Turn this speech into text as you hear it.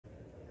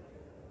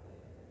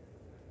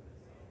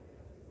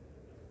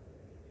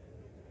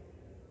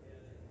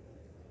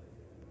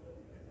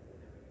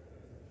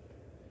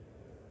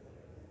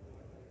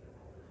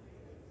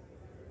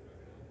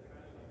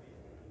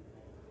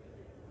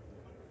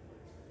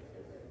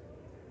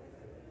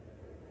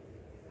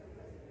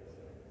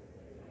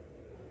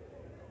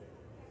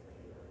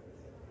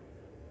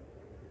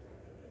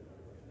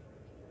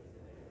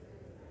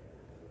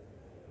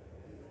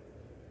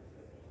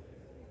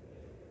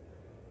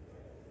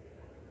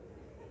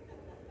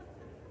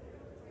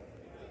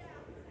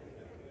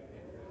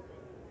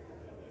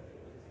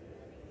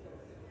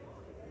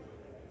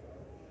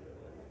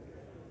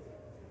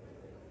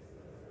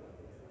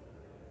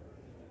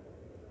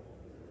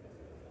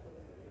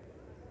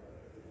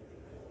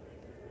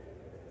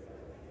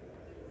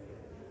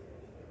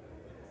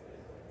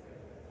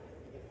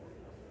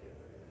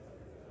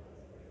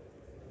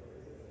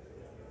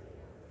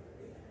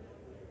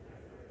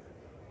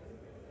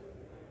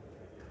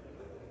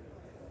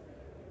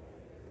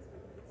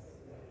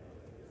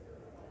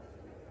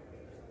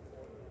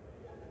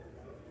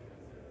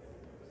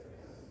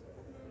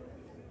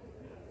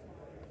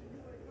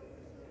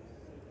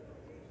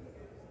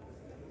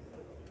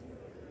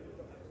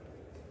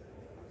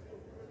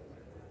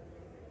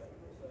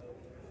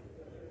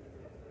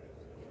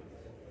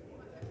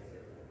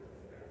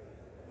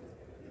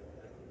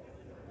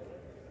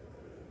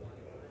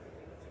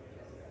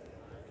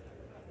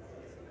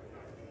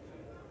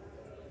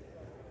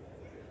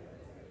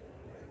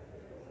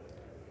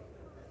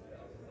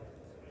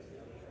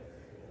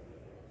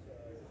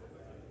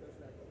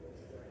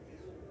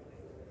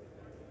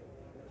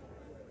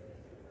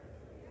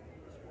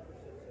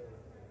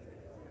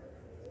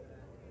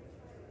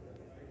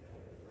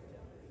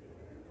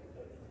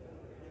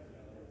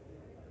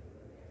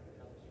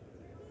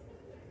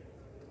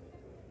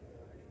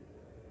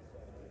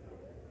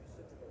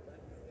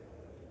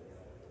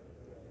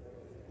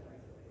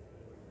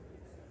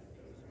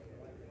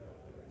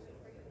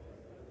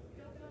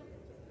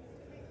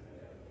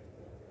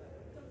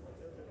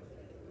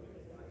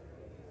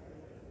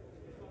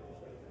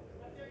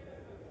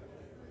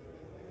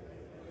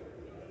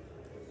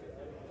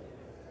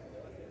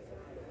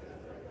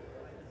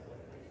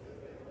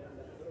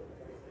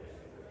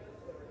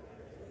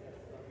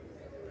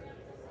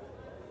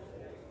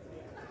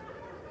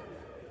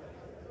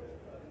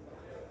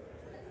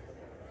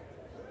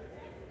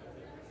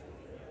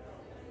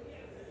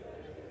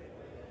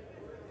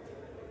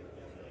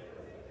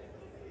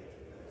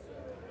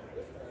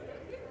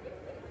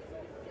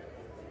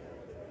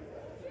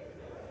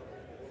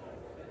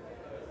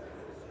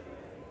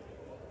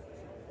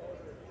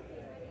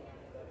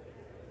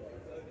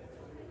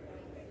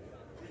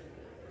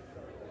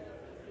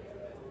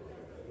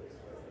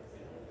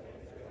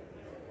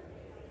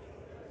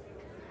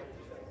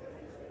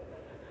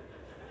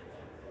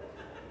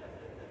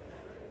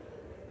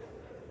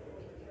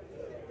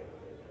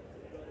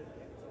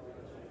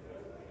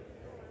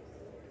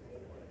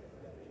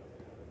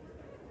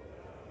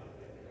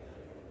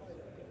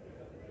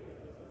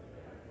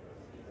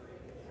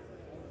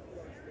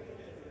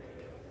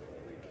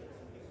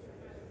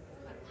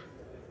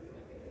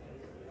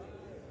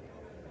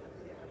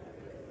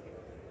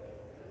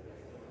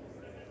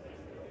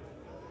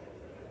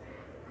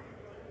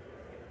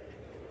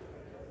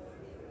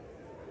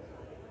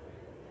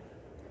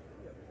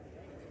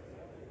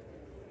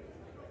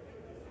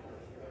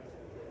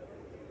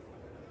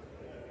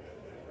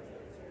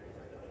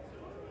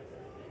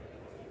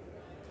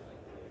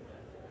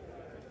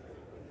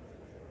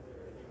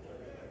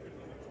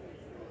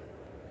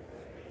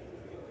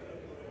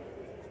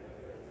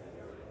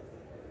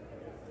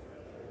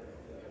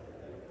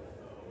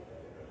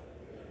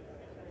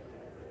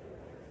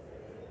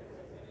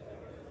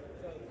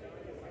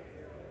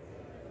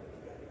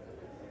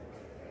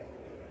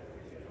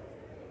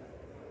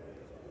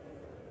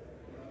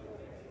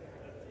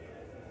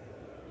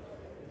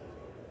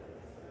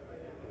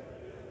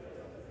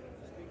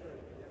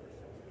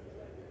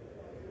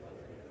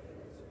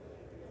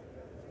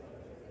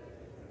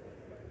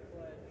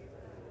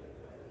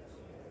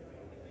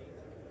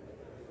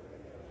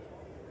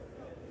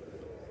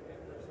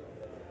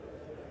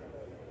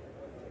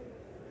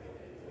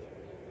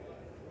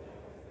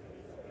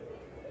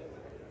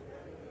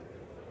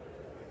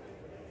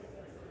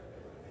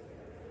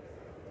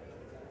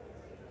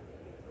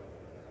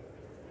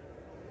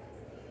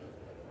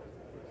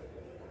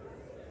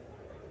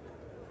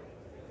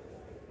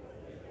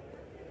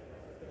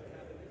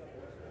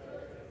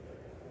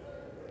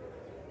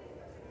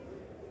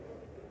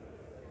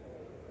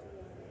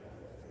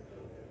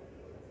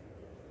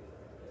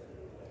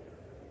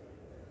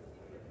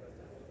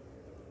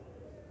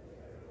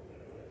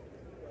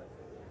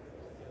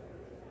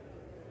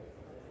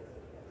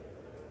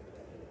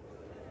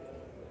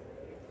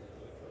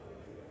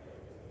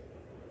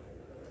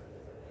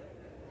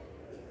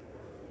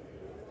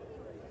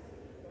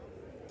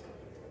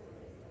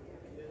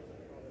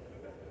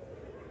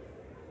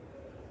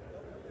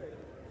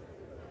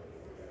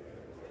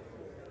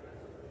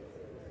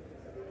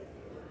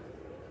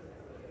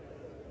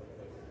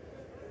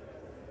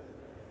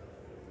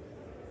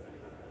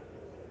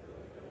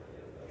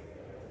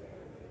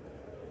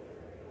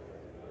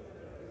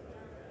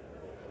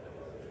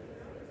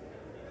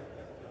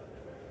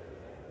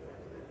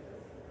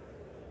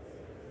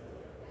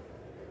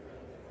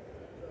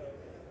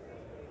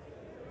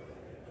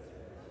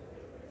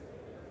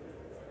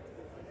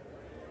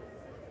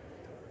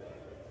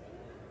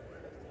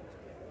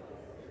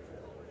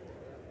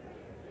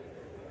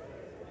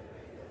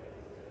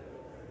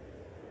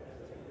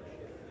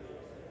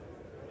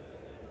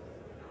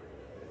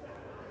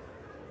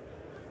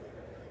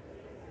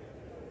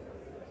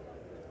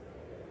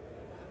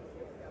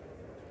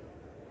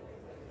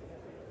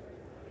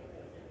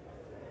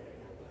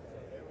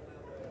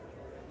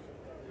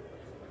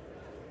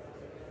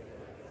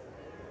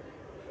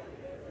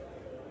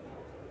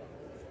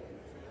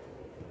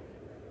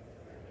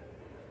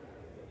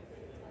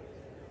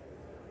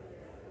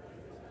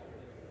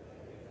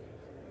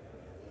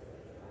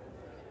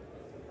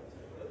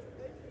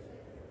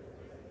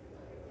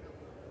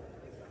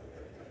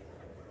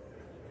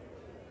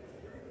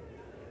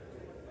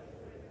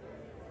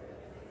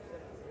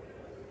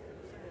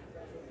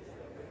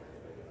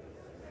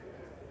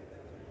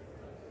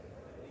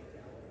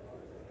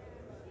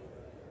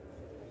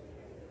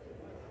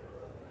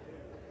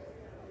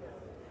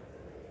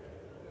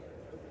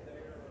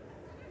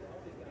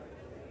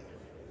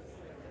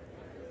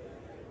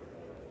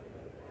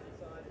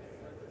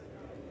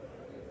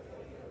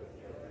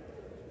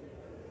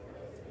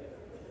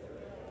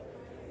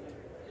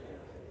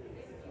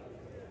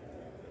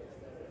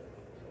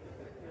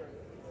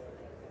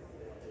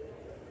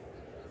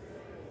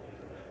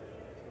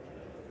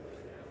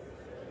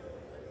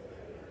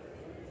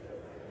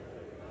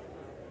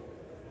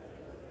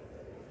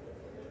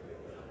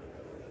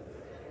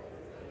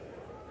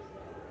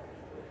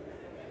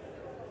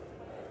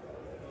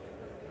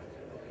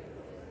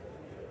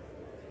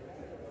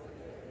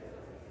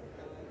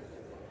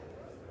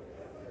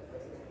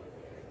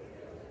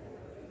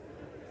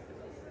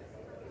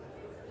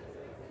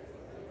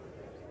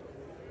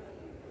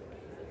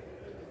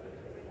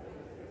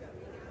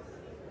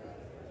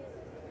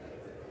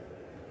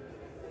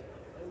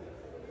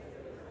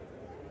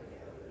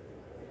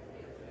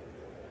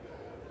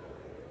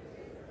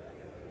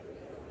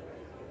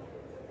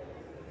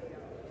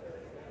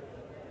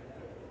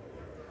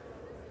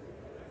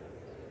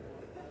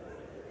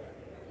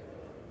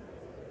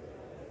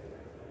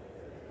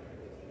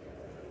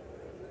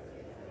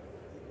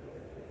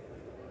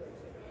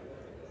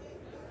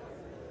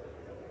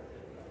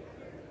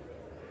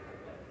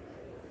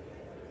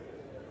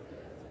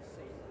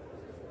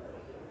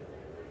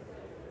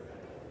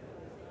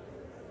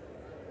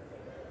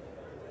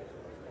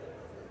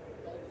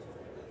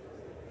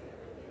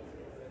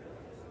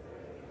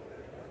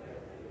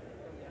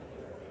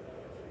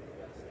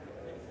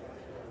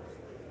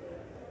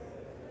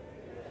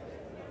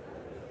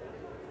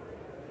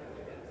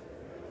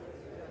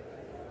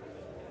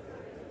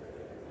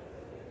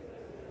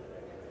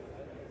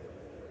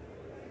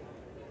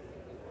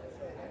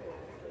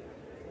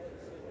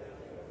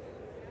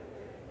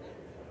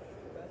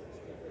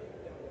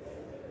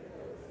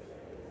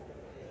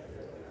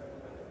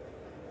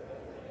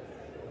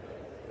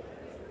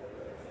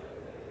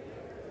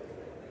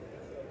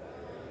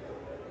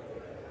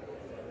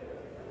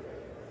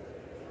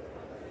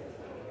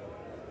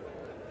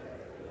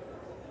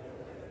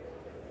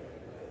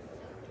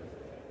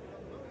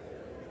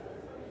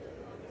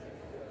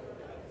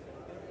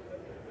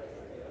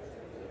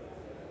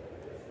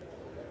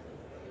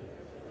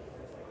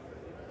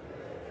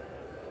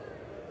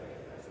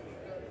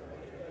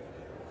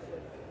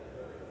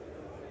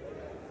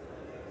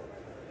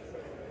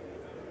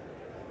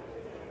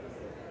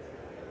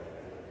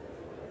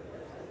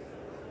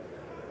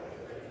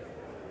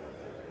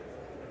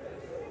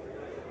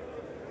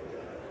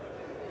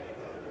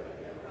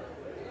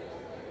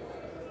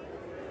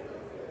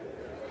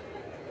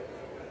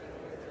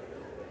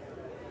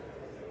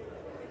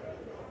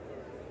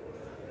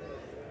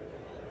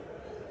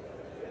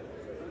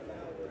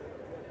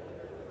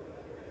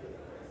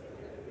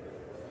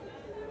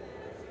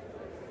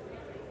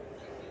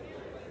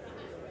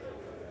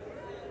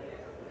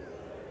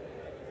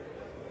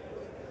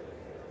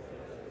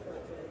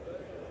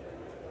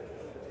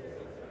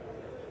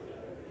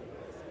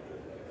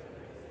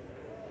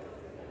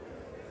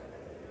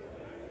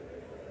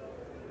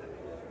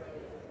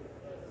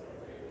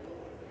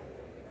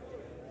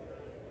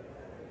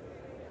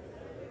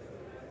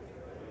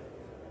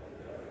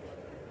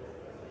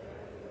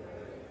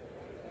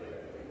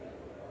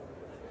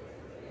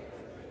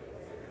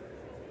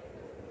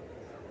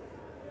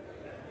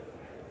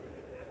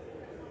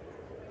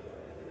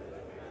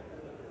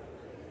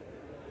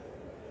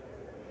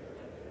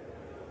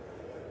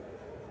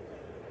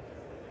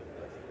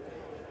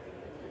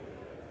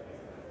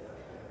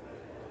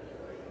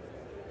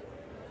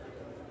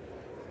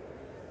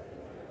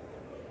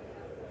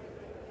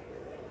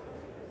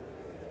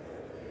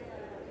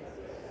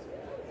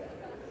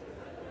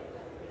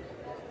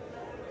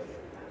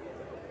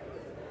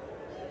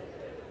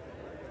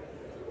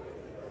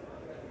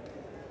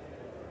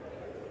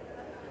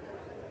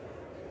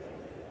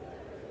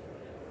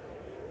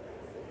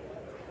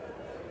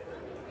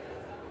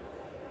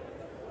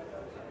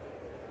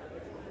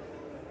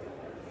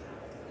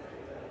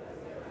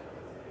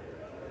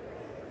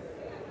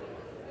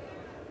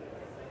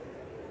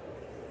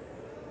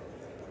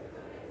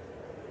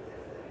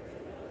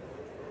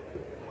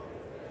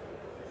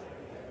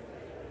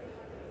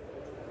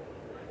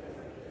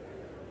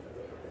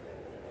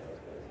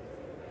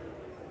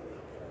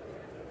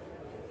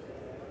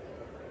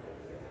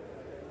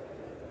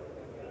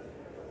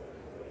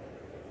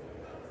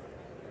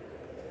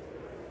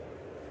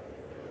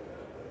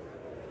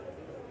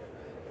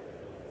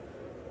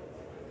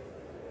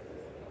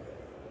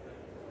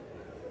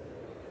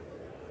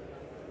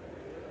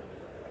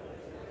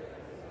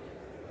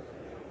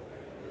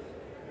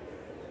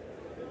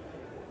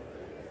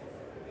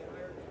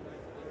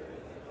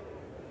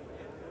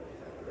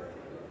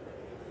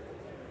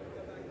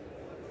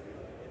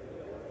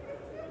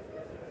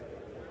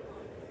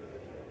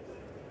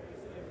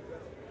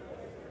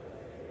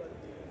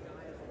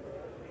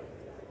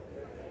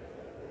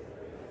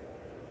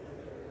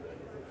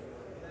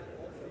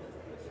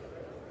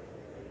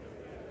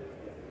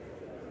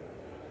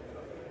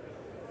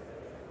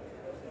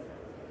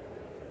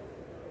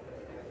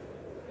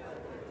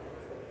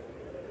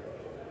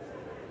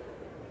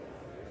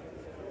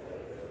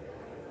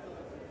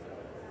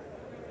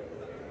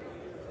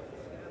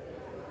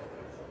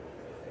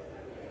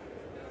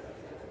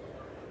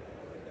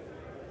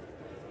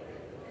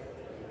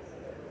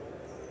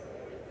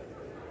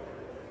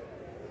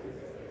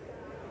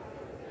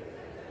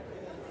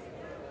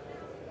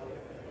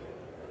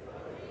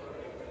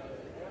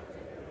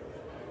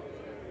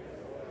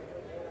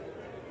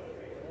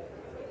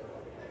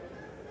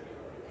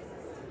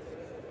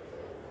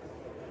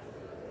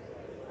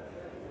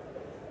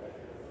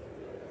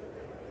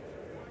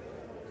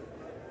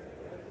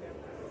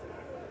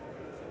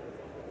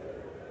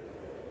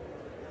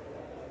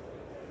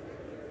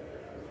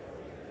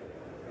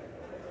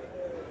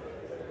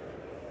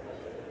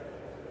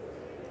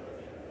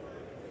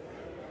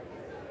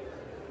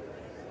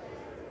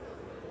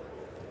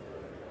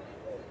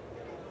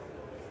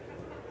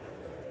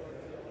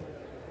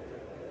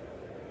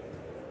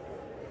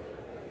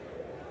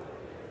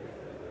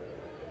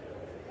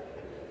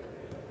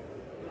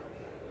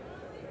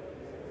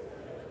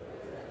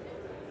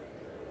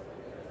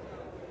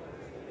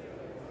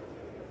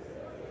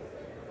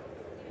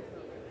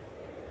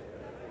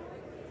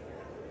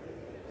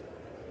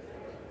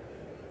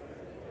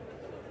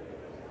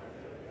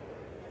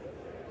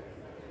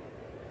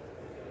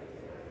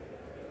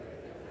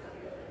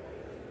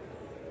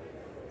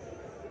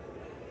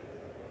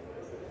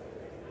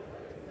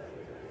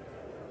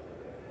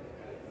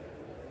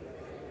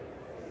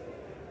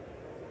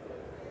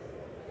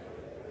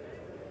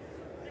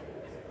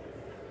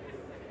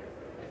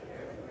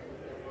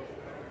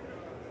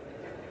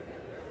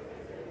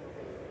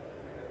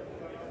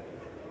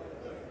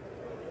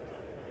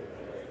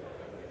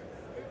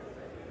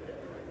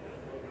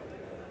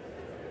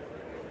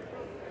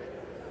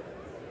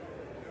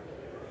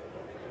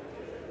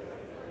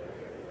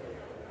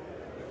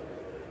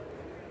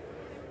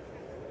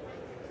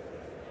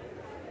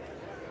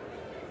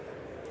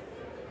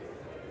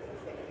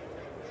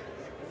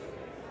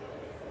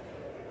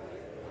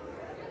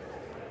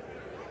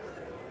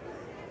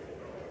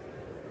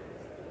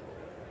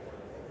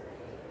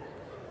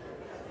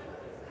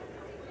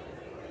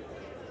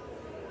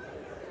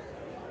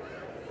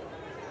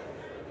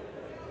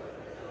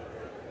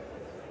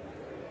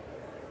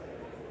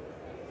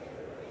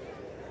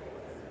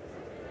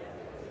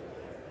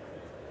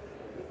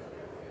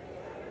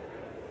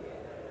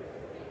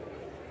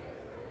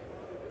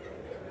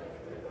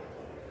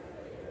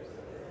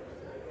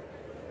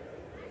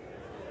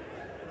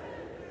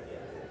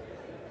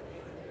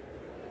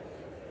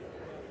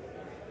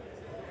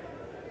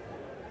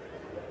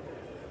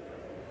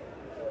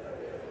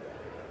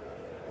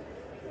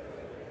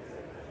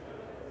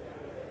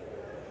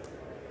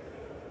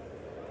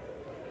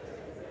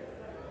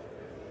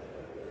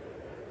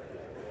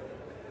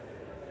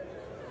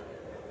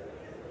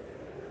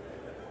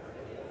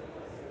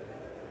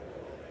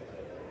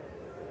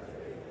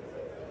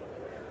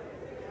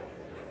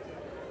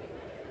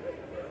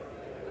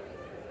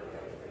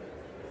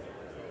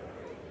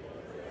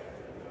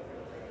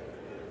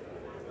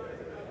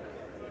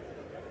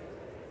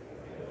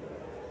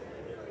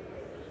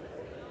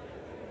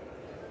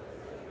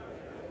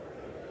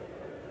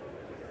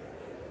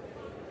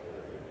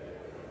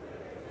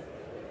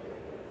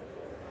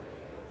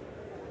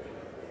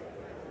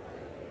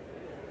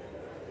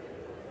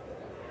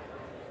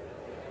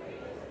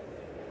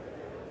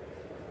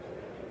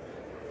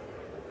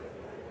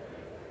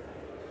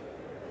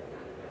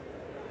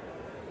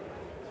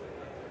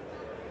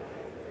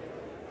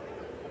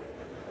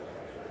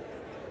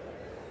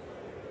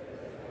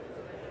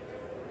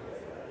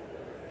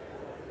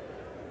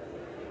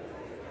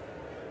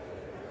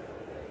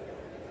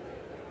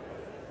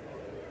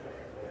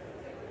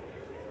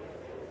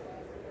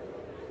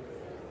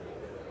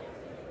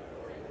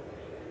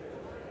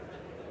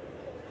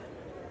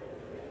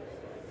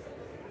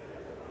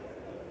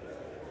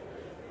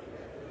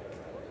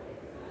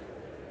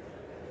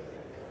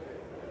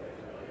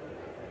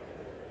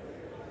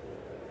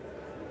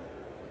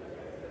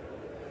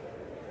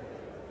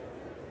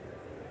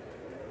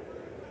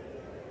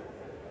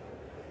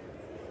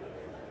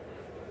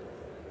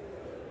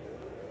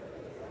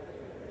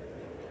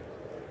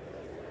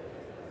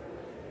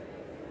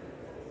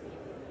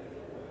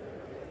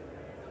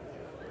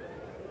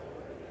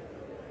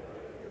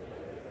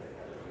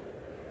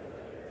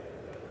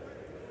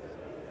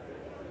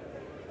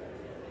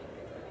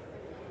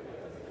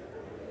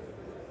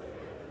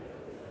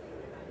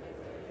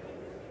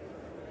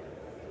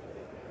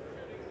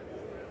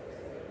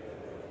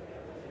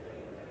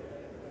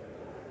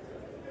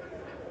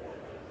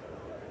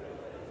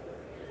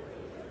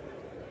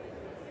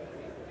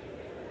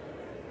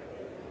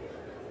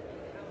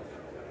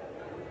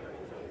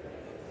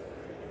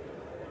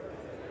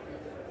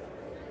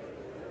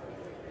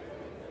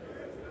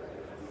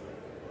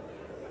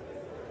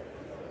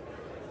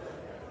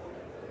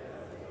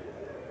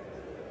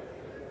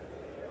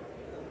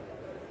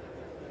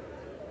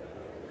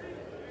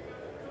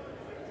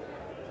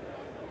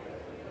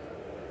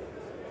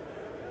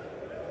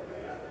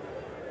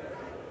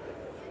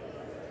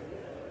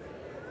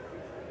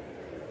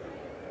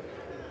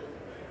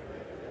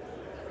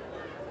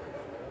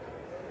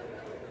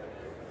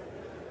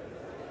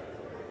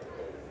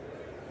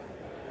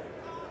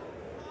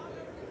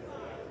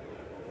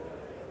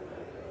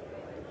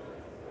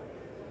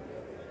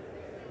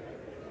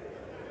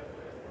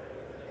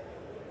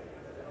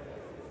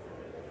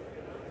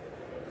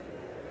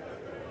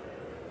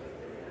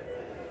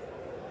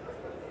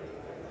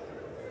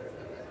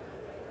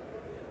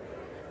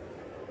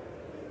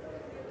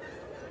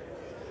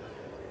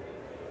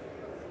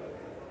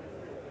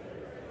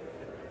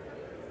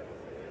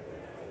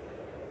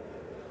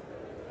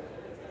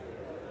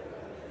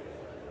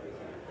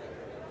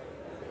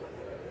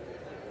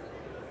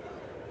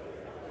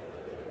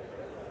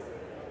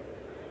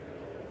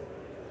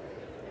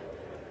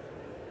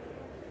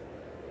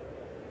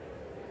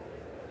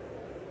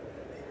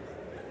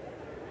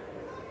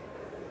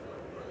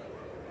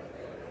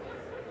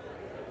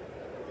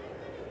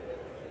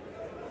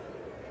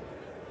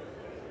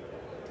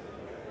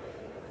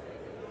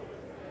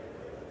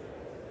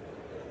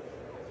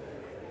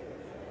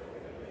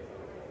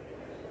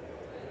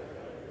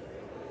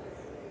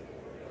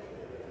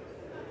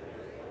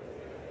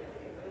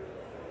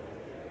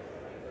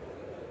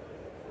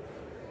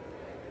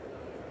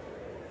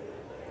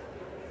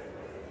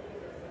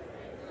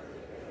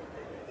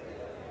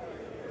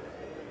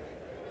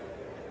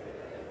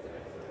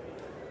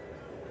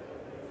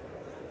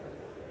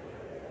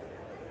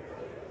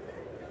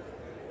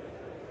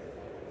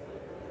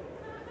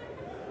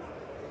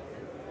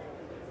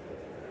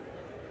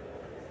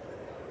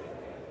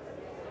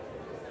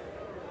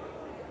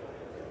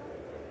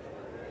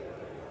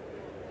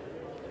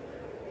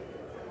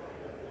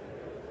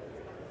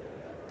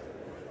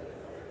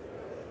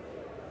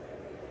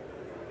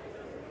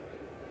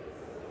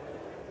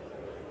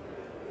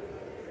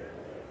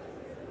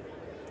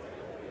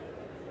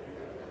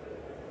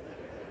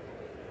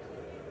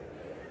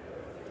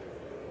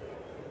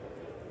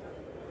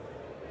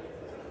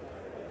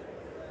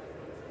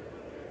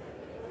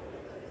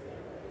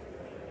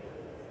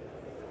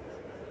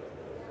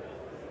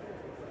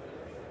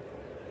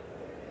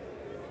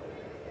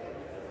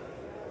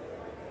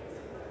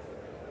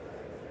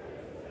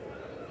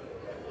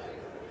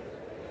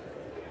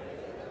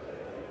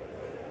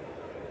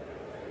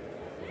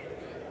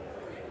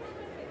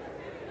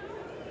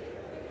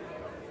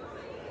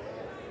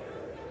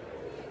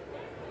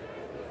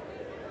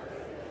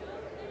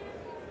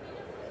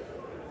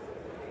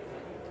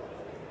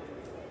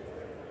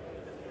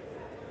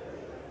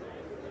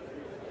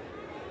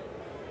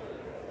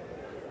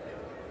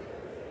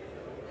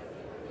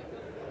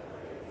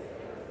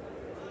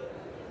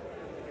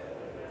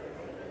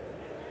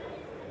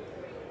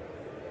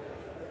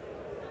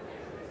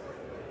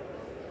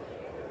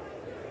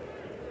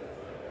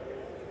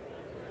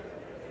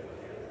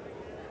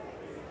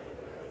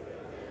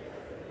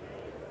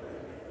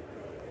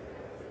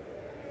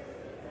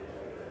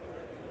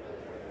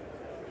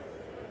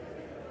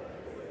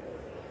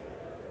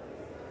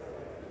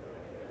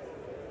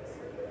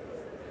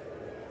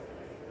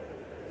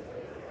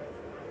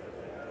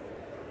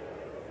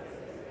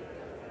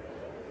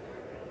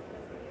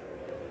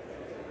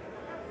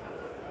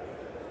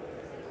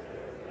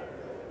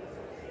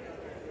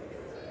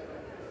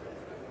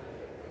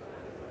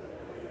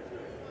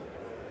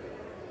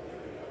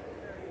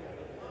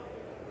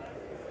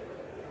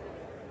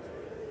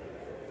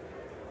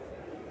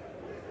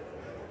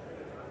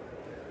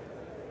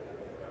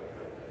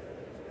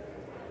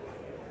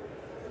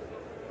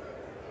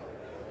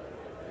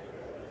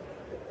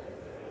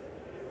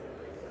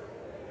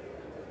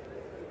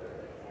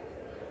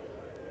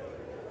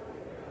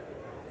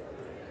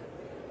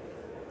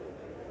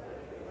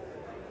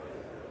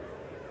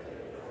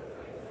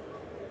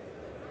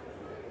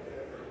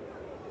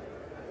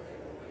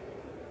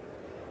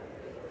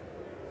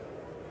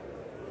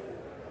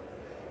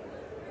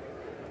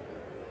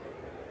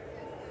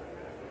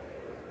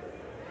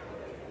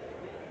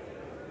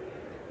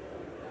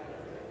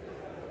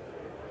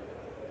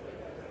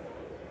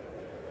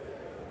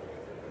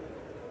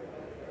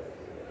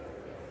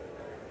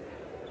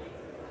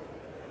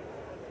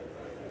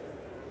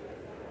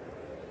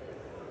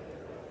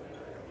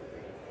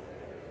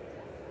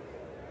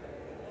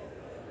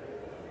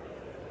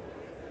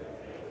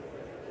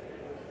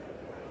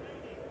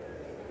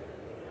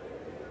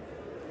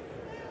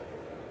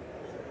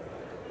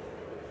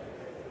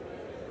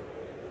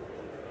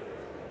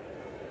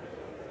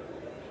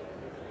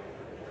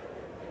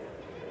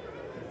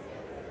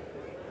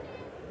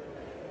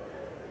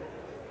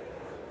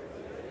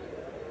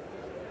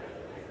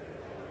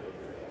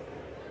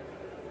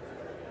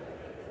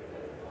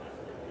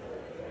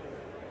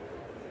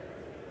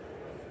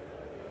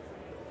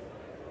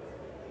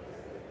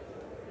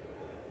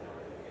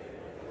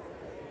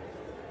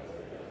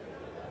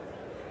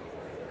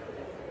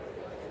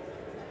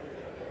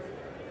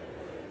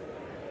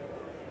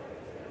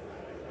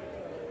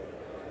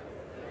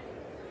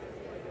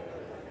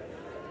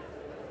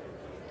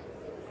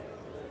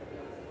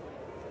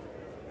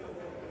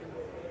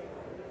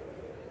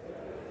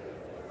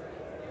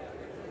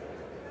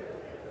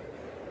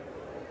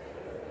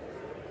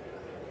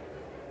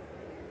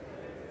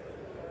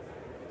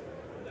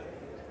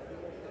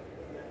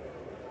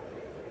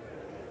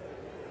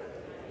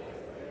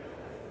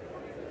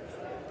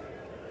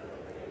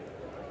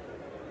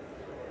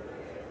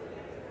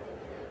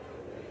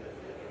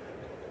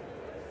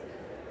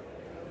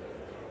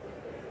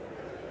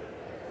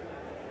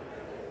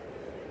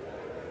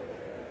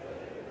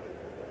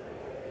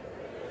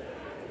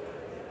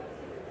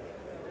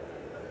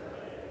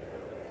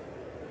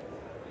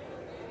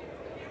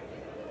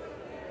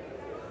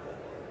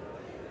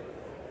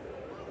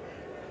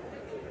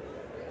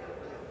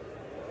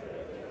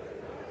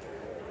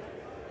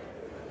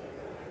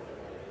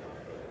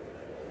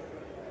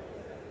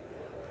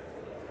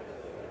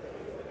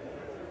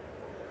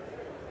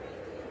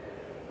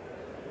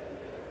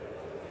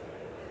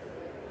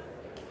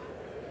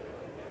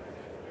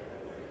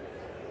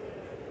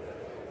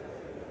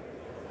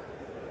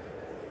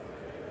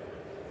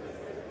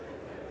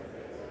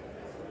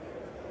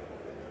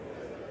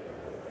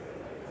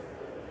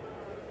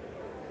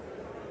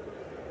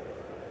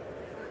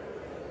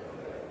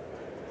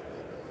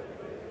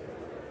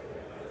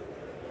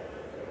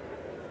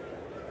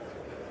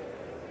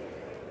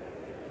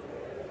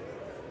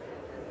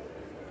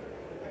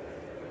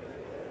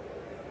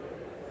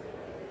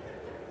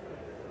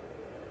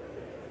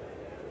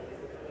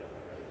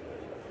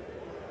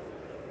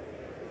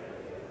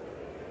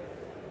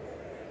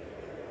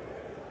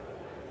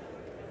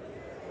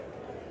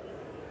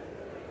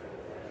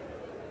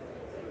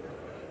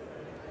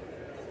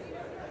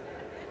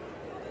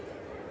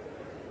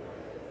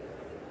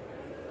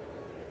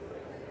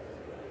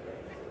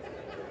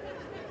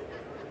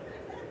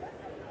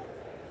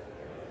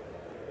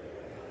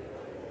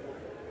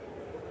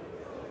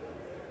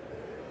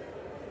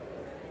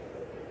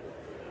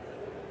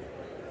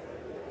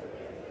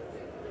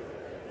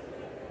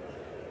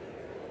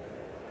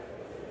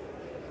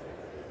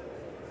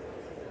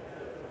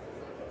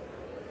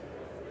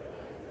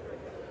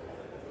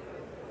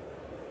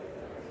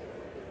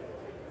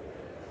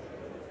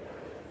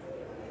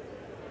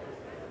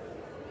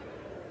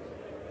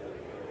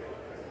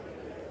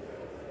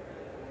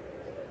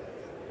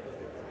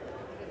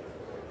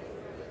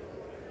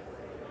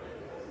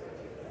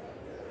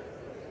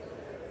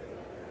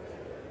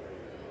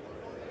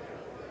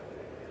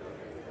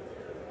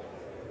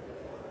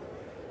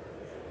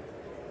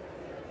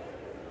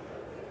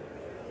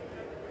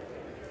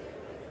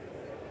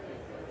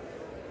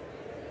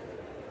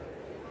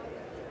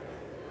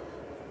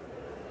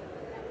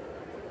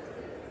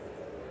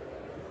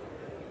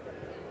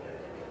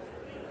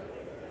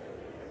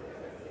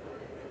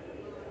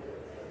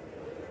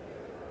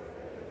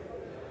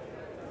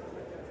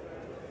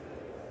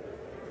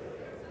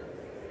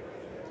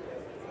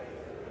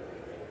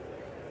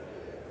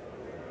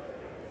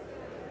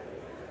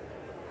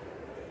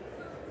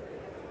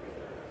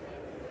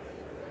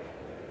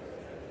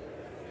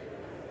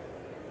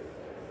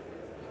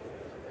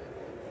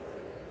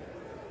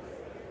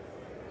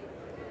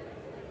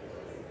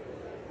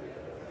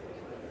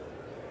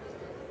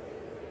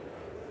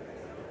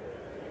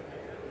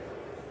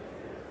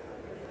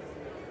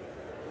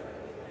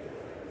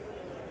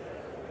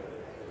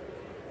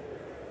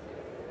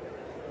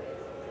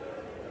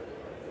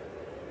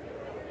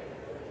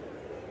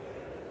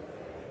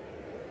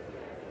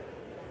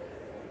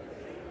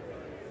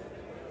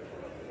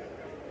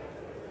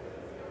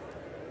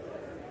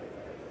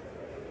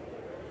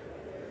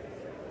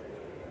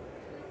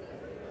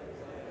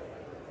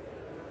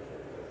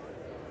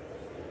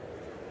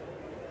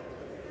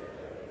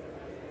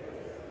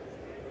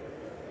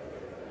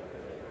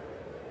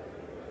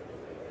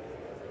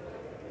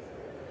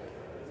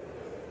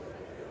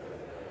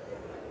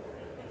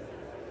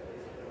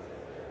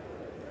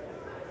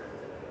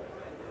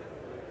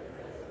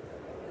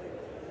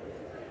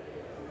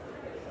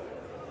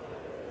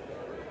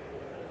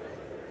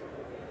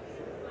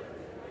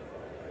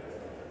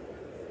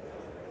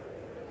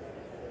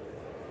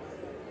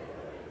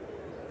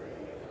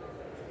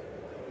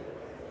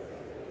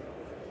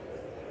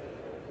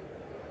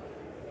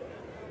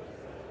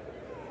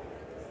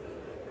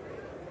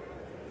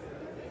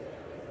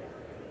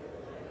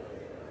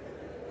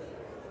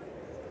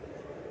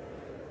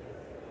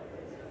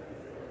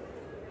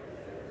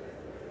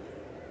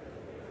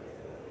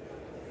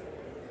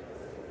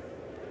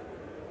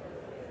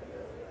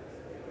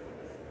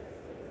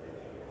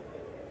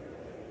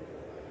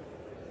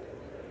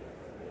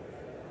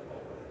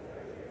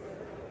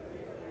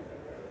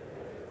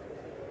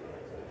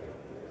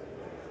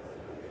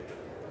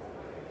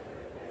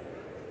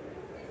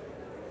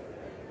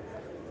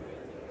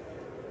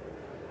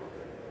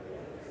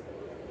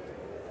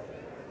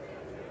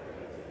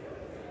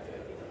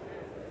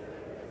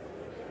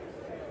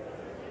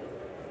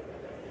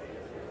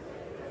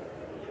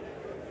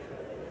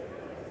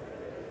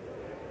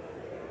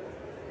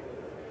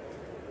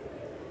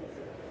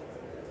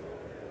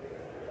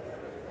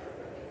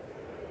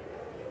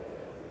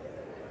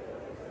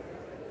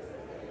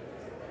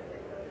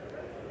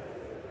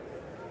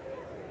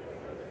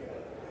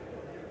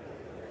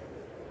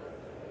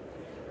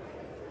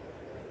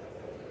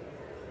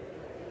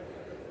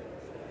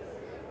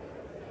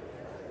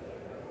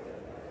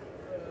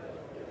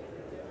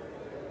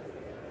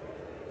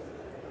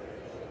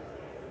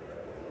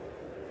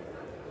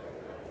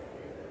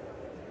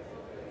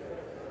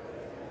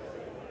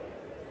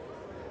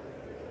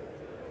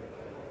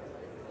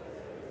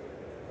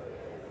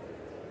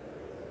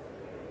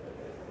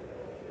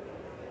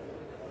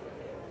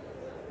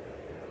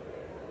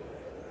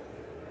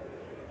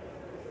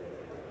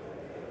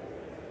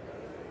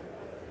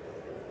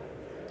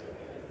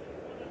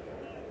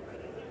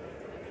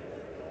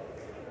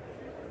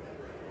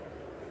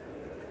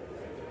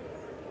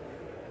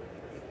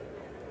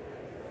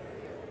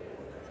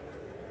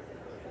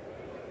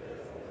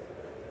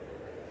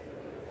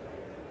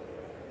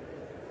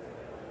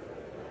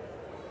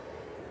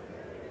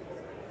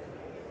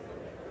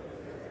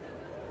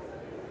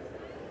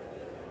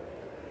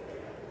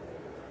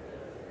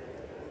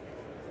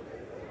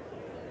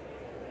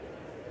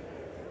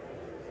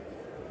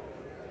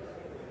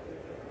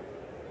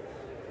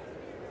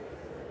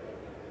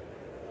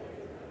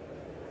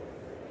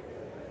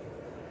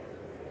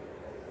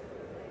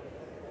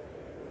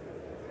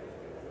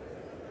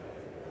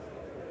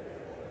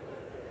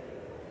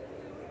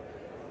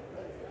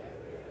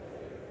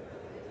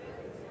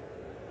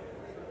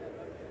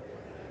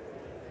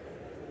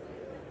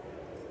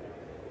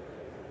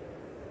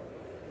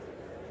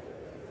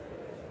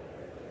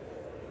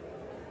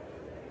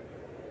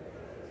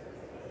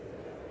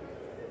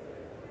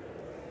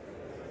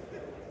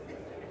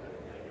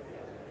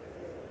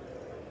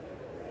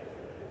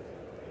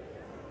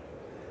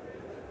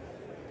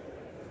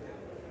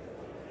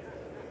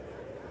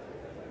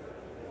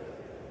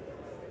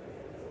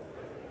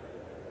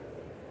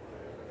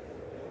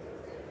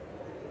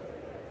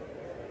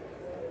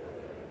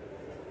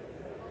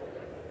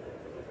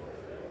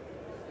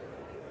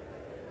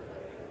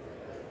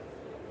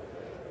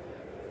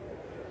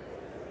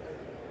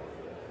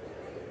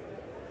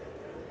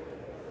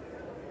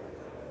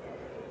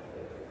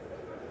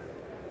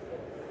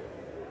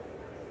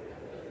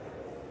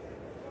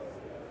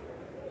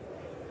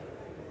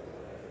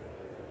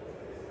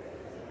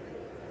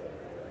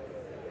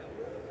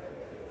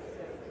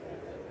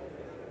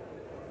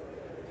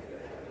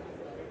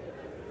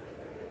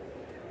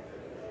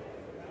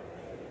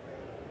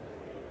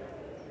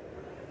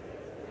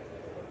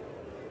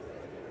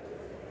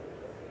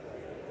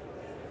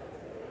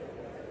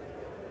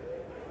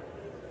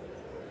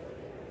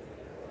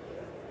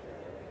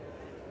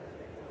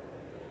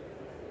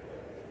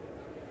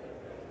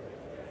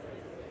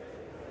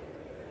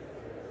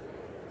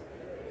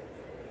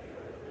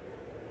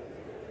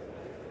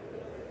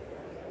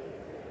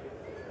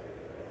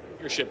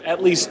Speakership,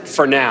 at least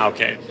for now,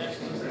 Kate.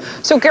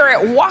 So,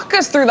 Garrett, walk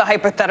us through the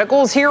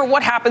hypotheticals here.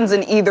 What happens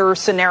in either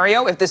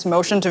scenario if this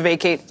motion to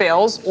vacate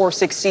fails or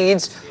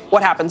succeeds?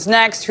 What happens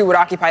next? Who would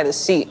occupy the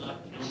seat?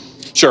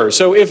 Sure.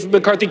 So if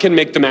McCarthy can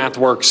make the math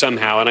work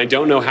somehow, and I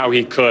don't know how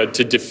he could,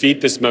 to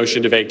defeat this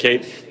motion to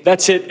vacate,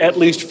 that's it, at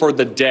least for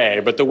the day.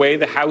 But the way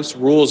the House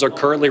rules are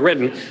currently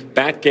written,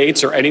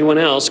 Gaetz or anyone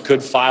else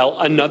could file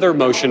another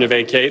motion to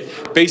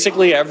vacate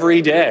basically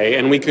every day,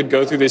 and we could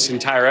go through this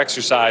entire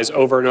exercise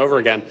over and over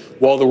again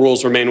while the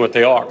rules remain what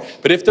they are.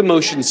 But if the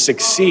motion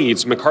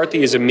succeeds,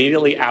 McCarthy is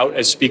immediately out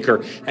as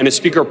Speaker, and a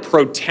Speaker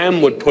pro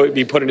tem would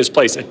be put in his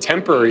place, a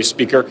temporary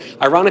Speaker,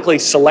 ironically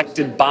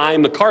selected by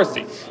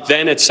McCarthy.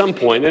 Then at some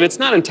point, and it's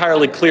not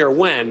entirely clear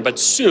when, but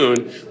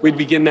soon, we'd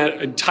begin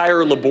that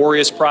entire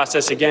laborious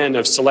process again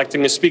of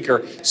selecting a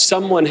Speaker,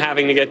 someone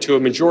having to get to a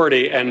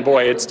majority, and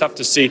boy, it's tough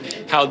to see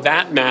how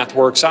that math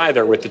works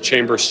either, with the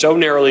chamber so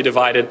narrowly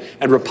divided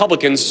and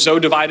Republicans so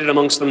divided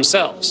amongst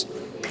themselves.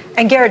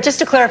 And Garrett, just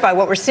to clarify,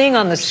 what we're seeing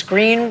on the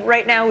screen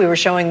right now, we were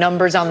showing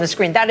numbers on the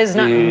screen. That is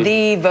not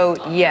the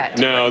vote yet.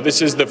 No, this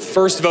is the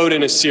first vote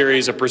in a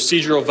series, a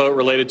procedural vote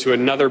related to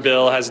another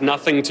bill, has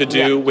nothing to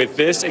do with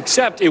this,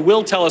 except it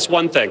will tell us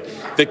one thing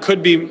that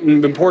could be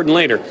important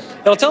later.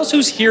 It'll tell us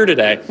who's here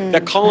today.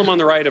 That column on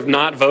the right of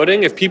not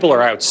voting, if people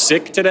are out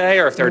sick today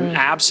or if they're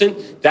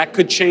absent, that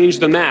could change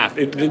the math.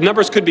 The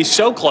numbers could be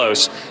so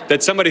close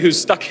that somebody who's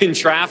stuck in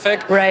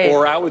traffic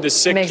or out with a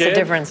sick kid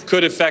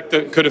could affect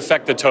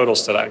the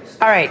totals today.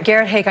 All right,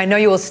 Garrett Haake, I know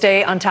you will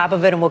stay on top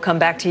of it, and we'll come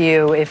back to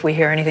you if we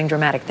hear anything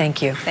dramatic.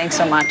 Thank you. Thanks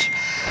so much.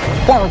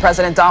 Former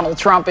President Donald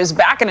Trump is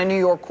back in a New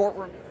York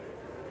courtroom.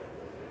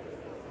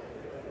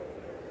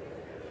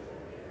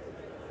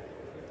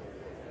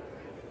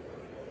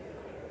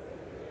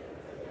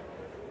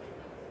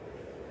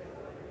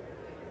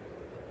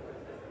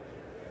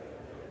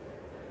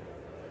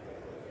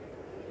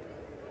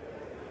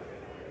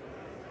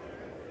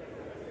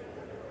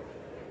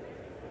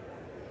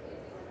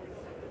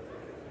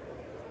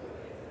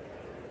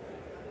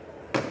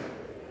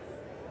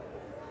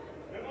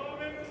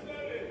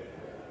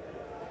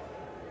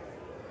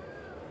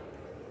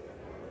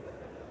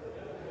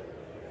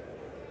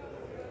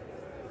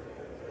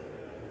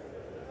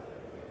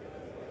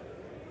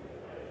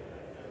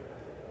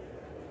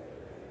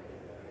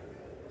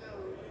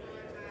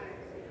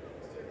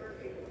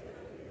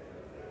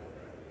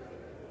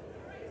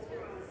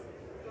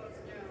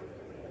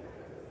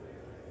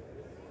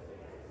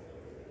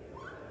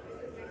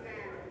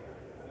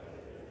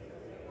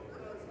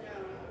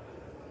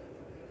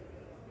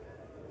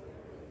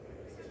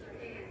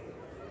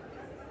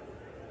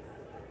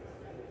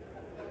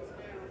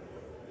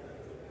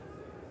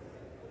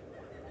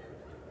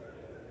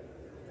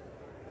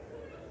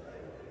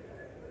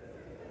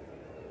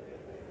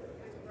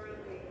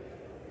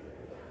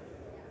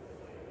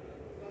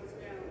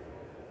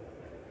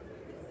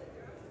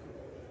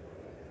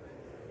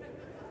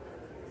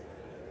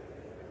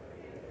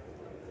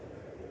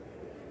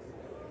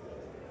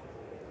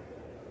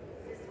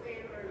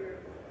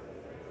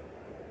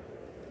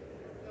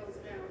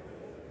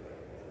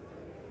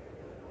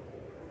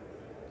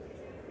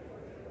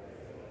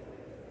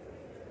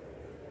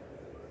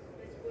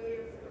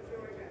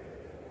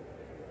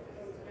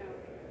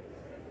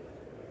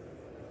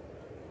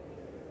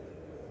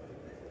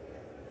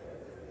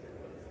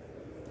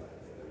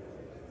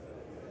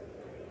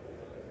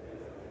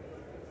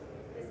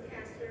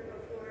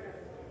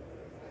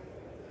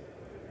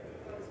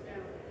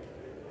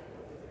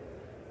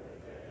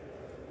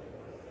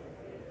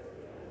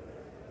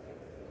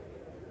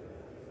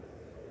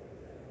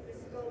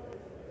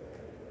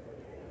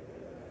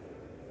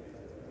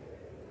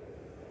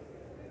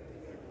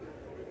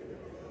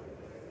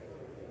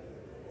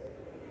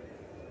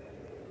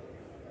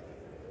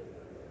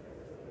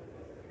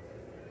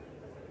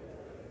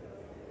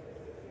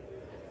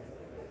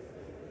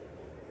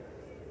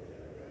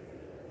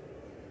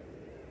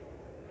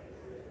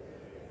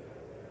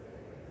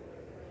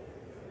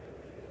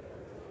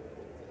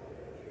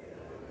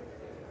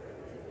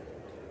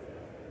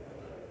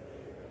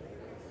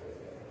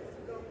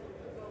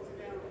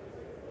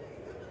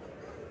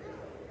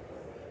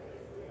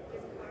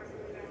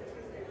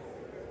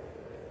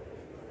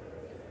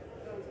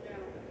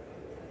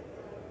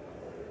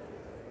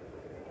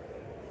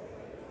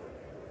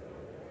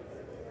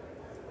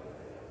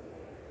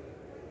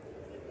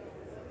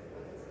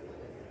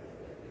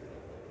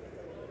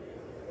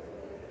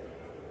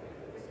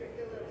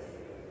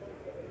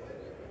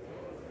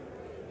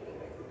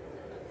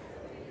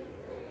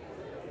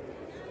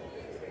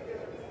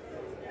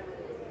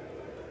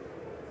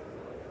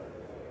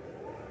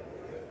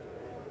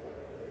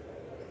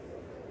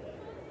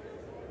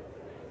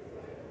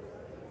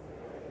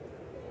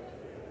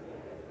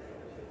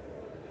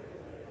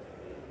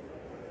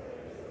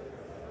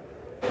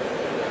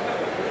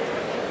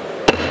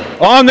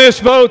 On this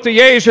vote, the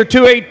yeas are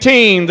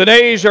 218, the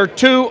nays are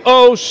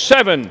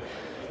 207.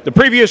 The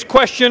previous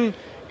question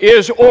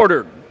is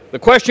ordered. The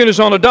question is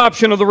on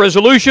adoption of the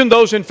resolution.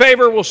 Those in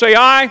favor will say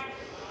aye.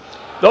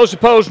 Those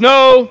opposed,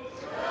 no.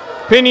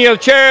 Opinion of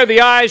the chair, the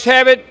ayes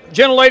have it.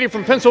 Gentlelady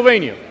from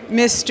Pennsylvania.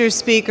 Mr.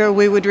 Speaker,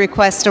 we would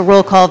request a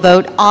roll call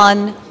vote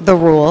on the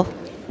rule.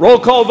 Roll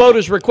call vote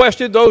is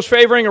requested. Those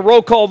favoring a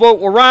roll call vote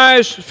will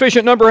rise.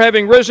 Sufficient number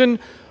having risen,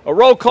 a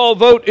roll call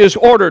vote is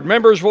ordered.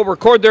 Members will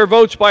record their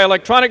votes by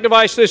electronic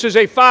device. This is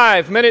a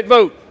 5-minute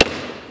vote.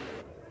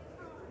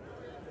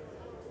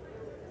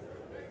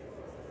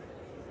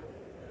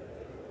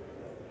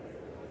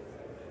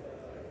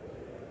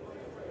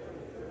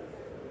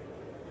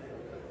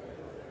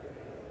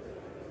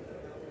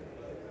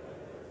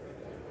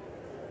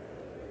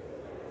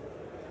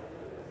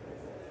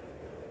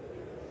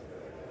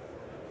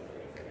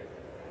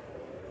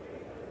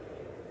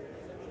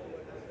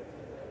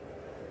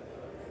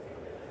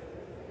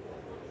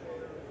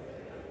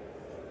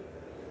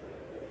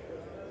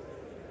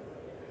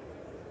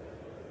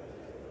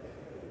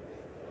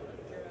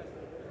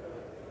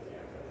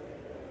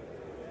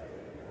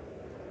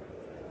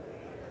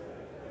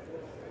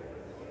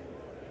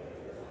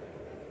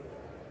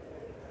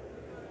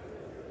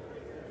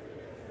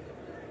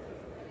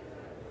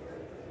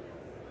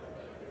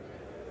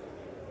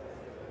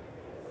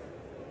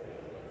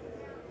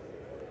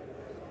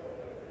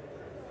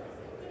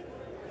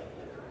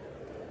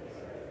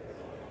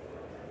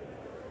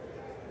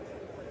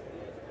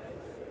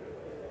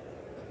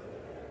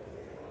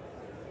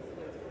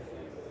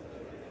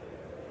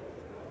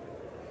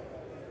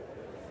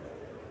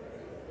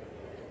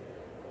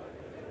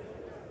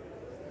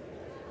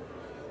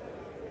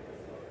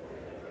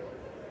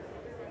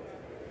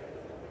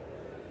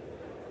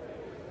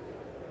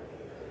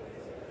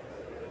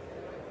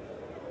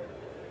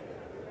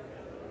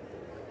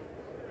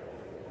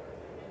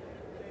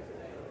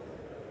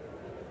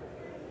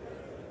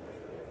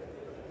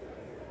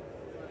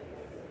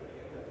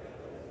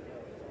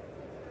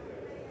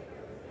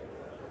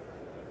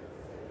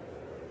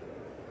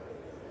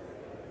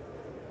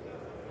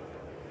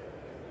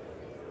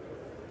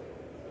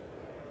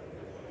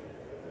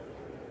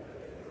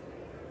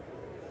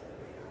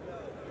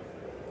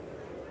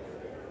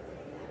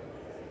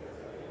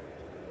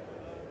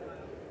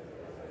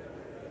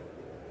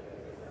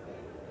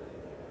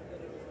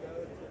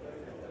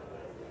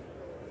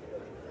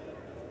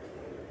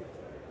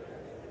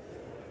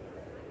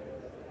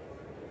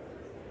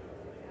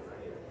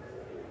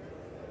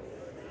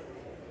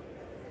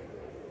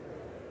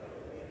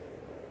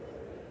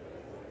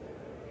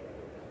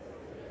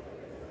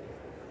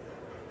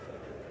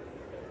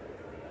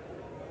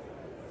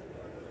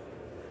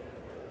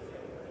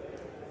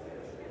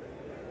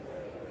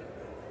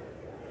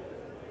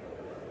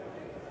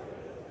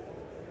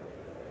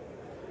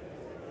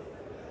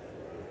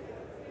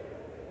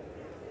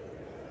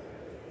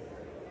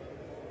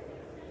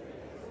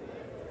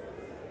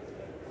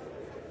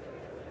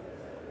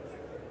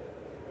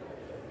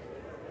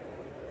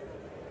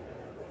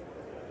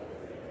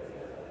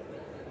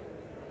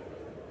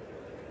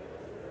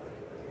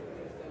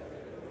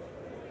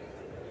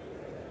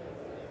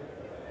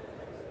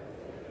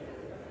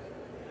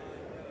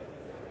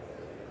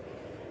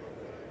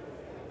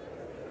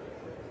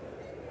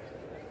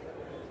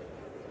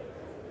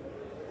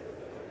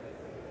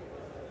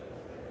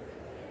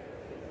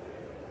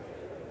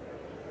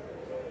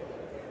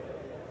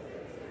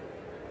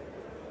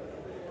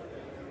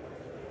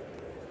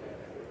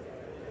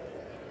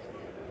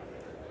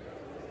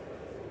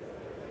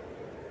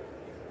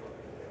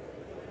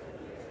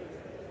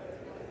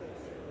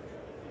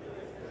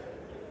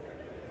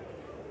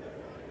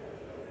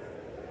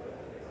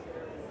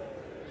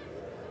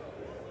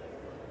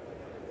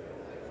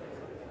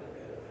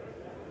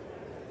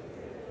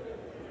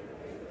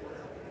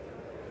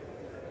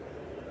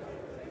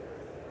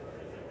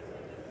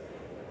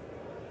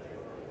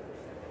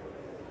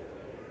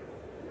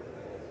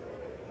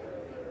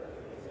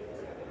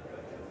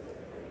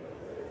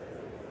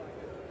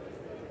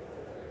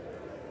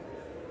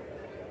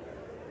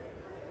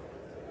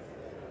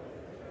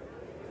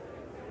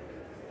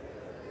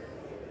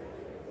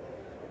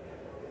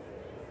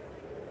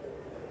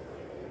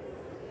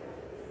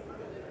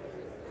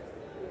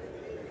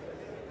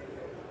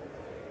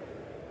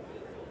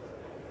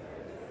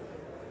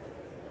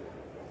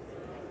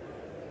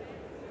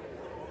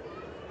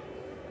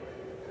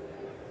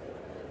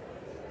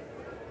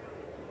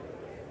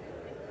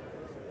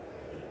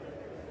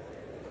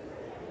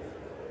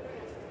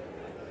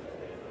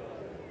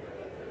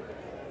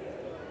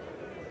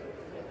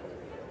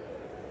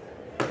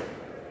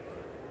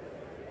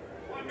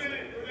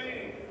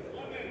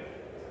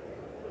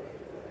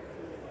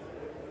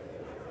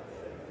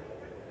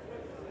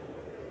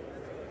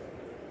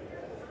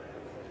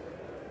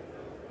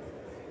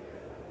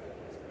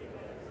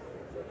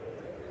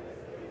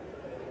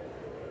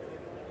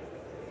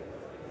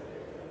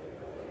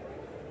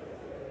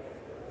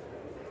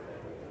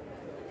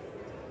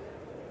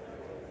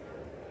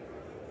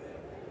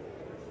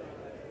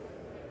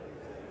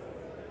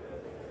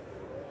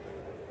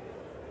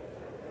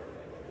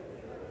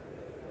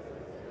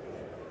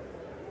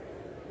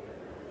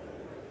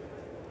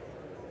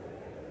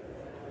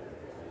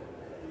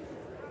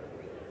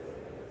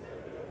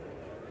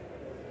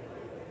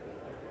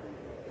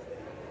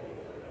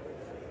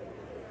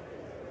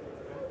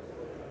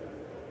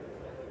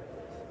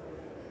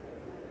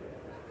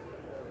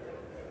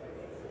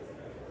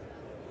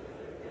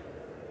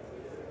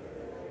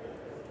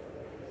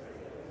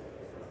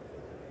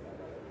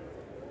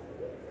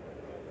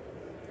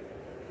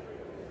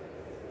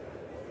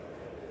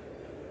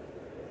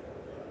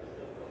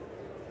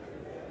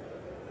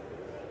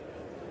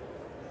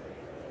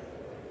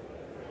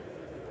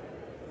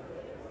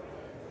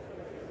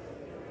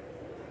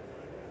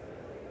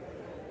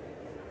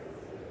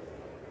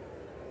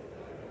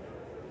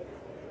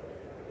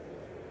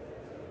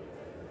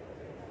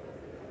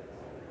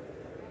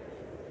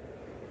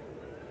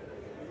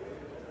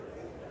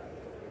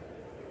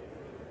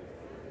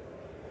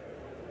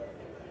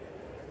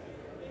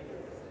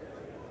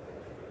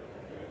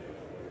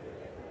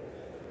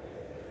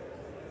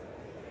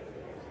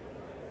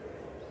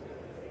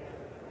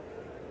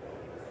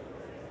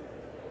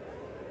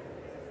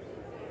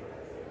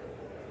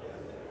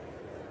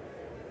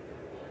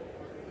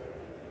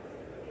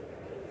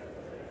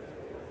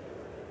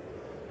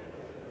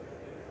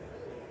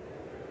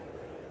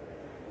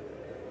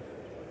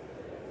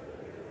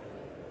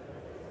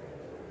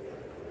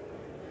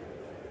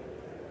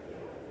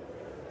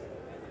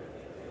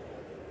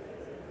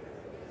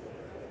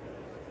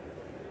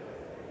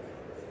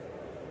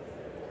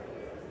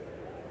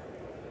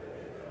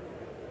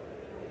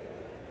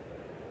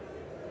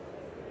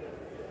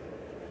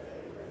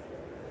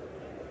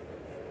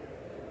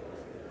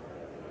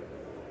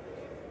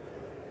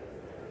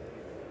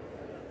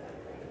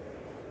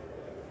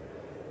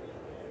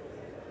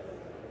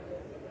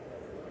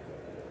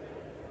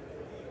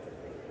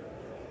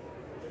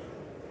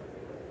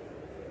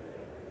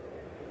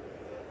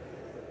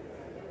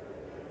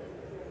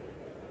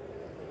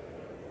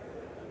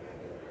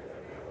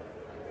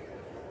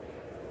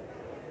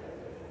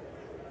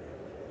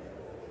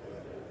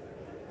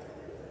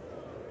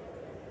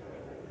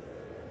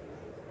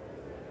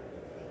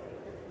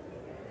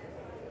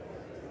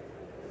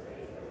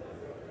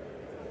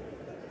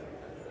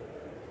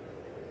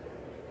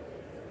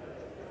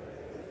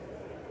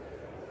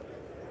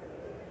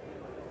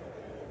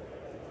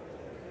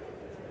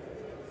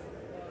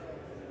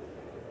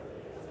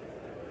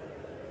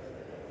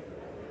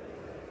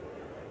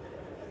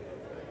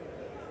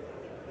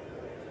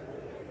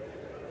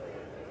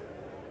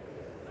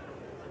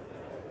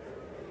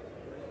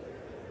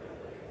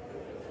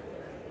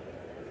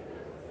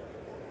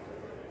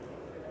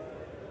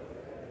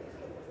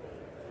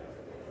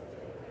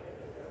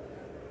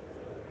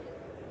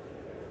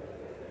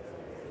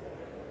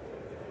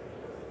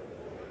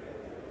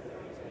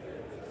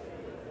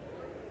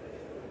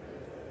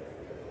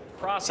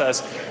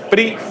 process, but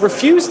he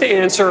refused to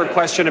answer a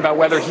question about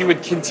whether he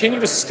would continue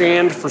to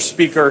stand for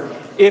Speaker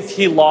if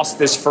he lost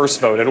this first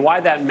vote. And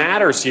why that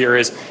matters here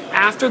is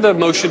after the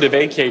motion to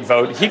vacate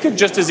vote, he could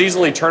just as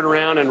easily turn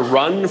around and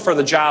run for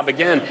the job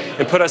again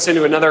and put us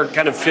into another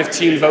kind of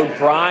 15-vote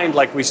grind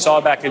like we saw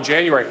back in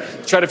January,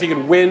 to try to if he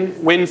could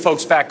win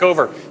folks back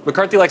over.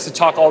 McCarthy likes to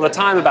talk all the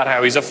time about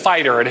how he's a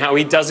fighter and how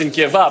he doesn't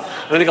give up.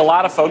 And I think a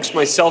lot of folks,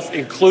 myself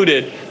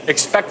included,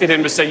 expected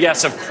him to say,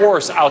 yes, of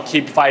course, I'll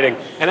keep fighting,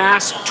 and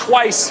ask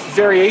twice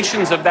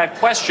variations of that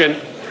question.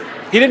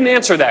 He didn't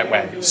answer that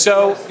way.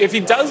 So if he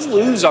does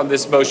lose on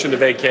this motion to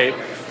vacate,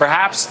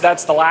 perhaps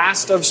that's the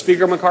last of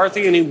Speaker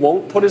McCarthy and he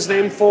won't put his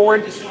name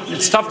forward.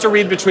 It's tough to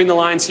read between the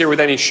lines here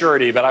with any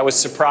surety, but I was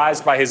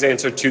surprised by his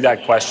answer to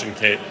that question,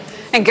 Kate.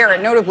 And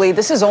Garrett, notably,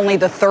 this is only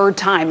the third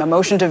time a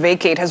motion to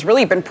vacate has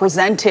really been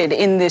presented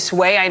in this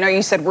way. I know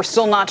you said we're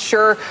still not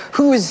sure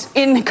who's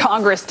in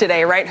Congress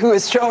today, right? Who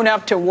has shown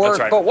up to work. That's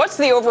right. But what's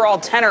the overall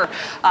tenor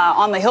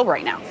on the Hill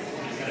right now?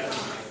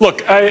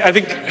 Look, I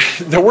think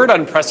the word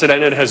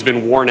unprecedented has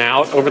been worn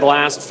out over the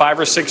last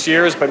 5 or 6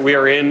 years, but we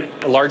are in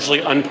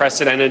largely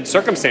unprecedented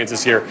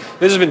circumstances here.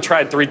 This has been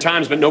tried 3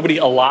 times, but nobody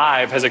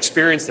alive has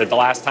experienced it. The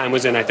last time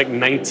was in, I think,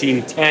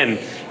 1910.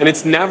 And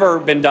it's never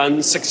been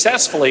done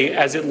successfully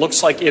as it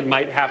looks like it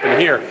might happen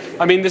here.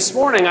 I mean, this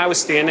morning I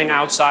was standing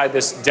outside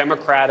this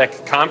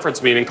Democratic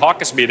caucus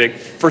meeting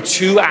for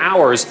 2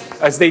 hours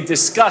as they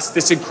discussed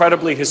this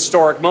incredibly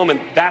historic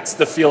moment. That's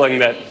the feeling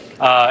that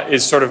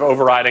is sort of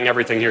overriding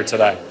everything here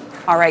today.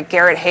 All right,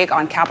 Garrett Haake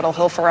on Capitol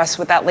Hill for us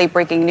with that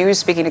late-breaking news.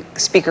 Speaking to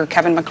Speaker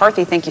Kevin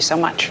McCarthy, thank you so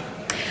much.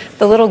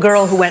 The little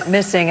girl who went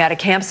missing at a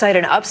campsite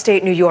in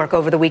upstate New York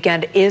over the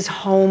weekend is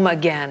home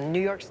again.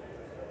 New York.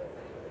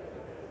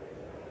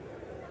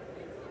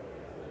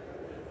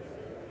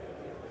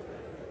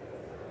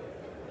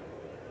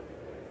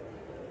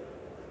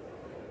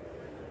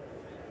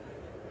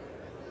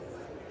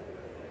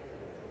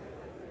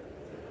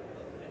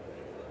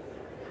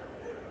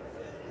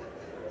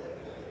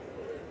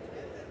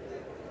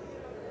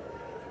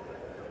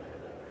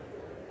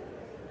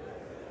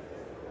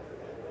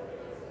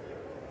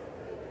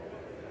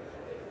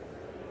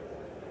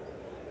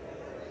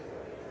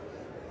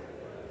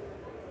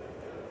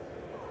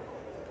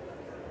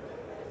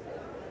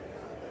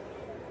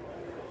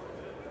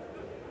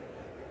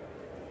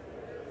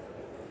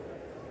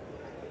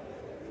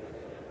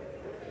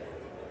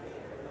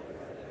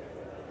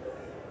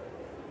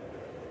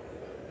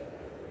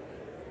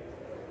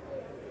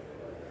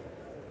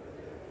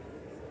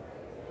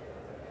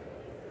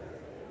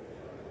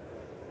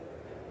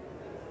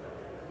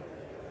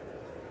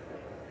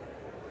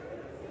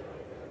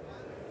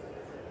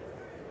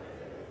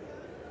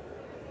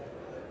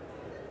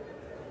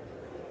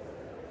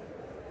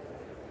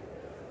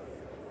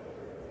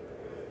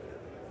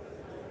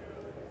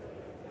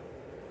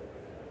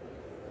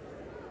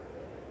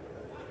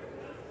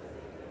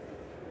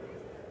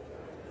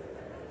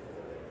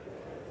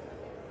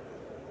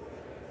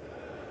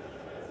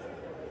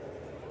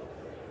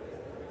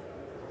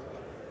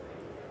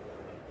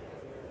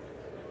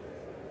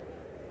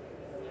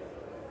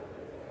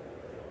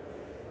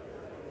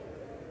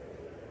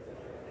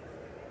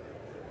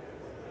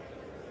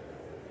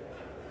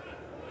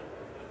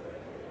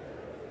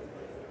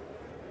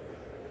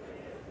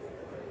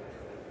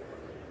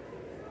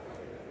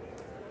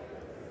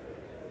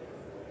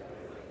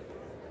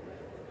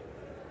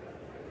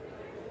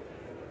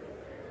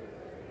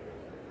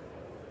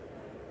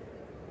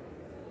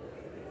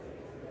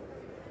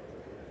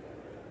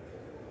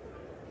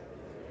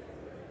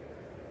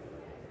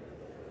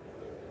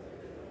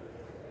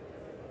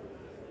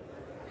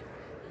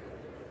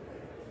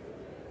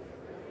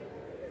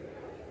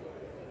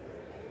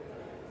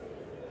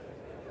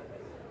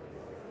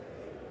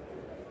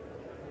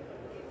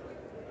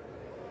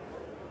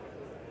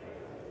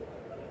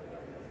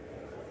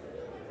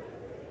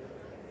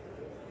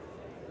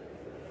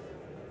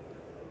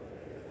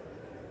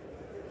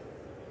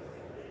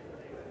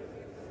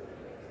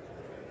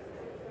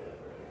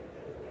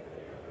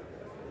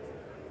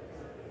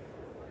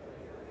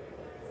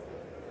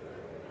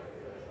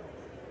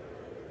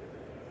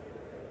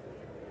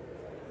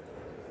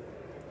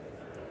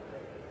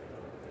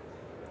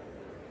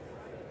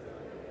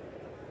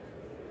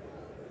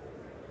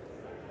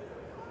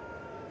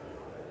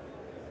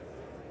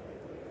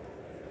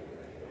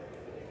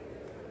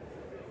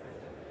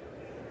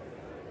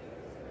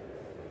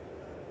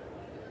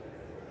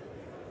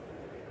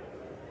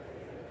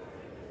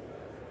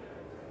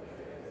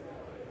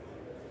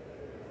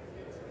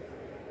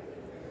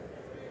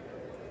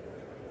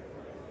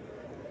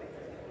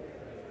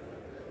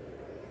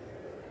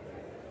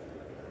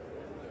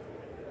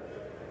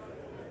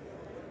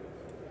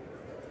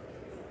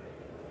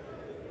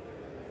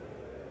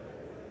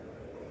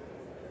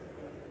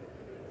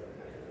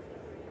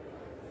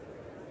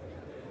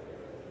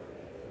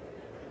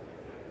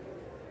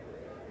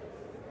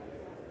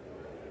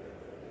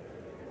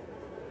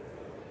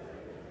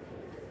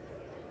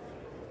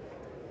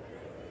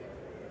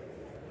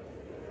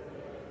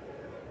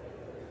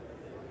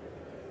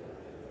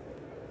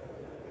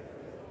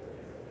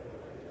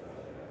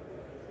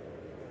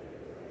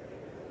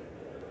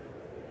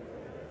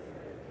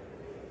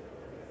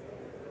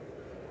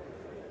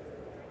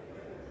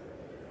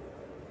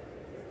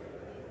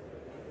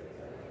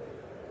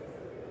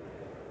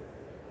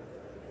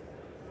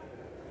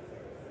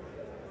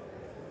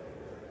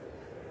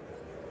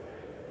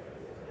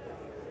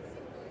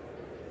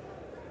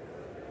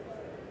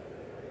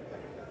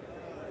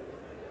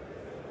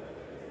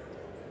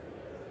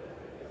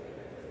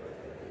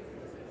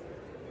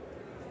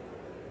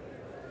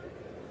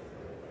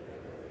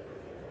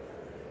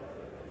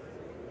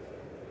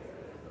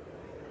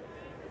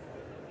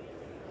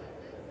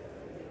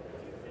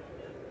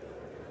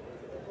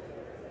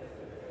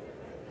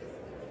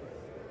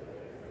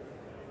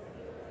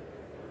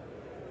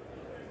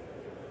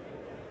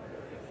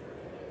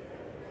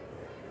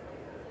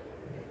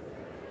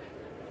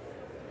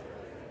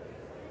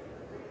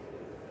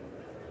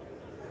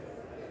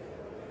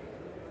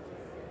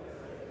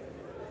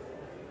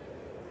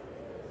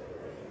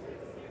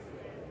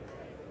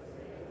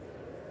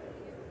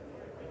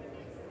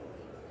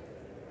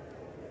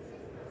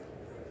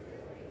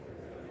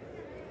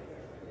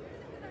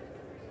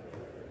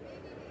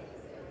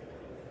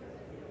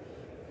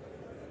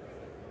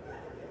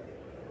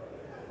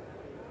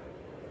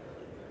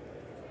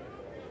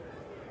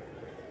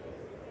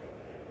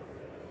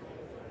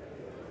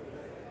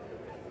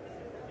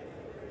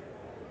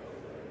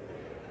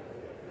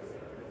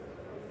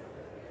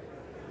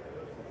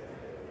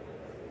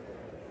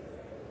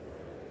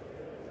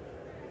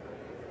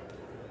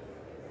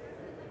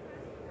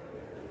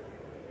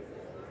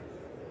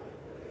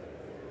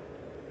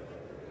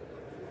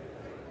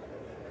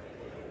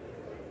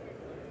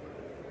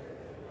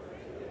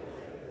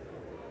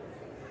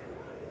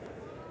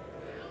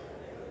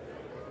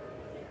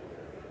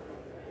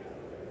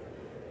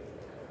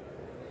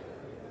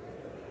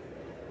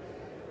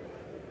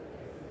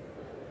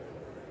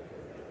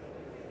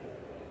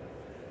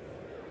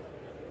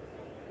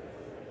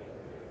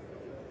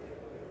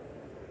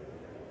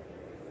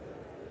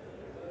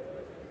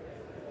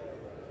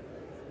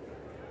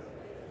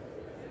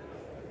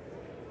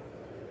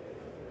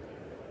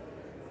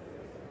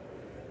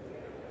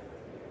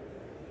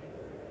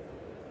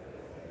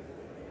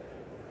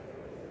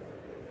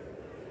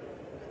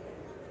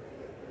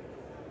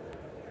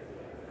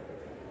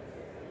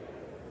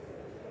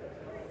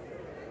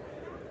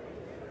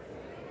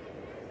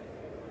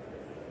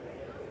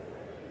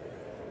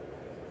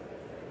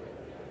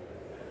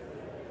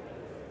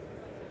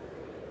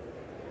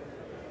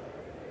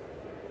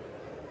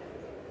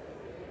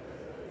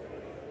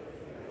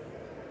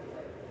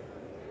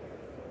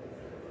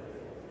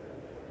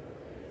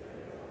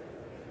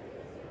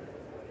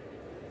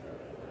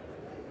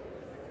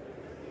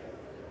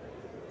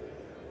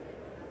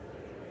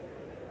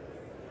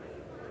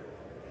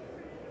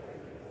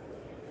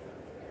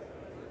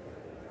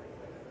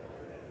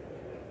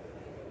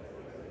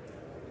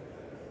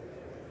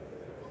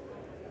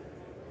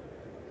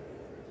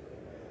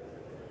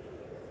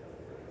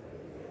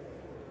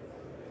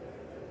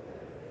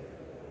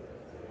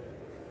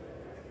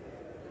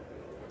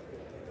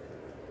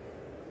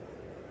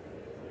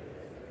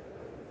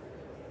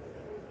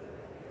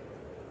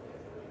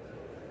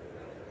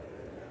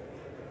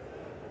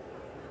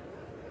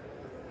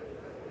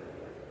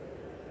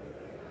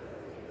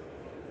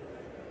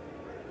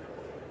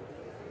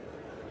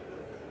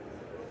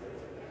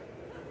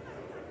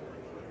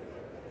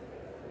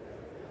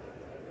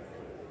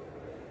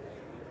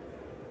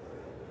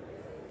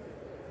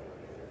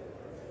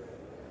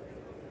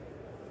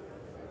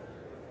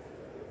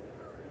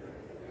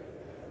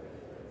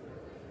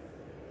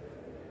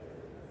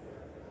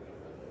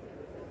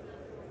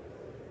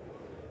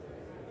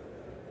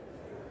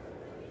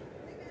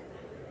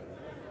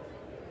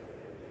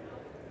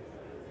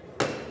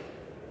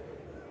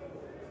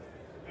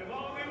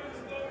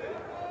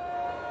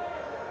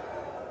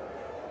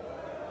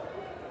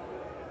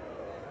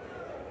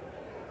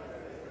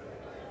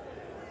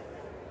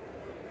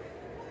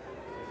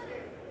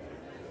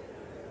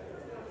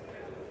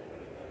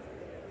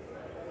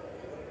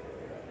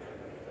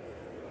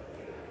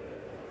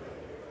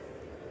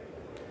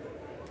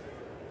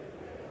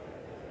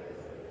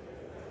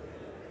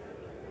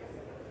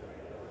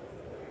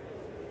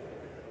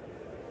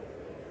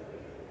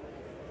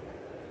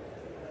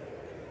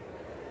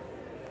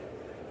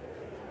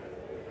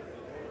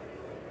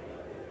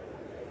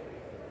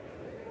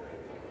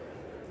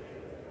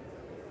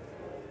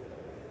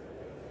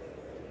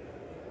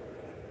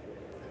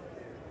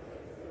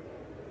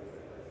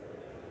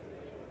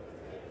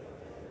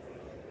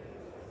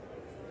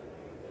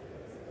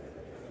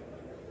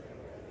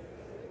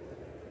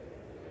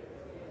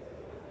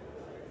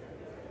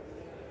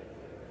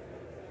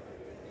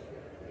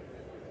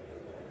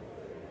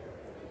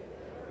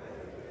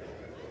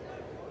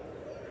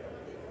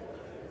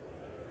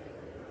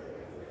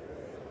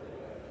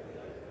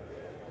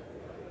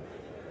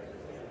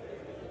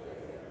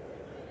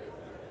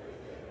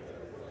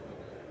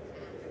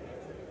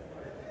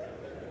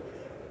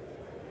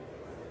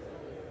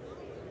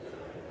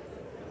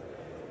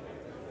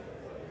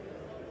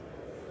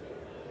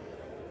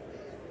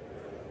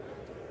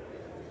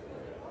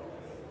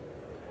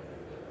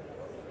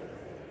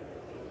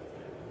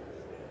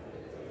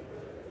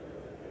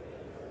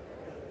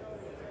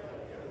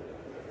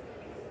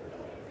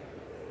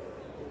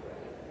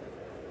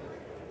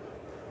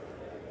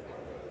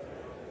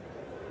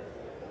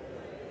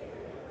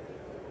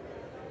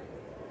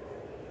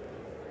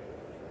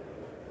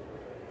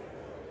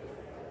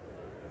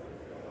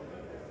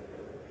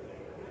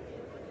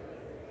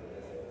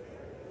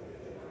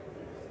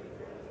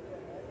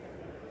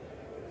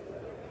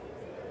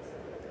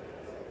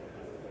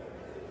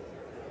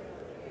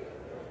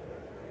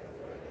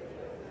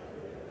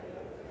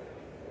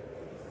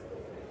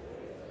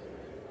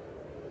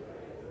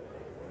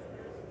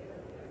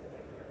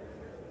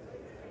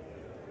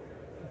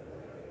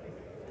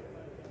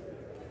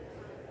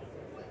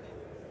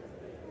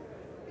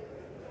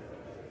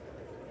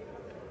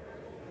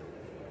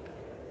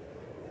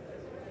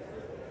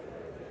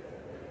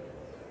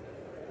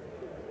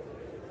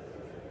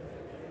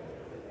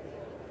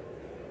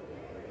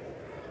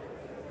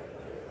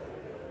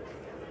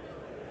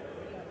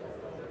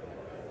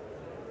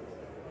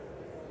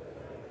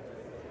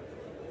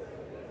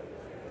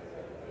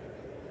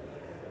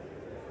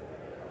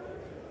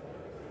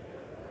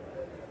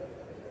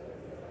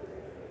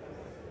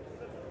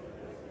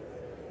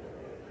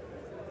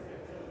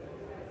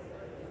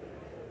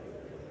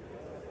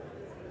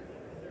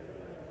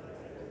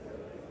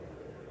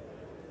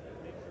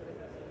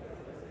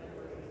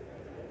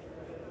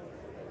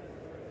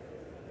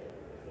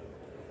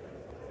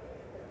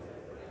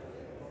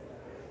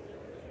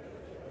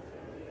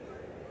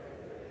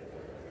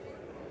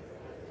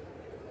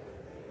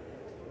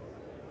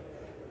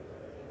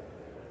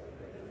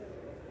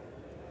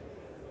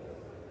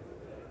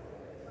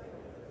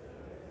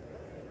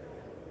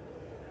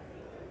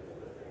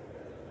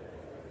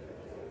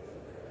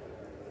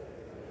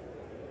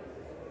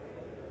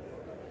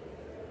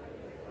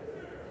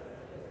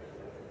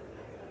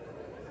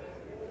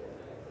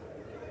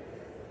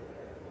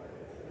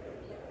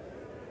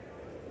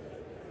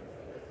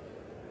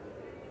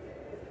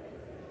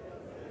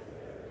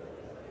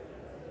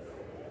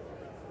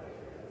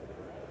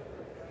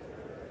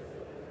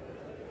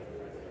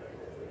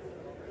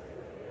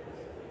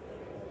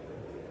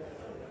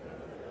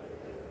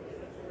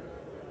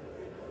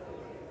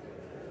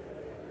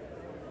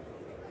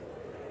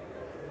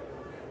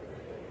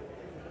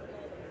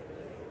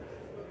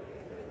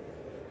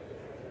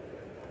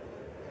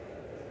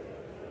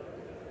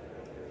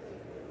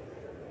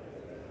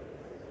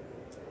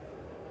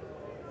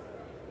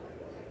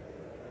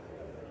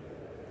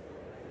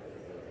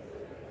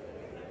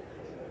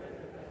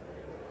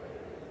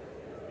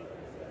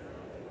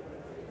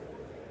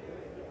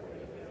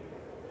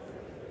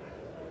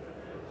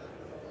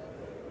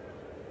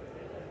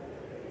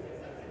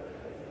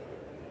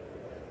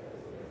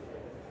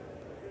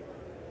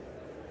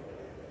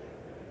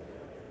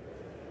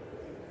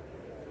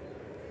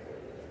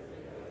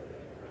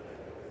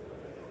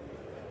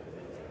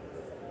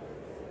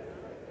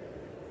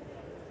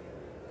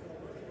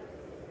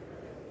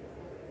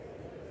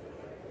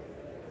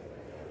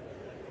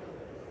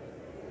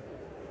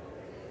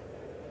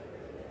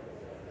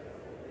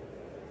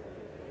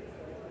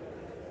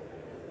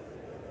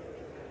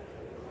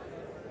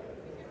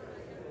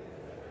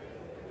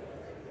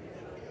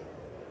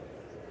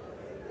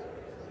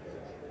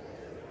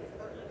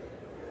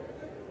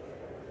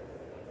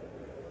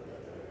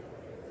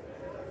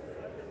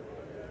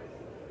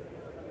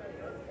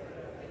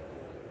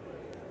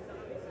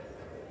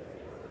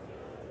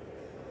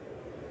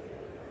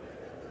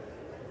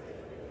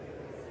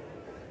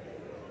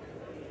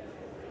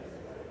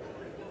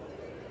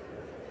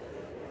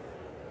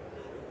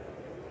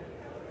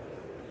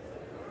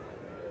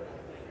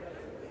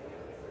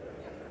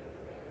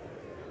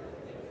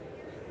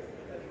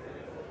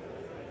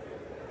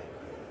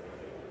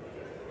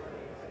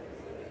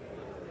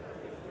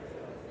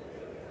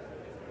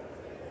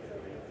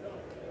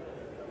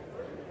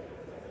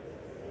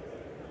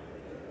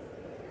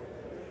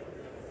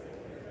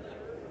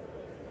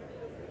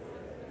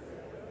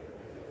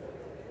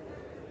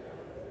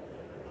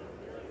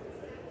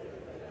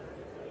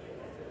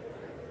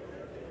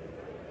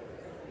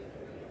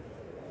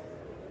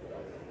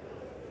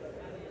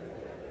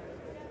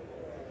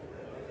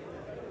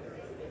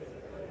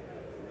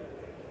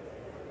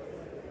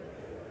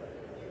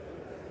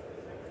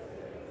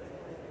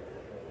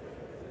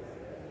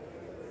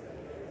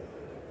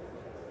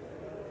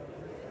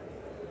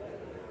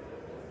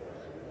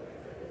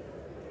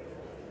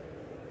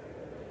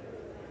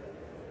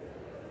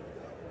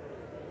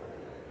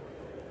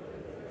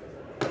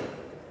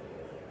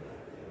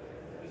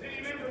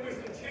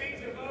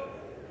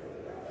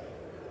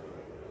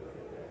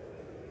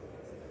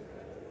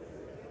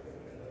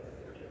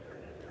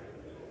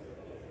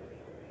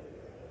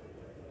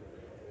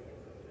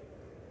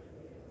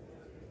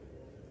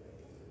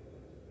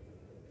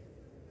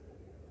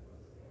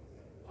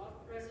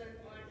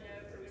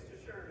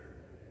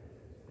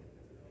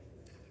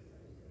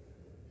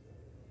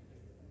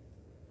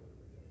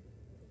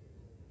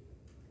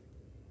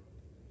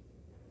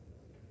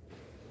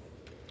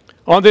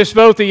 On this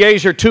vote, the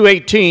yeas are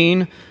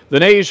 218, the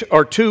nays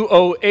are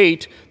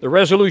 208. The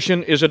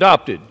resolution is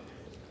adopted.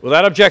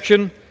 Without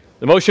objection,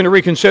 the motion to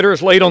reconsider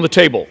is laid on the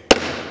table.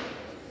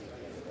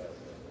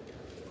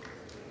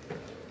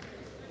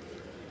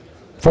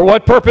 For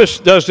what purpose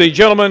does the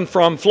gentleman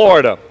from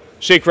Florida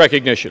seek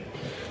recognition?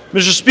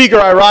 Mr. Speaker,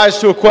 I rise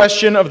to a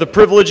question of the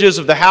privileges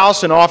of the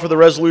House and offer the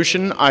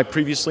resolution I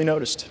previously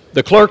noticed.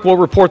 The clerk will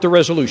report the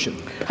resolution.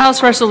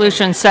 House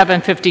Resolution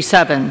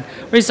 757,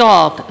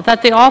 resolved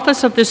that the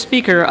office of the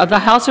Speaker of the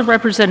House of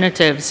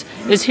Representatives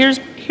is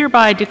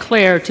hereby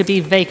declared to be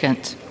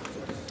vacant.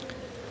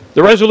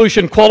 The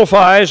resolution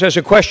qualifies as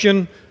a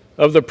question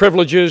of the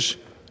privileges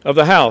of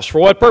the House. For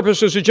what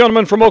purpose does the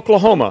gentleman from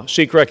Oklahoma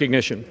seek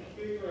recognition?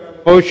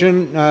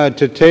 Motion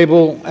to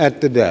table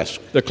at the desk.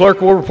 The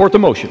clerk will report the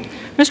motion.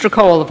 Mr.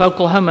 Cole of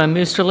Oklahoma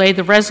moves to lay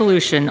the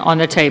resolution on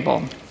the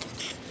table.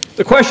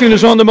 The question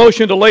is on the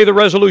motion to lay the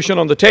resolution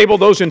on the table.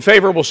 Those in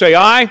favor will say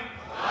aye.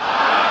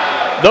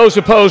 Aye. Those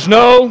opposed,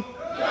 no.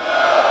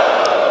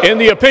 No. In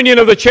the opinion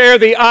of the chair,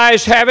 the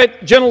ayes have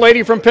it.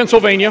 Gentlelady from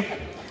Pennsylvania.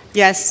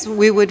 Yes,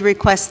 we would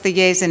request the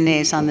yeas and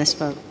nays on this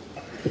vote.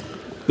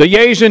 The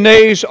yeas and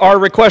nays are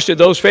requested.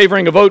 Those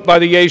favoring a vote by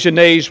the yeas and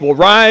nays will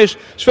rise.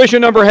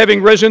 Sufficient number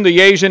having risen, the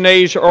yeas and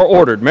nays are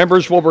ordered.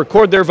 Members will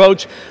record their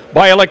votes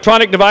by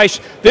electronic device.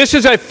 This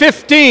is a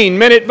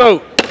 15-minute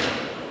vote.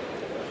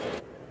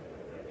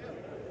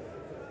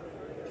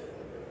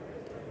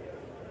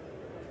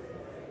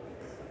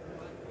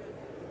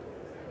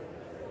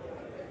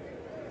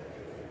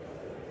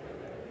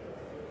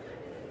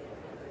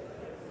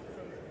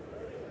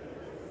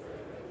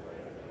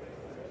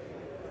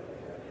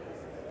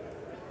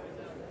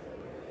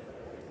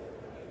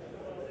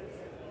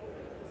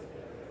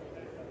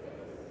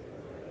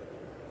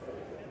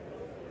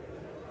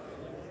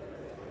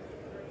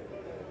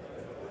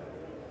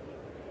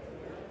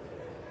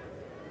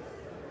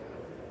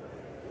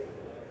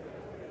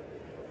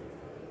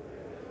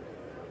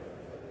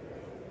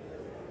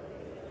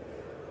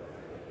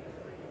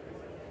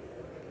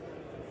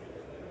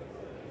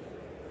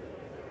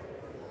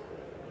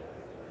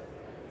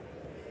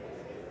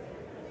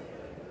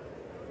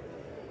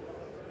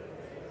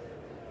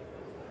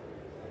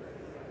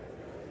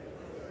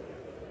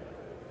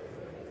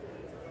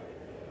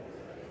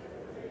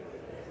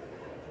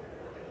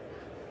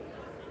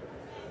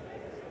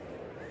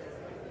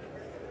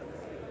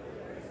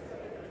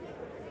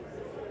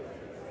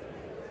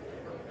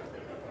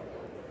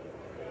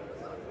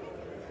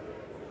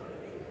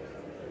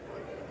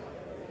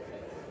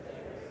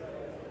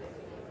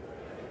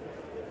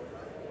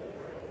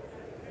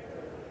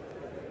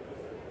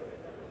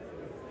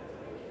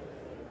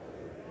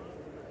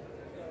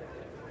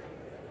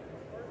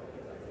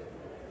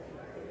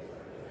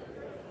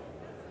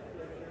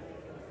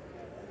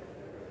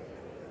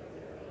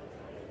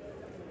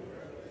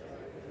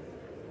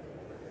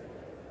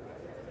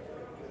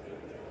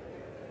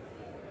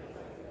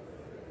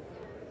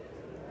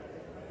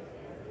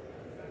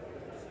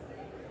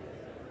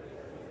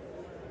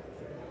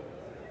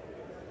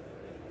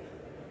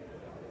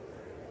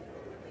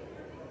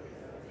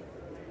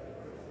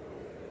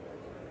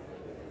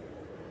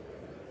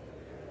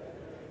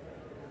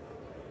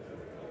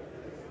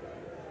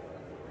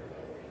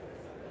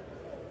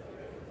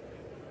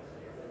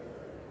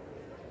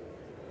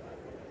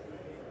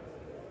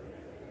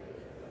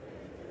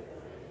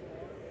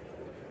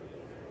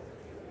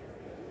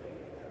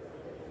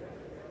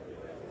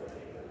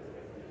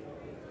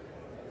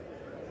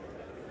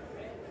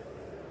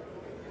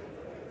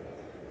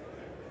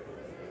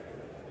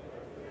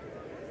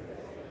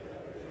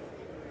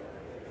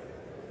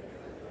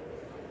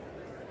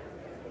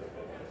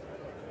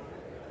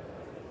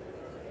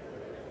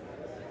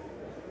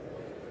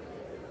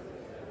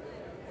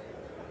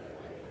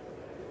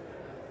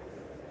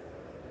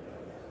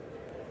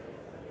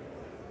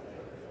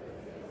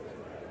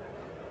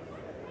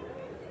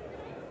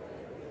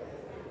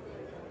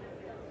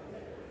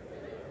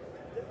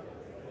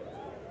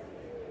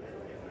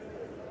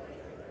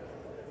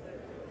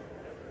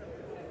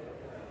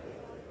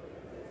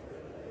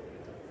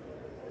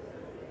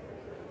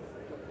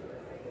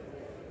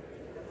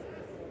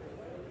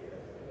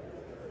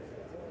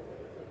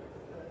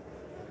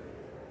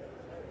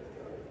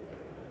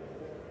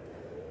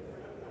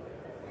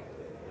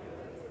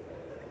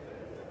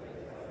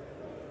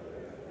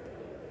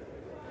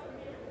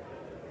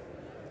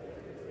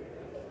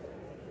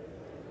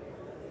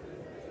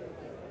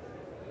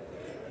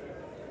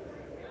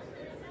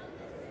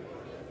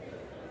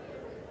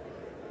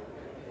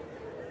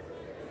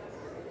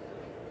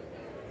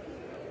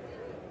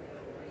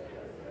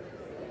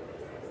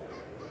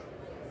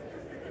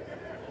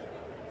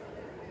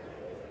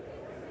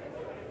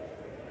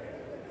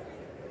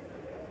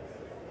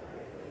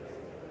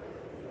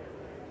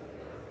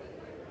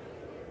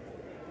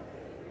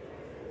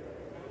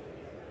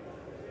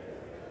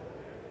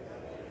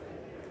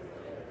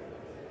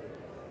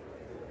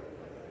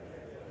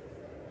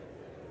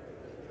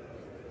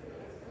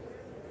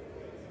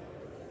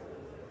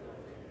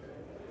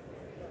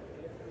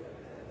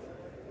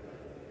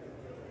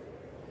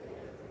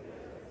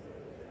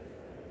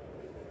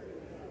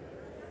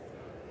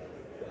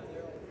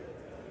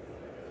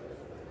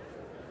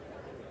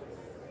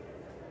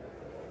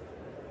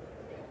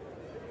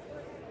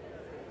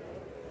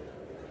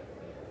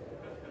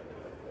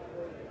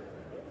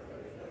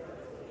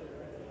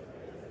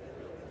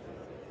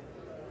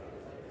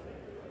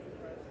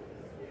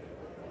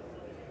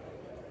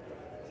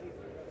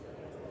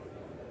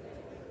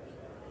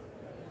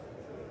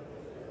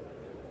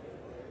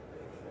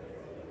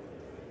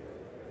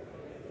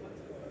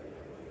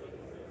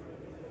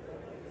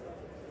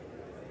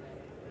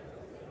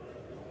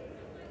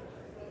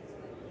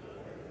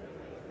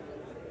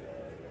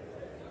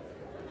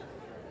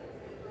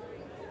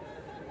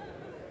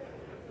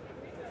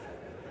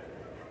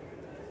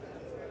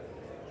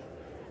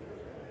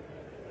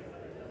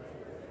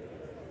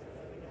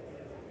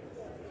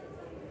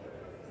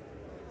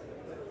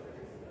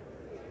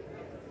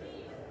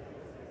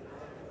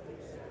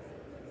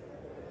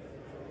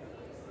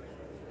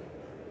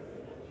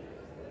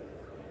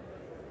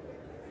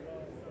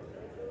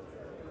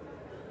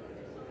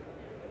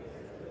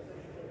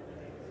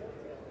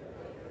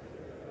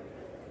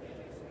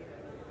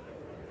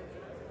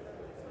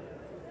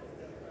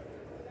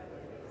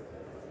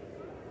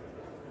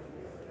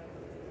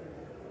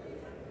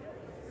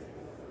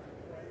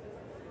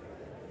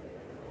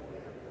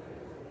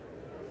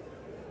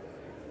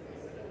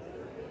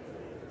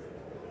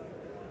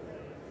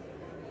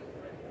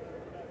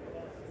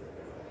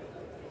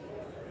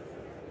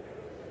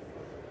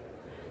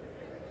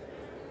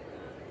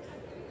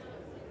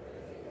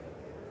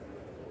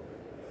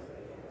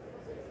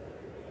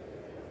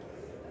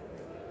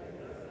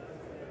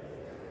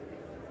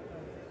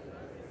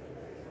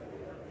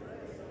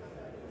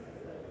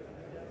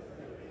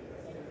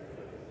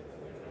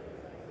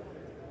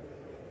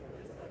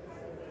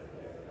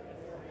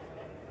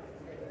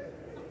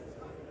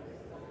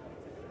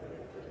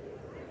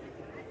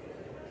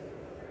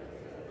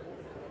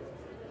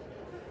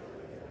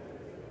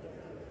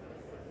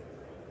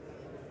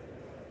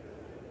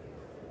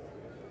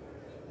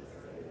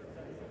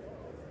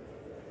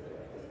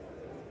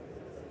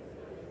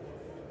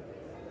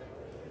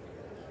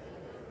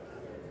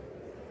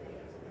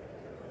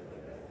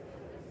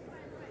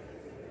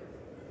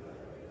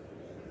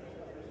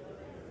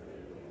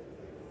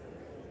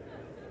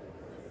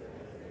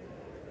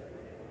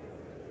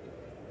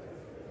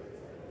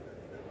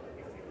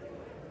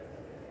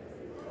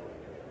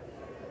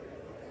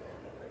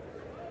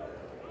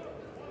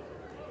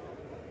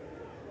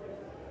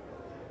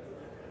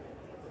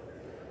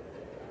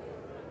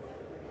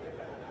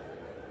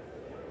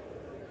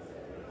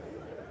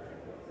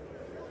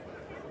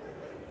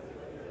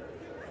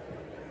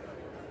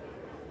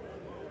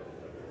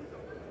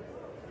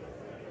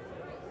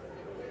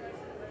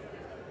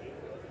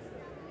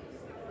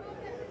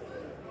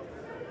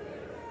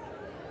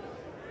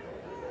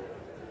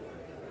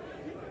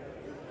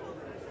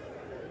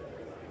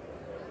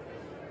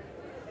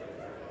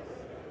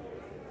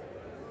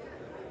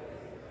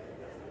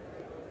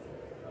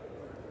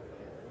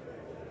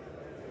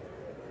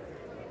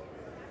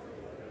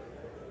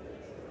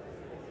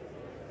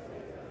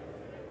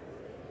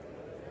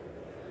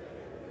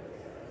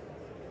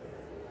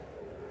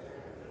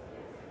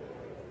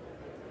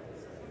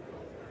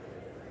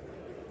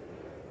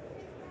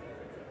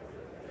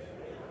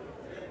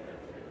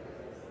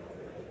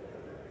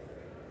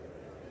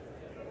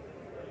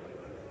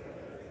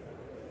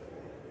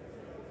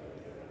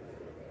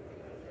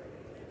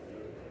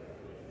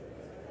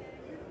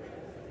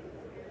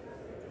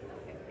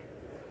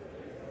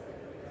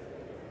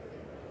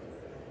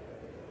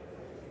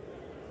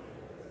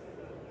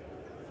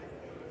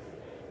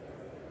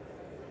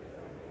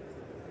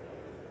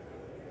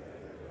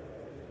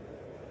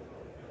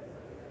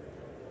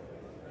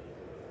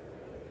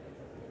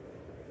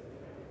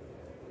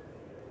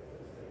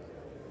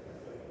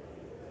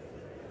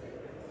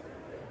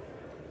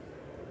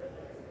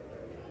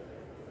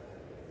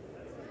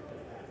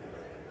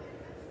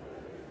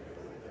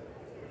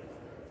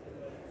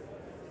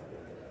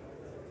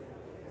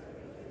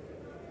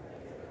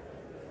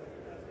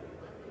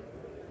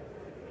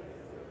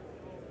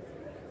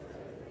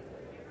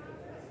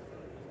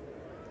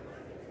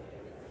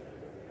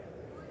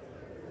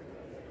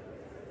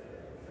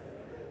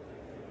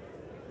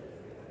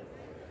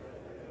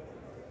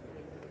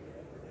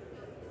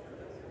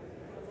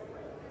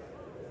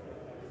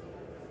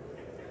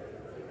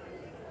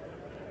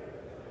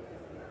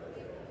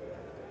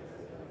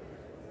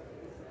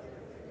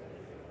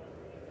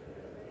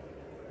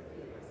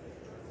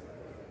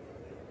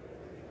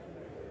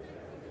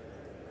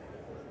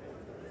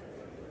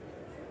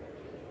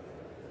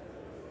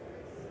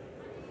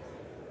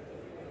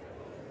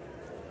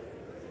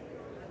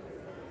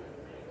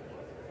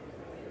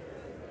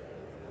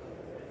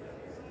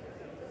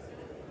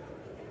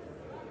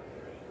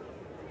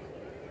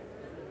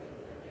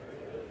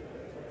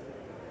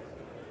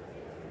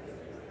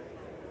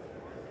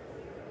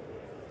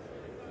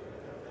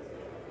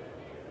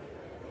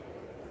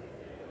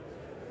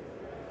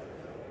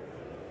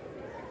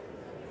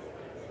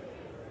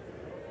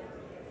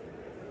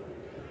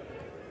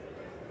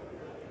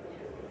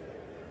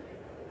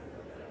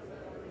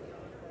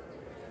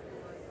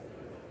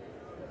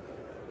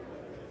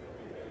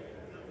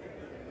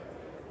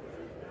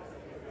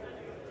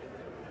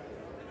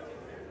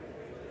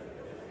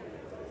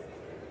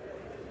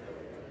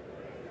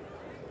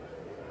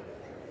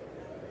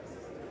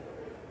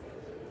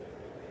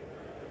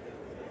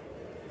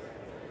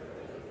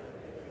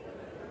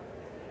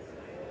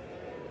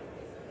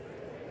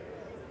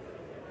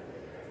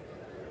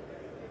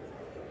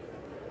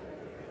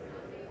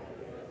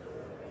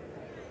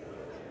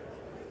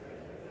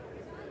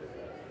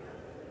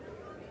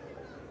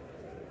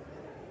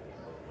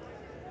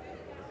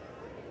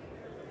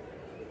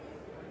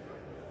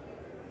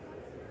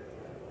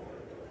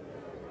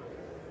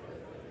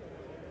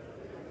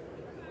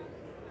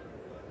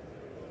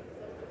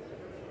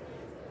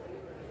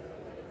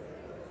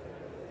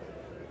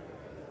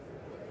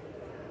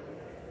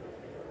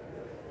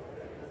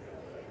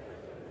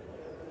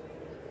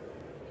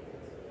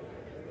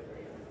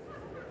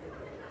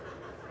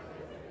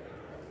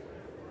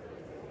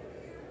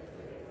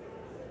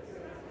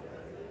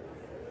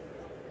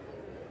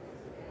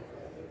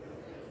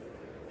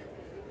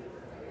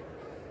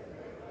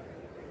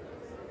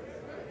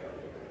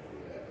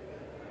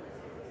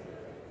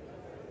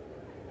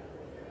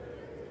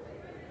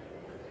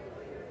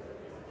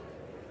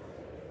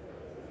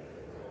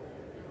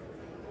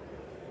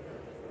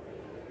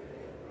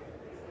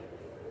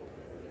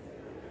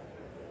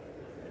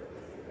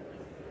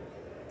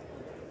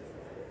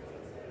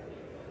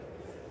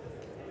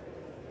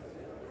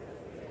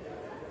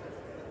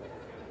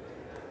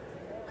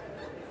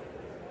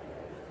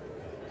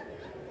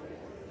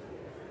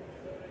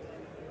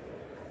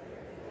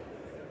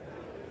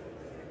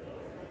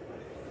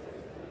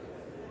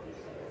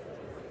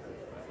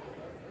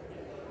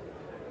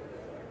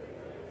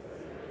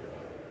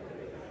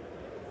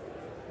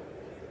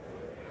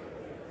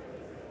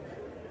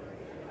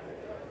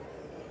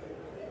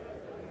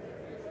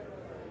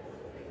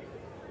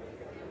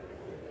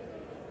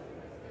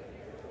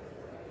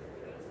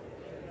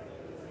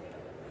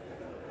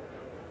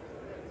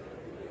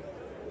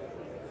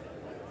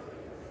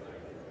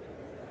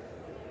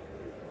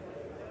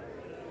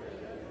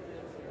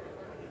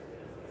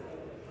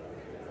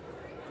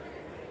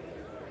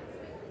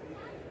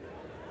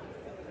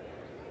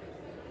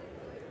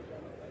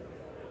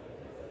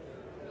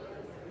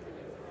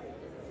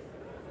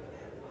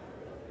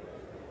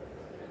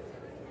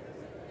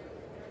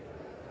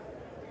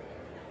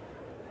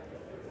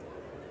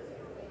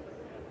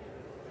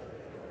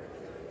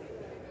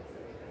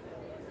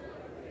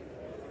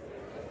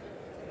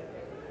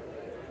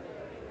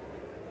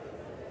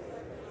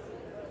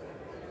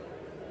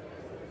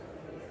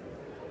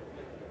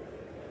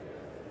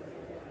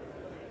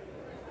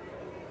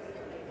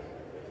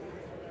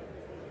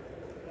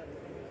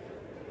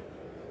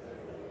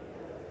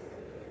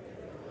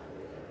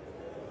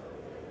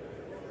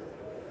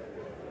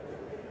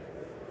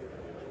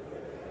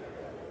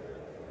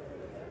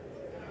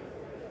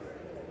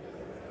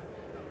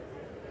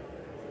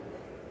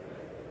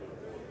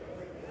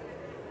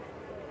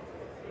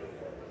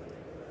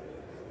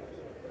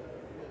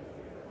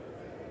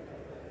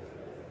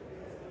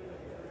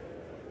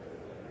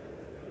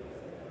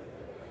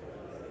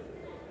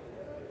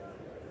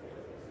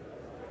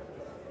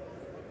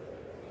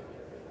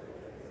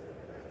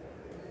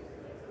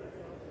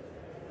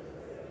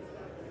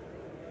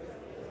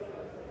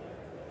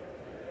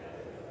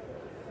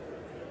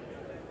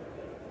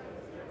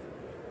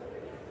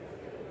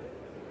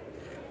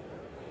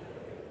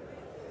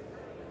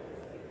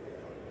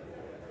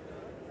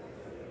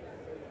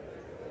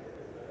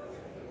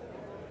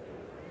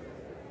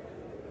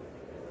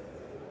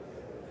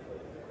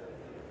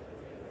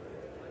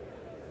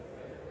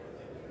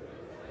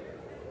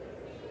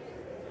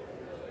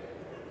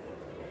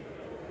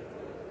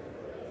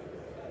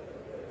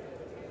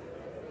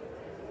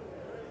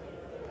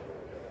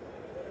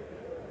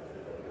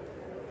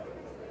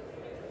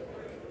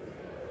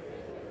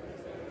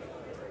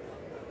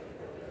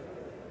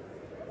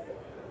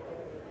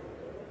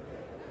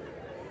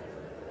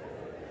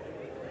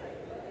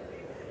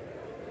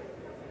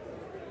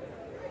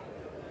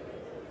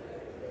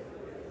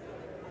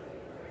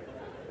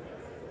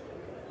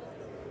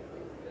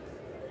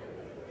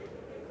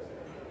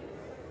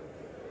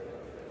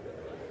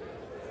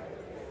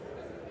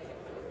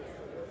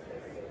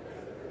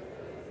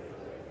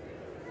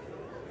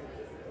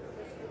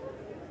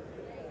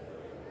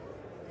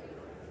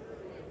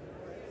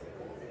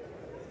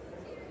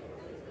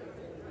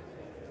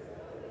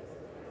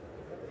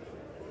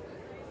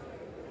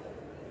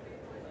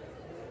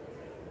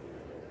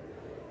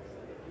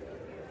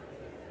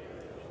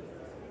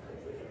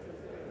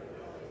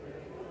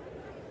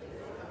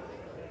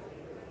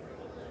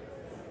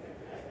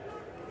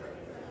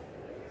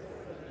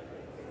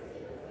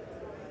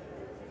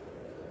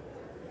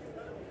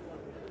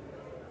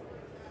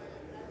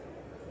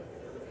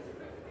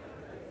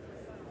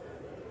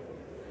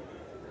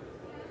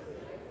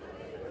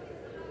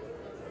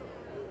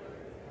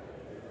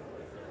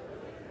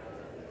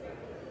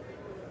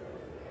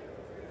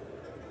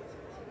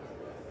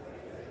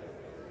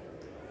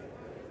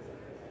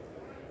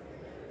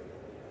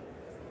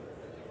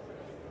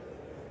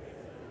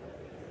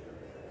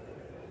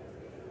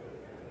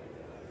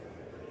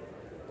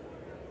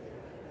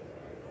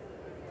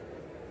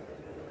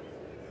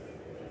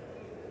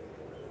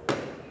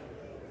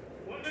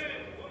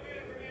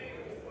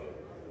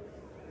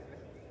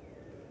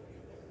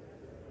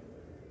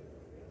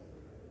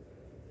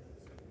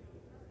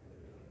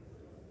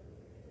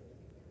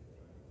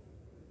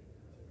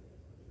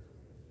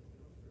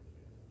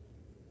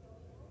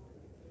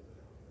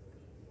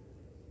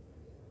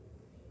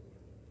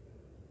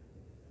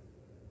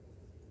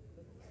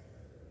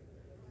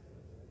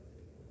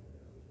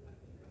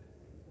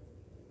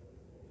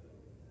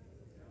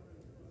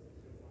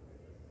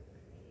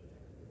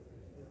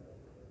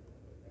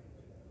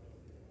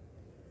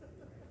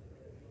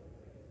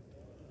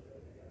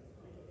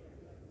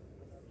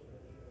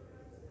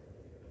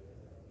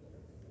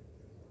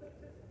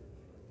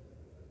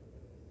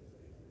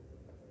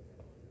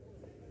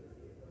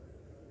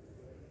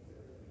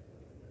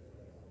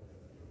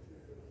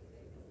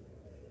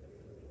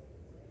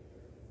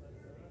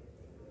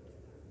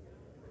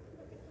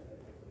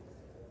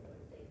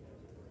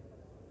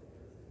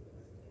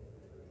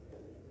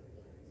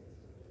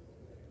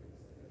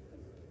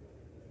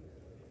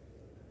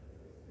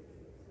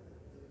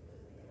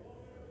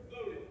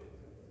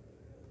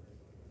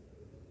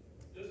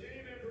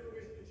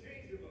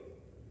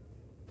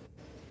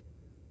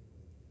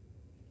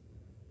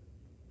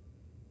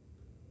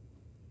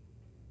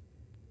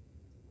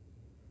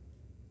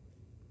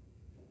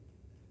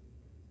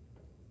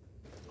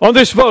 On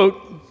this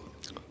vote,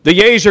 the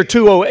yeas are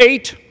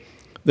 208,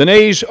 the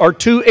nays are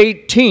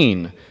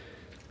 218.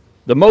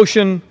 The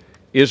motion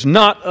is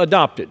not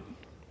adopted.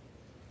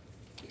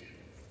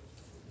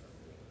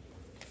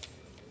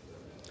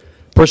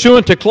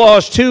 Pursuant to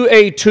Clause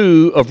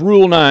 2A2 of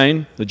Rule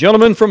 9, the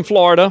gentleman from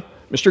Florida,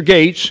 Mr.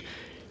 Gaetz,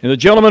 and the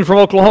gentleman from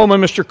Oklahoma,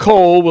 Mr.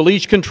 Cole, will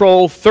each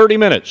control 30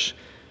 minutes.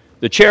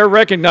 The chair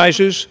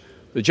recognizes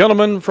the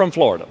gentleman from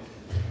Florida.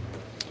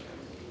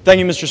 Thank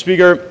you, Mr.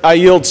 Speaker. I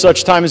yield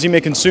such time as he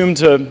may consume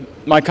to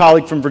my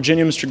colleague from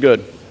Virginia, Mr.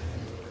 Good.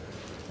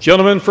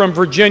 Gentleman from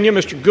Virginia,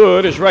 Mr.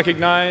 Good, is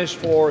recognized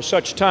for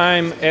such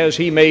time as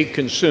he may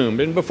consume.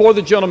 And before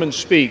the gentleman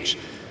speaks,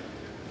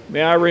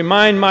 may I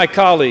remind my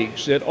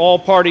colleagues that all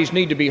parties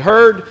need to be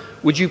heard.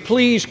 Would you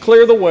please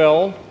clear the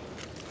well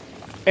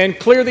and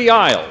clear the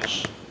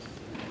aisles?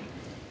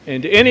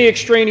 And any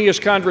extraneous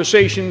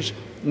conversations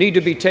need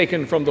to be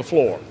taken from the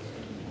floor.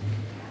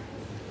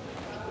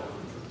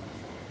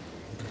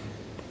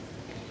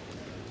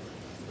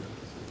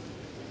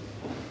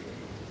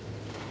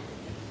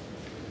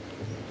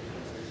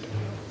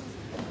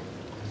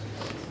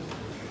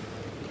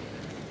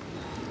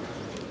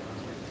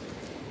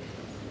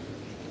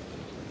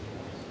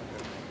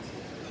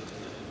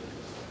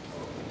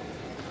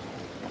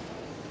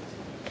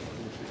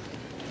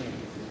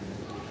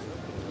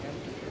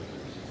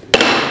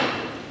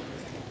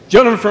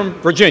 Gentleman from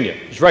Virginia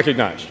is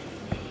recognized.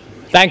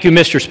 Thank you,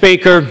 Mr.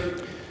 Speaker.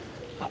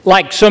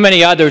 Like so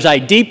many others, I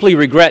deeply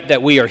regret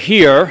that we are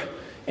here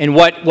in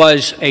what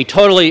was a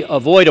totally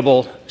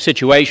avoidable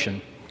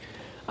situation.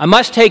 I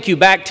must take you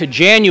back to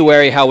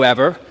January,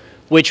 however,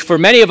 which for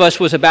many of us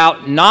was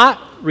about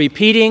not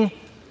repeating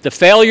the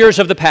failures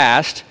of the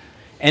past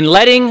and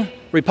letting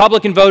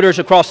Republican voters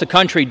across the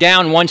country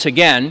down once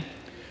again,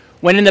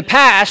 when in the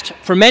past,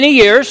 for many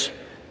years,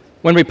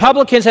 when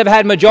Republicans have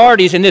had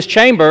majorities in this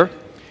chamber,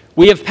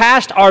 we have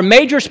passed our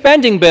major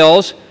spending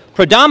bills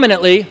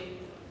predominantly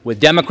with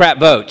Democrat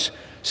votes,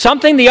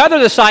 something the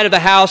other side of the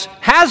House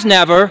has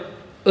never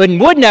and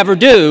would never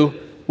do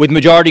with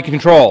majority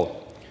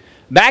control.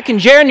 Back in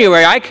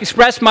January, I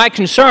expressed my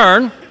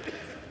concern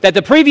that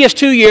the previous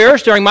 2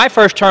 years, during my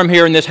first term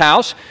here in this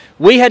House,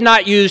 we had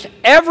not used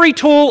every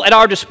tool at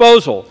our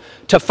disposal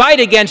to fight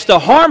against the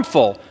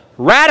harmful,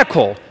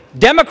 radical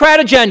Democrat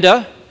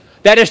agenda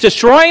that is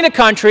destroying the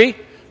country,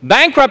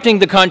 bankrupting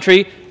the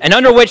country, and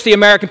under which the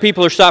American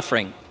people are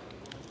suffering.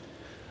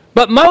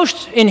 But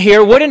most in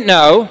here wouldn't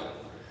know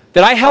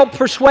that I helped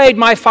persuade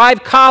my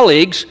 5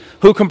 colleagues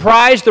who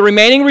comprised the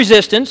remaining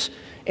resistance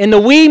in the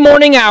wee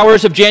morning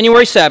hours of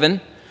January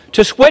 7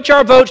 to switch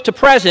our votes to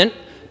present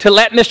to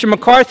let Mr.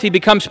 McCarthy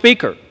become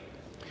Speaker.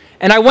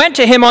 And I went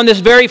to him on this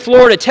very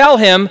floor to tell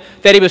him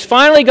that he was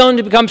finally going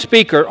to become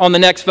Speaker on the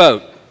next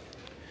vote.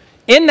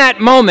 In that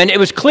moment, it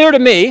was clear to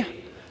me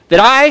that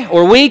I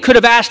or we could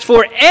have asked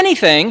for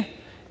anything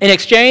in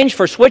exchange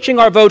for switching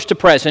our votes to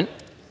present,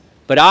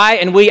 but I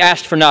and we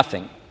asked for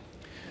nothing.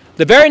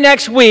 The very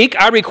next week,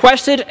 I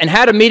requested and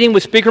had a meeting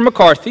with Speaker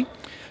McCarthy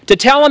to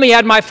tell him he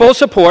had my full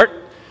support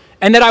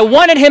and that I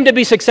wanted him to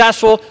be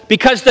successful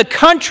because the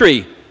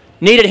country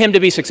needed him to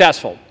be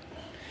successful.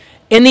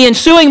 In the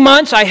ensuing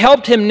months, I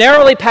helped him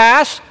narrowly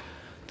pass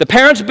the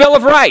Parents' Bill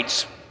of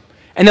Rights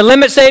and the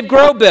Limit Save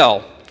Grow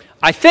Bill.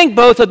 I think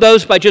both of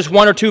those by just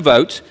 1 or 2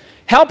 votes,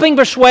 helping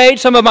persuade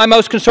some of my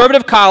most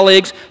conservative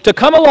colleagues to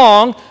come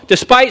along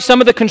despite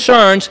some of the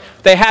concerns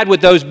they had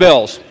with those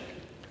bills.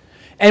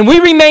 And we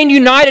remained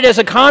united as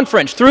a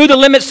conference through the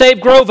Limit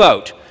Save Grow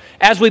vote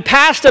as we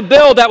passed a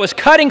bill that was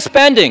cutting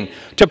spending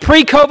to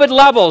pre-COVID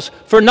levels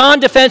for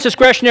non-defense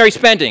discretionary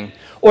spending,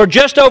 or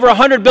just over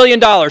 $100 billion,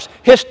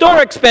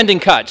 historic spending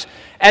cuts,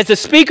 as the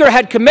Speaker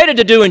had committed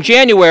to do in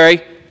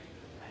January,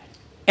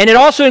 and it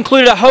also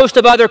included a host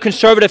of other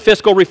conservative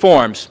fiscal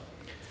reforms.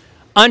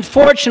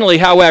 Unfortunately,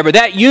 however,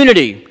 that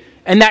unity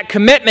and that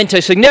commitment to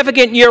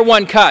significant year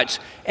 1 cuts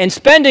and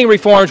spending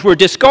reforms were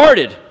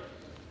discarded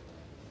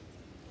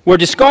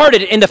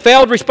in the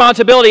Failed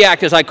Responsibility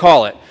Act, as I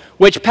call it,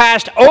 which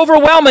passed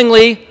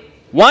overwhelmingly,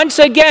 once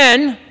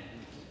again,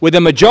 with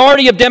a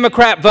majority of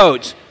Democrat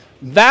votes,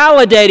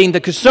 validating the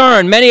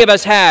concern many of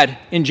us had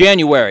in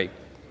January.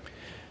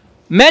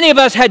 Many of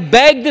us had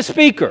begged the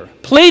Speaker,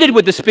 pleaded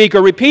with the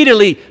Speaker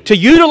repeatedly to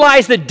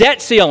utilize the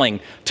debt ceiling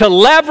to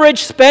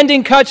leverage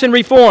spending cuts and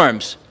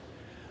reforms.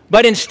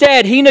 But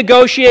instead, he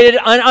negotiated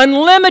an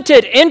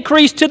unlimited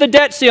increase to the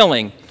debt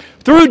ceiling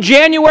through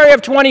January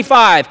of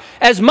 25,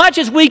 as much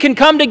as we can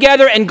come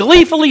together and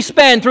gleefully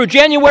spend through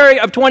January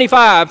of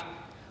 25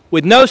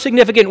 with no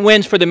significant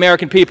wins for the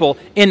American people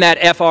in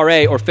that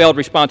FRA, or Failed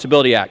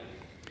Responsibility Act.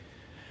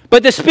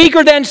 But the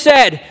Speaker then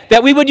said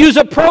that we would use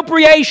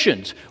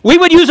appropriations. We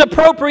would use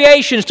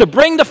appropriations to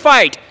bring the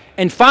fight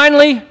and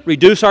finally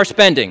reduce our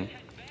spending.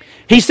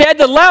 He said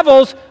the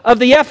levels of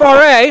the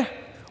FRA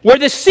were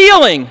the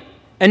ceiling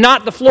and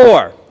not the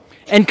floor,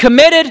 and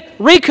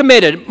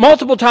recommitted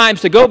multiple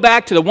times to go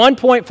back to the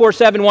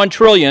 $1.471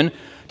 trillion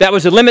that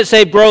was the Limit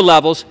Save Grow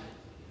levels,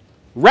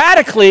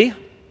 radically,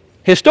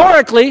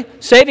 historically,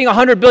 saving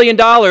 $100 billion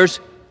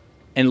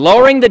and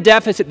lowering the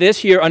deficit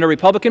this year under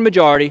Republican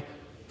majority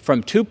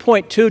from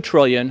 $2.2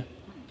 trillion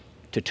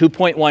to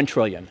 $2.1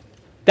 trillion.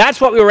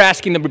 That's what we were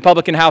asking the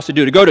Republican House to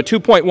do, to go to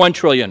 $2.1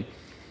 trillion.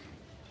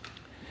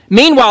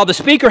 Meanwhile, the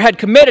Speaker had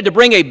committed to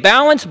bring a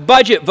balanced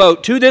budget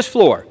vote to this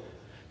floor,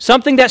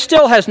 something that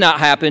still has not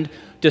happened,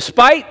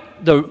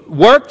 despite the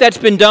work that's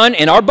been done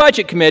in our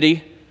Budget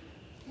Committee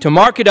to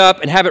mark it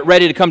up and have it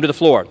ready to come to the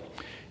floor.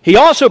 He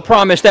also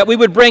promised that we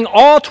would bring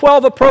all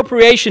 12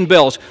 appropriation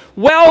bills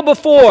well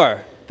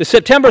before the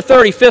September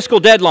 30 fiscal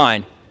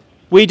deadline.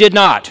 We did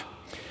not.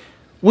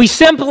 We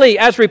simply,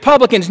 as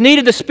Republicans,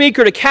 needed the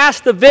Speaker to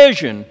cast the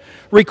vision,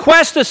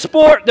 request the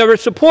support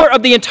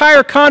of the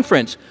entire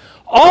conference,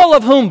 all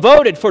of whom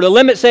voted for the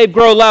limit, save,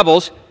 grow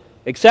levels,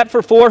 except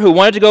for 4 who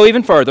wanted to go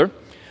even further,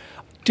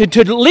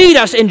 to lead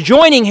us in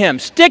joining him,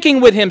 sticking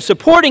with him,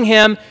 supporting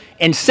him,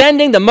 and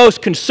sending the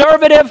most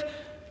conservative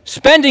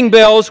spending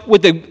bills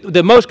with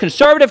the most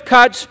conservative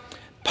cuts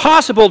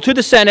possible to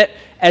the Senate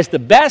as the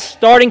best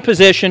starting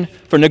position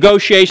for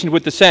negotiations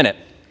with the Senate.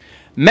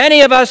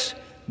 Many of us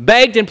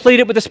begged and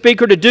pleaded with the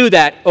Speaker to do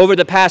that over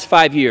the past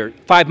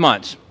 5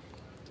 months.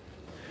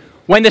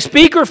 When the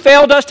Speaker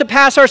failed us to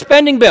pass our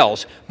spending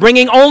bills,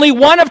 bringing only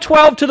 1 of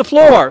 12 to the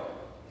floor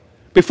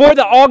before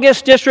the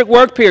August district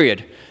work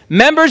period,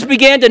 members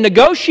began to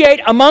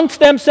negotiate amongst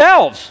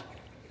themselves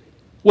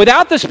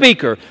without the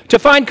Speaker to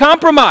find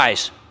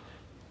compromise.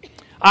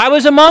 I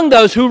was among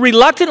those who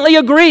reluctantly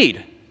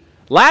agreed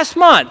last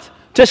month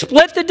to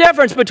split the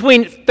difference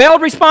between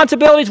failed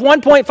responsibilities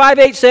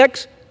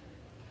 1.586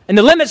 and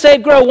the limit,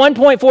 save, grow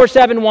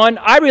 1.471.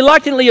 I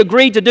reluctantly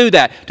agreed to do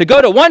that, to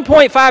go to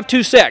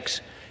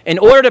 1.526 in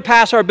order to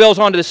pass our bills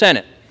on to the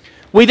Senate.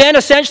 We then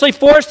essentially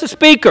forced the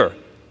Speaker,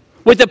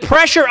 with the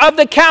pressure of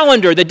the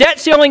calendar, the debt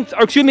ceiling,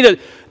 or excuse me,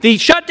 the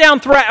shutdown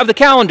threat of the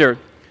calendar,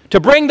 to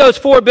bring those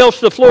 4 bills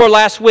to the floor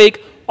last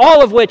week,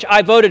 all of which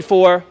I voted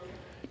for,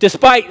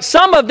 despite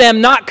some of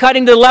them not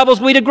cutting the levels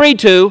we'd agreed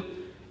to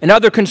and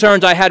other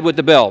concerns I had with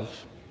the bills.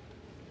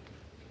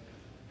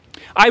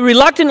 I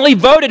reluctantly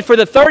voted for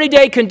the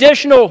 30-day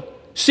conditional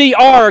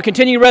CR, or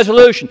continuing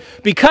resolution,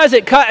 because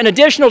it cut an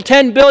additional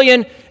 $10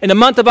 billion in the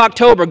month of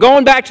October,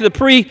 going back to the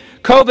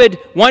pre-COVID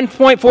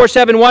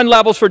 1.471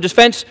 levels for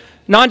defense,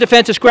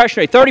 non-defense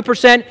discretionary,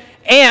 30%,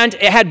 and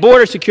it had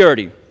border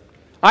security.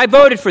 I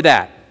voted for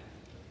that.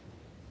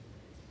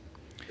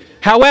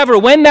 However,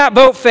 when that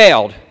vote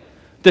failed,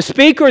 the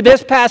Speaker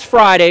this past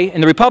Friday in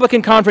the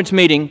Republican conference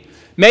meeting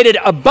made it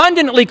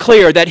abundantly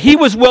clear that he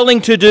was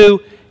willing to do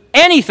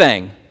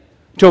anything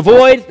to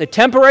avoid the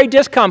temporary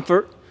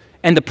discomfort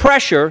and the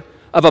pressure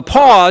of a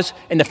pause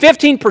in the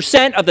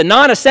 15% of the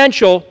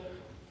non-essential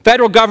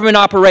federal government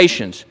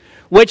operations,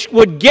 which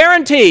would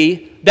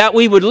guarantee that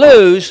we would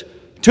lose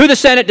to the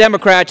Senate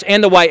Democrats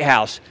and the White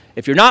House.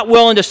 If you're not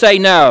willing to say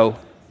no,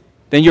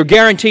 then you're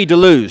guaranteed to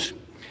lose.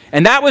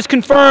 And that was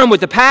confirmed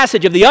with the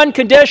passage of the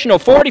unconditional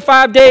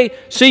 45-day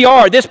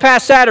CR this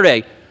past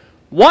Saturday,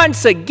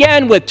 once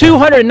again with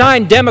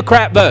 209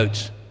 Democrat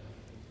votes.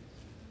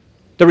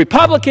 The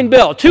Republican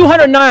bill,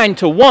 209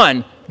 to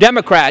 1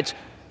 Democrats,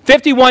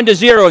 51 to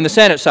 0 in the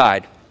Senate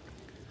side.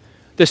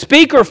 The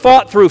Speaker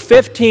fought through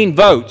 15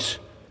 votes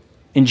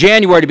in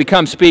January to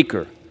become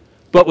Speaker,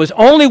 but was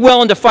only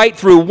willing to fight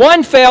through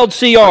 1 failed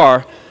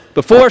CR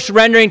before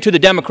surrendering to the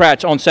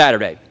Democrats on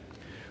Saturday.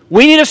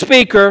 We need a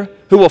Speaker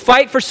who will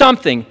fight for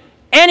something,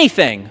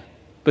 anything,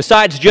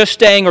 besides just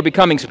staying or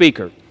becoming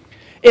Speaker.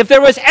 If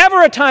there was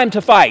ever a time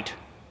to fight,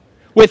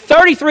 with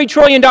 $33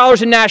 trillion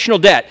in national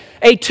debt,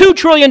 a $2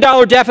 trillion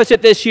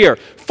deficit this year,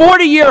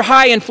 40-year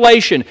high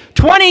inflation,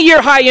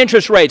 20-year high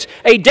interest rates,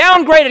 a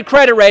downgraded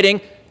credit rating,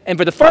 and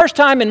for the first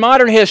time in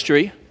modern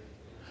history,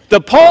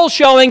 the polls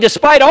showing,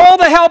 despite all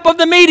the help of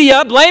the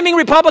media blaming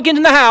Republicans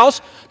in the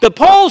House, the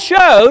polls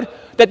showed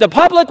that the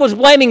public was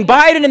blaming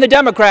Biden and the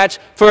Democrats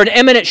for an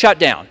imminent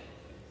shutdown.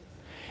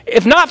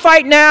 If not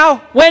fight now,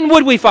 when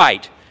would we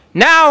fight?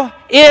 Now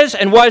is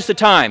and was the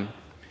time.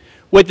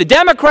 With the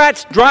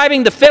Democrats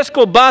driving the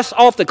fiscal bus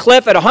off the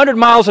cliff at 100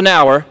 miles an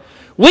hour,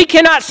 we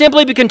cannot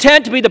simply be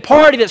content to be the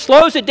party that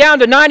slows it down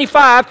to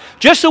 95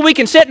 just so we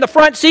can sit in the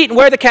front seat and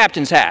wear the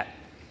captain's hat.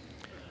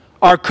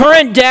 Our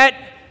current debt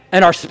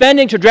and our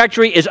spending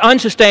trajectory is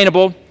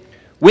unsustainable.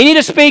 We need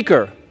a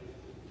Speaker,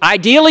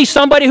 ideally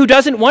somebody who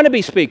doesn't want to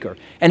be Speaker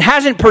and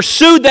hasn't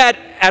pursued that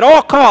at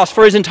all costs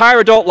for his entire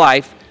adult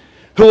life,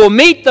 who will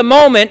meet the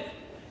moment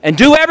and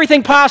do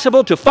everything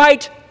possible to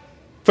fight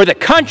for the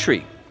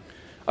country.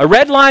 A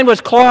red line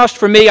was crossed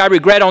for me, I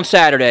regret, on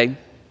Saturday,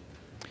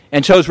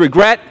 and chose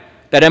regret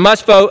that I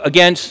must vote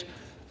against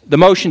the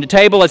motion to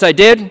table as I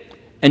did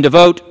and to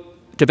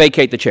vote to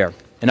vacate the chair.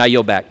 And I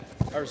yield back.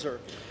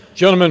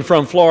 Gentleman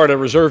from Florida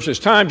reserves his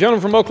time.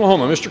 Gentleman from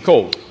Oklahoma, Mr.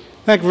 Cole.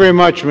 Thank you very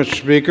much, Mr.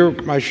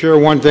 Speaker. I share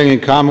one thing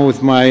in common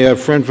with my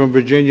friend from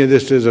Virginia.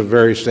 This is a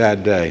very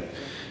sad day,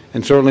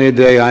 and certainly a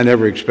day I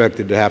never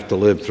expected to have to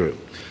live through.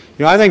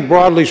 You know, I think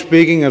broadly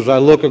speaking, as I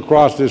look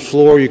across this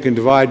floor, you can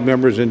divide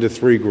members into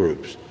 3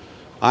 groups.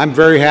 I'm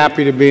very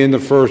happy to be in the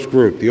first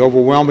group. The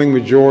overwhelming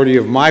majority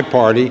of my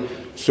party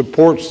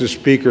supports the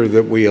Speaker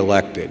that we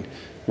elected.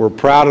 We're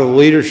proud of the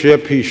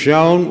leadership he's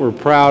shown. We're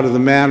proud of the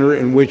manner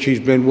in which he's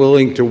been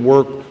willing to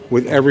work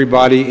with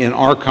everybody in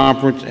our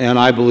conference and,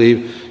 I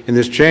believe, in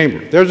this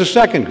chamber. There's a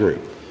second group,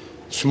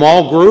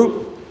 small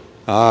group.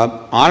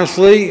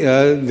 Honestly,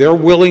 they're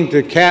willing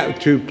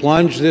to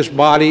plunge this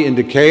body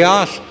into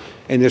chaos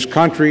and this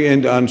country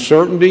into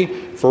uncertainty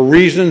for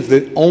reasons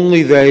that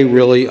only they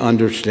really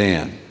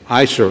understand.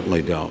 I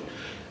certainly don't.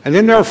 And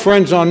then there are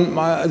friends on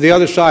the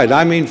other side.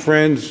 I mean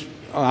friends,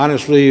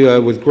 honestly,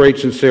 with great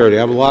sincerity. I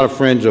have a lot of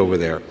friends over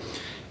there.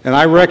 And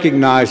I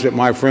recognize that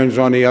my friends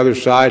on the other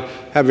side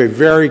have a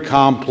very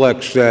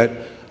complex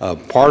set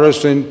of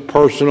partisan,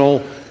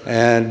 personal,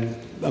 and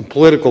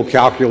political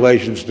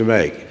calculations to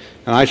make.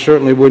 And I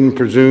certainly wouldn't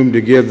presume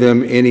to give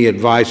them any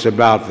advice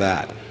about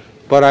that.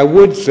 But I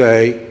would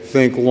say,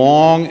 think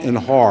long and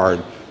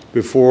hard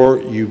before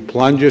you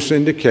plunge us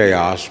into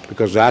chaos,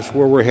 because that's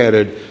where we're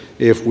headed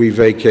if we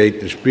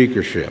vacate the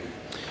speakership.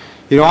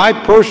 You know, I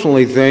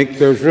personally think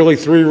there's really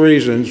three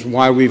reasons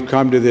why we've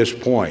come to this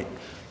point.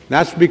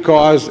 That's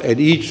because at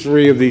each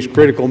three of these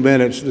critical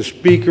minutes, the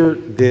Speaker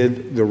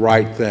did the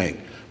right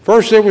thing.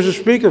 First, there was a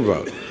Speaker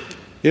vote.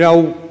 You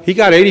know, he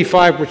got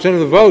 85%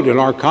 of the vote in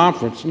our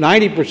conference,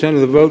 90%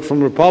 of the vote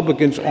from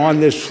Republicans on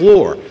this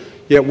floor.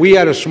 Yet we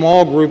had a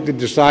small group that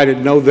decided,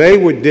 no, they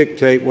would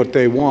dictate what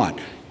they want.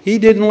 He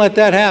didn't let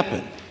that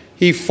happen.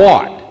 He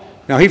fought.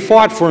 Now, he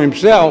fought for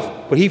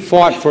himself, but he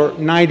fought for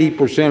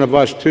 90% of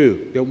us,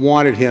 too, that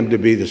wanted him to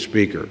be the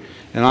Speaker.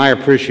 And I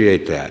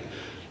appreciate that.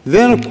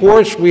 Then, of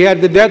course, we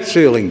had the debt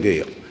ceiling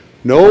deal.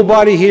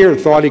 Nobody here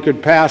thought he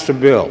could pass a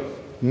bill.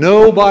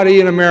 Nobody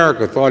in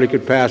America thought he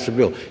could pass a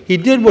bill. He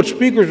did what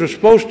speakers are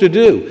supposed to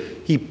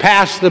do. He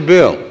passed the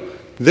bill.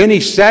 Then he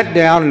sat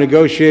down and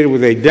negotiated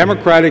with a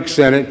Democratic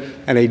Senate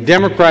and a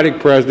Democratic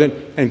president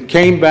and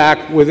came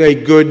back with a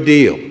good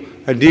deal,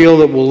 a deal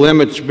that will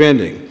limit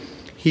spending.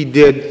 He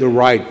did the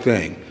right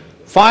thing.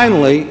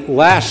 Finally,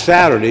 last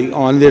Saturday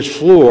on this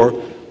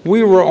floor,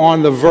 we were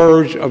on the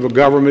verge of a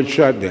government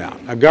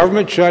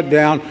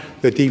shutdown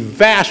that the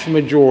vast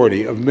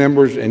majority of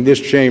members in this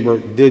chamber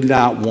did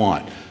not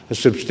want. A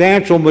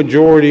substantial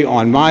majority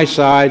on my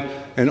side,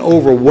 an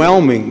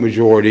overwhelming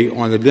majority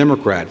on the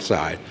Democrat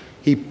side.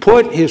 He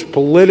put his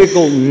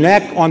political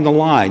neck on the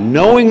line,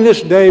 knowing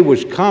this day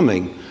was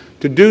coming,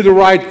 to do the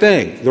right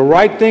thing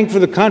for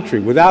the country,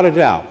 without a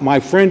doubt. My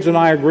friends and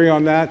I agree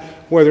on that,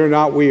 whether or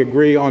not we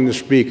agree on the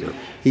Speaker.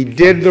 He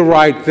did the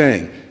right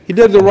thing. He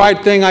did the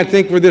right thing, I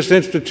think, for this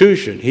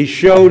institution. He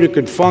showed it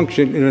could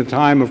function in a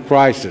time of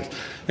crisis.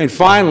 And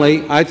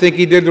finally, I think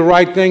he did the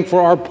right thing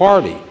for our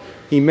party.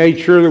 He made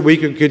sure that we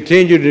could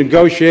continue to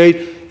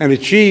negotiate and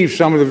achieve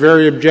some of the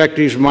very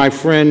objectives my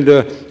friend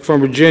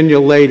from Virginia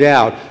laid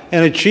out,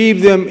 and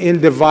achieve them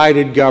in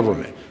divided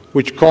government,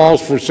 which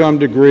calls for some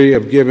degree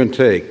of give and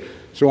take.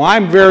 So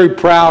I'm very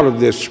proud of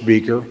this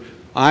Speaker.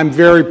 I'm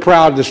very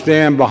proud to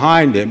stand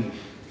behind him.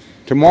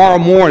 Tomorrow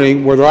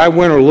morning, whether I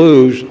win or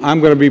lose,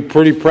 I'm going to be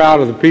pretty proud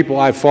of the people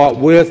I fought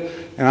with,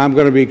 and I'm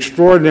going to be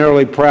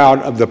extraordinarily proud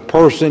of the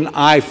person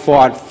I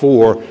fought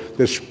for,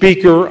 the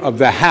Speaker of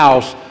the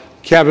House,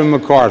 Kevin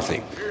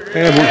McCarthy.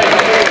 And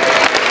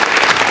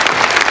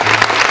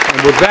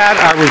with that,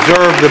 I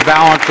reserve the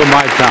balance of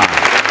my time.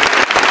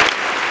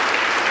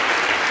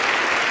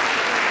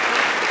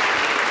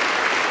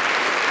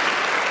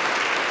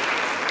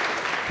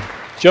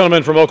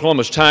 Gentleman from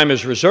Oklahoma's time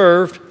is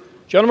reserved.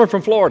 Gentleman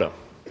from Florida.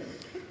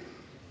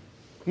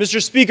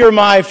 Mr. Speaker,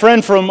 my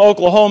friend from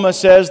Oklahoma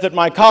says that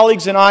my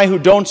colleagues and I who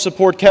don't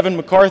support Kevin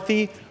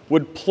McCarthy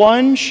would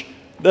plunge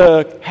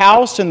the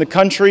House and the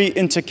country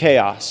into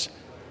chaos.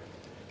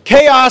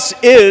 Chaos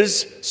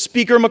is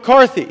Speaker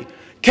McCarthy.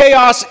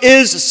 Chaos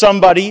is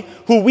somebody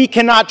who we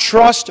cannot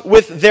trust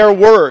with their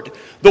word.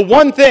 The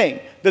one thing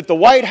that the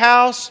White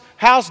House,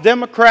 House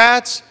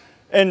Democrats,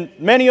 and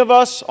many of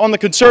us on the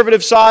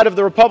conservative side of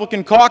the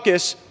Republican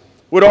caucus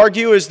would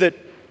argue is that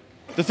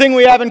the thing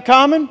we have in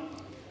common,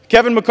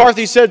 Kevin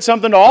McCarthy said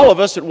something to all of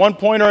us at one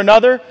point or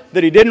another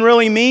that he didn't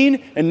really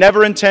mean and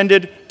never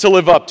intended to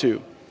live up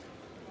to.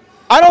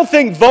 I don't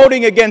think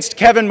voting against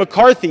Kevin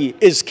McCarthy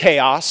is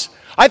chaos.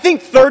 I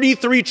think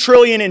 $33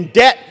 trillion in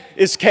debt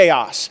is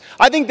chaos.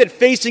 I think that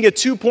facing a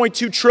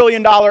 $2.2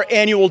 trillion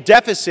annual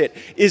deficit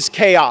is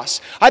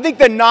chaos. I think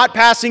that not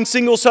passing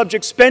single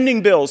subject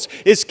spending bills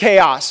is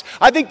chaos.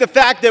 I think the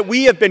fact that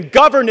we have been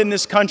governed in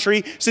this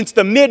country since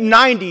the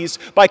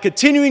mid-90s by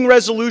continuing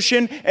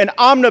resolution and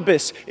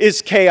omnibus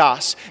is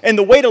chaos. And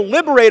the way to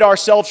liberate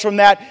ourselves from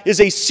that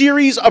is a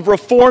series of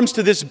reforms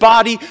to this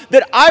body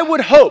that I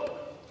would hope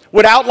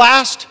would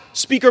outlast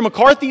Speaker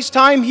McCarthy's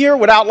time here,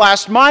 would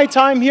outlast my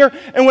time here,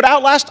 and would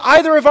outlast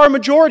either of our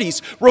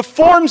majorities.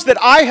 Reforms that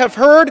I have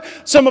heard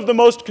some of the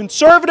most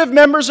conservative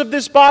members of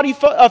this body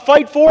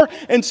fight for,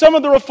 and some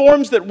of the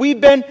reforms that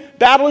we've been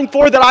battling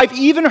for that I've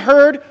even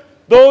heard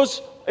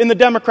those in the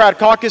Democrat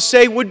caucus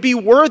say would be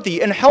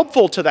worthy and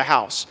helpful to the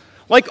House,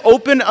 like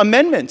open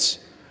amendments,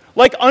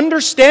 like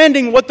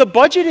understanding what the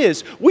budget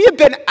is. We have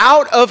been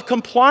out of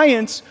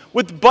compliance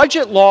with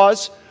budget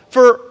laws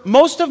for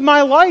most of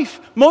my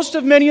life, most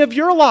of many of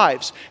your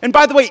lives. And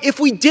by the way, if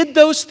we did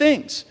those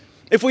things,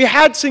 if we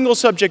had single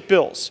subject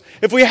bills,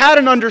 if we had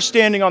an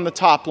understanding on the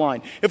top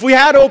line, if we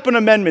had open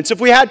amendments, if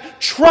we had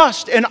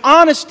trust and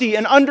honesty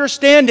and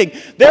understanding,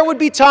 there would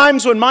be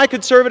times when my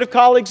conservative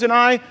colleagues and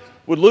I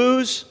would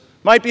lose,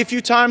 might be a few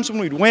times when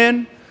we'd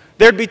win.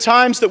 There'd be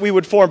times that we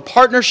would form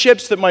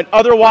partnerships that might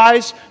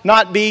otherwise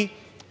not be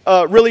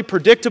really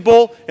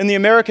predictable in the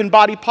American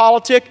body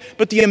politic,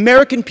 but the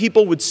American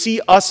people would see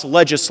us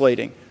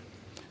legislating.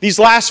 These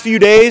last few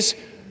days,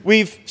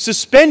 we've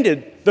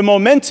suspended the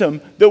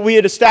momentum that we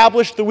had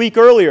established the week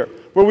earlier,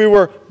 where we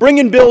were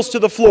bringing bills to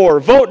the floor,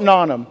 voting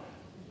on them,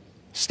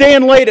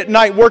 staying late at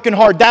night, working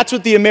hard. That's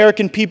what the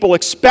American people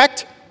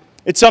expect.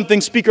 It's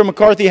something Speaker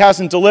McCarthy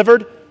hasn't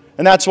delivered,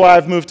 and that's why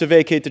I've moved to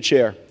vacate the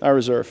chair. I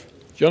reserve.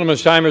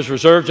 Gentleman's time is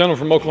reserved. Gentleman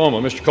from Oklahoma,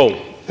 Mr. Cole.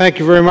 Thank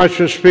you very much,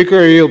 Mr. Speaker.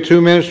 I yield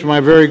 2 minutes to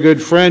my very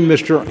good friend,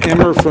 Mr.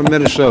 Emmer from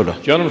Minnesota.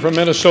 Gentleman from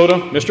Minnesota,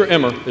 Mr.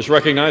 Emmer, is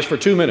recognized for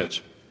 2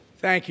 minutes.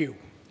 Thank you.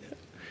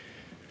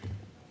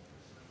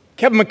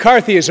 Kevin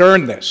McCarthy has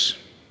earned this.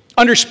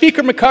 Under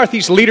Speaker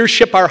McCarthy's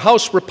leadership, our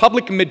House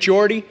Republican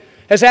majority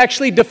has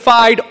actually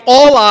defied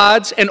all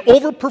odds and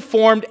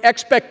overperformed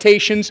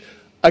expectations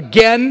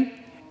again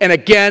and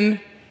again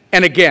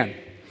and again.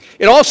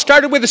 It all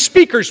started with the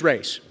Speaker's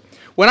race,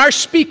 when our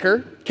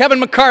Speaker, Kevin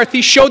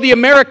McCarthy, showed the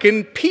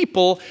American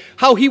people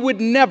how he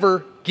would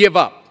never give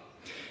up.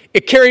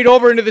 It carried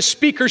over into the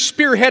Speaker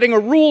spearheading a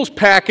rules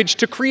package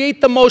to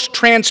create the most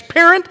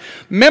transparent,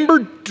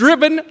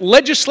 member-driven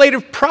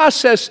legislative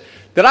process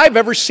that I've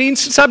ever seen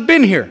since I've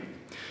been here.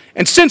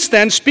 And since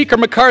then, Speaker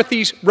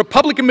McCarthy's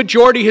Republican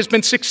majority has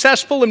been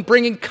successful in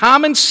bringing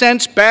common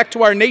sense back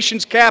to our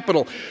nation's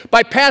capital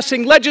by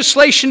passing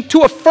legislation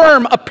to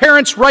affirm a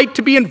parent's right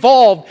to be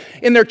involved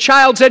in their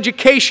child's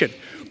education,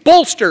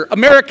 bolster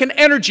American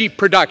energy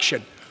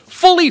production,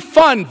 fully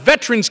fund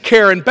veterans'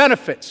 care and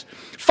benefits,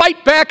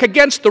 fight back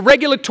against the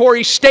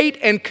regulatory state,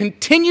 and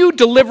continue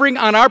delivering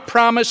on our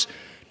promise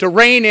to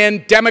rein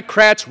in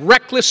Democrats'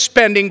 reckless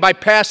spending by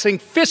passing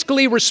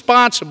fiscally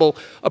responsible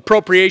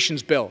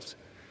appropriations bills.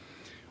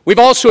 We've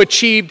also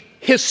achieved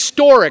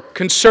historic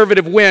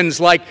conservative wins,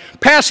 like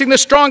passing the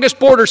strongest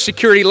border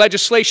security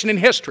legislation in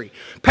history,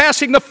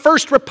 passing the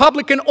first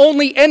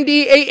Republican-only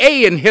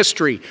NDAA in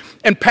history,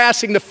 and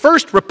passing the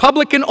first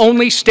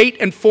Republican-only state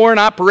and foreign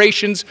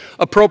operations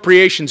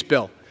appropriations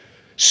bill.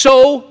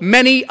 So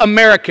many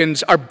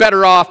Americans are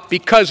better off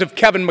because of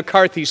Kevin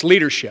McCarthy's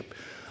leadership.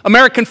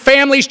 American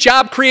families,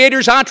 job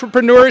creators,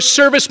 entrepreneurs,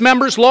 service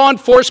members, law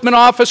enforcement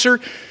officers,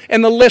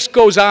 and the list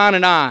goes on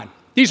and on.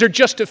 These are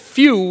just a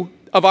few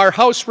of our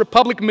House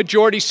Republican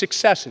majority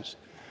successes.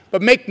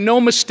 But make no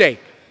mistake,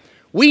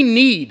 we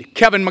need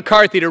Kevin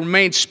McCarthy to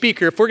remain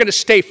Speaker if we're going to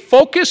stay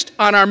focused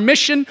on our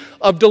mission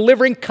of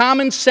delivering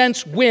common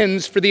sense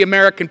wins for the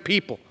American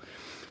people.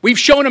 We've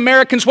shown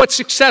Americans what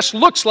success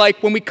looks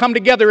like when we come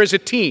together as a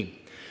team.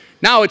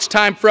 Now it's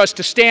time for us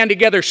to stand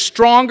together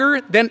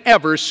stronger than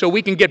ever so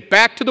we can get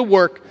back to the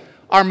work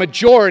our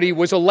majority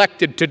was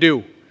elected to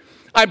do.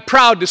 I'm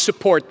proud to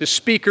support the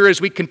Speaker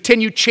as we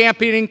continue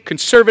championing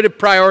conservative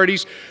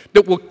priorities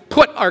that will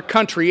put our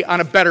country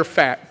on a better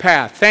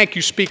path. Thank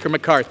you, Speaker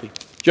McCarthy.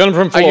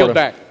 Gentleman from Florida. I yield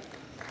back.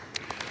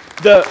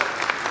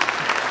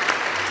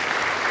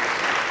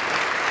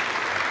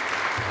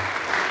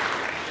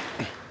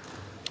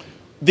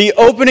 The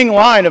opening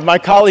line of my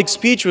colleague's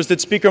speech was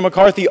that Speaker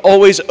McCarthy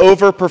always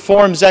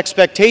overperforms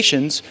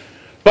expectations,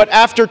 but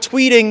after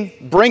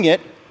tweeting "Bring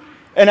it,"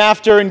 and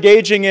after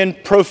engaging in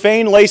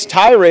profane-laced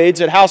tirades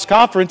at House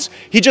conference,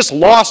 he just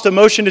lost a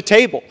motion to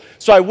table.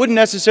 So I wouldn't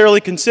necessarily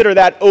consider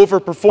that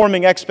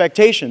overperforming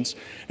expectations.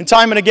 And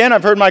time and again,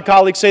 I've heard my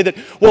colleagues say that,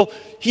 well,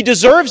 he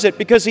deserves it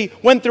because he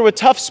went through a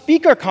tough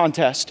speaker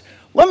contest.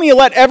 Let me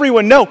let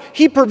everyone know,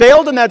 he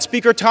prevailed in that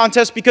speaker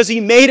contest because he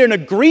made an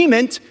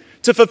agreement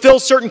to fulfill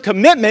certain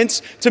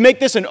commitments to make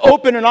this an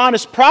open and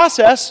honest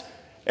process,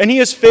 and he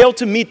has failed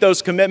to meet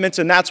those commitments,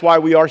 and that's why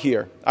we are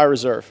here. I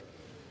reserve.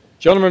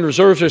 Gentleman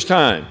reserves his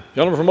time.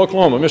 Gentleman from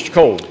Oklahoma, Mr.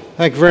 Cole.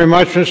 Thank you very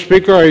much, Mr.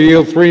 Speaker. I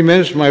yield 3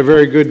 minutes to my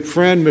very good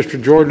friend, Mr.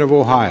 Jordan of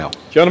Ohio.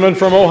 Gentleman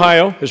from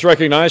Ohio is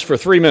recognized for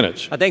 3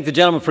 minutes. I thank the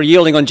gentleman for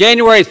yielding. On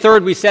January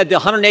 3rd, we said the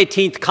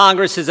 118th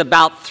Congress is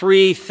about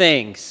 3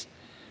 things.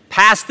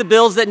 Pass the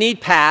bills that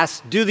need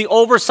passed, do the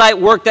oversight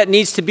work that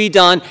needs to be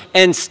done,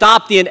 and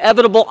stop the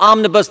inevitable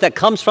omnibus that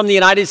comes from the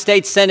United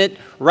States Senate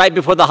right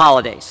before the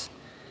holidays.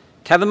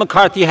 Kevin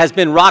McCarthy has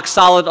been rock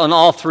solid on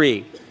all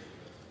 3.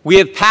 We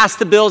have passed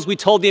the bills we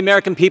told the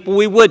American people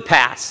we would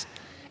pass.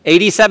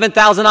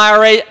 87,000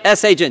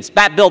 IRS agents,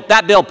 that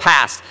bill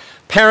passed.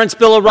 Parents'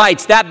 Bill of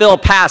Rights, that bill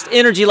passed.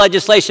 Energy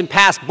legislation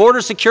passed.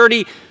 Border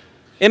security,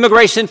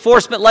 immigration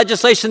enforcement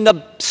legislation,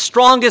 the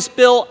strongest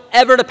bill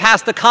ever to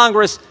pass the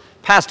Congress,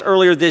 passed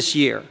earlier this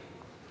year.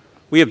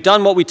 We have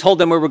done what we told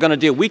them we were going to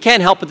do. We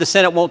can't help it the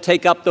Senate won't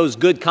take up those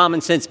good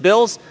common sense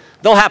bills.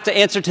 They'll have to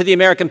answer to the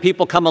American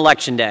people come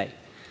Election Day.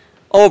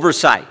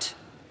 Oversight.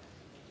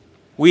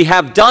 We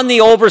have done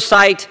the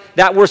oversight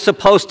that we're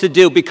supposed to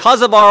do.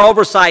 Because of our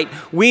oversight,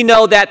 we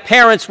know that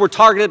parents were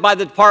targeted by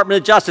the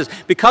Department of Justice.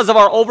 Because of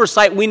our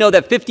oversight, we know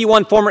that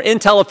 51 former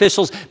intel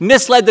officials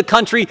misled the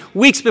country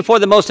weeks before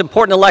the most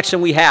important election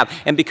we have.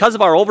 And because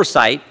of our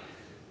oversight,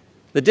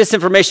 the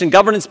Disinformation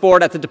Governance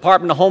Board at the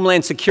Department of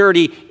Homeland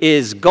Security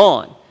is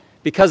gone.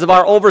 Because of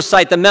our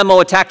oversight, the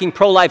memo attacking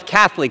pro-life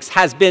Catholics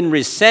has been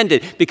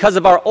rescinded. Because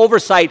of our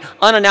oversight,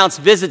 unannounced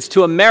visits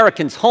to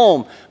Americans'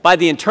 home by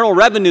the Internal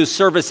Revenue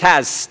Service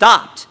has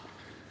stopped.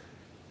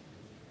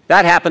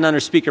 That happened under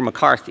Speaker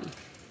McCarthy.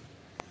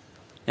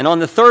 And on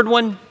the third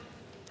one,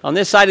 on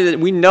this side of it,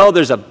 we know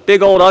there's a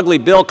big old ugly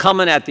bill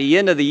coming at the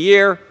end of the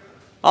year,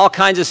 all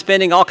kinds of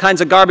spending, all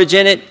kinds of garbage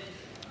in it.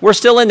 We're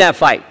still in that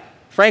fight.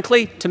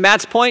 Frankly, to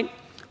Matt's point,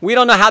 we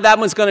don't know how that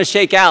one's going to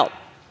shake out.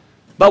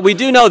 But we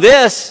do know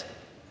this.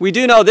 We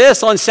do know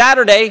this. On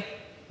Saturday,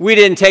 we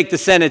didn't take the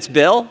Senate's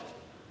bill.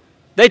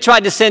 They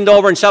tried to send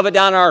over and shove it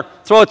down our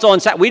throats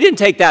on Saturday. We didn't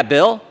take that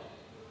bill.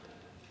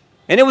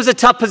 And it was a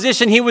tough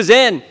position he was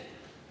in.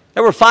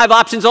 There were 5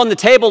 options on the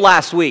table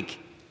last week.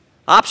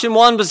 Option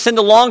 1 was to send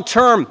a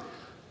long-term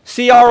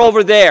CR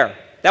over there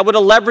that would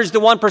have leveraged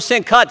the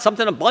 1% cut,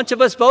 something a bunch of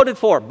us voted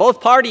for,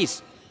 both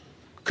parties.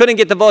 Couldn't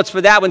get the votes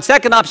for that one.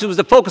 Second option was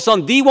to focus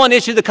on the one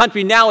issue the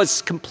country now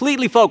is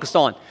completely focused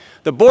on,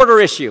 the border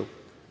issue.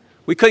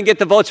 We couldn't get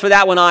the votes for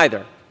that one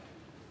either.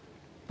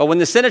 But when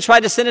the Senate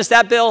tried to send us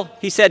that bill,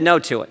 he said no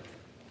to it.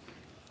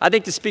 I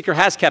think the Speaker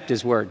has kept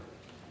his word.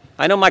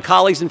 I know my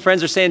colleagues and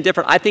friends are saying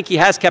different. I think he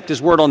has kept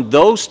his word on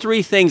those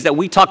 3 things that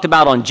we talked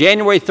about on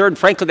January 3rd, and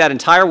frankly, that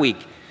entire week.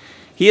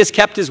 He has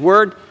kept his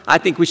word. I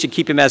think we should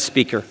keep him as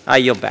Speaker. I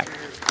yield back.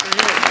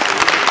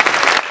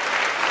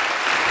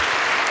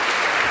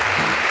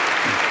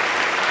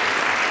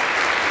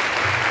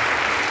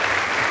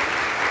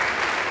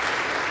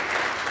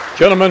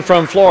 Gentleman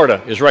from Florida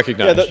is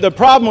recognized. Yeah, the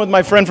problem with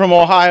my friend from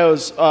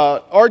Ohio's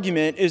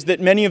argument is that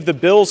many of the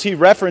bills he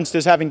referenced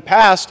as having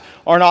passed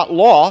are not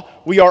law.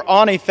 We are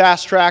on a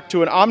fast track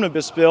to an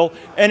omnibus bill,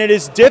 and it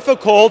is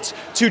difficult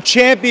to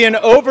champion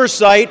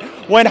oversight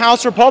when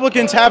House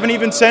Republicans haven't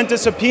even sent a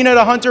subpoena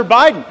to Hunter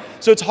Biden.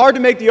 So it's hard to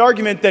make the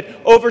argument that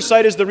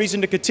oversight is the reason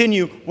to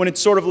continue when it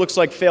sort of looks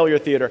like failure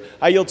theater.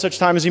 I yield such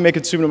time as he may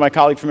consume to my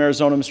colleague from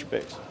Arizona, Mr.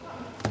 Bates.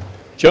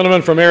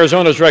 Gentleman from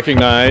Arizona is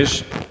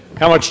recognized.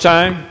 How much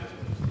time?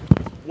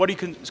 What he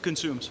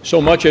consumes.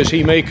 So much as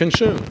he may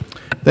consume.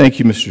 Thank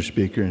you, Mr.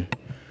 Speaker.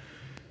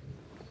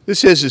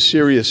 This is a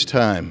serious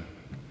time.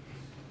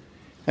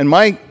 And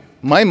my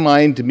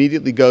mind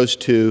immediately goes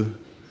to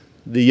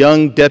the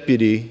young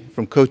deputy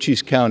from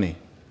Cochise County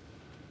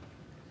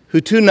who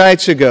 2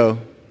 nights ago,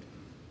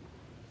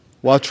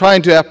 while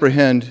trying to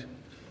apprehend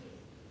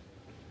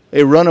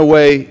a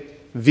runaway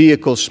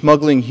vehicle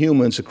smuggling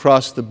humans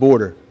across the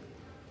border,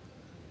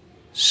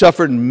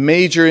 suffered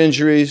major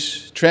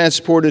injuries,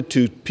 transported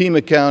to Pima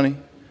County,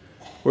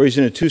 where he's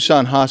in a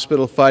Tucson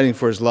hospital fighting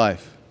for his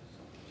life.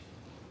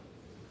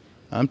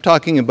 I'm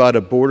talking about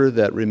a border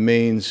that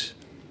remains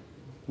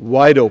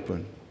wide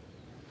open,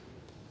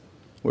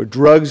 where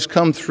drugs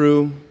come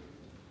through.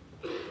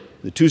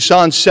 The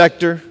Tucson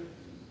sector,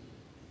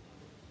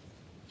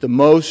 the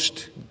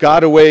most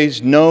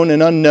gotaways known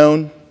and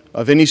unknown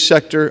of any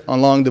sector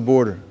along the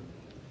border.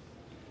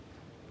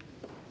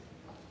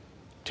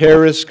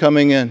 Terrorists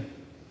coming in.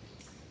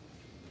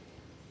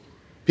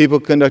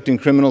 People conducting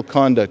criminal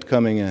conduct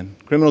coming in,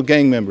 criminal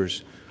gang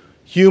members,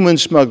 human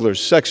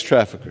smugglers, sex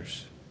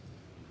traffickers.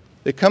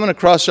 They're coming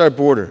across our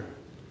border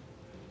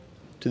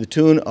to the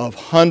tune of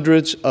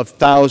hundreds of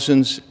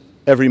thousands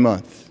every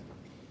month.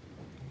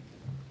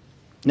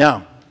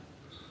 Now,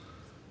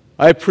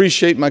 I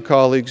appreciate my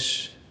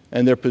colleagues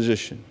and their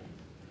position,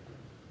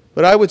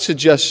 but I would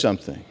suggest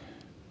something.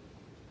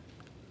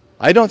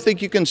 I don't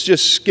think you can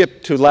just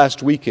skip to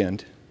last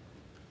weekend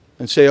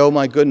and say, oh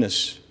my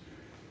goodness,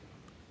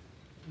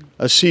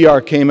 a CR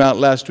came out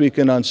last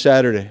weekend on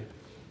Saturday.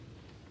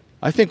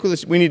 I think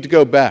we need to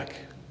go back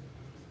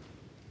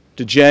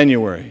to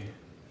January.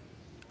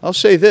 I'll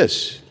say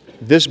this.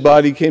 This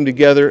body came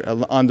together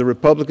on the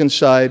Republican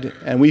side,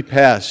 and we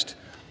passed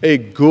a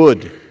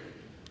good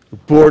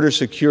border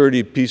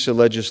security piece of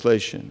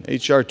legislation,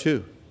 H.R.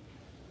 2.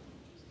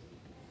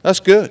 That's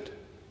good.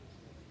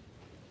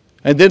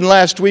 And then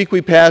last week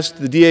we passed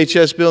the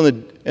DHS bill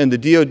and the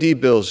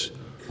DOD bills,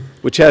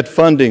 which had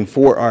funding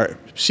for our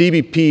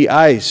CBP,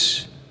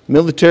 ICE,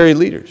 military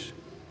leaders,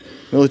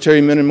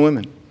 military men and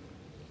women.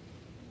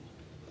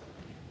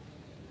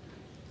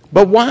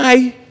 But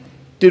why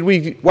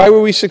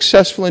were we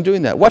successful in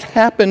doing that? What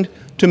happened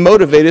to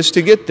motivate us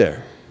to get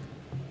there?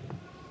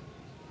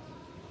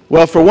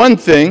 Well, for one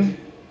thing,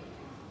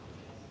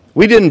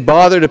 we didn't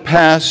bother to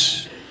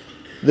pass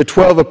the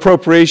 12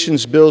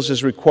 appropriations bills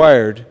as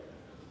required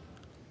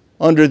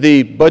under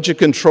the Budget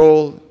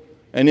Control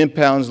and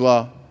Impounds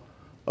Law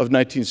of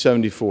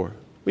 1974.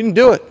 We didn't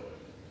do it.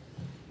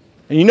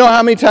 And you know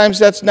how many times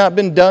that's not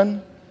been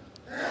done?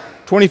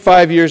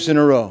 25 years in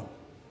a row.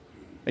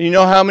 And you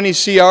know how many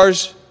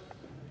CRs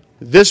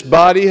this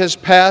body has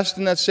passed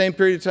in that same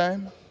period of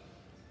time?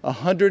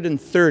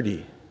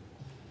 130.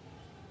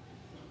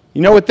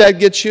 You know what that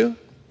gets you?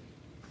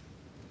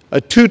 A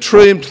 $2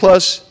 trillion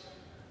plus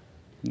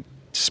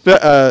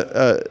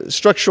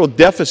structural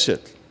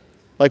deficit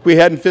like we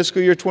had in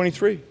fiscal year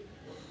 23.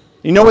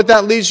 You know what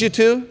that leads you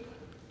to?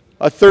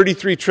 A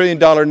 $33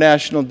 trillion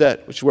national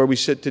debt, which is where we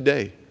sit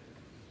today.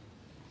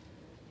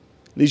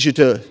 Leads you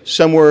to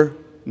somewhere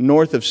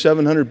north of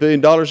 $700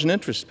 billion in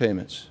interest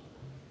payments.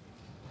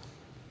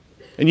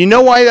 And you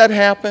know why that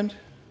happened?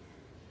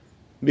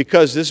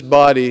 Because this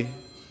body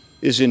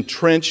is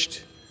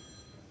entrenched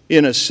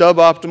in a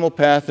suboptimal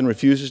path and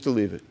refuses to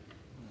leave it.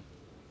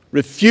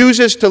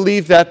 Refuses to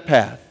leave that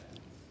path.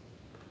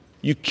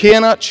 You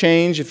cannot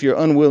change if you're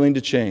unwilling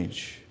to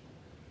change.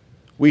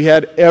 We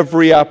had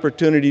every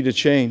opportunity to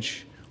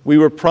change. We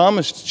were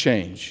promised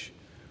change.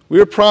 We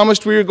were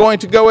promised we were going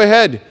to go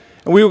ahead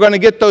and we were going to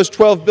get those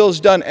 12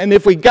 bills done. And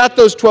if we got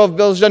those 12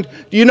 bills done,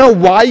 do you know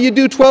why you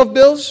do 12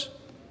 bills?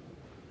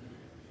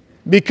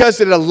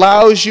 Because it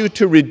allows you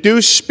to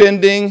reduce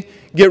spending,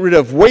 get rid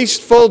of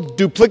wasteful,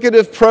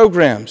 duplicative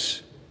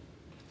programs.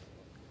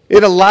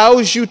 It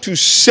allows you to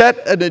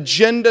set an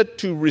agenda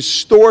to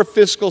restore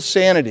fiscal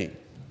sanity.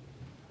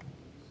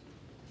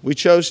 We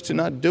chose to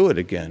not do it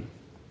again.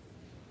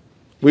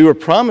 We were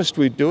promised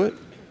we'd do it.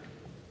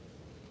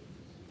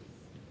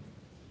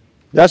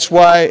 That's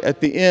why at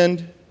the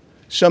end,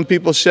 some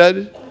people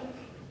said,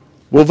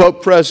 we'll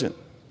vote present.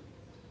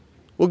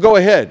 We'll go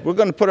ahead. We're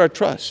going to put our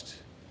trust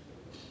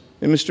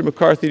in Mr.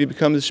 McCarthy to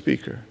become the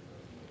Speaker.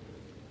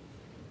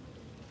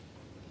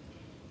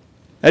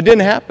 That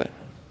didn't happen.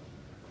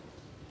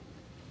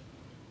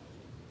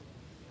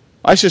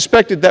 I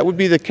suspected that would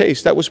be the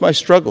case. That was my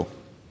struggle.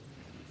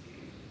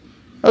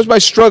 That was my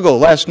struggle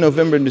last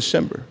November and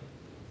December.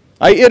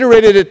 I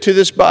iterated it to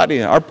this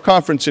body, our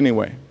conference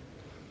anyway.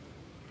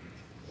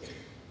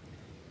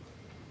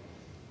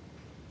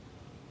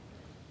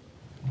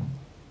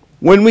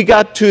 When we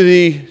got to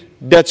the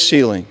debt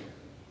ceiling,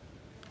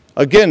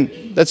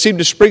 again, that seemed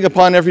to spring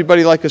upon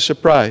everybody like a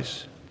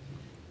surprise.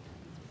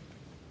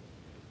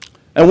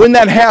 And when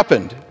that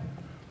happened,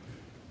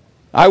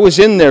 I was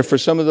in there for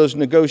some of those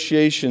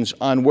negotiations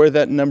on where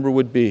that number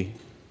would be.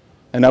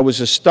 And I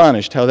was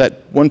astonished how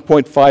that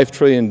 $1.5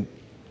 trillion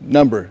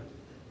number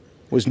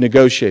was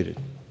negotiated.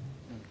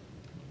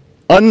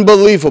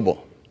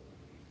 Unbelievable.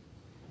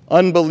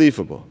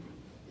 Unbelievable.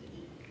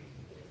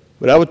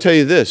 But I will tell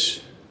you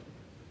this.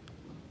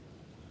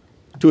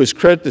 To his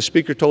credit, the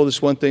Speaker told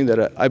us one thing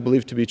that I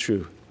believe to be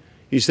true.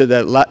 He said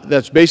that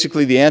that's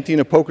basically the ante in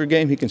a poker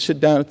game. He can sit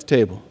down at the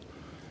table.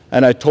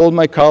 And I told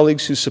my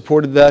colleagues who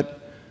supported that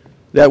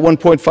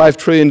 $1.5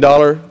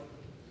 trillion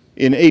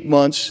in 8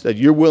 months, that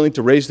you're willing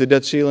to raise the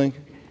debt ceiling,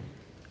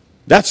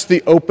 that's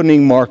the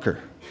opening marker.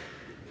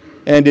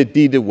 And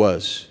indeed it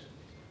was.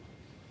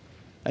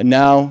 And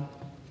now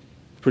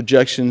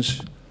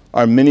projections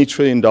are many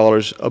 $trillion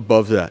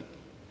above that.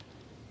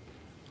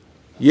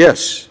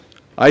 Yes,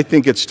 I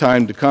think it's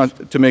time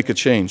to make a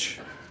change.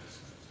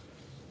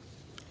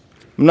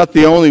 I'm not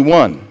the only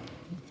one.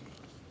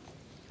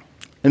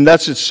 And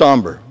that's it's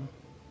somber.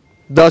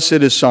 Thus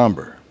it is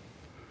somber.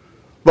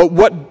 But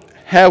what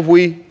have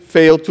we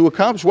failed to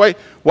accomplish?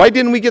 Why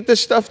didn't we get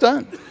this stuff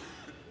done?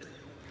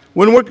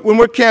 When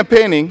we're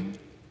campaigning,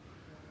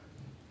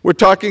 we're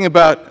talking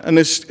about an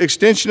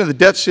extension of the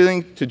debt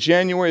ceiling to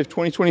January of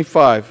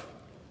 2025.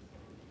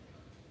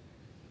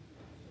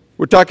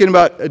 We're talking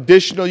about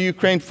additional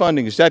Ukraine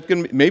funding. Is that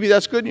going to be, maybe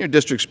that's good in your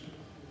districts.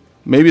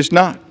 Maybe it's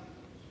not.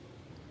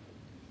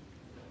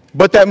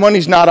 But that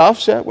money's not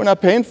offset. We're not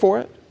paying for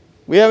it.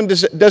 We haven't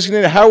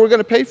designated how we're going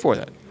to pay for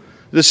that.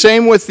 The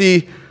same with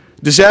the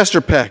disaster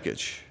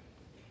package.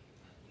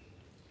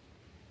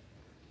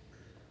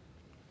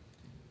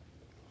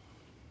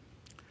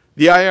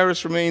 The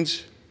IRS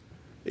remains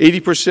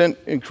 80%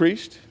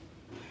 increased.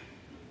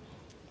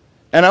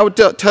 And I would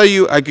tell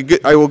you, I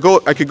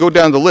could go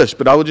down the list,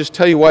 but I will just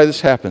tell you why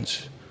this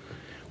happens.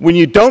 When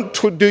you don't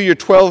do your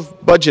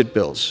 12 budget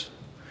bills,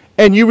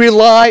 and you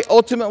rely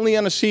ultimately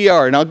on a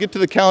CR, and I'll get to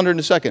the calendar in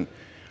a second,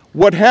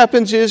 what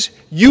happens is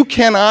you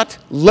cannot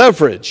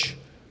leverage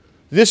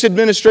this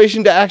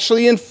administration to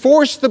actually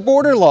enforce the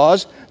border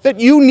laws that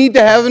you need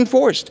to have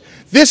enforced.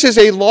 This is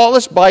a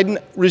lawless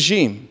Biden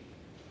regime.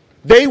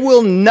 They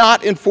will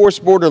not enforce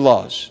border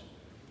laws.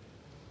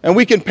 And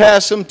we can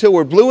pass them till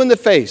we're blue in the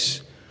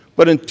face.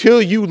 But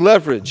until you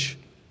leverage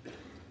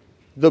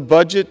the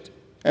budget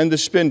and the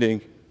spending,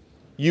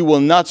 you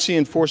will not see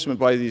enforcement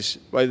by this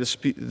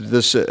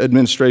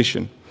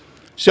administration.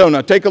 So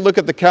now take a look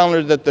at the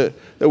calendar that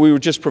we were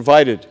just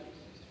provided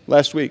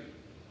last week.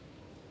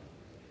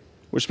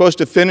 We're supposed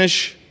to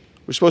finish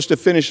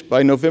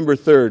by November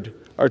 3rd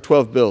our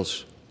 12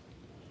 bills.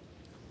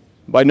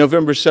 By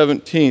November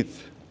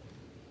 17th,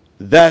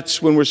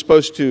 that's when we're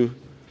supposed to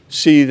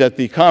see that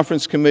the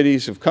conference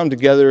committees have come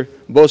together,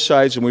 both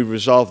sides, and we've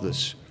resolved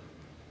this.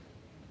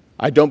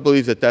 I don't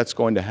believe that that's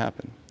going to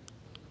happen.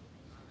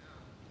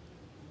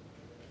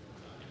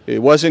 It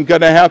wasn't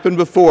going to happen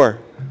before.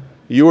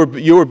 You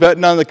were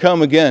betting on the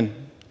come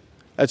again.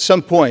 At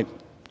some point,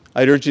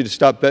 I'd urge you to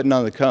stop betting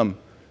on the come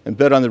and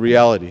bet on the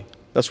reality.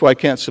 That's why I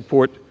can't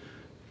support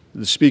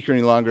the Speaker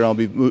any longer, and I'll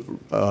be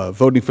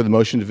voting for the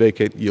motion to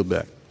vacate. Yield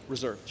back.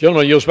 Reserve.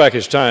 Gentleman yields back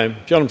his time.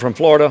 Gentleman from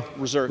Florida.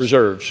 Reserves.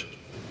 Reserves.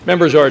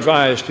 Members are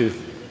advised to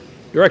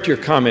direct your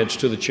comments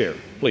to the chair,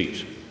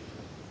 please.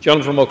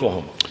 Gentleman from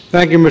Oklahoma.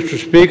 Thank you, Mr.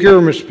 Speaker.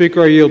 Mr.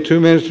 Speaker, I yield 2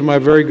 minutes to my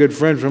very good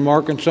friend from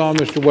Arkansas,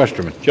 Mr.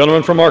 Westerman.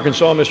 Gentleman from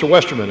Arkansas, Mr.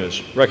 Westerman,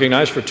 is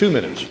recognized for 2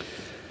 minutes.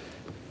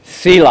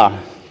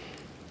 Selah,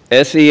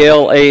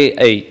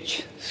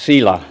 S-E-L-A-H,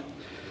 Selah.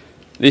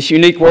 This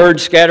unique word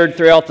scattered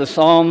throughout the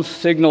Psalms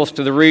signals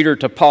to the reader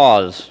to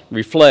pause,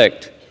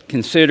 reflect,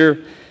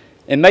 consider,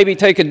 and maybe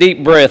take a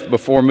deep breath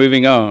before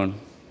moving on.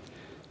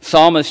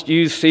 Psalmists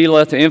use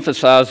Selah to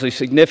emphasize the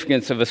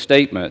significance of a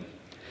statement.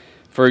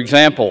 For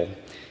example,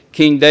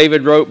 King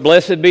David wrote,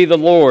 "Blessed be the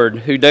Lord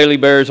who daily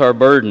bears our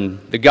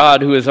burden, the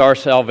God who is our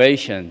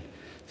salvation."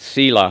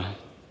 Selah.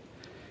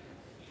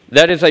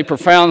 That is a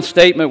profound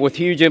statement with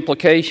huge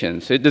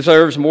implications. It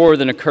deserves more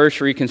than a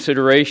cursory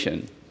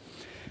consideration.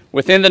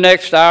 Within the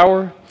next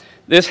hour,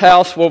 this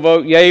House will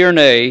vote yea or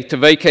nay to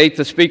vacate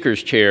the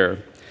Speaker's chair,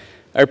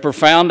 a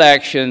profound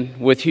action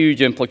with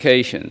huge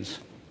implications.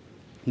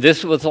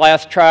 This was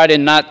last tried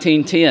in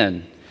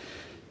 1910.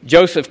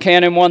 Joseph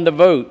Cannon won the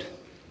vote.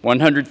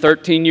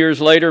 113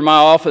 years later, my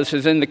office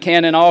is in the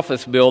Cannon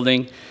Office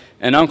Building,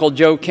 and Uncle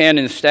Joe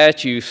Cannon's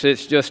statue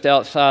sits just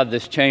outside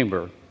this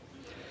chamber.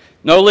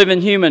 No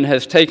living human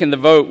has taken the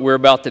vote we're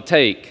about to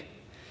take.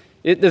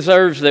 It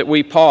deserves that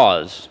we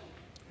pause,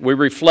 we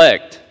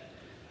reflect,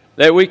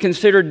 that we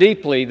consider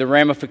deeply the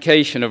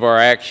ramification of our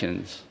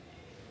actions.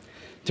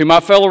 To my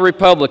fellow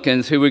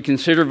Republicans who would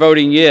consider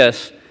voting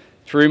yes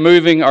to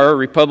removing our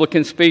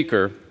Republican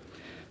Speaker,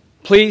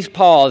 please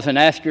pause and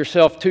ask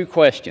yourself 2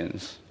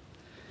 questions.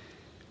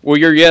 Will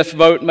your yes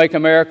vote make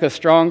America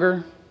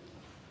stronger?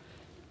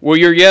 Will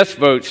your yes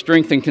vote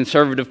strengthen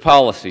conservative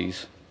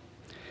policies?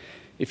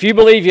 If you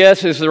believe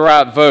yes is the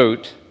right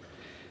vote,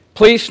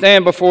 please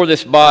stand before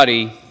this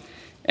body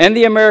and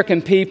the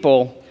American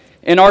people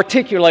and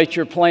articulate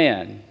your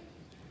plan.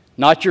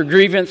 Not your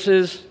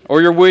grievances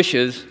or your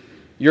wishes,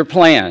 your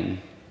plan.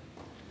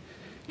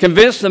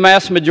 Convince the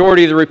mass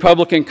majority of the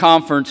Republican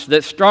conference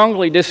that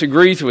strongly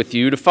disagrees with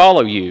you to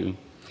follow you.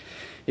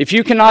 If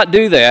you cannot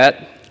do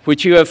that,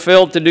 which you have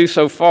failed to do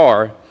so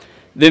far,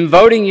 then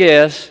voting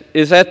yes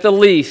is at the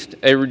least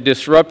a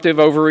disruptive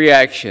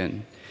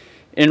overreaction.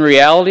 In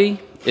reality,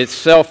 it's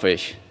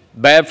selfish,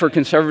 bad for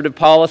conservative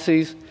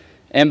policies,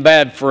 and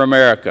bad for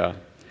America.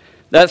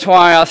 That's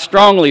why I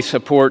strongly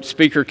support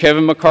Speaker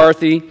Kevin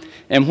McCarthy,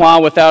 and why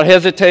without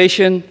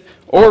hesitation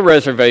or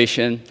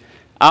reservation,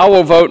 I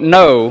will vote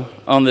no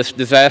on this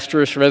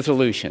disastrous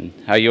resolution.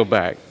 I yield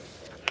back.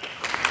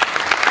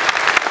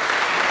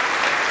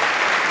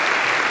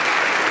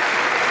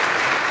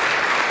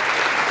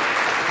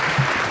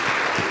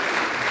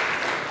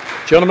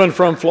 Gentleman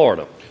from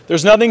Florida.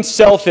 There's nothing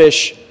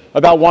selfish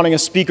about wanting a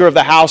Speaker of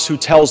the House who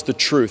tells the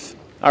truth.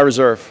 I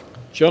reserve.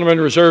 Gentleman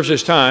reserves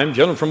his time.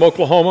 Gentleman from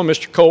Oklahoma,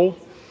 Mr. Cole.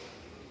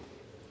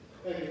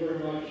 Thank you very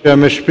much.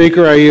 Mr.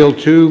 Speaker, I yield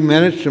 2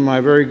 minutes to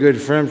my very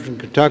good friend from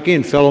Kentucky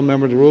and fellow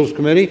member of the Rules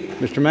Committee,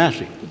 Mr.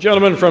 Massey. The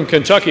gentleman from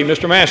Kentucky,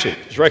 Mr. Massey,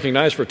 is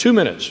recognized for 2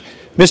 minutes.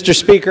 Mr.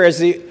 Speaker, as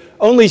the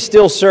only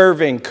still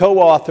serving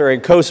co-author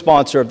and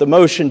co-sponsor of the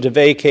motion to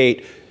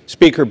vacate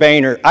Speaker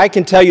Boehner, I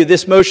can tell you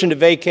this motion to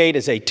vacate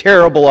is a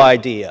terrible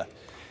idea.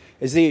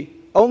 As the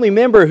only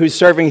member who's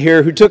serving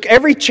here who took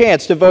every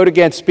chance to vote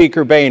against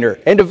Speaker Boehner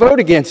and to vote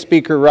against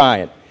Speaker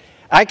Ryan,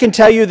 I can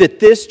tell you that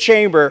this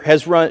chamber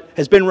has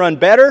been run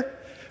better,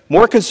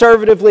 more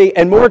conservatively,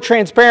 and more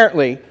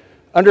transparently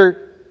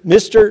under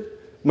Mr.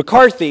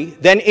 McCarthy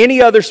than any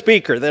other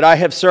Speaker that I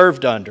have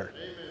served under.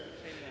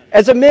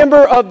 As a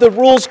member of the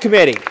Rules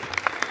Committee,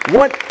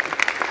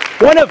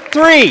 one of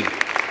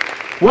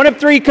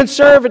three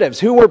conservatives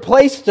who were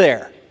placed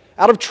there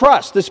out of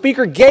trust, the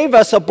Speaker gave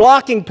us a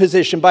blocking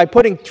position by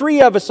putting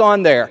 3 of us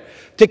on there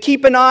to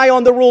keep an eye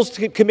on the Rules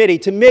Committee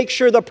to make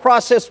sure the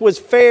process was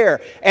fair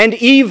and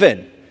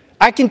even.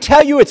 I can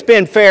tell you it's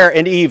been fair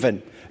and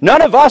even.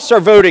 None of us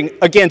are voting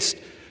against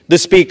the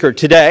Speaker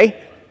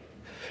today.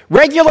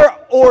 Regular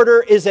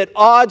order is at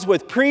odds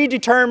with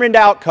predetermined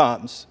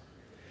outcomes.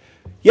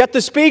 Yet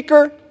the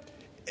Speaker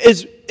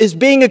is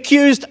being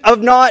accused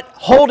of not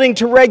holding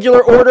to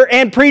regular order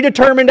and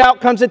predetermined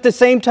outcomes at the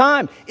same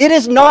time. It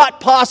is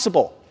not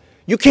possible.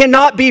 You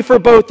cannot be for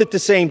both at the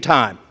same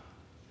time.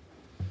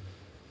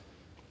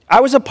 I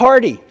was a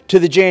party to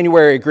the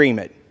January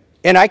agreement,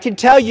 and I can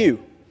tell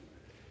you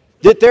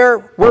that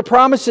there were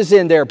promises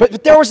in there,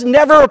 but there was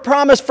never a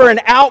promise for an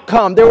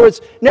outcome. There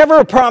was never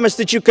a promise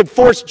that you could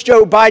force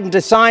Joe Biden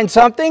to sign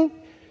something.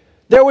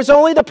 There was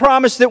only the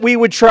promise that we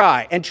would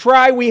try, and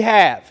try we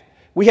have.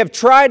 We have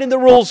tried in the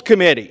Rules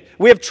Committee.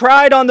 We have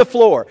tried on the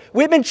floor.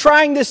 We've been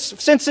trying this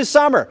since the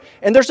summer,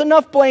 and there's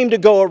enough blame to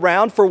go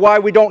around for why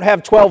we don't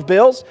have 12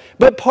 bills,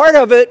 but part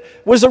of it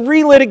was a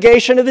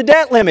relitigation of the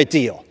debt limit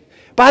deal.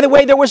 By the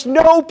way, there was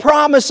no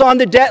promise on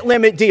the debt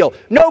limit deal,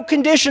 no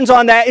conditions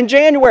on that in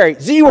January,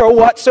 0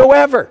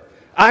 whatsoever.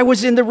 I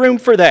was in the room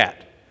for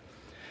that.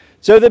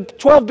 So the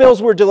 12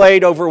 bills were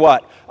delayed over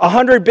what?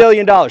 $100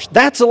 billion.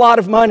 That's a lot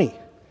of money.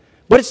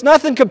 But it's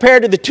nothing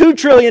compared to the $2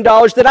 trillion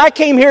that I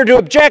came here to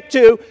object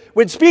to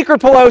when Speaker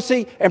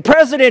Pelosi and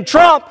President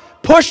Trump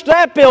pushed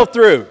that bill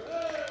through.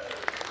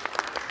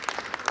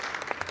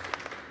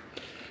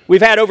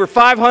 We've had over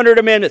 500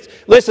 amendments.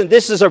 Listen,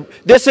 this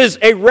is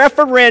a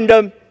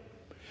referendum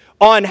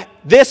on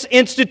this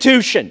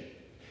institution.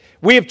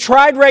 We have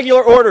tried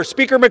regular order.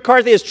 Speaker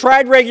McCarthy has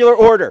tried regular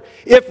order.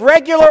 If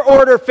regular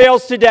order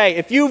fails today,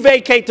 if you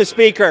vacate the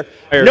Speaker,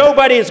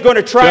 nobody is going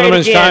to try it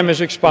again. Gentleman's time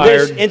has expired.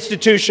 This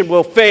institution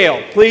will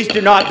fail. Please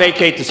do not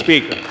vacate the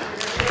Speaker.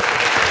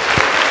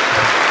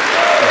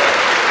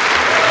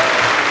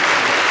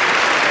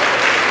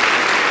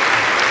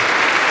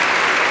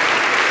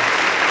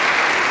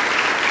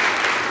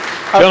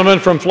 Gentleman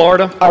from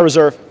Florida. I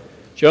reserve.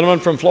 Gentleman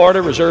from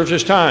Florida reserves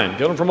his time.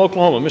 Gentleman from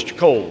Oklahoma, Mr.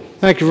 Cole.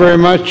 Thank you very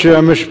much,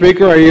 Mr.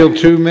 Speaker. I yield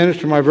 2 minutes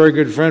to my very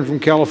good friend from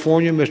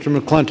California, Mr.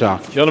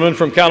 McClintock. Gentleman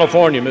from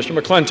California, Mr.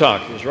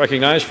 McClintock, is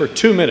recognized for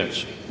 2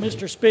 minutes.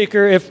 Mr.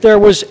 Speaker, if there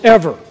was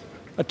ever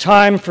a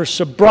time for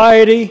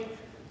sobriety,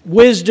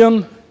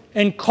 wisdom,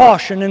 and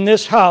caution in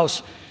this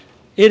House,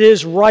 it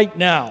is right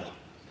now.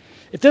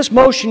 If this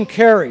motion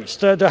carries,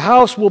 the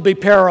House will be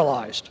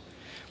paralyzed.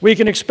 We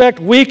can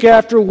expect week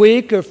after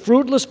week of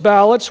fruitless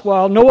ballots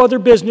while no other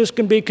business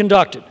can be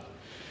conducted.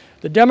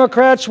 The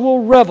Democrats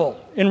will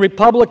revel in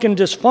Republican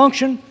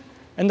dysfunction,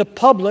 and the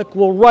public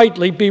will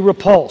rightly be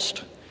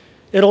repulsed.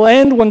 It'll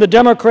end when the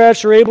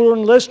Democrats are able to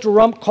enlist a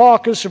rump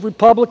caucus of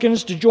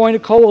Republicans to join a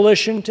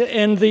coalition to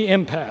end the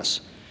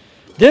impasse.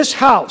 This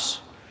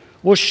House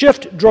will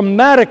shift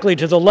dramatically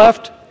to the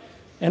left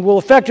and will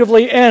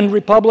effectively end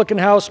Republican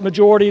House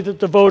majority that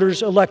the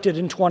voters elected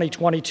in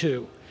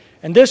 2022.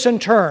 And this, in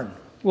turn,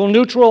 will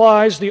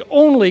neutralize the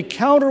only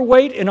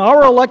counterweight in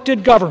our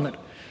elected government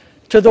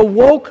to the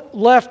woke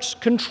left's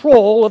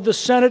control of the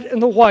Senate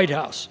and the White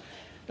House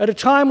at a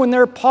time when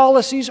their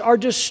policies are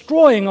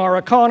destroying our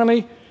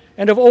economy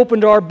and have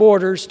opened our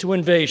borders to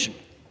invasion.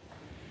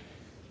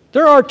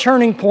 There are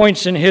turning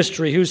points in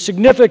history whose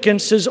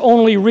significance is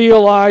only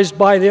realized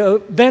by the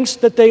events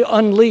that they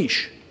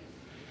unleash.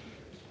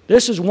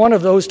 This is one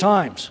of those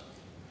times.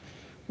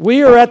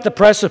 We are at the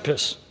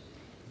precipice.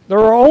 There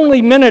are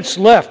only minutes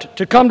left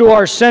to come to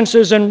our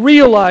senses and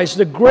realize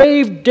the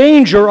grave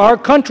danger our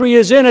country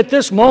is in at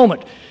this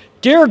moment.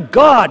 Dear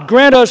God,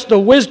 grant us the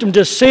wisdom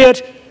to see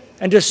it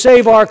and to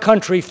save our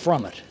country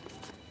from it.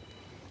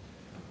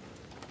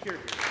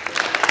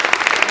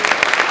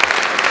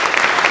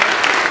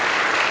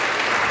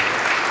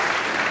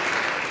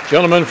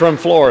 Gentleman from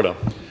Florida.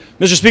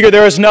 Mr. Speaker,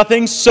 there is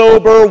nothing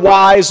sober,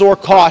 wise, or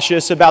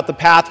cautious about the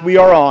path we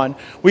are on.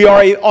 We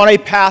are on a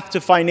path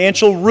to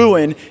financial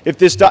ruin if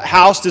this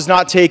House does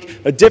not take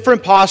a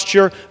different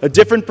posture, a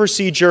different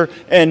procedure,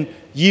 and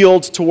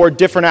yield toward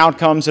different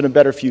outcomes and a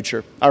better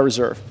future. I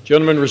reserve.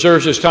 Gentleman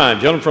reserves his time.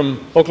 Gentleman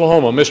from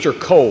Oklahoma, Mr.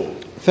 Cole.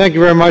 Thank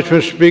you very much,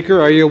 Mr.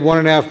 Speaker. I yield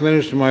 1.5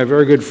 minutes to my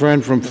very good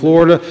friend from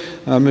Florida,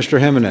 Mr.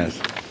 Jimenez.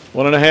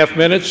 1.5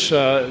 minutes.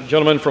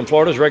 Gentleman from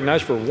Florida is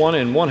recognized for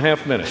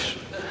 1.5 minutes.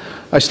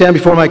 I stand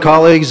before my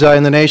colleagues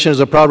in the nation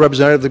as a proud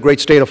representative of the great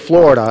state of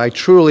Florida. I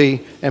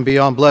truly am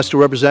beyond blessed to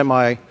represent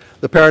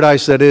the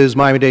paradise that is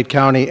Miami-Dade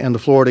County and the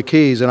Florida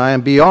Keys, and I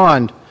am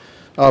beyond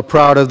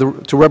proud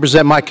to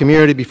represent my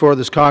community before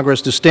this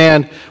Congress, to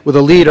stand with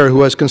a leader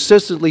who has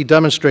consistently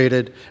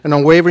demonstrated an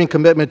unwavering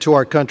commitment to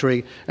our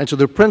country and to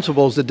the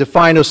principles that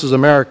define us as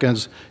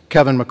Americans,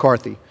 Kevin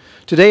McCarthy.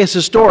 Today is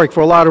historic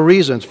for a lot of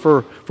reasons.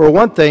 For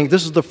one thing,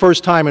 this is the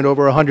first time in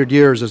over 100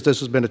 years as this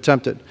has been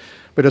attempted.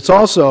 But it's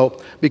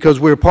also because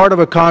we're part of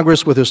a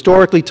Congress with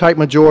historically tight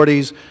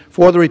majorities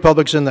for the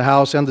Republicans in the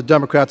House and the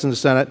Democrats in the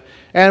Senate,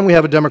 and we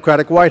have a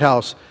Democratic White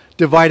House.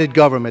 Divided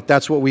government,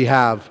 that's what we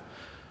have.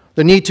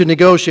 The need to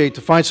negotiate,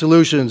 to find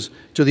solutions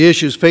to the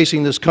issues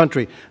facing this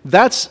country.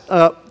 That's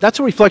a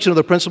reflection of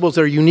the principles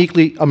that are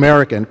uniquely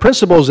American,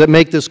 principles that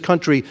make this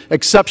country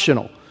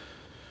exceptional,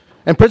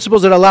 and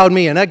principles that allowed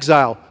me, an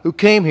exile who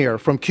came here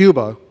from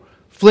Cuba,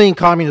 fleeing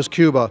communist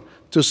Cuba,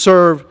 to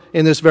serve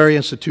in this very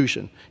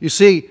institution. You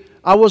see,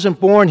 I wasn't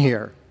born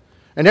here,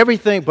 and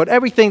everything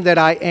that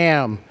I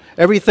am,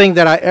 everything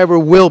that I ever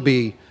will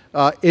be,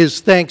 is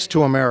thanks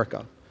to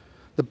America.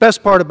 The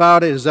best part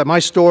about it is that my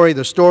story,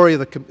 the story of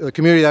the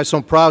community that I'm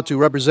so proud to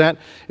represent,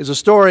 is a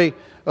story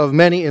of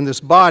many in this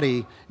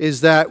body,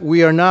 is that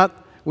we are not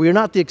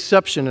the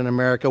exception in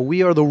America,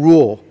 we are the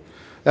rule.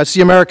 That's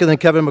the America that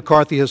Kevin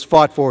McCarthy has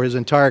fought for his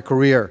entire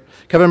career.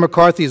 Kevin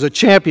McCarthy is a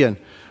champion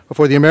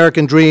for the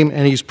American dream,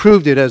 and he's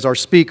proved it as our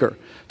Speaker.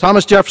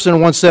 Thomas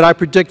Jefferson once said, "I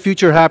predict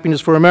future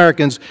happiness for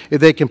Americans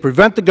if they can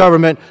prevent the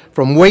government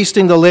from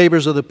wasting the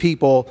labors of the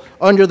people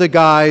under the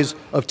guise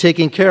of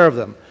taking care of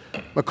them."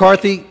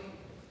 McCarthy.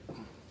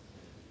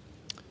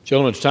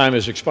 Gentleman's time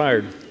has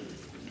expired.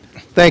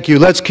 Thank you.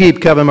 Let's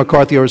keep Kevin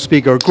McCarthy our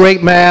Speaker. A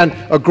great man,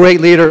 a great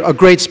leader, a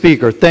great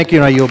Speaker. Thank you,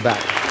 and I yield back.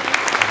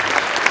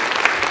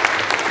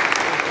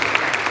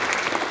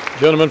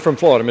 Gentleman from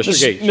Florida, Mr.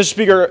 Gaetz. Mr.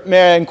 Speaker,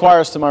 may I inquire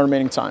as to my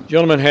remaining time?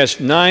 Gentleman has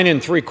 9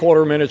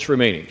 3/4 minutes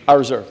remaining. I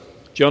reserve.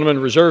 Gentleman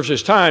reserves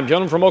his time.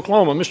 Gentleman from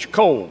Oklahoma, Mr.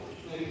 Cole.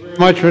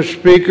 Much, Mr.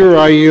 Speaker.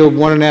 I yield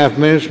 1.5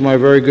 minutes to my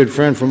very good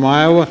friend from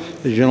Iowa,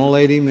 the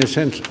gentlelady, Ms.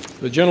 Henson.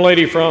 The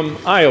gentlelady from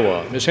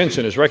Iowa, Ms.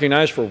 Henson, is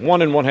recognized for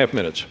 1.5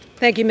 minutes.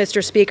 Thank you,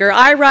 Mr. Speaker.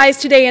 I rise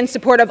today in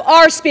support of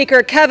our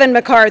Speaker, Kevin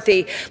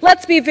McCarthy.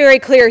 Let's be very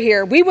clear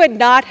here. We would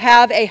not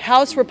have a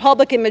House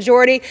Republican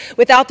majority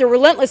without the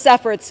relentless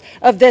efforts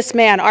of this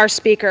man, our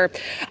Speaker.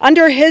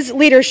 Under his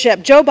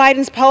leadership, Joe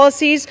Biden's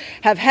policies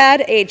have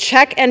had a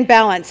check and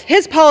balance.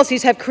 His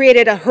policies have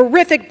created a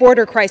horrific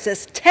border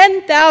crisis,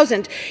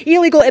 10,000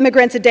 illegal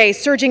immigrants a day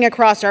surging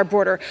across our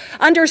border.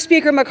 Under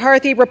Speaker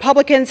McCarthy,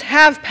 Republicans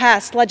have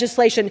passed legislation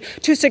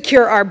to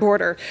secure our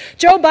border.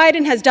 Joe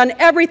Biden has done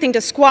everything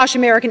to squash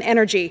American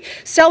energy,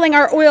 selling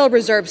our oil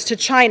reserves to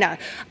China.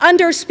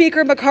 Under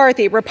Speaker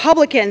McCarthy,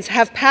 Republicans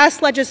have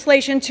passed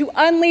legislation to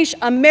unleash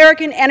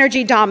American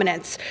energy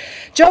dominance.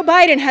 Joe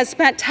Biden has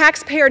spent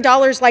taxpayer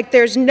dollars like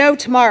there's no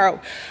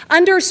tomorrow.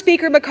 Under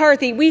Speaker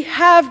McCarthy, we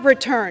have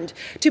returned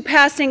to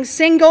passing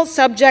single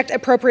subject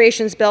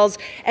appropriations bills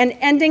and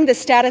ending the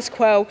status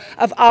quo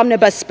of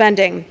omnibus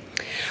spending.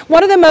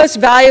 One of the most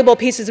valuable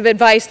pieces of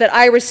advice that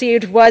I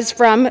received was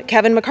from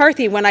Kevin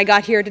McCarthy when I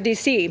got here to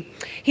D.C.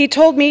 He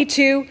told me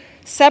to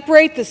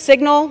separate the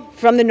signal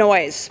from the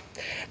noise.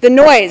 The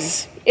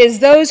noise is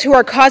those who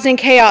are causing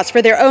chaos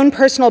for their own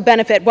personal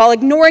benefit while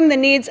ignoring the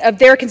needs of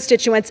their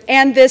constituents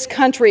and this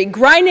country,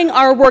 grinding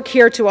our work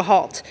here to a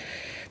halt.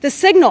 The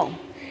signal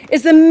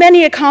is the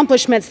many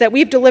accomplishments that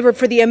we've delivered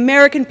for the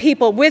American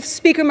people with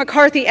Speaker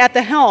McCarthy at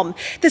the helm.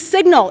 The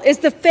signal is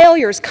the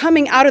failures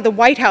coming out of the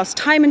White House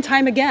time and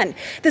time again.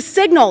 The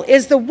signal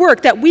is the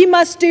work that we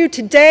must do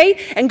today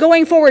and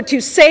going forward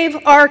to save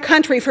our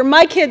country for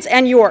my kids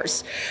and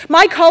yours.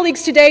 My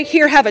colleagues today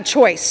here have a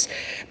choice.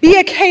 Be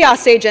a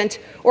chaos agent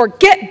or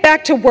get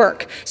back to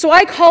work. So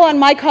I call on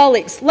my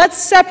colleagues, let's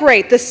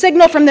separate the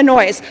signal from the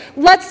noise.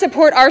 Let's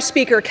support our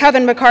Speaker,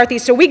 Kevin McCarthy,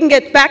 so we can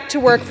get back to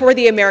work for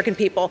the American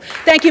people.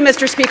 Thank you,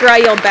 Mr. Speaker. I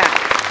yield back.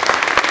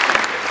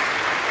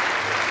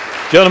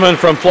 Gentleman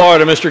from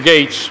Florida, Mr.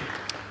 Gaetz.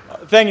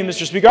 Thank you,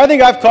 Mr. Speaker. I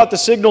think I've caught the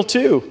signal,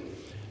 too.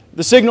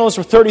 The signal is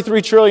for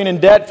 $33 trillion in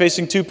debt,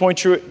 facing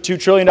 $2.2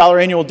 trillion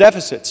annual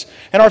deficits.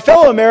 And our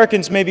fellow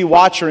Americans may be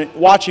watching,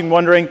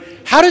 wondering,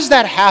 how does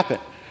that happen?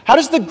 How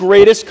does the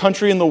greatest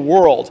country in the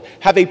world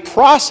have a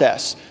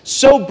process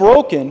so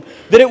broken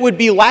that it would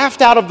be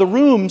laughed out of the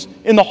rooms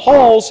in the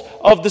halls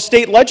of the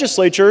state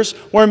legislatures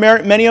where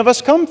many of us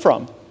come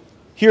from?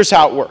 Here's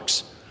how it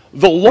works.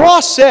 The law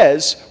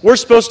says we're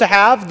supposed to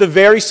have the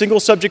very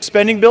single-subject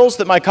spending bills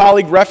that my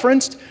colleague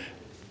referenced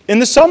in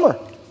the summer.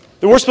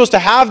 That we're supposed to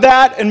have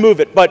that and move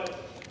it. But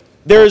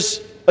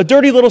there's a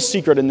dirty little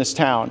secret in this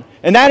town,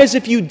 and that is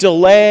if you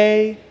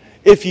delay,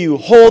 if you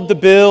hold the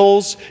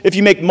bills, if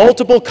you make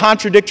multiple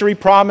contradictory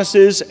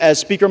promises, as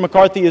Speaker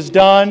McCarthy has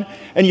done,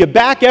 and you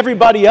back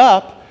everybody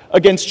up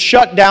against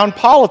shutdown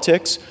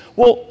politics,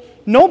 well,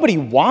 nobody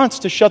wants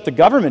to shut the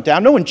government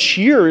down. No one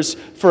cheers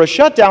for a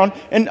shutdown.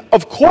 And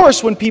of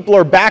course, when people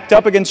are backed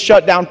up against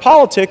shutdown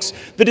politics,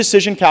 the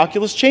decision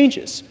calculus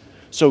changes.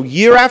 So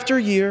year after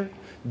year,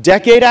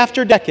 decade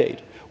after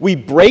decade, we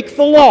break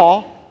the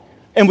law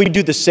and we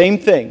do the same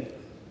thing.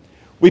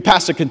 We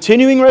pass a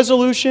continuing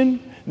resolution,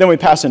 then we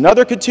pass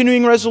another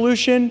continuing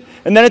resolution,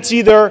 and then it's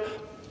either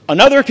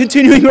another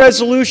continuing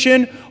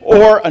resolution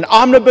or an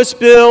omnibus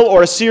bill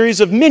or a series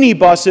of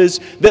minibuses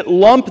that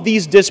lump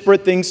these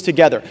disparate things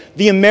together.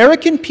 The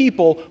American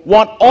people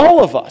want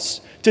all of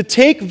us to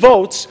take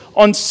votes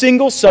on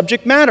single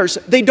subject matters.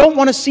 They don't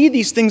want to see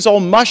these things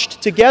all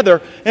mushed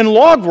together and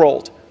log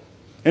rolled.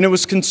 And it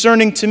was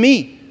concerning to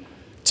me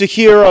to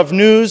hear of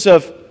news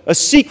of a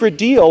secret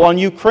deal on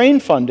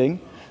Ukraine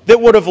funding that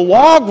would have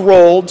log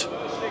rolled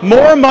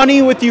more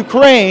money with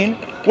Ukraine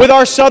with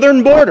our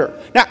southern border.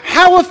 Now,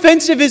 how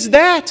offensive is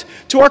that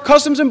to our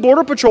Customs and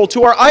Border Patrol,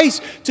 to our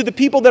ICE, to the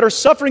people that are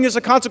suffering as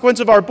a consequence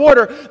of our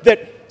border,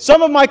 that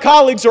some of my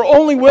colleagues are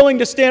only willing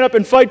to stand up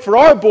and fight for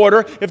our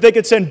border if they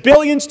could send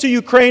billions to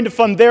Ukraine to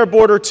fund their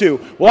border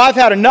too? Well, I've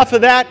had enough of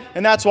that,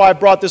 and that's why I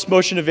brought this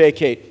motion to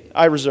vacate.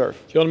 I reserve.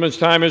 Gentleman's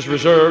time is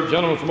reserved.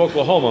 Gentleman from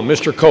Oklahoma,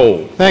 Mr.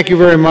 Cole. Thank you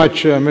very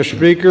much, Mr.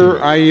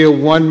 Speaker. I yield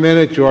 1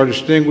 minute to our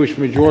distinguished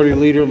Majority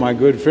Leader, my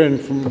good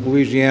friend from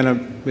Louisiana,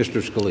 Mr.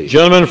 Scalise.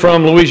 Gentleman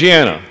from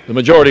Louisiana, the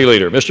Majority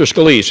Leader, Mr.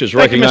 Scalise, is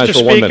recognized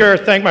for 1 minute. Thank you, Mr.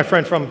 Speaker. Thank my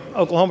friend from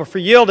Oklahoma for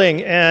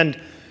yielding.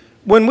 And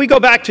when we go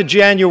back to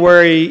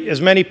January, as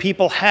many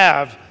people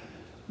have,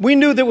 we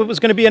knew that it was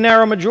going to be a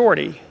narrow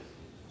majority.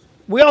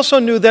 We also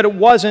knew that it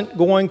wasn't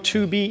going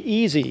to be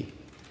easy.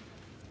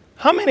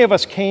 How many of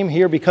us came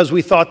here because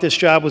we thought this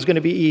job was going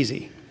to be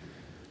easy?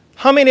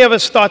 How many of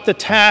us thought the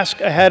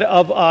task ahead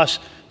of us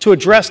to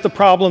address the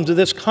problems of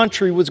this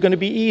country was going to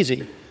be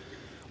easy?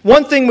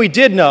 One thing we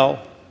did know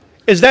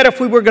is that if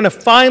we were going to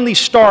finally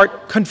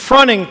start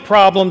confronting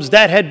problems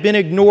that had been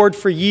ignored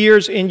for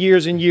years and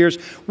years and years,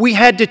 we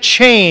had to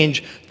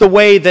change the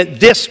way that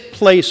this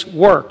place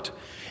worked.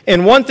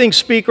 And one thing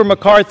Speaker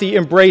McCarthy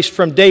embraced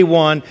from day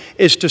one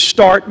is to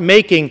start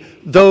making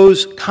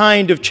those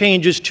kind of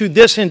changes to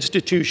this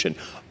institution,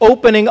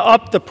 opening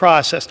up the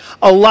process,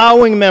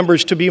 allowing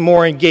members to be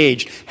more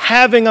engaged,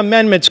 having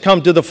amendments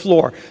come to the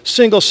floor,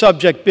 single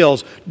subject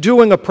bills,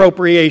 doing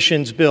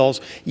appropriations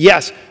bills.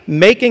 Yes,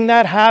 making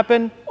that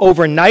happen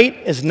overnight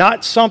is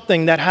not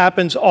something that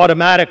happens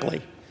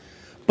automatically,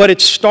 but it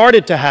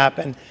started to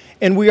happen,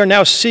 and we are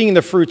now seeing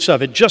the fruits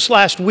of it. Just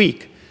last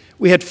week,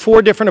 we had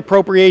 4 different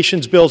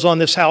appropriations bills on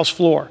this House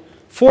floor,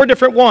 4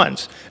 different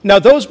ones. Now,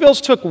 those bills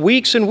took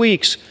weeks and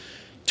weeks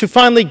to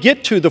finally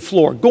get to the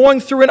floor, going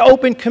through an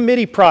open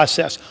committee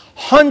process,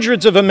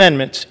 hundreds of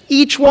amendments,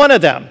 each one of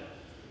them,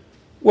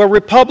 where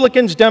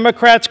Republicans,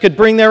 Democrats could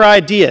bring their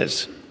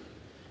ideas.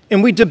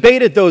 And we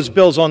debated those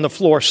bills on the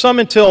floor, some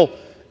until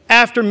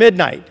after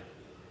midnight,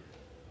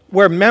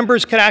 where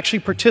members could actually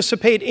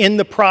participate in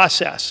the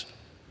process.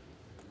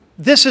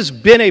 This has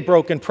been a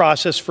broken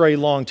process for a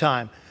long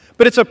time.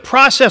 But it's a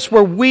process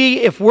where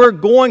if we're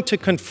going to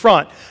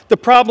confront the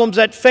problems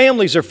that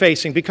families are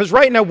facing, because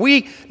right now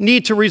we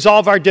need to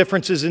resolve our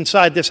differences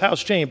inside this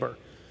House chamber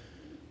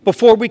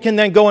before we can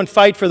then go and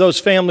fight for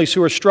those families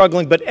who are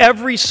struggling. But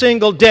every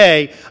single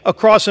day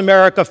across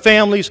America,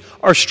 families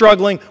are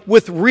struggling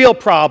with real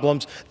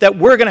problems that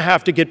we're going to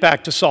have to get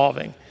back to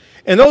solving.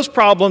 And those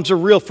problems are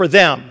real for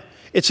them.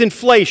 It's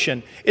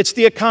inflation, it's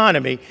the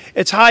economy,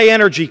 it's high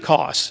energy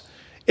costs.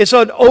 It's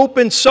an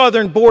open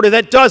southern border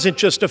that doesn't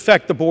just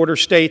affect the border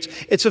states.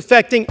 It's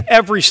affecting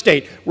every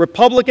state,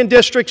 Republican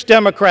districts,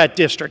 Democrat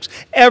districts.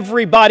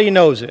 Everybody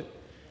knows it.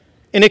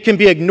 And it can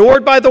be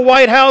ignored by the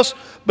White House,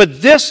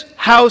 but this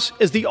House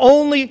is the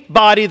only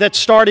body that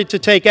started to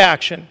take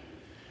action.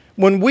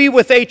 When we,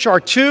 with H.R.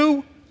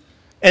 2,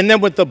 and then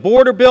with the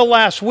border bill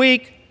last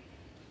week,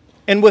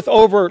 and with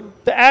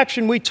the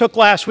action we took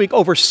last week,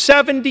 over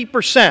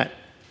 70%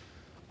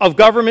 of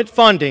government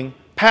funding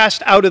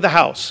passed out of the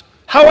House.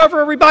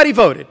 However everybody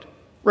voted,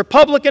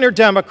 Republican or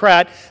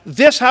Democrat,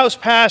 this House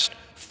passed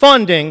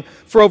funding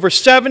for over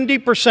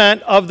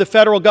 70% of the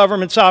federal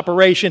government's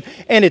operation,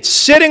 and it's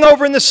sitting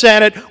over in the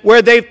Senate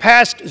where they've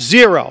passed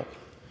 0.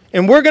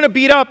 And we're going to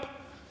beat up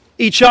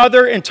each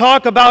other and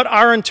talk about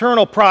our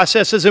internal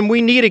processes, and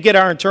we need to get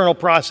our internal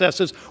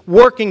processes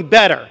working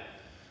better.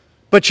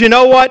 But you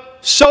know what?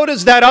 So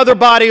does that other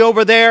body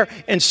over there,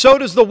 and so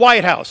does the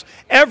White House.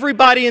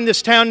 Everybody in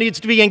this town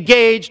needs to be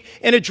engaged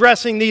in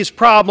addressing these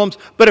problems.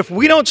 But if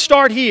we don't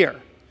start here,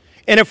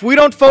 and if we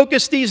don't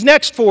focus these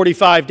next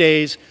 45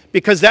 days,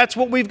 because that's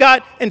what we've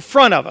got in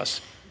front of us.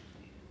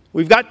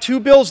 We've got 2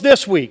 bills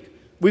this week.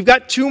 We've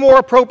got 2 more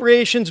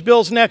appropriations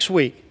bills next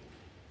week.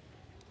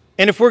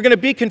 And if we're going to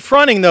be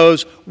confronting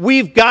those,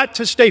 we've got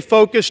to stay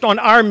focused on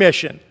our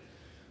mission.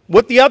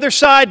 What the other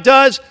side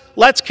does,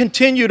 let's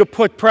continue to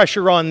put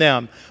pressure on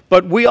them.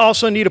 But we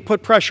also need to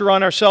put pressure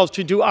on ourselves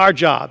to do our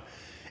job.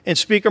 And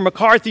Speaker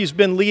McCarthy's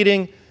been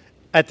leading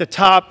at the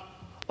top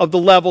of the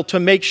level to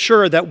make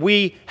sure that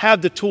we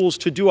have the tools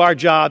to do our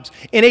jobs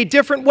in a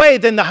different way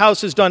than the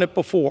House has done it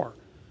before.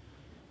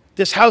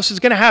 This House is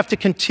going to have to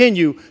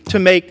continue to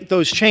make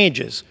those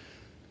changes.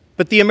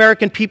 But the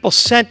American people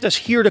sent us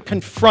here to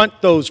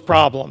confront those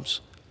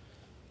problems.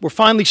 We're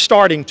finally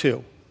starting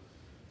to.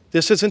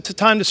 This isn't the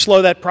time to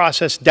slow that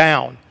process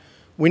down.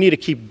 We need to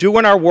keep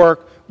doing our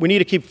work. We need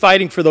to keep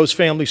fighting for those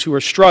families who are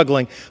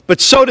struggling.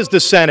 But so does the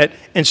Senate,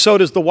 and so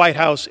does the White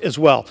House as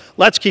well.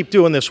 Let's keep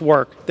doing this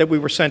work that we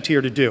were sent here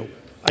to do.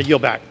 I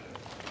yield back.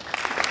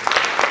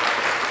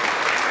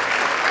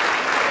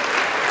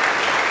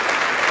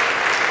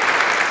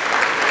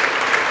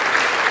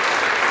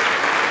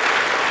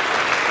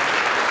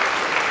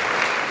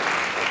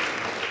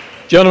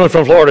 Gentleman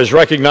from Florida is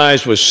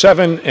recognized with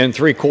 7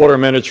 3/4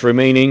 minutes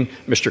remaining.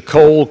 Mr.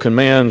 Cole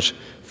commands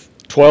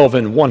 12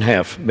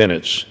 1/2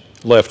 minutes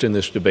left in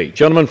this debate.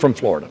 Gentleman from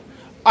Florida.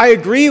 I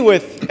agree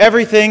with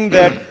everything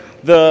that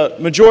the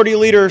majority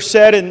leader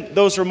said in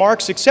those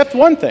remarks, except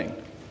one thing.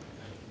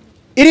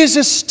 It is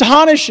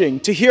astonishing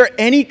to hear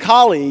any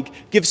colleague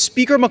give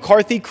Speaker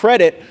McCarthy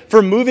credit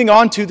for moving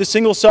on to the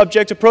single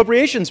subject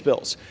appropriations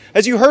bills.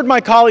 As you heard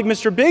my colleague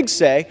Mr. Biggs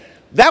say,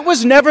 that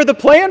was never the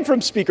plan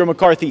from Speaker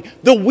McCarthy.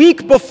 The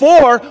week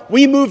before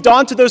we moved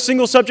on to those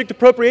single subject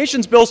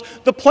appropriations bills,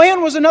 the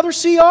plan was another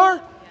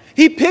CR.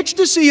 He pitched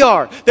a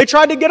CR. They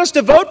tried to get us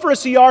to vote for a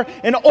CR,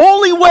 and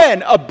only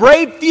when a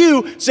brave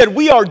few said,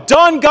 we are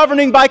done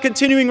governing by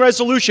continuing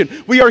resolution.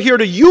 We are here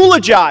to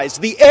eulogize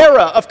the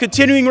era of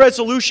continuing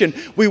resolution.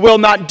 We will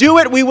not do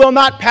it. We will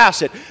not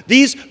pass it.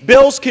 These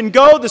bills can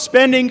go. The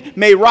spending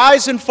may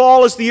rise and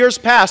fall as the years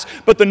pass,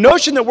 but the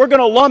notion that we're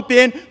going to lump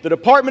in the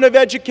Department of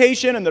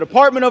Education and the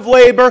Department of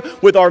Labor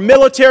with our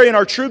military and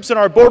our troops and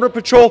our Border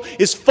Patrol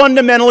is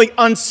fundamentally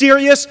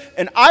unserious,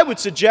 and I would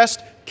suggest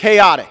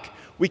chaotic.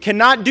 We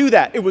cannot do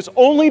that. It was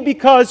only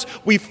because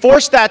we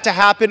forced that to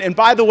happen. And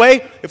by the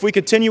way, if we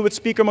continue with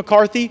Speaker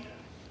McCarthy,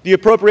 the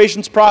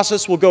appropriations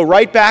process will go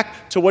right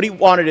back to what he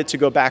wanted it to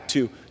go back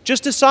to.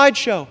 Just a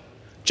sideshow,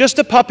 just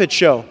a puppet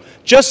show,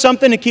 just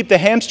something to keep the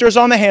hamsters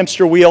on the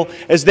hamster wheel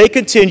as they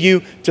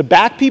continue to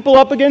back people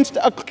up against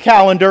a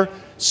calendar,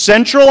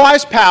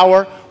 centralized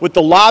power with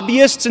the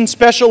lobbyists and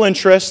special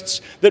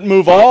interests that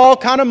move all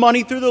kind of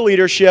money through the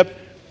leadership,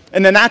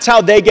 and then that's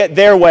how they get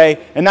their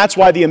way, and that's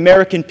why the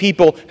American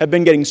people have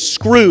been getting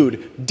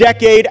screwed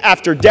decade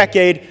after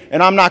decade,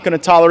 and I'm not going to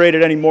tolerate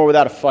it anymore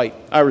without a fight.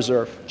 I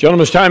reserve.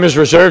 Gentleman's time is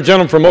reserved.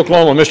 Gentleman from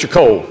Oklahoma, Mr.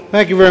 Cole.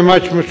 Thank you very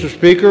much, Mr.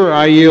 Speaker.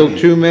 I yield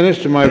 2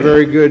 minutes to my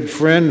very good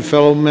friend,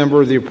 fellow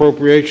member of the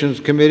Appropriations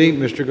Committee,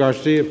 Mr.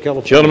 Garcia of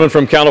California. Gentleman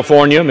from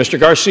California, Mr.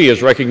 Garcia,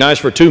 is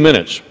recognized for 2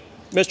 minutes.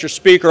 Mr.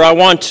 Speaker, I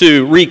want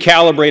to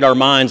recalibrate our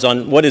minds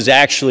on what is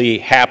actually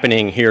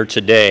happening here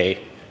today.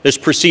 This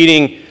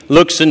proceeding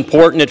looks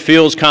important, it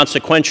feels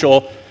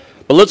consequential,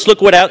 but let's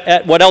look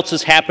at what else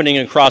is happening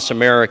across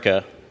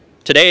America.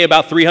 Today,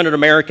 about 300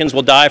 Americans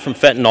will die from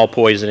fentanyl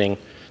poisoning.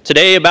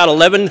 Today, about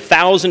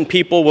 11,000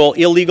 people will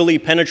illegally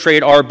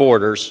penetrate our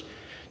borders.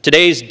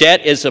 Today's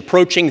debt is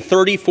approaching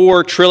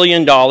 $34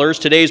 trillion.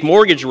 Today's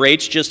mortgage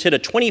rates just hit a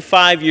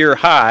 25-year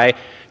high,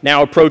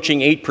 now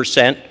approaching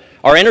 8%.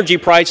 Our energy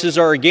prices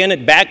are again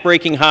at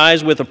back-breaking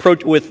highs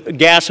with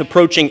gas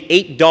approaching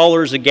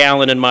 $8 a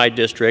gallon in my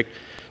district.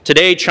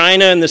 Today,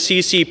 China and the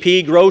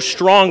CCP grow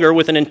stronger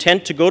with an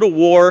intent to go to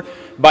war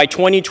by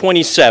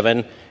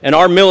 2027, and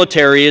our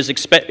military is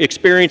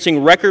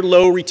experiencing record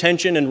low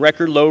retention and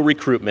record low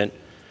recruitment.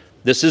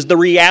 This is the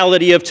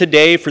reality of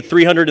today for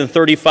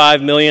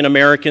 335 million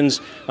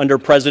Americans under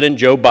President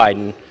Joe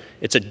Biden.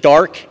 It's a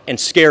dark and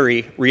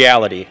scary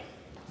reality.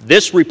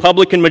 This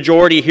Republican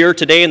majority here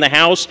today in the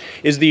House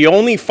is the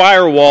only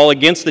firewall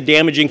against the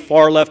damaging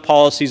far-left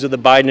policies of the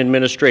Biden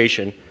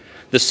administration.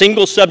 The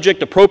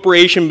single-subject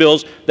appropriation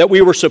bills that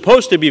we were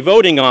supposed to be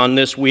voting on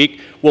this week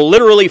will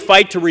literally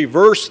fight to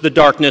reverse the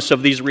darkness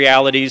of these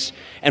realities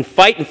and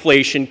fight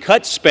inflation,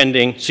 cut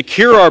spending,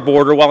 secure our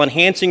border while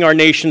enhancing our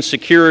nation's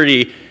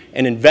security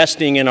and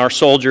investing in our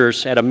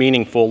soldiers at a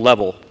meaningful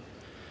level.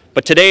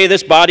 But today,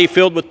 this body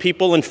filled with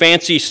people in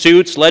fancy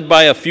suits, led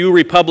by a few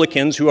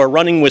Republicans who are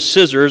running with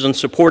scissors and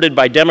supported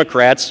by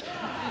Democrats,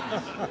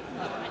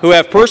 who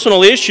have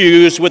personal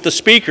issues with the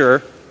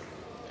Speaker,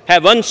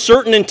 have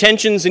uncertain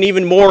intentions and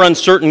even more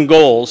uncertain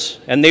goals,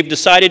 and they've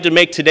decided to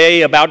make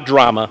today about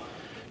drama,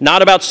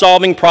 not about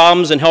solving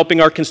problems and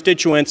helping our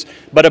constituents,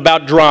 but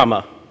about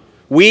drama.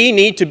 We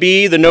need to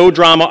be the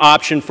no-drama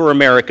option for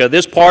America,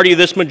 this party,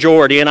 this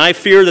majority, and I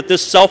fear that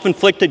this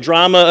self-inflicted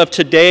drama of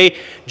today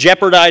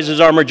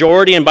jeopardizes our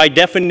majority and by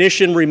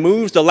definition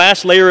removes the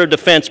last layer of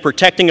defense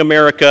protecting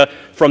America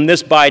from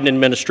this Biden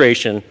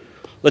administration.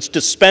 Let's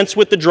dispense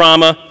with the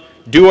drama,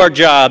 do our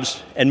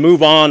jobs, and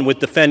move on with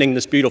defending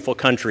this beautiful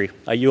country.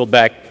 I yield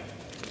back.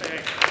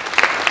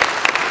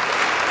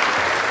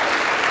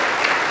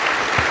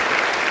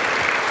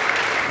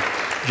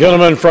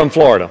 Gentleman from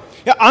Florida.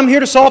 Yeah, I'm here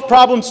to solve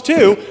problems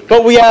too,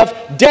 but we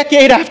have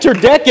decade after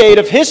decade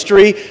of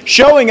history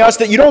showing us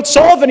that you don't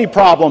solve any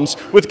problems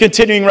with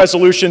continuing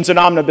resolutions and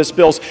omnibus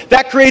bills.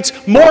 That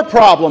creates more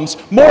problems,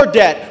 more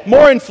debt,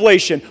 more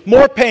inflation,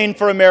 more pain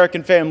for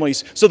American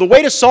families. So the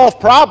way to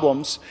solve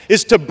problems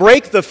is to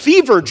break the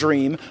fever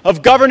dream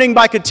of governing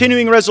by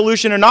continuing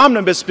resolution and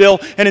omnibus bill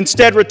and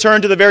instead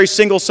return to the very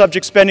single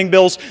subject spending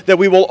bills that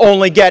we will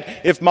only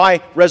get if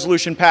my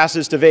resolution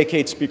passes to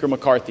vacate Speaker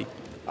McCarthy.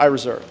 I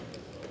reserve.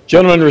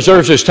 Gentleman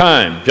reserves his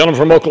time. Gentleman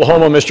from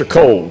Oklahoma, Mr.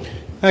 Cole.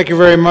 Thank you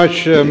very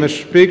much,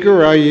 Mr.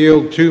 Speaker. I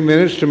yield 2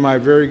 minutes to my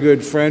very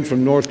good friend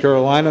from North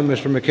Carolina,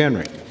 Mr.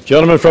 McHenry.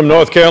 Gentleman from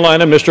North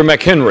Carolina, Mr.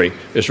 McHenry,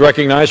 is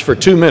recognized for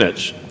 2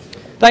 minutes.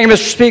 Thank you,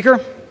 Mr.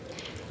 Speaker.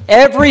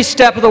 Every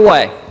step of the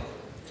way,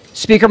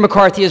 Speaker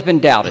McCarthy has been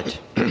doubted.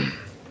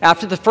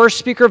 After the first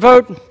Speaker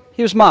vote,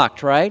 he was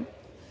mocked, right?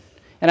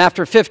 And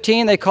after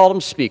 15, they called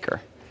him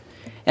Speaker.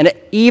 And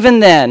even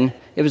then,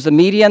 it was the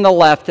media and the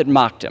left that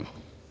mocked him.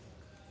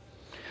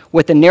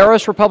 With the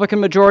narrowest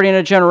Republican majority in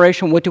a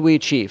generation, what did we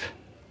achieve?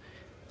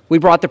 We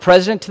brought the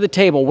president to the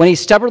table when he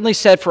stubbornly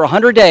said for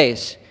 100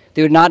 days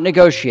they would not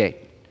negotiate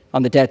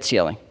on the debt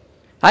ceiling.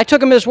 I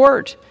took him at his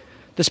word.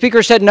 The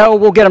Speaker said, no,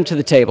 we'll get him to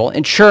the table.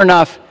 And sure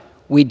enough,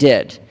 we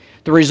did.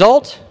 The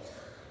result?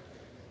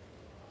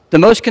 The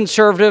most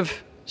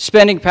conservative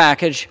spending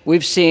package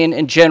we've seen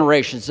in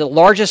generations, the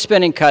largest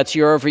spending cuts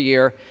year over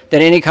year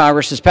that any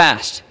Congress has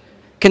passed.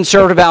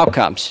 Conservative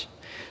outcomes.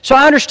 So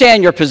I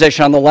understand your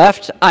position on the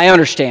left. I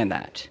understand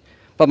that.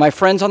 But my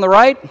friends on the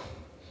right,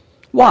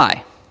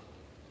 why?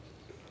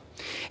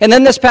 And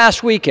then this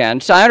past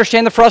weekend, so I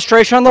understand the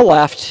frustration on the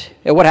left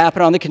at what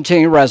happened on the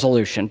continuing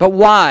resolution. But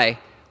why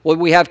would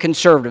we have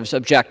conservatives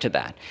object to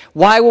that?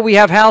 Why will we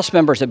have House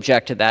members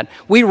object to that?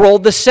 We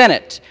rolled the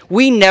Senate.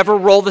 We never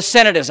roll the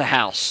Senate as a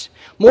House.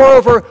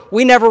 Moreover,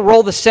 we never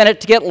roll the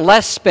Senate to get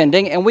less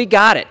spending, and we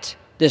got it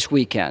this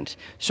weekend.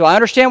 So I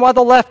understand why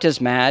the left is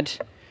mad.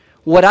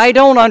 What I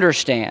don't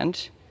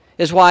understand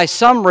is why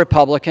some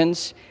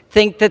Republicans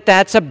think that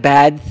that's a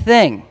bad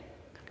thing.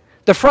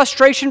 The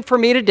frustration for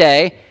me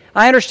today,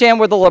 I understand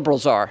where the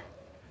liberals are.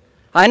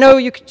 I know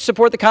you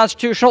support the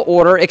constitutional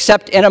order,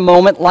 except in a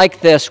moment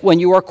like this when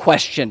you are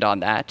questioned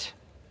on that.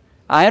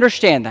 I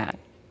understand that.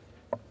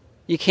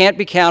 You can't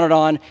be counted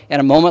on in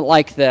a moment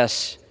like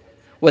this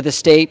with the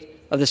state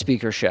of the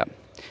speakership.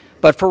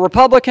 But for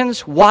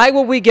Republicans, why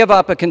will we give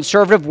up a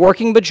conservative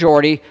working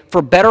majority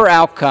for better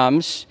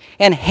outcomes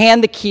and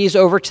hand the keys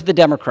over to the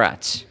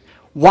Democrats?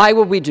 Why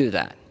would we do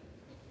that?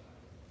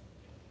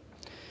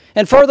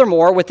 And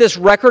furthermore, with this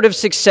record of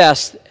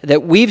success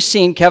that we've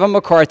seen Kevin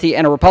McCarthy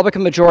and a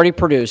Republican majority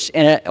produce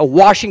in a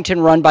Washington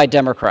run by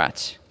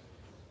Democrats,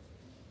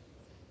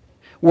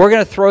 we're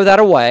going to throw that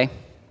away,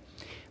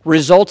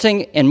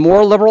 resulting in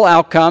more liberal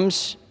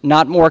outcomes,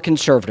 not more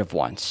conservative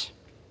ones.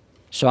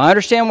 So I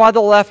understand why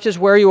the left is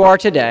where you are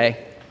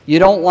today. You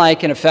don't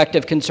like an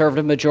effective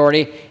conservative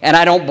majority, and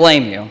I don't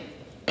blame you.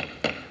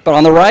 But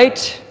on the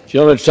right,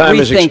 gentleman's time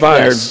has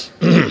expired.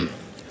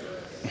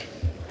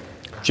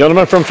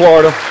 Gentleman from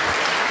Florida.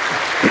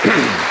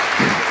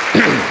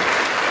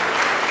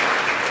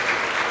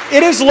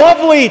 It is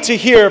lovely to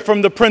hear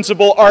from the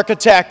principal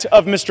architect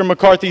of Mr.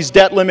 McCarthy's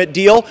debt limit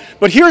deal,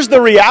 but here's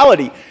the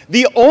reality.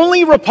 The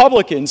only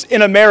Republicans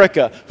in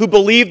America who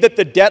believe that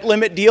the debt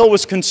limit deal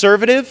was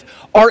conservative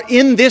are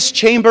in this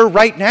chamber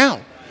right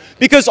now.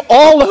 Because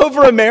all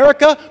over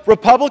America,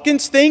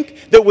 Republicans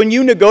think that when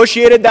you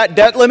negotiated that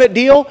debt limit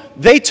deal,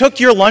 they took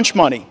your lunch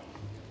money.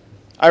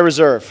 I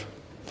reserve.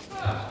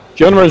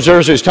 Gentleman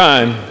reserves his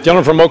time.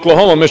 Gentleman from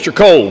Oklahoma, Mr.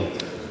 Cole.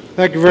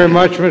 Thank you very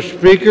much, Mr.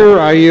 Speaker.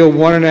 I yield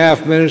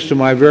 1.5 minutes to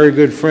my very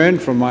good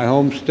friend from my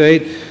home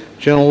state,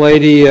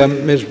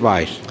 gentlelady Ms.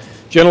 Bice.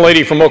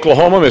 Gentlelady from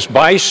Oklahoma, Ms.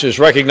 Bice, is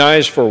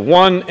recognized for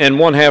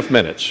 1.5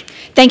 minutes.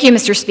 Thank you,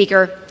 Mr.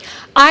 Speaker.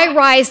 I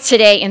rise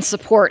today in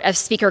support of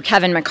Speaker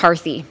Kevin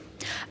McCarthy.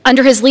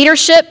 Under his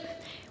leadership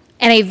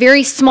and a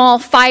very small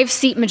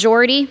 5-seat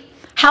majority,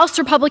 House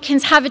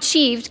Republicans have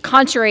achieved,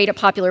 contrary to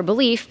popular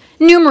belief,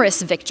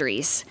 numerous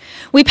victories.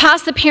 We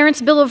passed the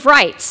Parents' Bill of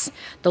Rights,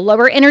 the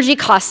Lower Energy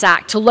Costs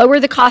Act to lower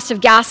the cost of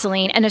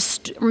gasoline and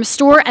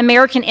restore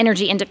American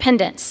energy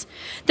independence,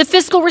 the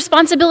Fiscal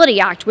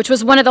Responsibility Act, which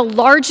was one of the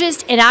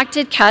largest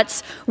enacted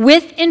cuts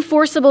with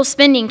enforceable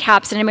spending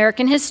caps in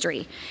American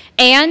history,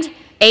 and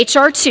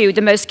H.R. 2,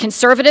 the most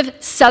conservative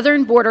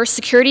southern border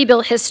security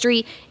bill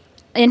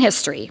in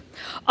history.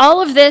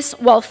 All of this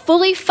while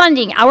fully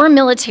funding our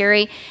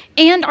military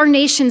and our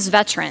nation's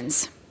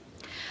veterans.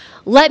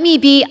 Let me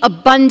be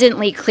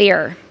abundantly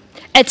clear.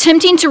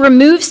 Attempting to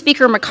remove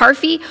Speaker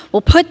McCarthy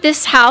will put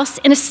this House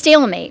in a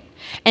stalemate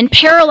and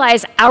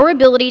paralyze our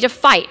ability to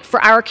fight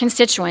for our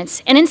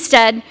constituents and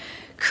instead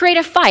create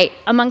a fight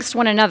amongst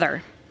one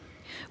another.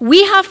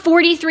 We have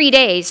 43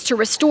 days to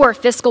restore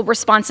fiscal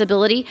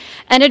responsibility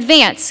and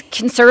advance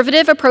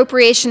conservative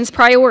appropriations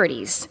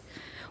priorities,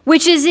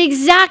 which is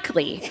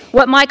exactly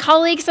what my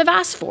colleagues have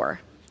asked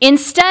for.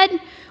 Instead,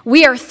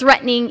 we are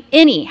threatening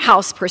any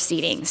House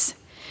proceedings.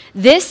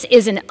 This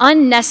is an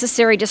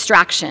unnecessary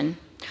distraction.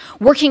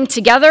 Working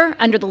together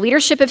under the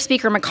leadership of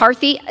Speaker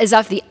McCarthy is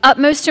of the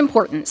utmost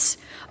importance.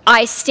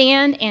 I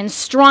stand and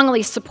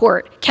strongly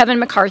support Kevin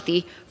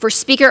McCarthy for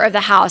Speaker of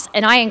the House,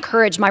 and I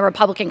encourage my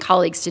Republican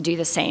colleagues to do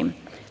the same.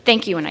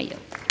 Thank you, and I yield.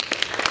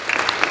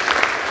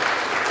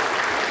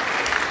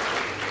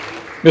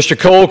 Mr.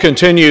 Cole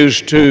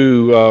continues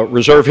to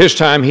reserve his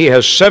time. He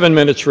has 7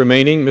 minutes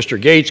remaining.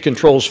 Mr. Gaetz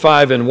controls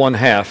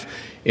 5.5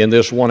 in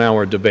this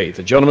 1-hour debate.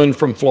 The gentleman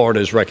from Florida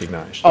is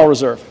recognized. I'll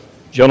reserve.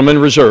 Gentleman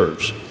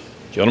reserves.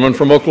 Gentleman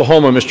from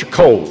Oklahoma, Mr.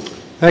 Cole.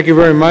 Thank you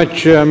very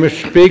much,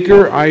 Mr.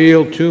 Speaker. I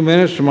yield 2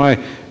 minutes to my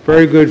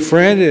very good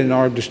friend and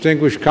our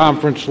distinguished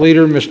conference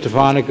leader, Ms.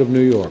 Stefanik of New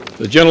York.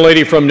 The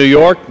gentlelady from New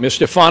York, Ms.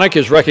 Stefanik,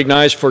 is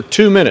recognized for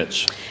 2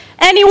 minutes.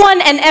 Anyone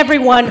and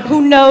everyone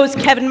who knows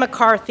Kevin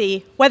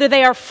McCarthy, whether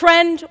they are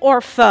friend or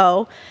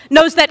foe,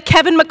 knows that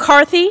Kevin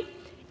McCarthy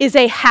is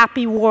a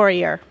happy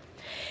warrior.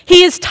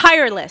 He is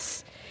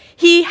tireless.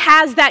 He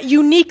has that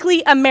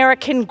uniquely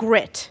American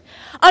grit.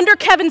 Under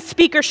Kevin's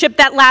speakership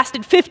that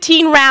lasted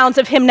 15 rounds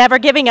of him never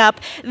giving up,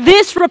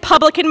 this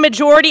Republican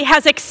majority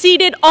has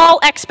exceeded all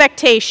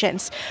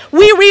expectations.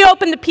 We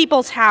reopened the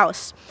People's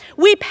House.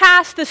 We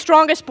passed the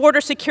strongest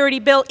border security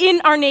bill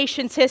in our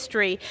nation's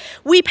history.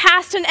 We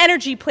passed an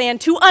energy plan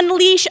to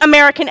unleash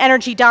American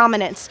energy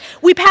dominance.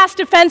 We passed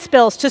defense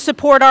bills to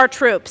support our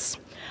troops.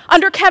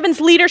 Under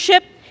Kevin's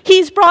leadership,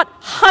 he's brought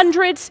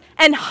hundreds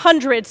and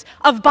hundreds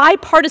of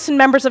bipartisan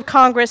members of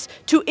Congress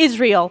to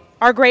Israel,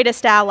 our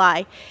greatest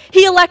ally.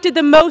 He elected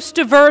the most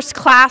diverse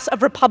class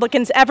of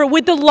Republicans ever,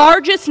 with the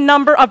largest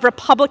number of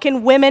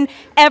Republican women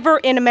ever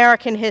in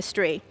American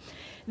history.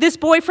 This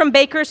boy from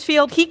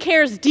Bakersfield, he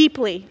cares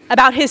deeply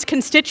about his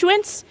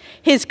constituents,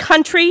 his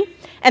country,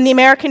 and the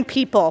American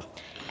people.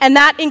 And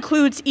that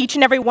includes each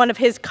and every one of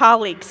his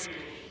colleagues.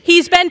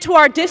 He's been to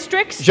our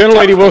districts,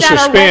 Gentlelady will toasted at our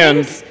suspend.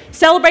 weddings,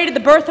 celebrated the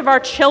birth of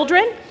our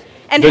children,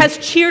 and has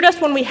cheered us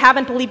when we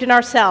haven't believed in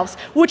ourselves,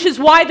 which is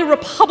why the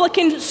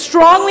Republicans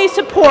strongly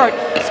support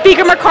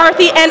Speaker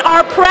McCarthy and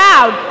are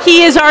proud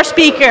he is our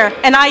Speaker.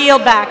 And I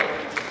yield back.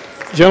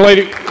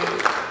 Gentlelady,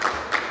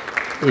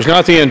 it was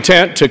not the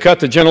intent to cut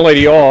the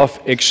gentlelady off,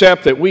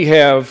 except that we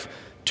have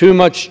too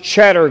much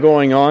chatter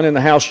going on in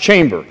the House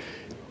chamber.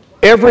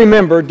 Every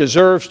member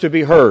deserves to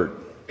be heard.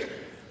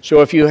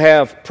 So if you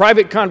have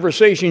private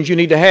conversations you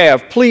need to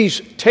have,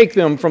 please take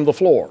them from the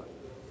floor.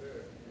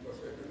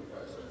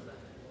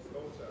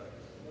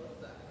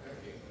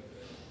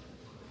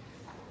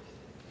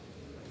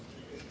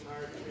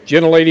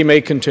 Gentlelady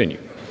may continue.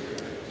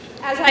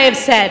 As I have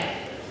said,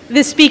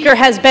 this Speaker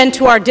has been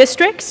to our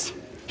districts.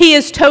 He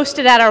has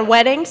toasted at our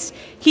weddings.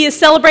 He has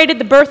celebrated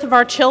the birth of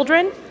our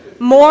children,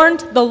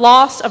 mourned the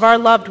loss of our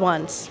loved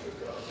ones.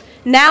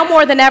 Now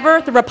more than ever,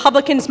 the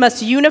Republicans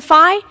must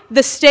unify.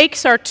 The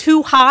stakes are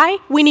too high.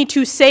 We need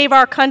to save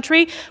our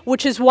country,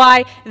 which is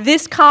why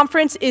this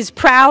conference is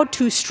proud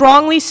to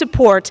strongly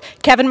support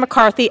Kevin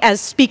McCarthy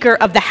as Speaker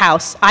of the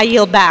House. I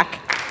yield back.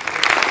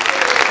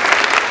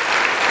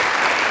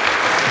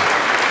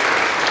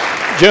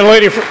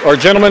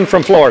 Gentleman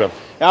from Florida.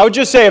 Now, I would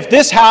just say, if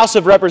this House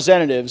of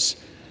Representatives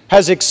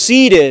has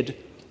exceeded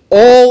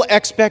all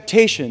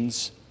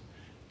expectations,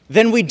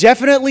 then we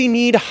definitely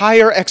need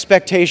higher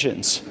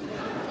expectations.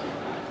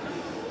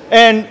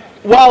 And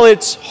while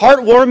it's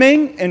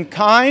heartwarming and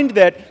kind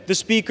that the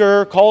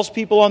Speaker calls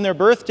people on their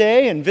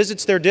birthday and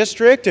visits their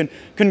district and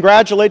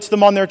congratulates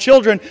them on their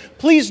children,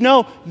 please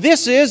know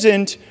this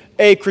isn't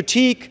a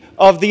critique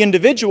of the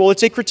individual,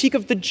 it's a critique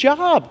of the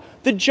job.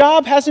 The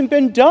job hasn't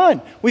been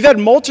done. We've had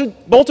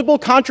multiple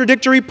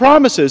contradictory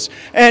promises,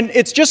 and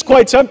it's just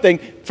quite something.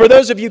 For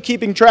those of you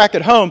keeping track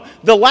at home,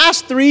 the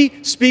last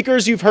 3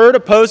 speakers you've heard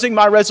opposing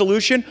my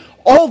resolution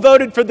all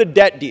voted for the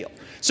debt deal.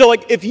 So,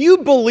 like, if you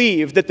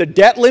believe that the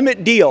debt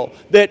limit deal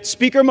that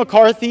Speaker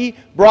McCarthy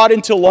brought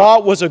into law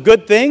was a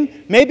good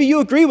thing, maybe you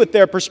agree with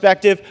their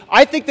perspective.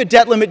 I think the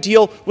debt limit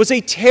deal was a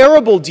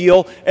terrible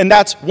deal, and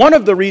that's one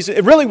of the reasons.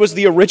 It really was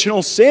the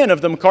original sin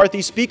of the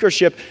McCarthy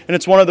speakership, and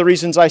it's one of the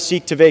reasons I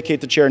seek to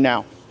vacate the chair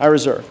now. I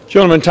reserve.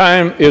 Gentleman,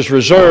 time is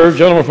reserved.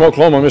 Gentleman from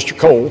Oklahoma, Mr.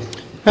 Cole.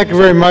 Thank you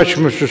very much,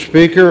 Mr.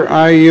 Speaker.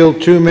 I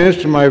yield 2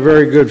 minutes to my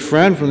very good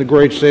friend from the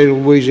great state of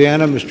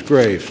Louisiana, Mr.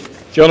 Graves.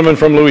 Gentleman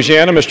from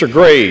Louisiana, Mr.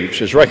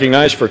 Graves, is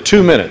recognized for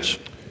 2 minutes.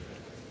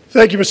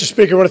 Thank you, Mr.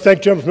 Speaker. I want to thank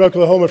the gentleman from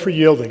Oklahoma for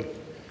yielding.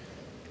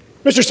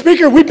 Mr.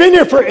 Speaker, we've been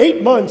here for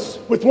 8 months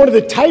with one of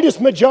the tightest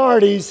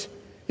majorities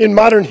in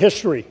modern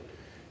history.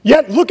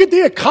 Yet look at the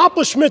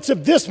accomplishments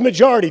of this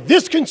majority,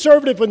 this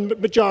conservative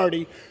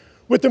majority,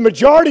 with the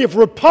majority of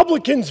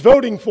Republicans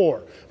voting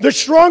for the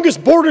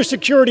strongest border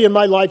security in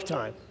my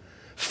lifetime,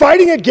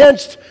 fighting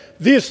against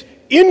this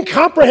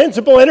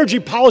incomprehensible energy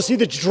policy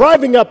that's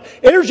driving up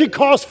energy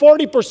costs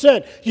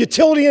 40%,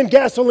 utility and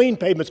gasoline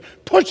payments,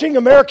 pushing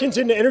Americans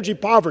into energy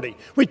poverty.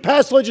 We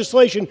passed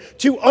legislation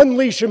to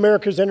unleash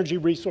America's energy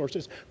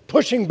resources,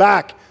 pushing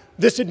back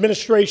this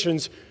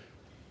administration's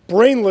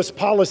brainless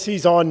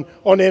policies on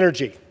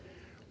energy.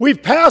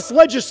 We've passed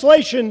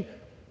legislation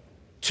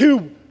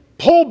to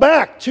pull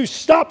back, to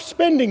stop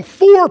spending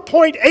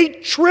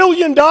 $4.8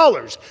 trillion.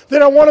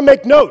 Then I want to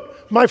make note,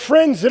 my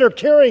friends that are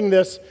carrying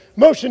this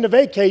motion to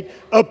vacate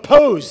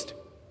opposed.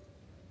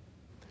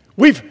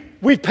 We've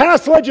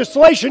passed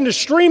legislation to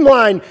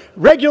streamline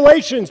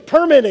regulations,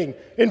 permitting,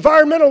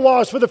 environmental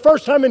laws for the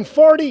first time in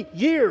 40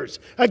 years.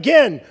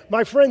 Again,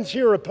 my friends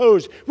here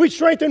opposed. We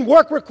strengthened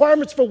work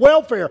requirements for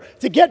welfare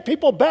to get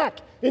people back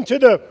into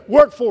the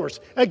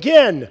workforce.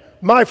 Again,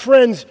 my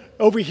friends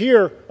over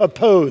here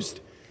opposed.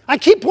 I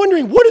keep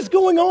wondering, what is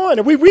going on?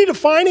 Are we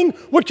redefining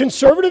what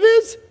conservative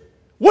is?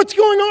 What's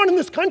going on in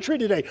this country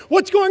today?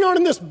 What's going on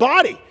in this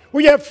body?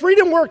 Where you have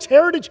Freedom Works,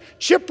 Heritage,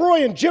 Chip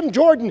Roy, and Jim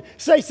Jordan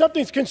say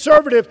something's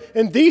conservative,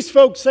 and these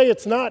folks say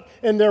it's not,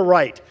 and they're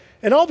right.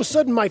 And all of a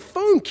sudden, my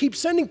phone keeps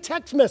sending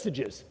text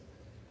messages.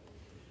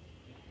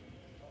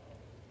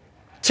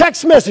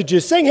 Text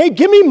messages saying, hey,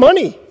 give me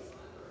money.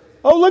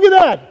 Oh, look at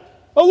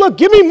that. Oh, look,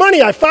 give me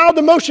money. I filed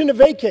the motion to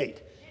vacate.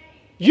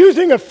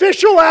 Using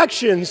official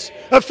actions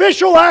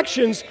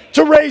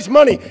to raise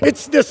money.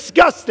 It's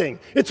disgusting.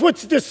 It's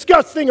what's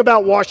disgusting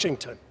about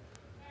Washington.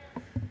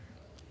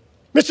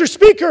 Mr.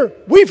 Speaker,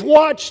 we've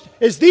watched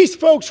as these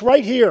folks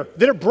right here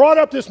that have brought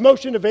up this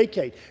motion to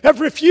vacate have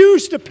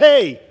refused to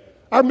pay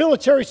our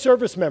military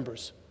service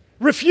members,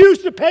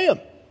 refused to pay them.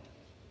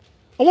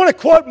 I want to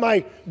quote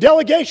my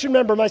delegation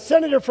member, my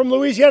senator from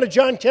Louisiana,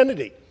 John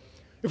Kennedy.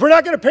 If we're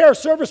not going to pay our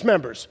service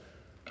members,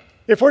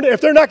 if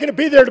they're not going to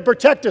be there to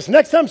protect us,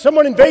 next time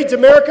someone invades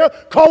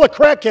America, call a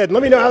crackhead and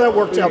let me know how that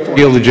works out for you.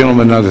 Yield the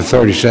gentleman another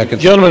 30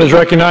 seconds. Gentleman is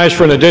recognized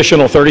for an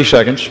additional 30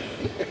 seconds.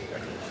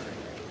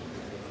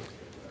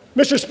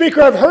 Mr.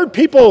 Speaker, I've heard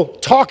people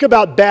talk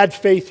about bad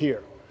faith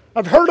here.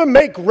 I've heard them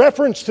make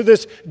reference to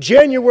this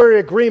January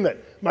agreement.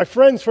 My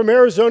friends from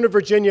Arizona,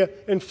 Virginia,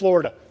 and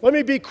Florida. Let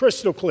me be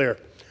crystal clear.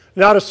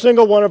 Not a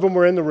single one of them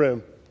were in the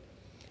room.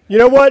 You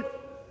know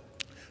what?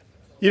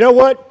 You know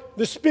what?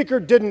 The Speaker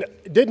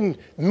didn't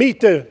meet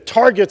the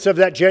targets of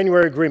that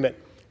January agreement.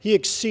 He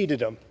exceeded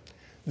them.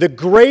 The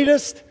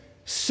greatest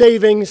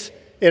savings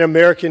in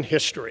American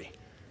history.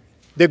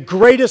 The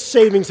greatest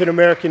savings in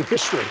American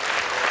history.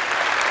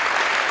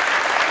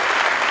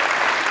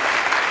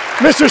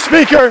 Mr.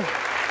 Speaker,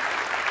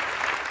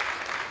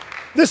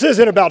 this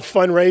isn't about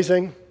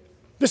fundraising.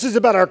 This is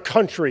about our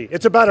country.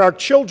 It's about our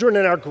children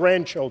and our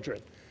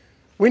grandchildren.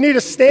 We need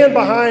to stand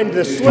behind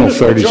the slimmest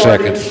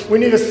majority. We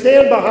need to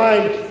stand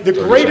behind the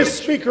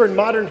greatest speaker in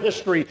modern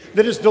history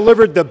that has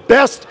delivered the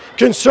best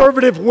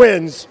conservative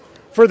wins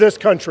for this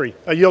country.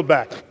 I yield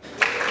back.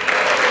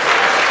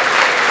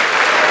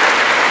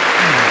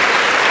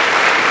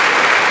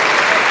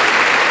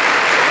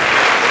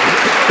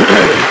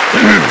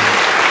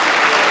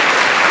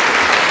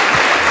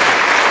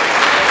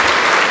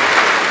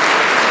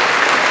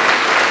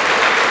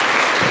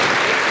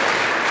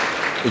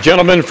 The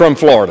gentleman from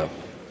Florida.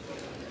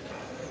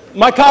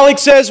 My colleague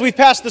says we've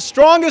passed the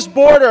strongest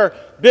border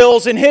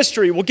bills in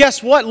history. Well,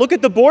 guess what? Look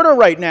at the border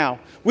right now.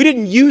 We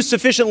didn't use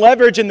sufficient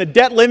leverage in the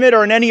debt limit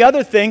or in any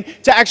other thing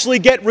to actually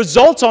get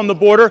results on the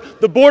border.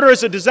 The border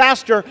is a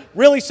disaster,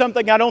 really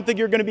something I don't think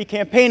you're going to be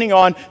campaigning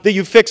on, that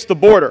you fixed the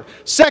border.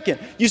 Second,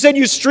 you said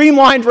you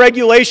streamlined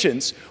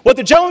regulations. What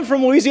the gentleman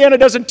from Louisiana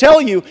doesn't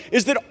tell you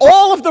is that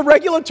all of the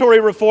regulatory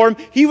reform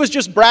he was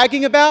just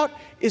bragging about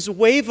is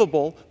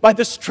waivable by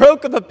the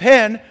stroke of a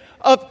pen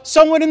of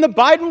someone in the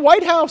Biden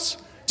White House.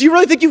 Do you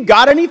really think you've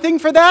got anything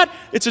for that?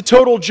 It's a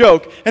total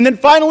joke. And then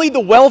finally, the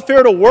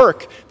welfare to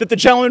work that the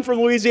gentleman from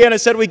Louisiana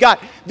said we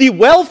got. The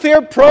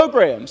welfare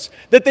programs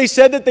that they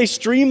said that they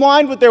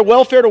streamlined with their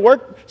welfare to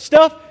work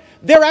stuff,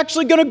 they're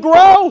actually going to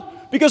grow.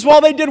 Because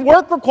while they did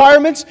work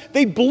requirements,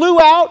 they blew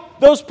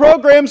out those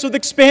programs with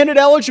expanded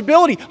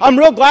eligibility. I'm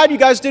real glad you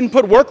guys didn't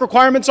put work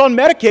requirements on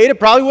Medicaid. It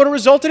probably would have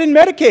resulted in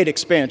Medicaid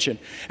expansion.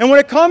 And when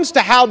it comes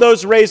to how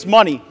those raise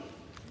money,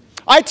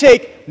 I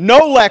take no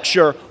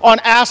lecture on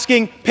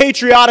asking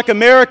patriotic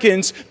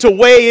Americans to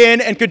weigh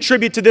in and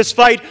contribute to this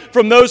fight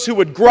from those who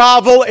would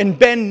grovel and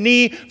bend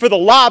knee for the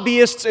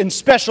lobbyists and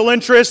special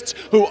interests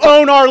who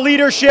own our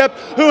leadership,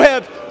 who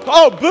have,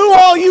 oh, boo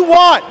all you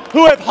want,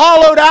 who have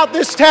hollowed out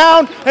this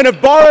town and have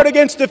borrowed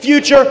against the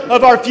future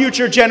of our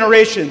future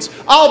generations.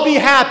 I'll be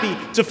happy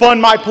to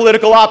fund my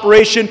political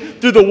operation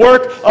through the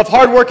work of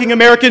hardworking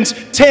Americans,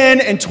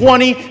 $10 and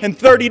 $20 and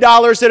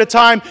 $30 at a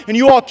time, and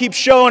you all keep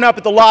showing up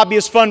at the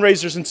lobbyist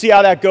fundraisers and see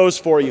how that goes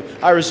for you.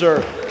 I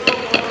reserve.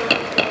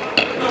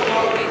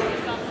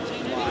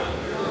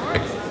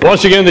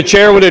 Once again, the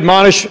chair would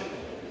admonish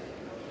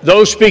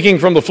those speaking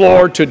from the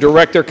floor to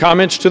direct their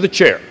comments to the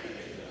chair.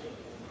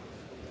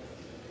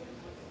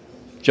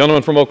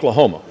 Gentleman from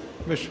Oklahoma.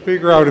 Mr.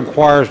 Speaker, I would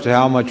inquire as to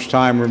how much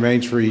time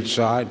remains for each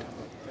side.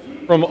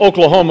 From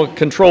Oklahoma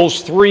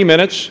controls 3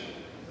 minutes.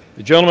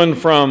 The gentleman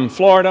from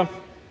Florida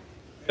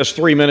has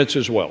 3 minutes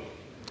as well.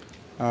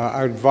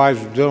 I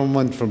advise the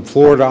gentleman from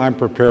Florida I'm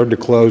prepared to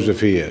close if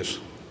he is.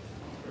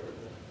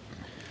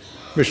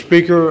 Mr.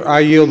 Speaker, I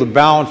yield the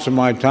balance of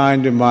my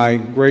time to my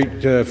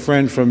great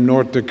friend from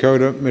North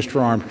Dakota, Mr.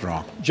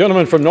 Armstrong.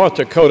 Gentleman from North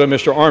Dakota,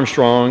 Mr.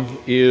 Armstrong,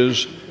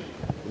 is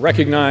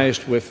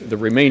recognized with the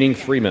remaining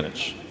 3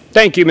 minutes.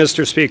 Thank you,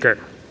 Mr. Speaker.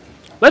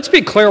 Let's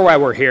be clear why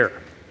we're here.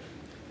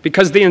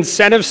 Because the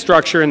incentive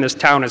structure in this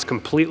town is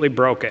completely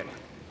broken.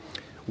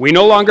 We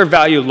no longer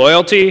value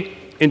loyalty,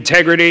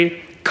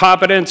 integrity,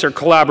 competence, or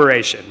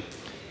collaboration.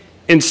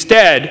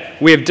 Instead,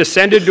 we have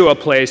descended to a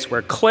place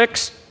where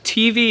clicks,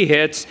 TV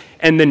hits,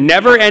 and the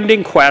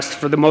never-ending quest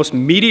for the most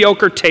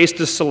mediocre taste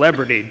of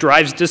celebrity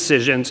drives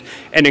decisions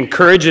and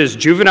encourages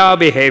juvenile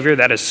behavior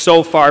that is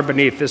so far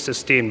beneath this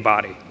esteemed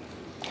body.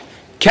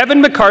 Kevin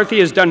McCarthy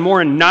has done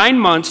more in 9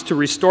 months to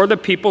restore the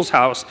people's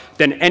house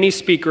than any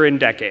speaker in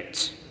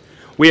decades.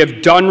 We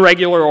have done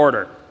regular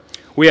order.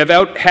 We have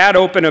had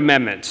open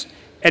amendments.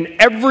 And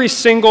every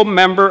single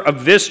member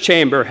of this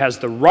chamber has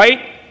the right,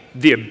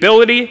 the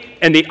ability,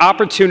 and the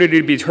opportunity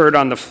to be heard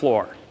on the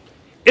floor.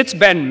 It's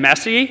been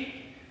messy,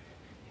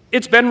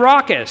 it's been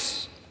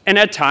raucous, and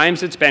at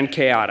times it's been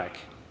chaotic.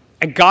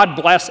 And God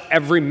bless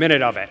every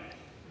minute of it,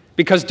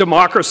 because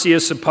democracy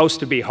is supposed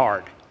to be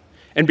hard.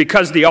 And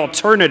because the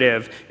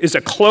alternative is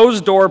a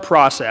closed-door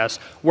process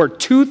where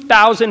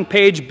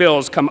 2,000-page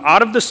bills come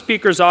out of the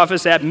Speaker's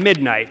office at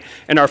midnight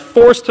and are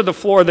forced to the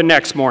floor the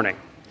next morning.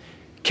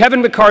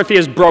 Kevin McCarthy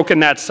has broken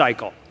that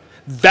cycle.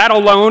 That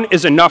alone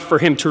is enough for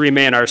him to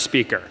remain our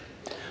Speaker.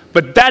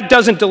 But that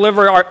doesn't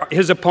deliver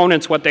his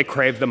opponents what they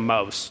crave the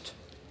most: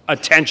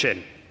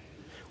 attention.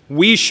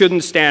 We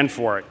shouldn't stand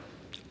for it.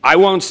 I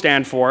won't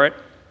stand for it.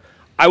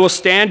 I will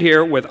stand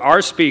here with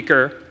our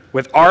Speaker,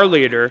 with our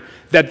leader,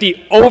 that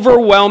the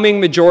overwhelming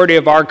majority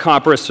of our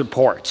Congress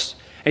supports.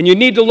 And you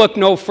need to look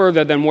no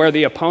further than where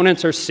the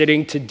opponents are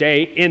sitting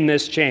today in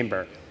this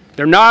chamber.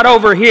 They're not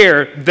over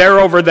here,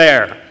 they're over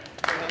there.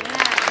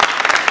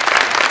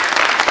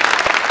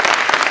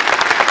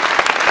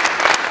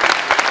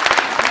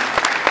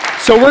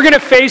 So we're going to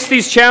face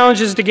these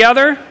challenges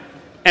together,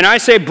 and I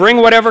say bring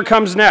whatever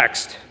comes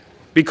next,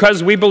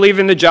 because we believe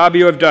in the job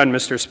you have done,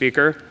 Mr.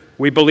 Speaker.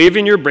 We believe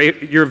in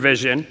your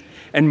vision,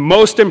 and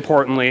most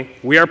importantly,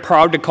 we are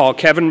proud to call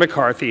Kevin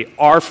McCarthy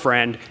our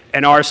friend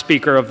and our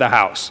Speaker of the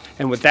House.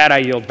 And with that, I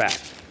yield back.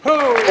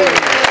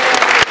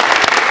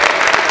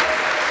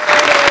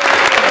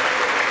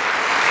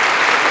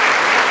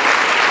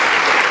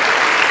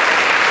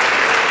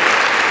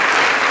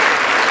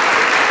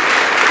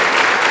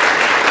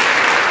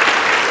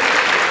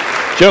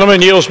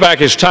 Gentleman yields back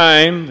his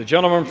time. The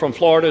gentleman from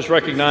Florida is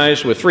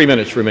recognized with 3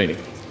 minutes remaining.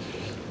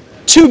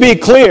 To be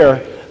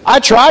clear, I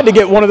tried to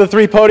get one of the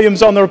 3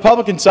 podiums on the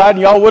Republican side,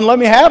 and y'all wouldn't let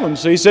me have them,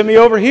 so you sent me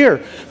over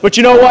here. But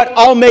you know what?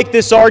 I'll make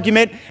this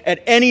argument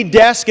at any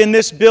desk in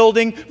this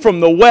building, from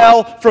the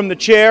well, from the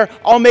chair.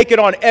 I'll make it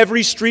on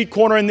every street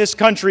corner in this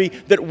country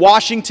that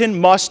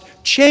Washington must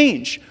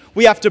change.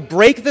 We have to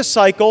break the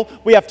cycle.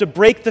 We have to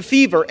break the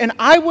fever. And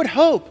I would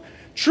hope,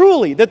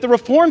 truly, that the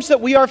reforms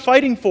that we are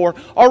fighting for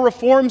are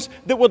reforms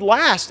that would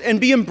last and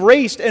be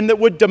embraced and that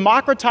would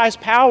democratize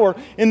power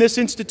in this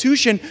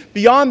institution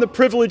beyond the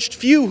privileged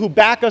few who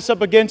back us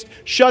up against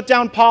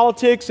shutdown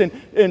politics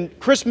and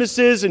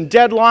Christmases and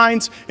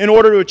deadlines in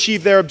order to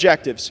achieve their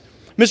objectives.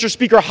 Mr.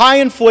 Speaker, high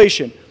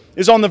inflation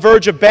is on the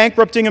verge of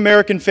bankrupting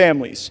American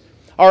families.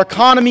 Our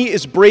economy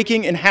is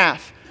breaking in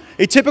half.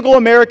 A typical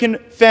American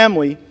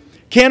family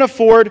can't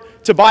afford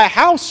to buy a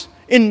house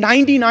in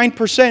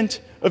 99%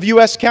 of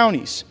U.S.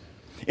 counties.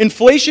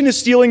 Inflation is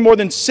stealing more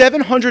than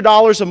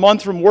 $700 a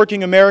month from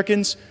working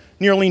Americans,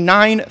 nearly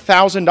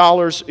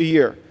 $9,000 a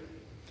year.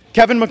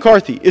 Kevin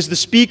McCarthy is the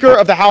Speaker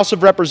of the House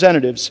of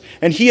Representatives,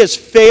 and he has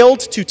failed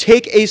to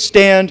take a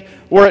stand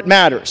where it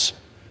matters.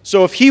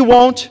 So if he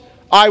won't,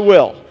 I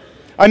will.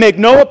 I make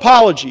no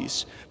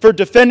apologies for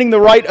defending the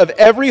right of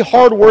every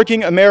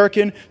hardworking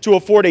American to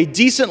afford a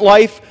decent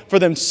life for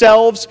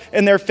themselves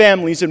and their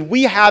families, and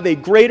we have a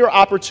greater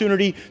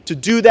opportunity to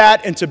do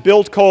that and to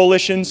build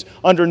coalitions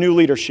under new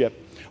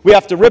leadership. We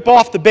have to rip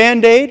off the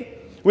Band-Aid.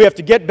 We have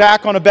to get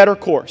back on a better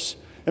course.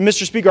 And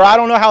Mr. Speaker, I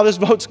don't know how this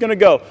vote's going to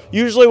go.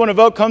 Usually when a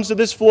vote comes to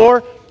this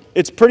floor,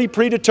 it's pretty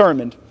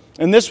predetermined.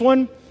 And this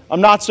one,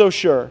 I'm not so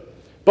sure.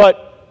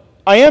 But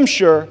I am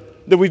sure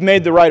that we've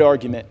made the right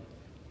argument,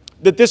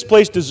 that this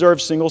place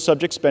deserves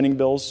single-subject spending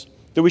bills,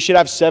 that we should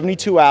have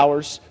 72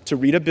 hours to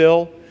read a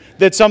bill,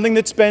 that something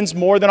that spends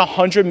more than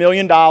 $100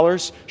 million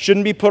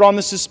shouldn't be put on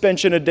the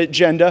suspension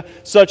agenda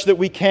such that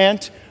we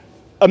can't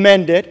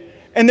amend it,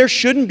 and there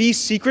shouldn't be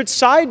secret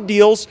side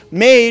deals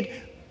made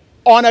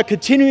on a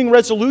continuing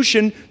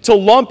resolution to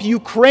lump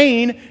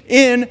Ukraine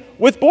in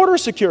with border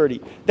security.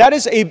 That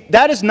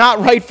is not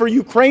right for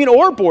Ukraine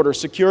or border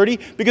security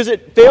because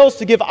it fails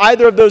to give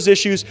either of those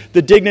issues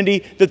the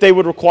dignity that they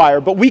would require.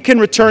 But we can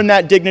return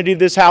that dignity to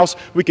this House.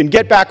 We can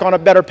get back on a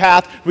better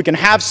path. We can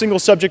have single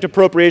subject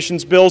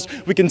appropriations bills.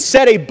 We can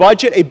set a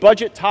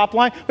budget top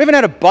line. We haven't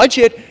had a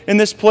budget in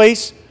this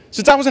place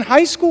since I was in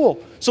high school.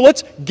 So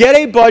let's get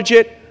a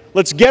budget.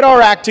 Let's get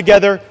our act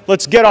together.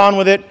 Let's get on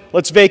with it.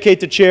 Let's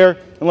vacate the chair,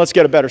 and let's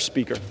get a better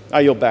speaker.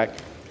 I yield back.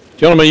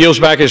 Gentleman yields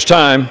back his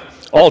time.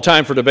 All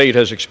time for debate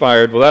has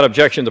expired. Without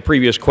objection, the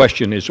previous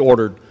question is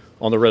ordered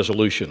on the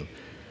resolution.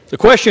 The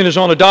question is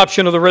on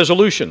adoption of the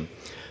resolution.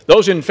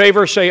 Those in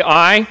favor say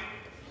aye. Aye.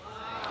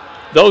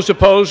 Those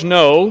opposed,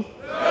 no.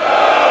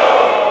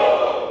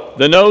 No.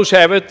 The noes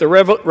have it. The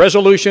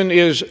resolution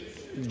is,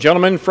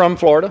 gentleman from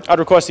Florida. I'd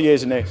request the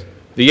yeas and nays.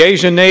 The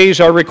yeas and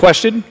nays are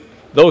requested.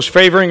 Those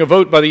favoring a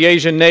vote by the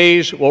yeas and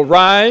nays will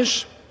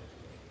rise.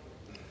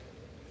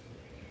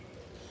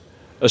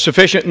 A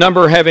sufficient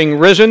number having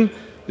risen,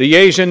 the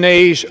yeas and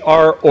nays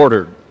are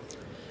ordered.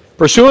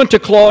 Pursuant to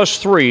Clause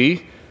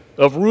 3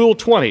 of Rule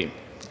 20,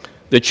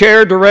 the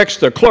Chair directs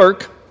the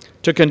clerk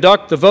to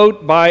conduct the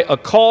vote by a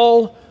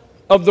call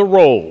of the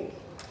roll.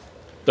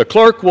 The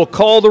clerk will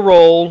call the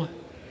roll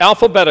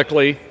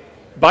alphabetically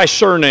by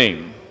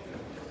surname.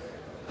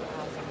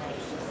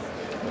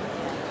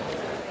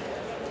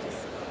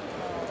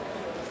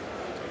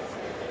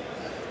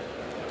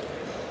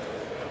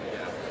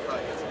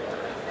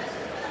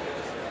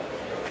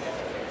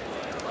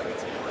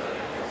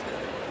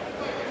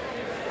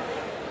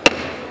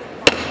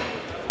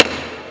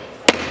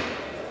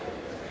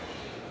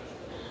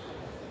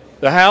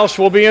 The House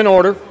will be in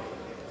order.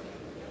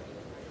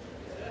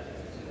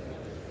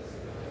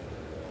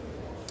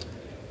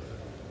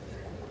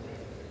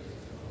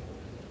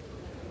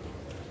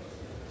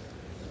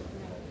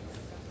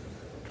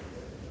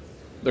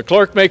 The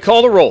clerk may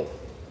call the roll.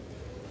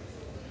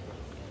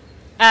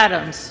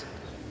 Adams.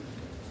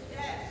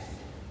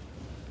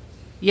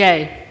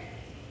 Yay.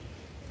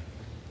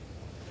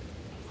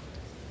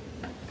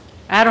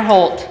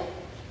 Adderholt.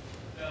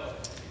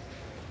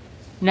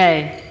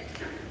 Nay.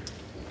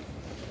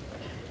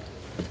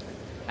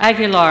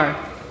 Aguilar.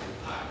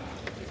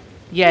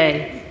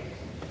 Yay.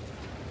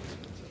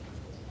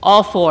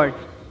 Alford.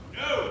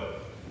 No.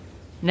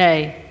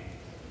 Nay.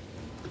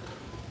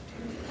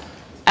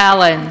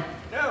 Allen.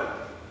 No.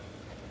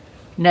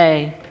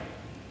 Nay.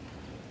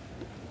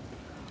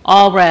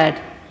 Allred.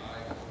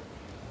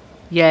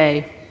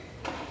 Yay.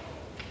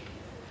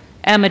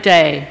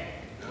 Amaday.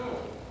 No.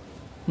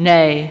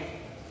 Nay.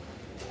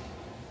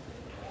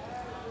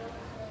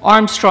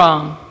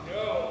 Armstrong.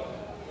 No.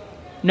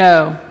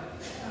 No.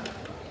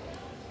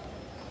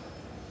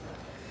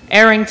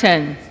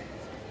 Arrington.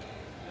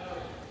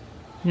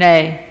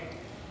 Nay.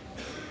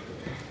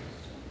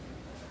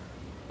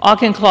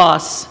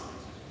 Auchincloss.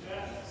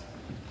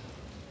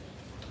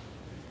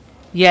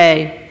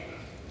 Yay.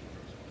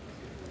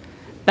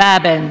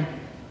 Babin.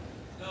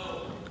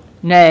 No.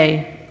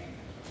 Nay.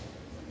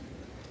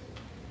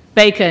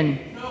 Bacon.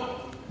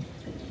 No.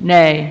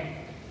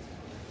 Nay.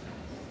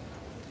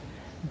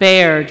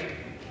 Baird.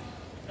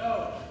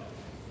 No.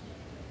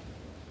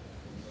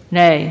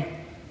 Nay.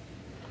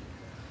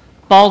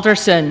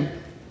 Balderson.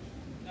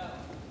 No.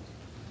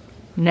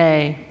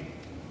 Nay.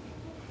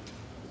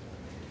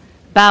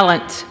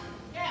 Ballant.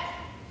 Yes.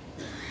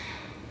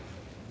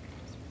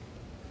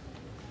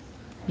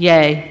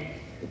 Yay.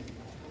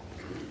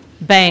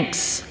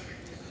 Banks.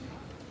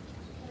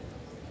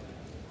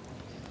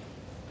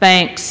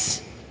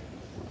 Banks.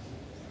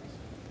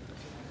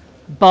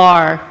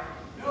 Barr.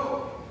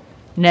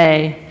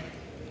 Nay.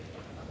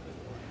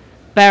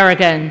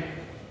 Berrigan.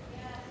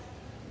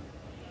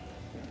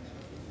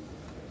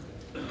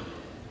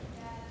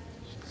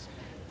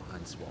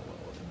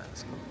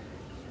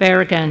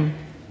 Berrigan.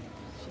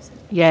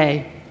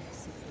 Yay.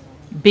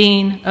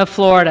 Bean of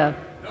Florida.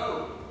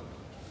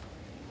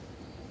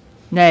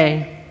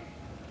 Nay.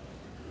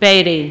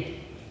 Beatty.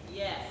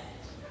 Yes.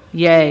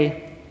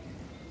 Yay.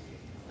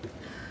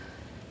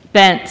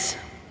 Bentz.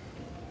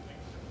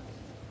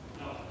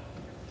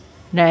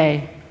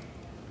 Nay.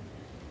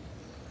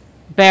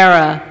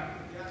 Barra.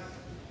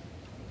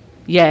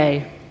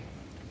 Yay.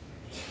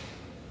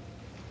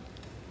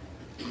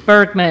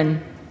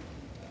 Bergman.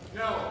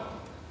 No.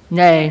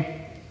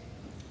 Nay.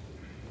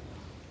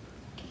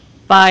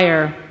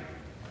 Beyer.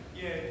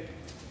 Yay.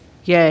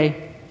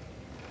 Yay.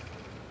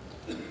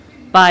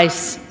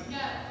 Bice. No.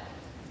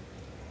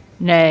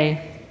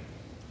 Nay.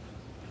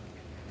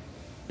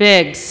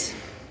 Biggs.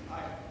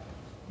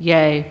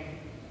 Yay.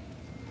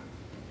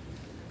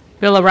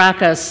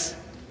 Bilirakis.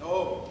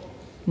 No.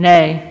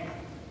 Nay.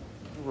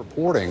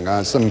 Reporting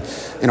some,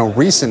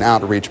 recent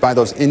outreach by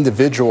those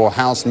individual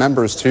House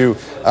members to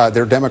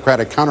their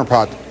Democratic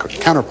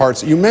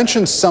counterparts. You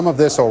mentioned some of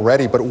this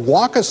already, but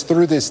walk us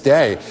through this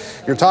day.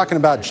 You're talking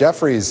about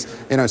Jeffries,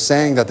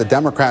 saying that the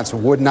Democrats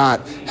would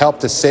not help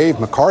to save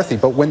McCarthy.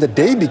 But when the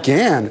day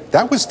began,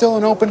 that was still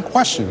an open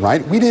question,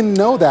 right? We didn't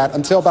know that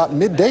until about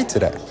midday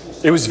today.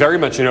 It was very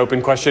much an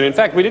open question. In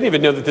fact, we didn't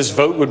even know that this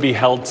vote would be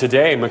held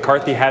today.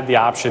 McCarthy had the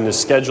option to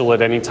schedule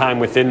it any time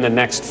within the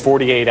next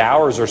 48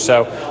 hours or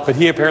so, but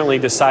he apparently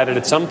decided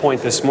at some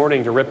point this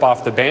morning to rip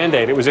off the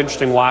Band-Aid. It was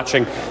interesting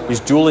watching these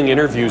dueling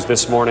interviews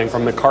this morning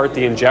from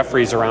McCarthy and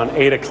Jeffries around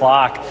 8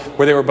 o'clock,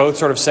 where they were both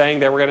sort of saying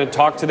they were going to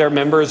talk to their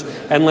members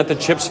and let the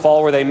chips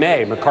fall where they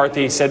may.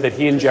 McCarthy said that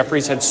he and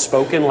Jeffries had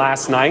spoken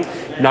last night.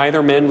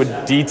 Neither man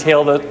would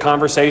detail the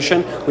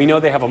conversation. We know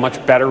they have a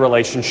much better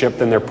relationship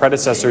than their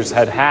predecessors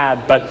had had.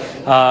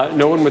 But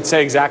no one would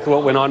say exactly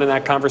what went on in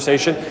that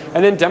conversation.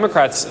 And then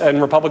Democrats and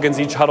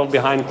Republicans each huddled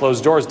behind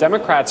closed doors.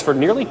 Democrats for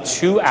nearly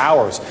 2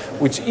 hours,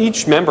 which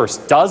each member,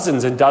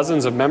 dozens and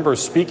dozens of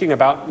members speaking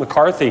about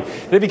McCarthy.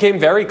 And it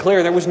became very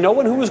clear there was no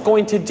one who was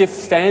going to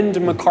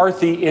defend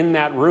McCarthy in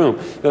that room.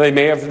 Now, they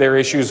may have their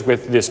issues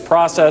with this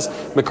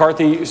process.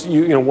 McCarthy,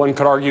 one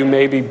could argue,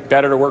 may be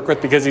better to work with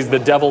because he's the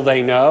devil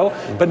they know.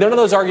 But none of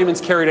those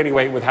arguments carried any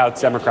weight with House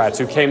Democrats,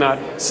 who came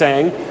out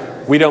saying,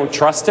 we don't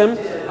trust him,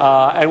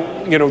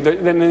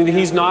 and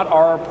he's not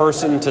our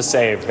person to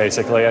save,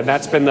 basically. And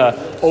that's been the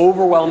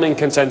overwhelming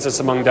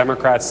consensus among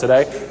Democrats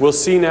today. We'll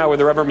see now where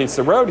the rubber meets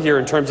the road here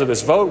in terms of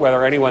this vote,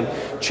 whether anyone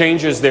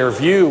changes their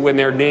view when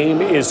their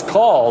name is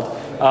called.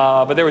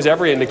 But there was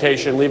every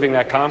indication leaving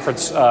that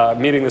conference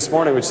meeting this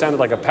morning, which sounded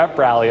like a pep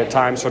rally at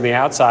times from the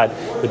outside,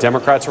 the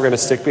Democrats were going to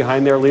stick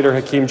behind their leader,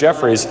 Hakeem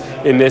Jeffries,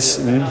 in this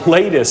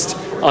latest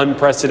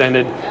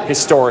unprecedented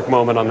historic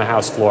moment on the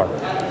House floor.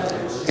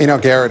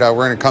 Garrett, we're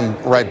going to come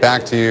right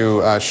back to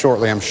you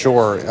shortly, I'm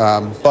sure.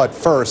 But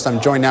first,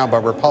 I'm joined now by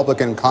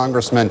Republican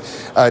Congressman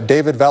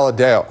David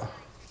Valadao.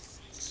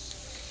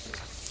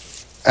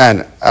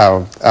 And,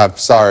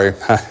 sorry,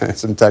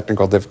 some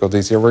technical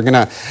difficulties here. We're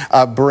going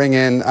to bring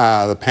in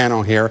the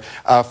panel here.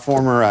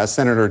 Former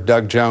Senator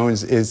Doug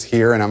Jones is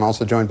here, and I'm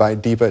also joined by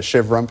Deepa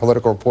Shivram,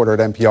 political reporter at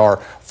NPR,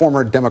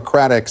 former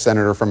Democratic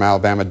Senator from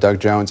Alabama,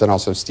 Doug Jones, and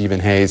also Stephen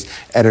Hayes,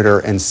 editor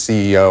and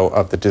CEO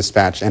of The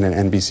Dispatch and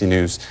an NBC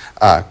News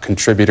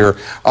contributor.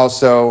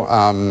 Also,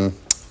 I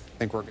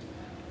think we're...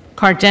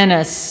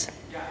 Cardenas.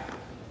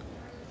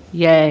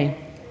 Yay.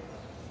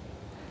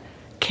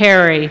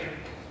 Kerry.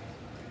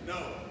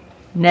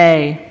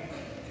 Nay.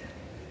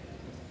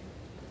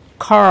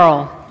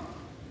 Carl.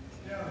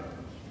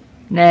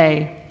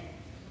 Nay.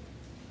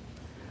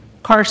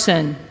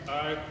 Carson.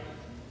 Aye.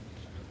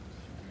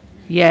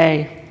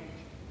 Yay.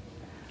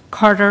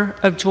 Carter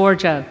of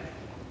Georgia.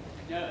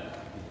 No.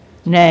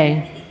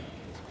 Nay.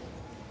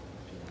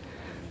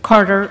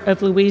 Carter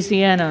of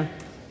Louisiana.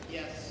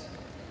 Yes.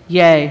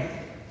 Yay.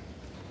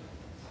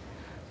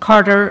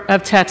 Carter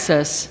of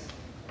Texas.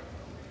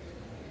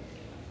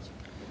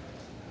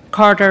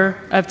 Carter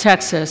of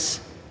Texas.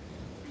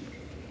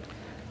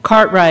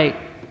 Cartwright.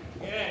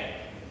 Yay.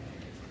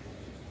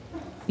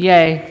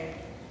 Yay.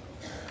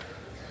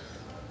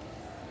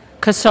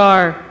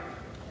 Kassar.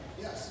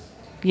 Yes.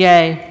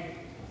 Yay.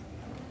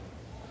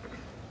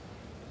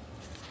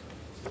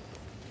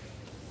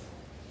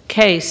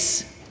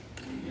 Case.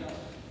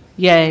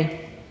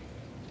 Yay.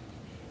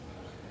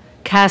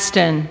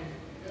 Caston.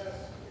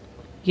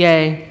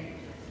 Yay.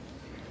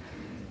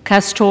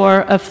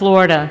 Castor of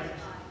Florida.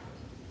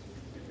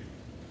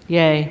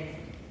 Yay.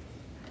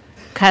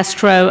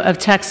 Castro of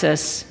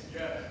Texas.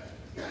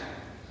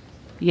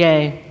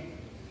 Yay.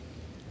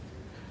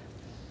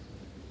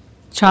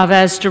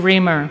 Chavez de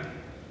Reamer.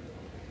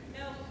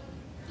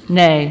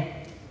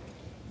 Nay.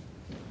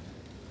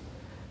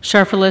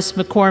 Sharfelis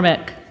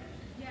McCormick.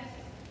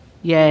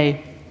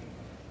 Yay.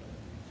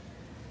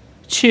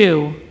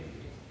 Chu.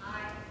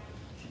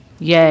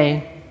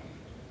 Yay.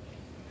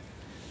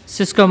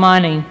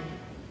 Siscomani.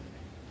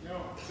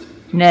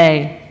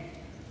 Nay.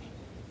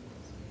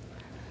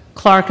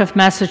 Clark of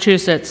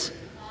Massachusetts.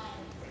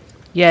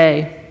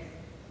 Yay.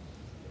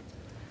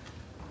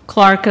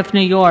 Clark of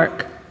New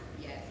York.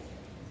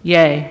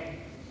 Yay.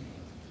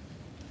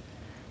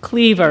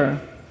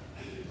 Cleaver.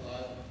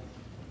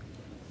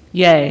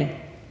 Yay.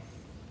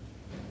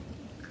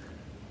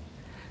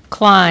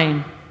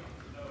 Klein.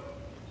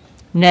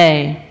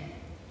 Nay.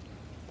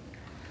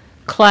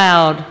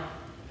 Cloud.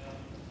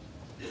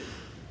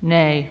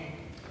 Nay.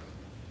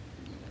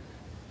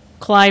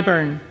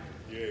 Clyburn.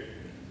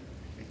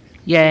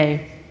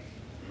 Yay.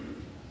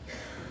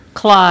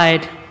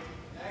 Clyde.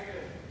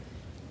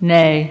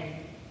 Nay.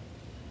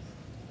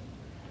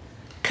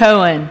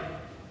 Cohen.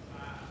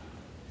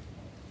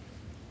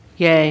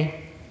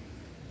 Yay.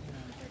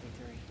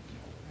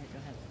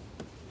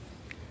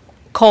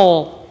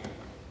 Cole.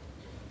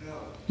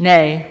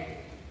 Nay.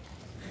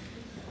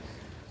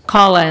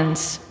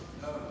 Collins.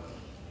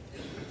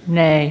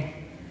 Nay.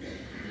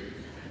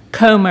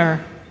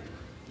 Comer.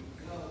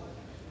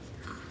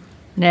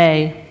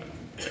 Nay.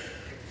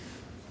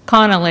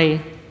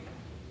 Connolly.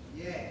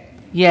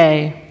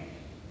 Yay.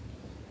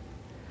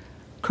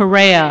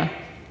 Correa.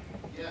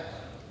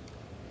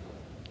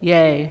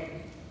 Yay.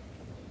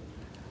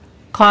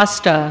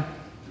 Costa.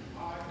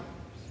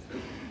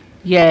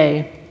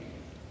 Yay.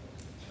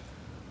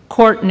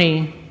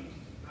 Courtney.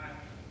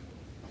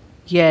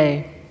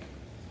 Yay.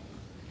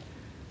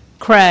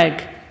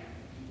 Craig.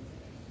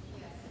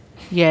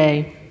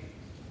 Yay.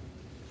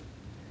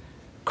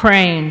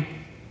 Crane.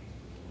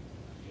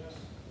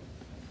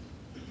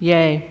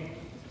 Yay.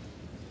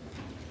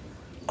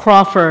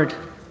 Crawford.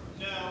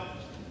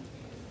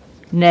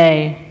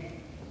 Nay.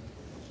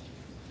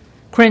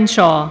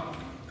 Crenshaw.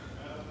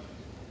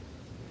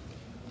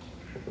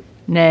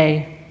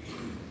 Nay.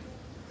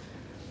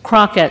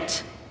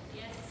 Crockett.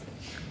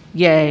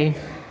 Yay.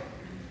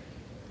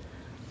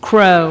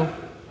 Crow.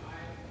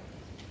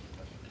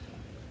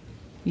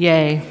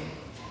 Yay.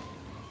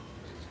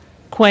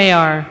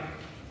 Cuellar.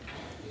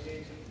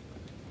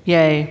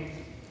 Yay.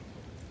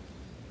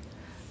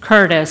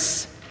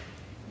 Curtis.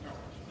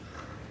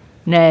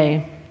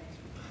 Nay.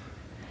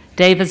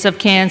 Davis of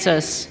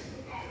Kansas.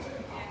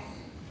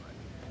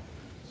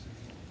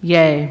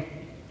 Yay.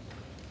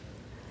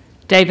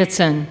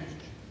 Davidson.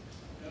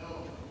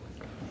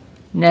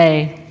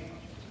 Nay.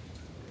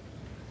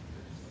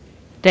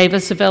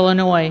 Davis of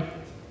Illinois.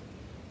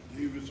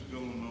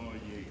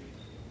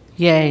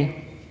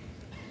 Yay.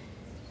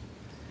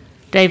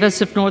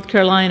 Davis of North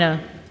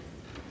Carolina.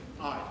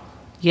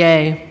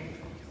 Yay.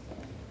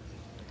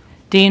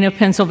 Dean of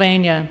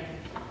Pennsylvania.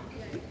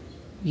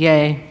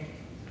 Yay.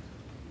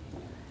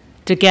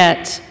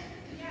 Gaetz.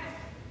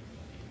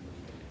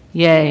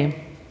 Yay.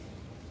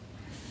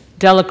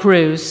 Dela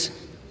Cruz.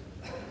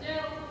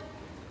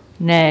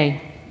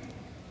 Nay.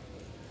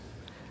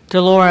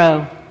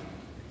 DeLauro.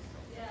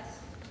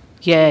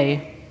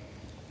 Yay.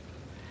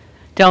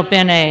 Del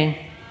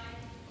Bene.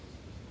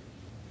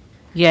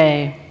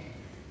 Yay.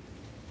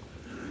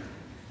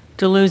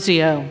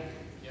 DeLuzio.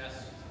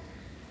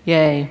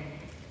 Yay.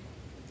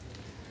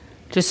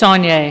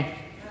 DeSaulnier.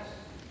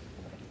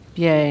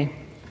 Yay.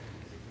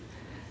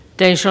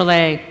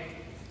 Desjardins.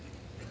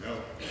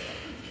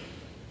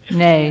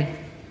 Nay.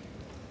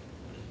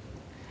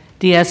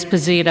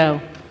 D'Esposito.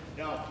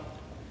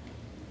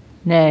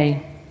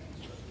 Nay.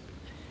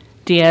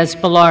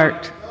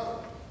 Diaz-Balart.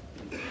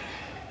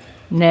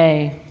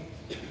 Nay.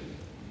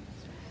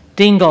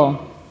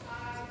 Dingle.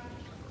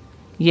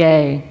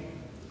 Yay.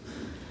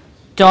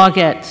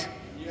 Doggett.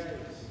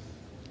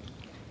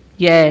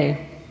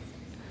 Yay.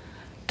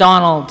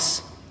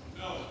 Donalds.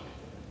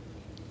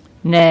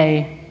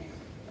 Nay.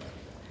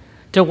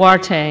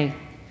 Duarte.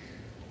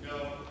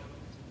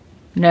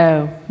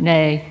 No.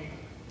 Nay.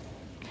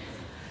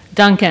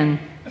 Duncan.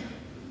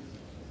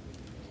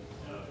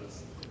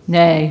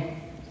 Nay.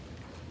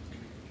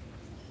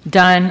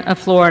 Dunn of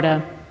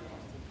Florida.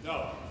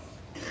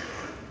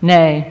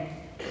 Nay.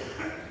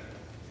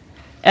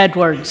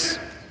 Edwards.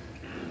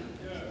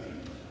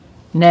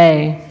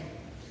 Nay.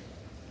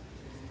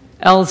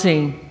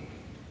 Elsie.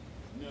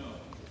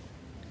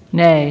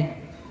 Nay.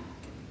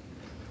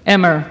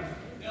 Emmer.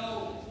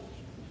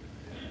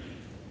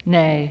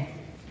 Nay.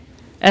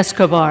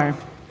 Escobar.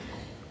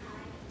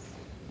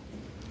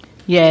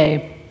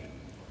 Yay.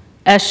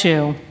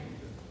 Eshoo.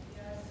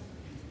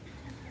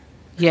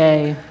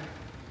 Yay.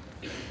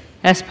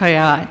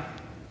 Espaillat.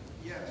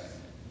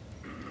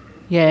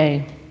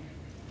 Yay.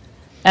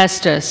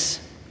 Estes.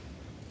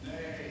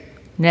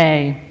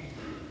 Nay.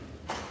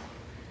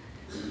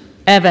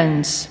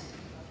 Evans.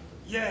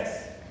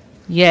 Yes.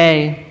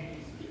 Yay.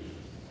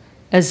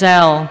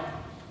 Ezell.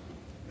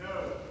 No.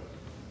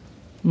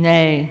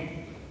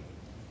 Nay.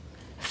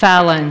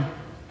 Fallon.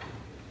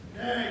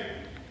 Nay.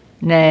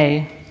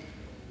 Nay.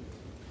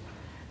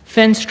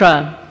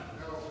 Finstra.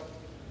 No.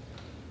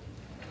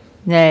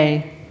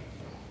 Nay.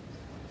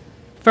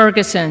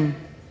 Ferguson.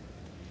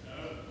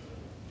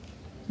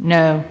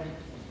 No.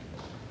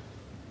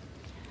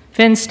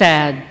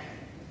 Finstad?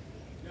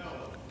 No.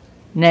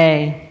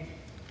 Nay.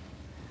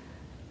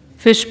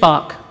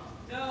 Fischbach?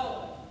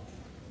 No.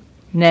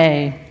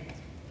 Nay.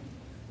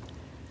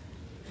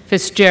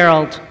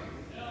 Fitzgerald?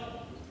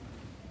 No.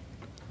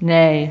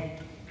 Nay.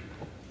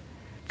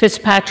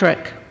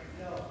 Fitzpatrick?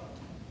 No.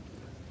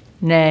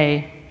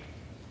 Nay.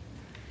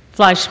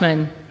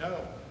 Fleischman? No.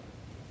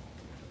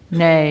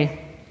 Nay.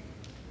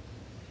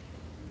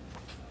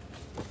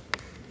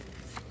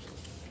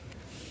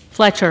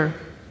 Fletcher?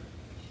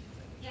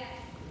 Yes.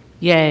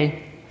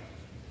 Yea.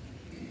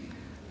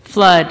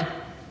 Flood?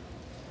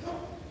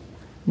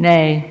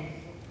 Nay.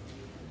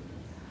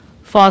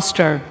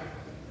 Foster?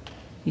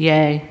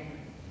 Yea.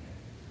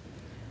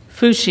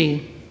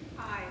 Fushi?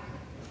 Aye.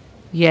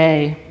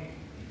 Yea.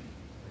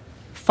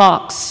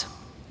 Fox?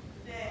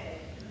 Nay.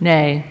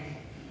 Nay.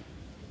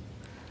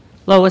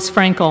 Lois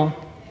Frankel?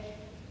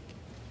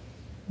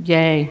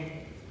 Yea.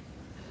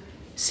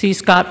 C.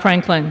 Scott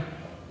Franklin?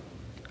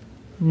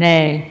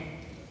 Nay.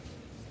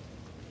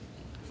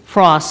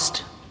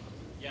 Frost?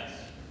 Yes.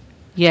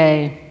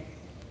 Yea.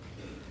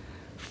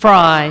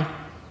 Fry?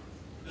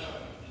 No.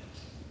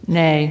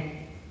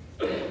 Nay.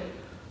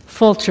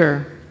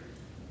 Fulcher?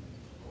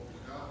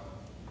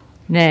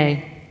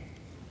 Nay.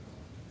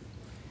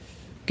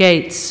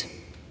 Gaetz?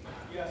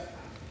 Yes.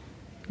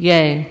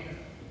 Yea.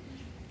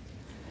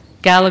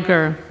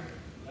 Gallagher?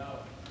 No.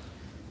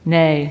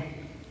 Nay.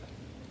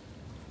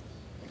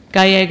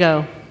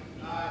 Gallego?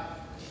 Aye.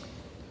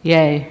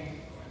 Yea.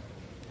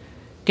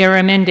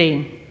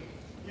 Garamendi?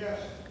 Yes.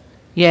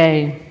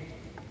 Yea.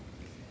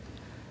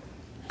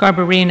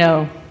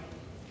 Garbarino?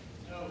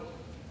 No.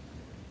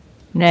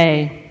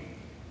 Nay.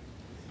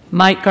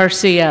 Mike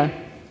Garcia?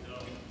 No.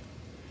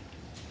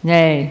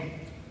 Nay.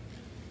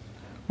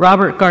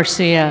 Robert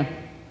Garcia?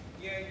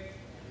 Yea.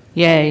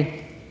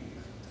 Yea.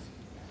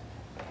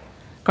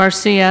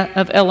 Garcia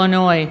of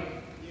Illinois?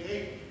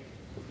 Yea.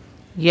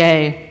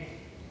 Yea.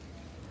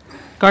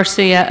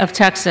 Garcia of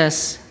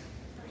Texas?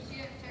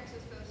 Garcia of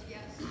Texas votes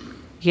yes.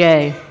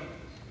 Yea.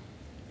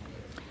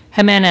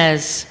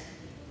 Jimenez?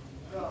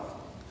 No.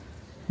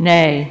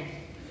 Nay.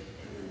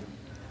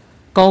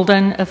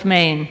 Golden of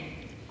Maine?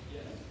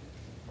 Yes.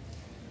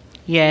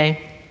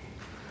 Yea.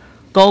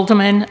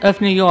 Goldman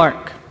of New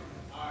York?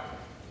 Aye.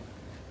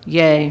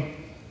 Yea.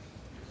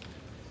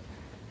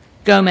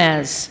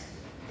 Gomez?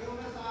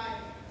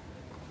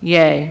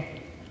 Yea.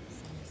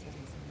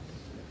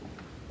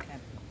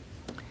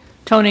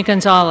 Tony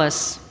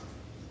Gonzalez?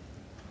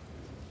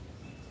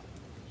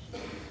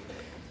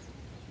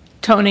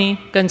 Tony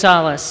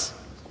Gonzalez?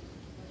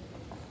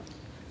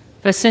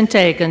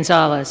 Vicente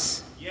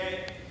Gonzalez?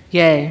 Yea.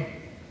 Yea.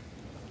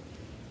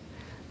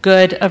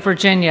 Good of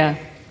Virginia?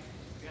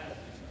 Yes.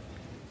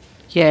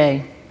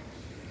 Yea.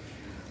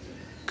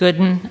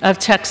 Gooden of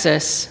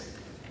Texas?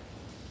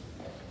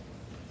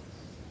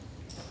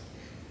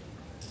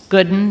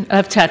 Gooden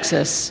of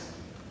Texas?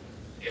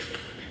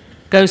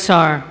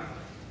 Gosar?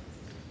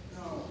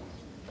 No.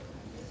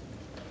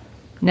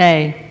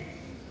 Nay.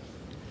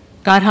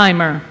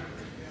 Gottheimer?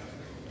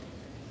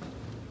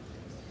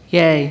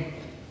 Yea.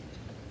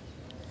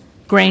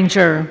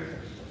 Granger?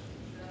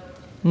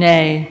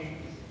 Nay.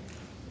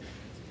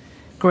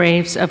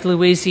 Graves of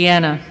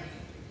Louisiana?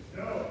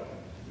 No.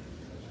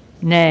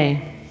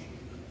 Nay.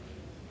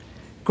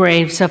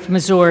 Graves of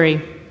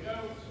Missouri? No.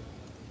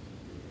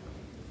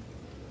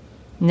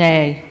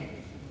 Nay.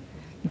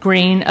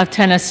 Green of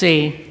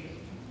Tennessee?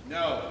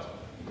 No.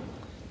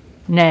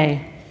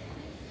 Nay.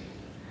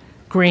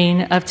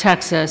 Green of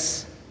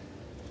Texas?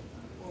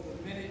 For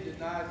the many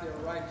denied their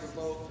right to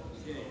vote,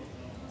 yea.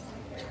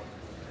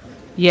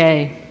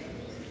 Yea.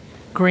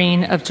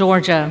 Green of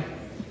Georgia?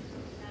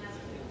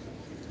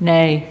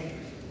 Nay.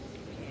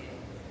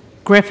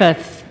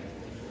 Griffith?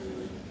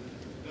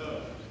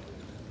 No.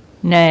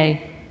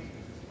 Nay.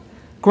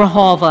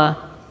 Grijalva?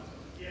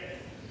 Yes.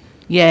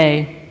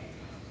 Yea.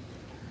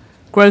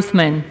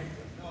 Grothman?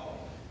 No.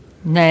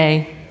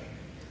 Nay.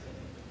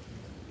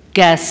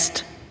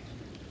 Guest?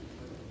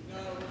 No.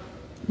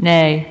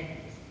 Nay.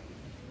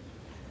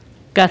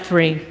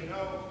 Guthrie?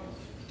 No.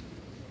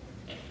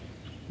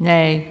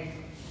 Nay.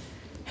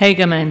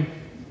 Hageman?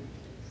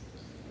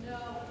 No.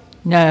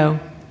 No.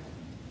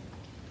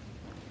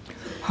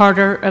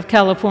 Harder of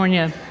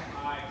California?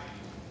 Aye.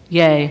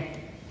 Yea.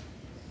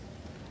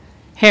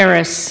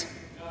 Harris?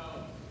 No.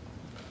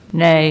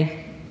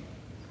 Nay.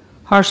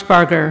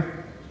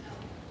 Harshbarger?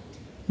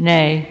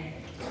 Nay.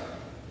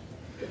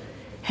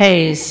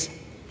 Hayes?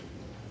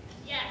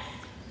 Yes.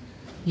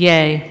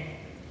 Yea.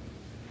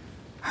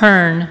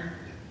 Hearn?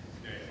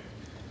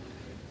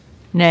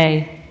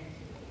 Nay.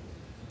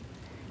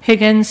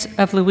 Higgins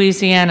of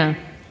Louisiana?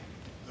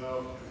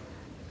 No.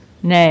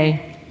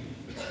 Nay.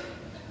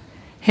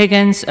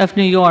 Higgins of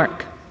New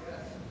York?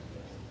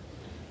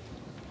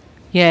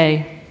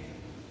 Yea.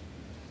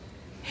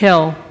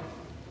 Hill?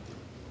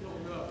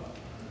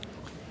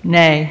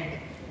 Nay.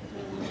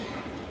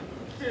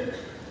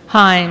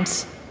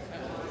 Himes?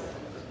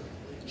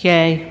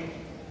 Yea.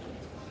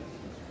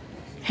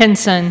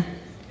 Henson?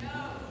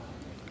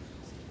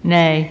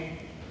 Nay.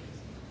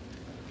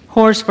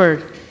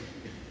 Horsford.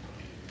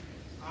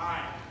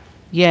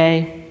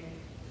 Yea.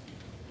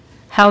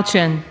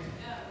 Houchin.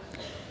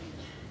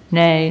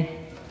 Nay.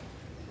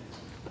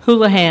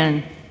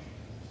 Houlihan.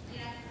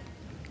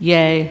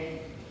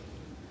 Yea.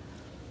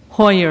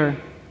 Hoyer.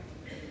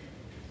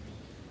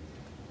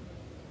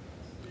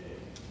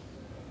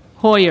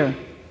 Hoyer.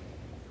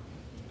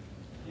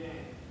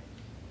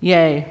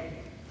 Yea.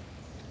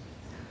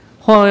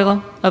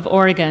 Hoyle of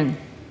Oregon.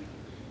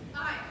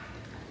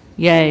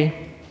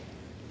 Yea.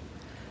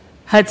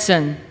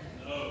 Hudson.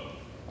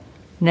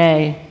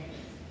 Nay.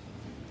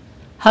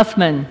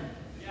 Huffman.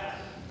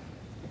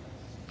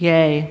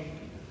 Yea.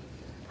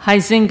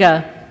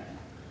 Huizinga.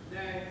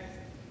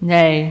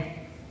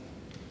 Nay.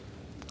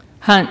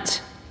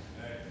 Hunt.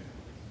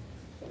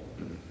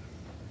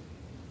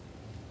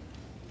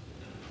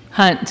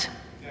 Hunt.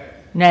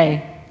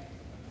 Nay.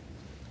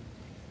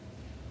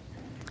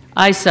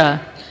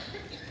 Isa.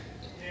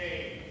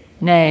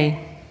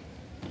 Nay.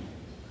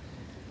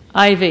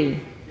 Ivy.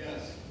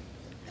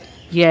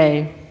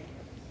 Yea.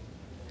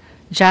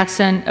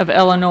 Jackson of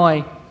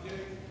Illinois.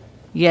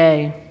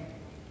 Yea.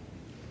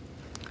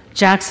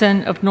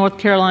 Jackson of North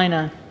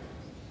Carolina.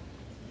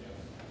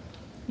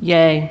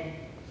 Yea.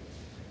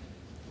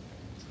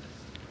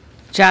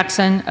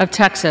 Jackson of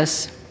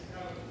Texas.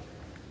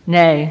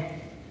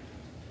 Nay.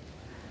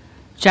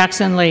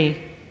 Jackson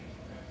Lee.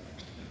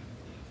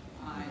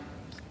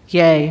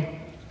 Yea.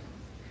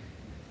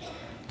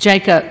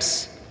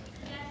 Jacobs.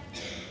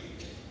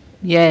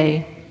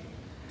 Yea.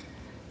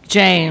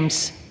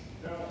 James.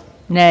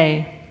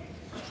 Nay.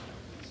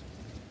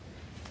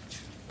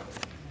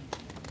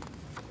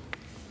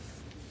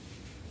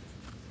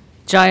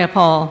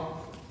 Jayapal.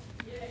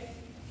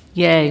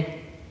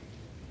 Yea.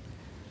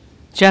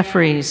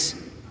 Jeffries.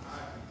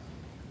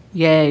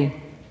 Yea.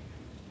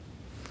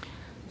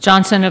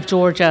 Johnson of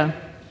Georgia.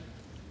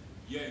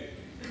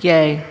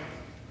 Yea.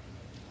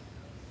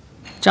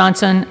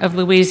 Johnson of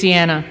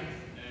Louisiana.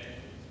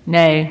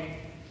 Nay.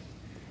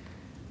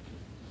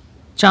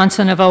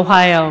 Johnson of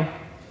Ohio.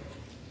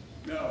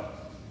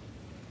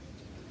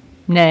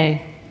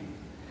 Nay.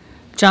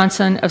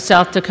 Johnson of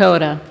South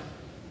Dakota.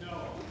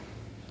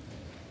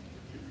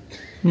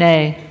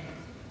 Nay.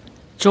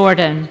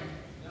 Jordan.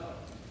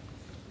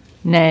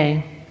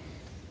 Nay.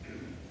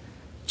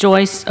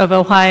 Joyce of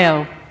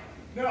Ohio.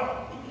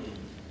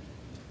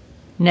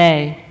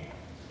 Nay.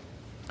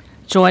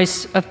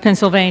 Joyce of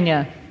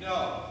Pennsylvania.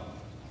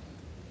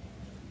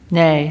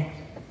 Nay.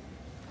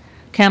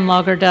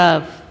 Camlogger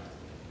Dove.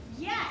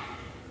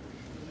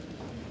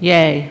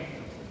 Yea.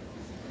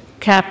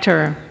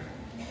 Captor.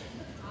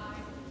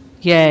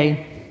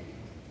 Yea.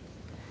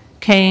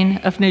 Kane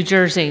of New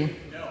Jersey.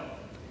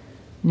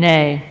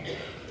 Nay.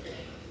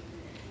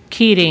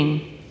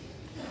 Keating.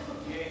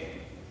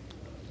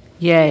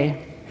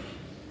 Yea.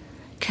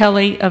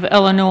 Kelly of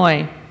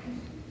Illinois.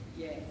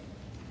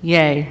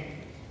 Yea.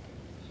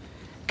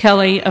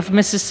 Kelly of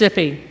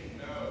Mississippi.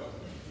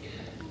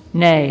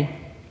 Nay.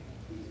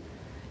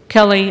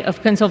 Kelly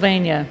of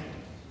Pennsylvania.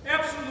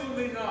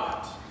 Absolutely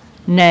not.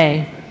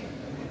 Nay.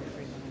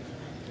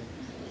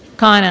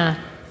 Kana.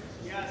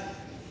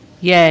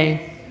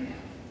 Yea.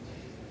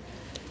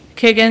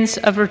 Kiggins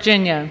of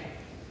Virginia.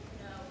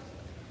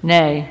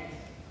 Nay.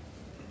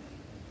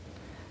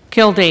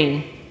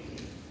 Kildee.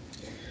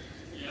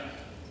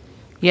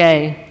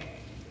 Yea.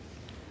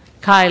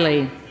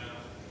 Kiley.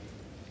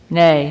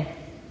 Nay.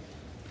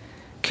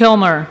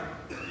 Kilmer.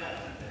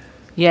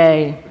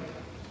 Yea.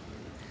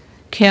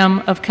 Kim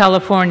of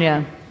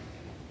California.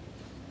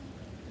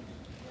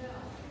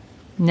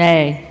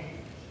 Nay.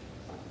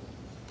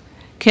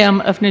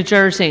 Kim of New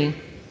Jersey.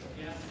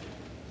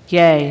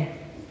 Yea.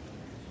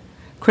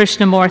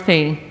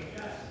 Krishnamurthy.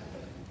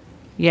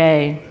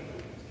 Yea.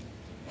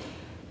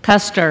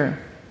 Custer.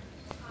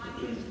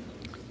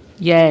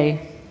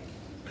 Yea.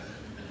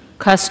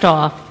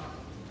 Kustoff.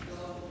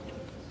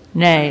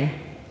 Nay.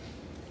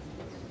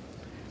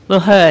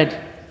 LaHood.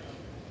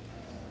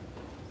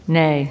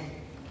 Nay.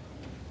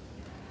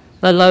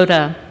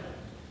 LaLota.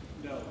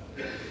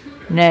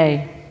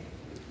 Nay.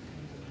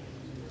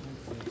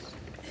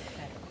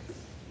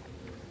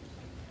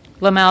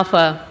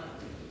 LaMalfa.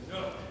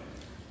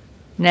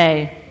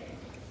 Nay.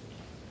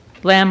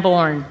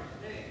 Lamborn.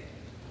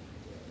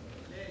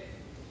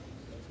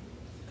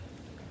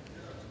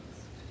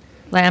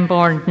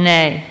 Lamborn,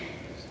 nay.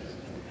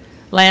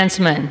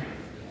 Landsman.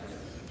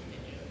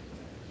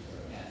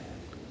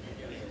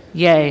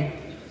 Yea.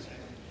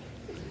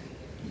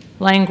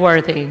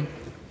 Langworthy.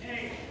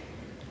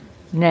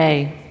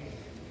 Nay.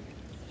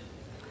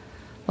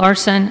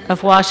 Larson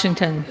of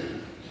Washington.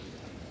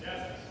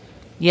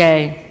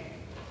 Yea.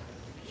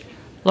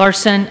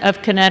 Larson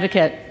of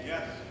Connecticut.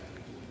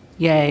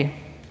 Yea.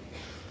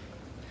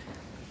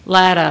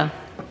 Latta.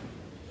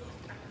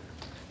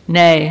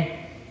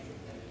 Nay.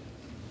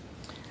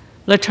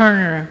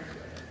 LaTurner.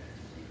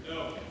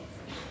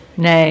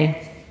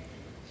 Nay.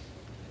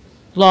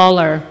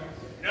 Lawler.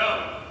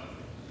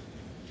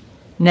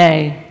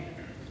 Nay.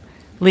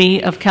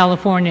 Lee of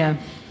California.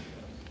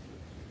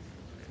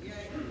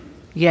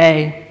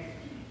 Yay.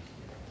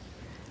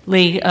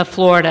 Lee of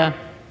Florida?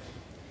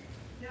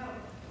 No.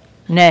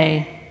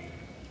 Nay.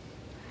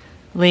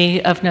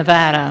 Lee of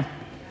Nevada?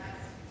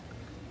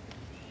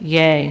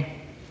 Yay.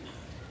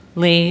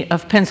 Lee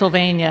of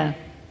Pennsylvania?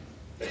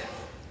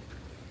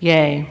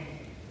 Yay.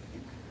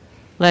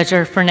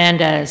 Ledger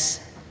Fernandez?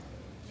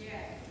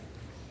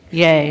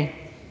 Yay.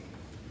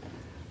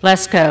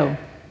 Lesko?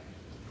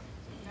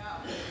 No.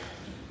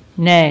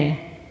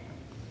 Nay.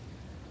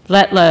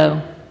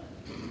 Letlow? No.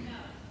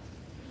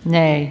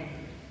 Nay.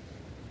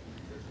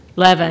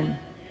 Levin?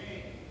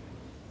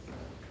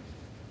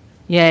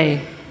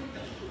 Yay.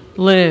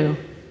 Liu?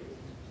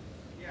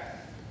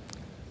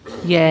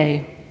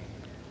 Yay.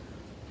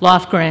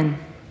 Lofgren?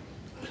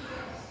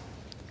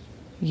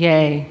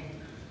 Yay.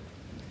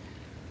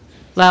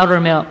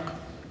 Loudermilk?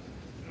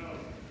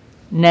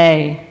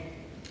 Nay.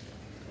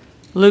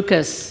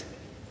 Lucas?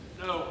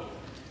 No.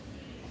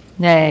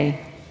 Nay.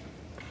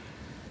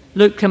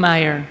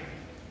 Luetkemeyer?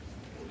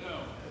 No.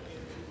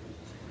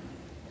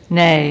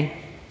 Nay.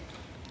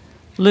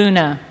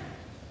 Luna?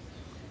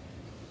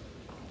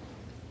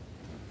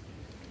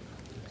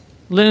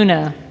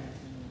 Luna?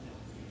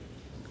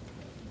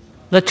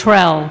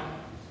 Luttrell?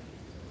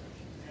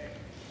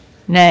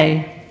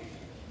 Nay.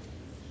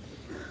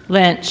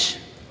 Lynch?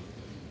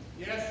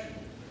 Yes.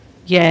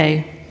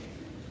 Yay.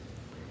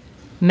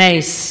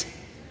 Mace?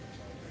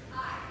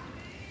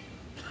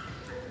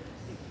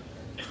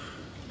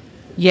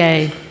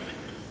 Yay.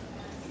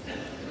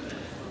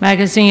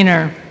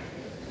 Magaziner?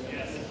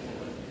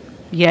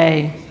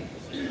 Yay.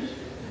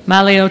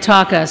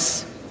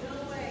 Maliotakis?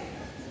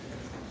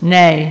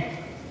 Nay.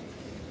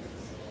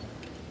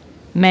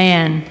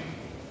 Man?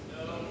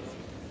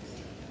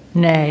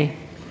 Nay.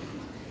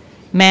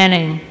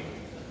 Manning?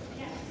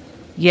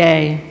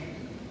 Yay.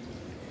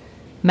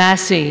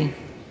 Massey?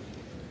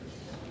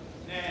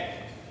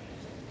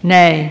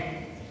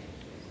 Nay.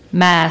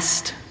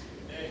 Mast?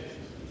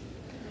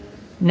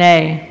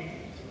 Nay.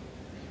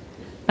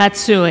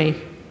 Matsui?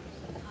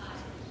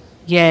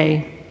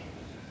 Yay.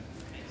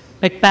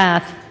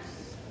 Macbeth?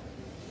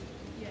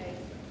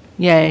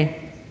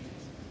 Yay.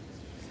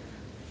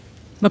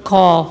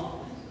 McCall?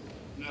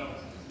 No.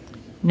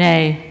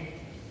 Nay.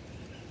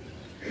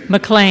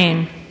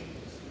 McLean?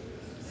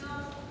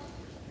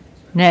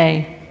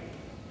 Nay.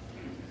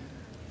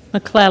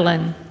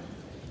 McClellan?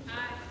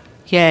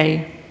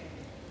 Yay.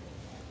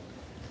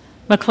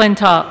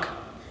 McClintock?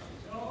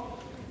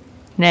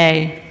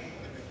 Nay.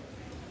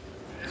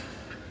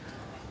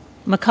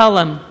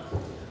 McCullum?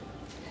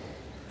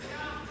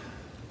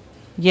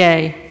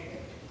 Yay.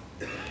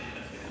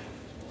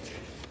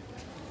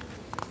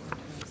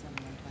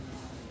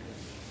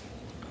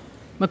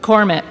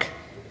 McCormick?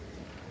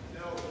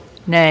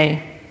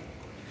 Nay.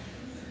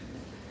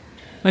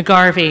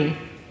 McGarvey?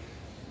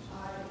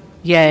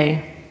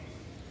 Yay.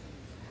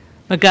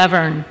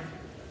 McGovern?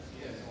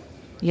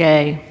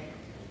 Yay.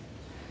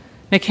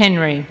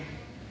 McHenry?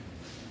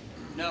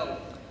 No.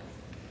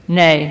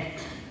 Nay.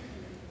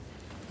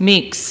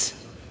 Meeks?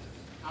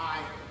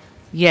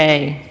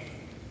 Yay.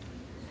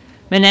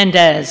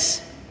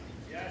 Menendez?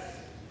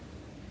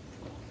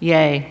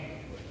 Yay.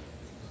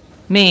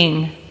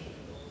 Ming?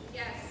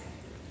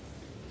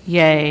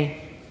 Yay.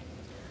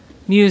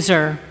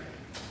 Muser?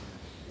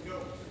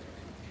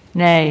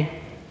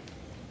 Nay.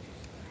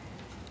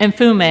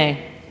 Mfume?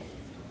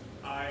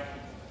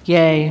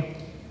 Yay.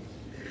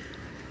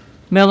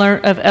 Miller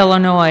of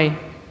Illinois?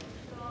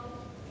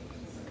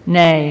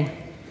 Nay.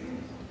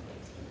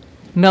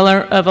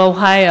 Miller of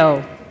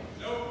Ohio?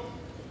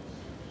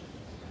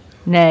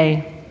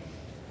 Nay.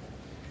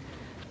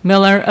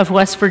 Miller of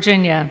West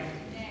Virginia?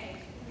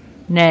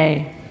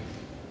 Nay.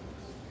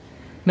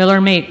 Miller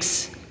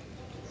Meeks?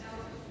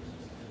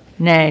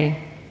 Nay.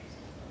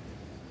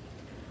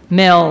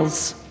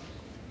 Mills?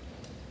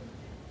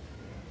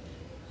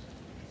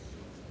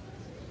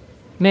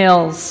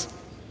 Mills?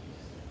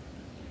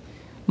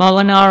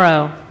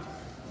 Molinaro?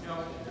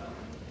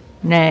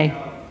 Nay.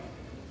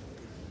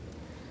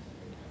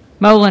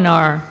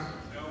 Molinar?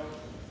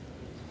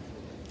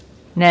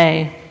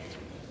 Nay.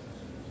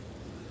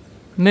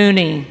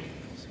 Mooney?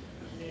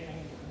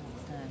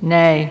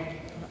 Nay.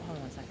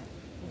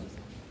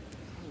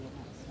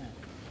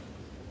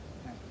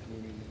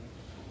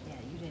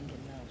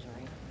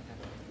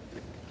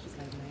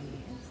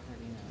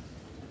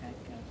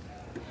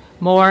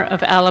 Moore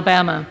of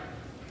Alabama?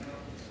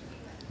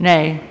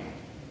 Nay.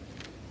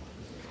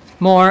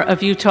 Moore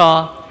of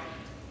Utah?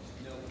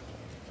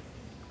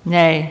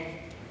 Nay.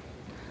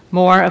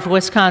 Moore of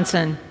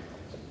Wisconsin?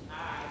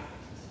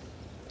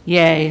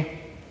 Yay.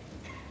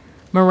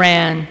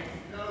 Moran?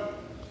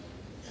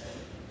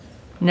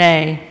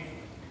 Nay.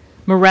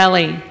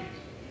 Morelli?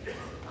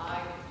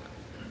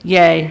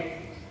 Yay.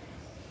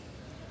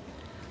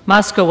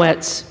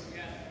 Moskowitz?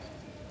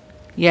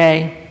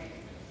 Yay.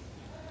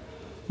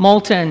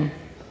 Moulton?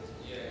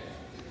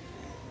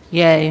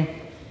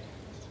 Yay.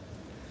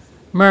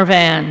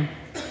 Mervan?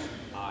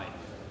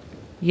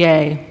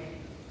 Yay.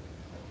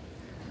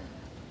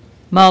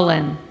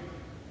 Mullen?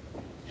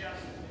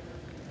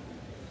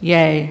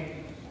 Yay.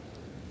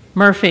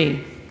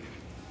 Murphy.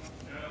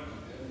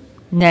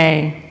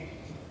 Nay.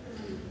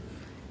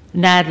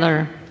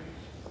 Nadler.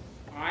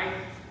 Aye.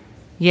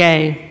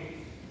 Yay.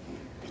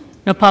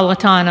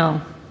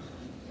 Napolitano.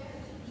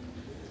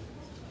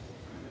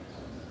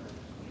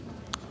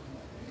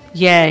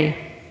 Yay.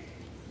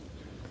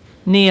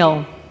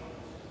 Neal.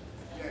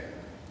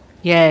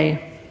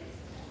 Yay.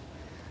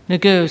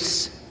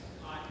 Neguse.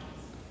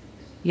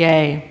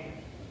 Yay.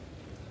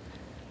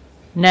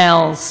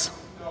 Nels.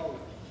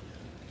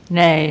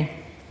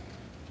 Nay.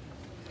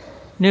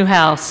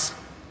 Newhouse.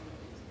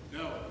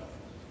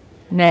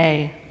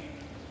 Nay.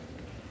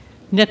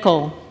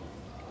 Nickel.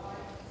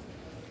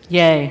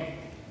 Yay.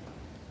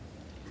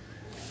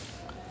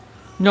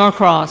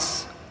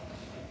 Norcross.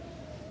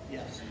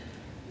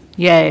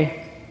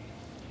 Yay.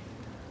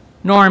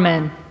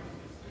 Norman.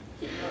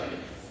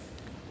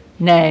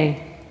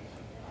 Nay.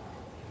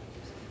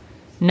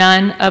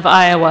 None of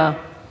Iowa.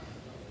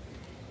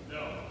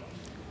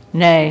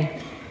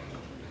 Nay.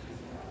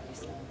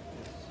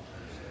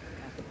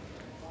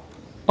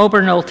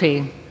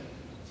 Obernolte.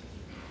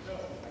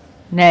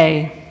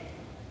 Nay.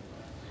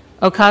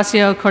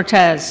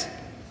 Ocasio-Cortez.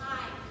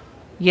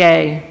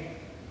 Yay.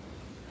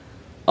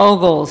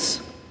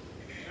 Ogles.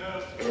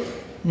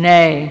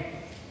 Nay.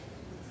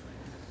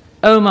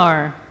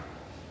 Omar.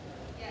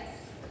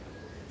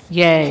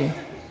 Yay.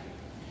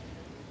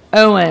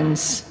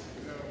 Owens.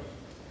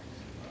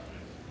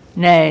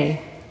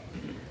 Nay.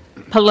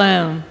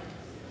 Pallone.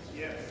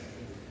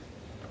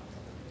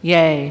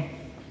 Yay.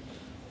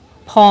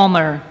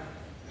 Palmer.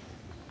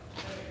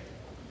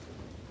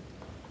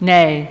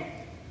 Nay.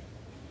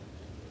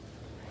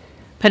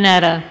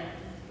 Panetta.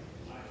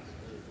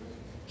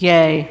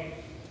 Yay.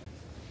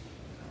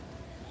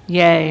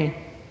 Yay.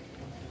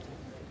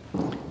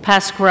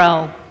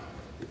 Pasquarel.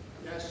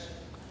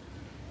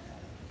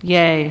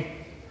 Yay.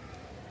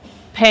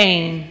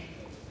 Payne.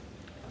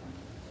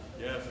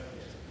 Yes.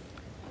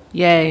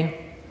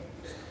 Yay.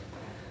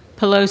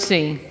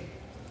 Pelosi.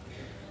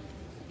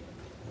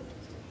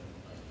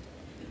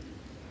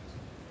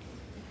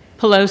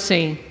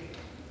 Pelosi.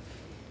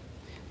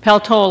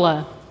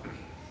 Peltola.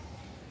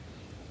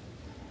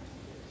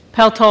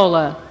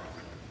 Peltola.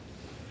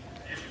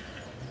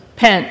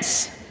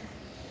 Pence.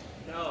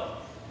 No.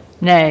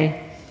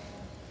 Nay.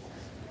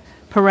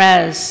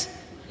 Perez.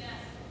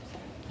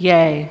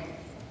 Yay.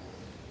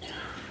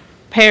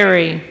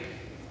 Perry.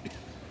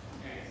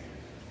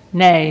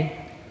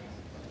 Nay.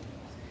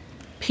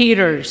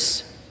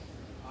 Peters.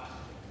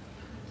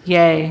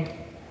 Yay.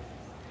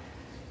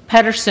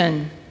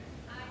 Pedersen.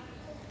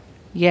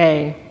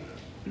 Yay.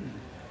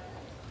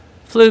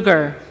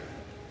 Pfluger.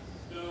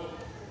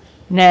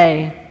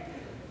 Nay.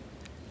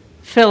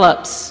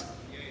 Phillips.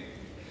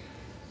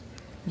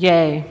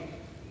 Yay.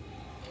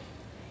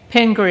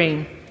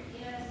 Pingree.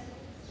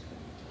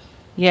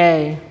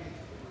 Yay.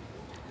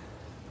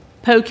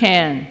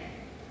 Pocan.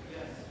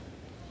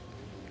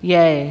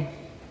 Yay.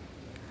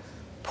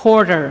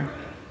 Porter.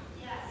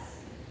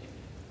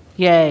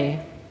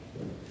 Yay.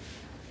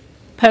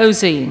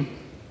 Posey.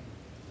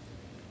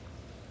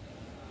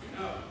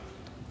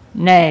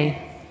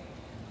 Nay.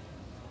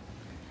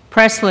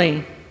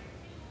 Presley.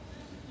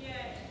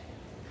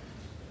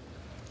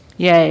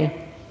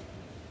 Yay.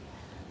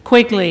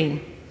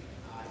 Quigley.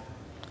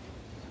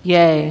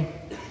 Yay.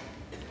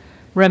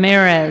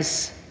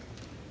 Ramirez.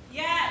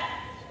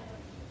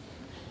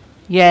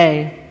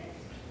 Yay.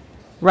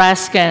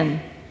 Raskin.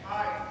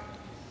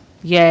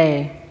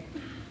 Yay.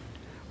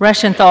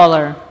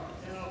 Reschenthaler.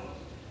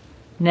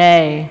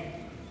 Nay.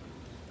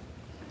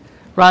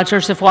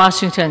 Rogers of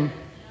Washington.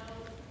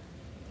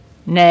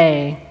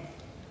 Nay.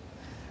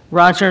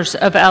 Rogers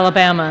of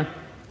Alabama.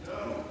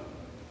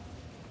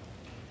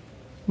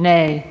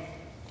 Nay.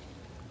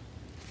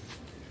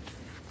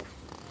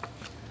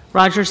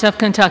 Rogers of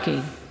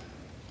Kentucky.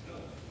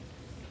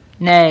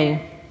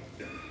 Nay.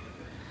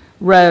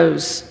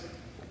 Rose.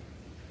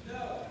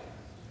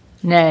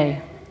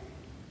 Nay.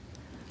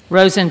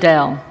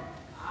 Rosendale.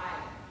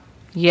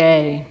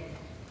 Yay.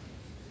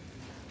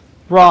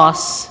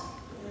 Ross.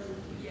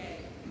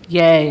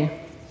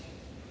 Yay.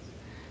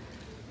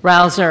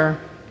 Rouser.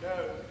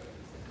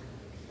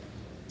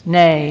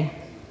 Nay.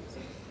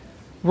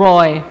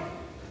 Roy.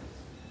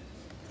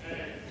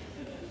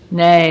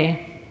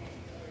 Nay.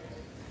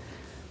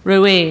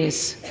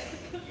 Ruiz.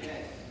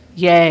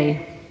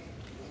 Yay.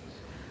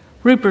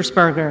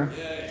 Rupersberger.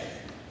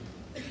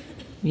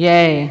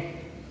 Yay.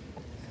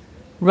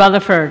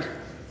 Rutherford.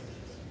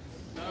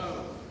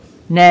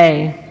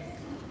 Nay.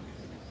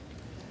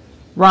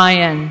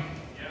 Ryan.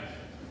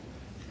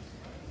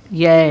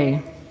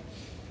 Yay.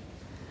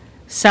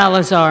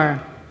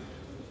 Salazar.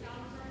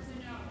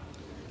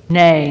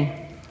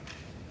 Nay.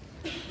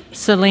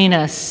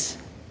 Salinas.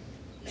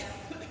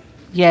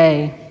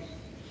 Yay.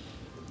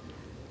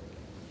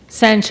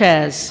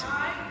 Sanchez.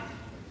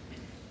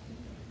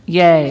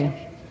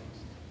 Yay.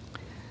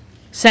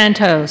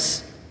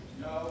 Santos.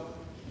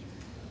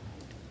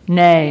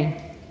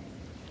 Nay.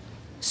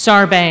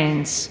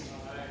 Sarbanes.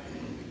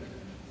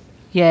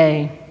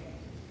 Yay.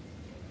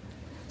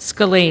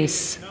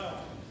 Scalise.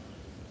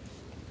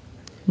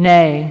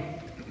 Nay.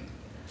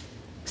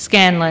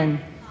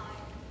 Scanlon.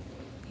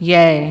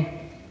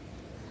 Yay.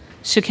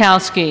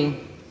 Schakowsky.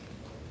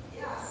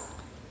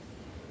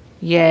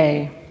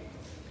 Yay.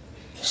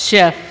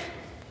 Schiff.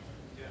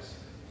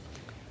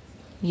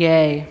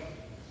 Yay.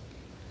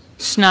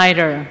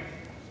 Snyder.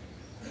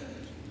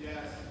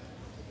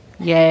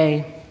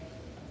 Yay.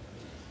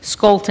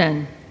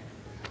 Skolton.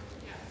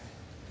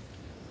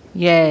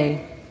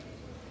 Yay.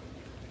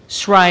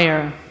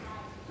 Schreier.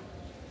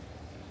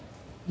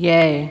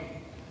 Yay.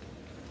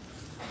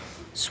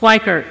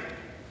 Schweikert.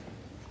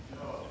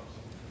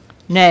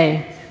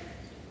 Nay.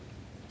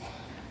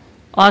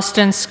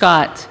 Austin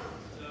Scott.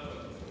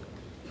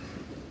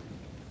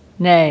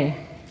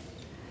 Nay.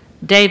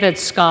 David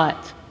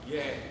Scott.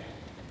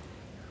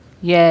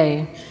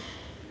 Yay.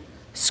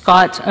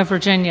 Scott of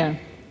Virginia.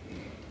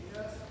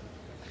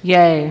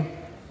 Yay.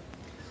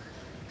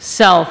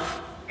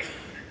 Self.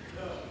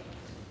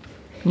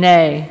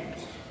 Nay.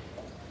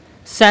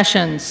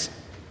 Sessions.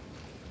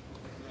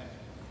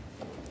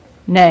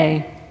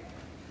 Nay.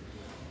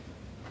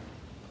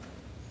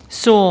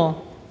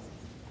 Sewell.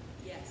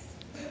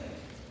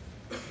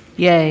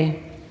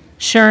 Yay.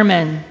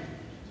 Sherman.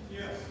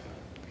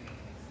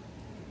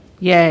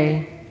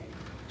 Yay.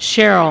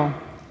 Sherrill.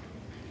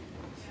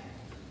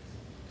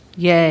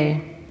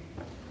 Yay.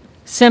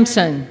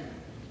 Simpson.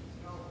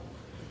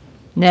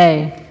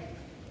 Nay.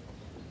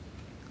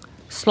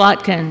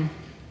 Slotkin.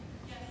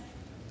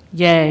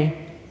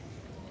 Yay.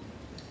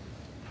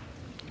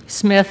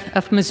 Smith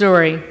of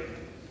Missouri.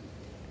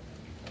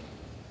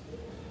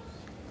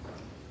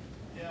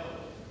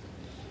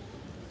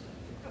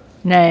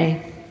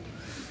 Nay.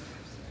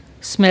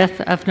 Smith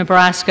of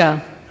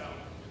Nebraska.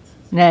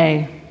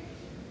 Nay.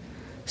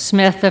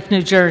 Smith of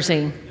New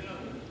Jersey.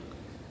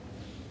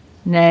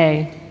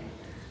 Nay.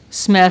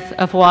 Smith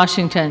of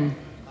Washington.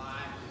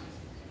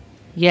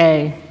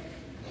 Yay.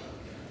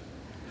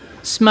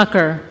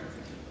 Smucker.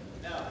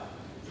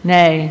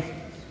 Nay.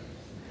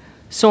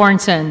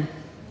 Sorensen.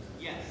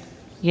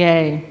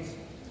 Yay.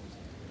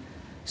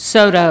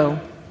 Soto.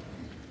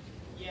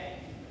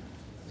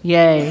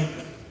 Yay.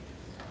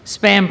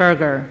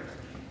 Spanberger.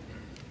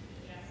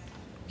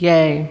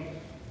 Yay.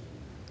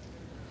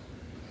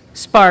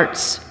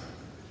 Sparks.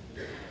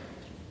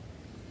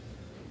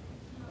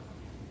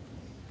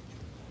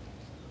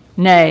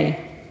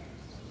 Nay.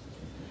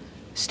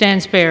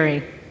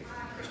 Stansberry.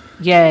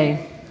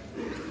 Yay.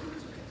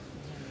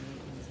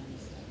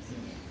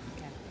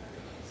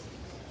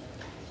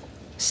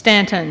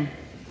 Stanton.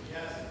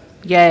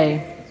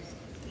 Yay.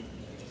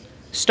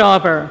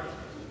 Stauber.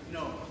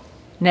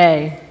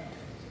 Nay.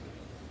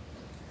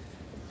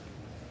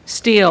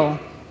 Steele.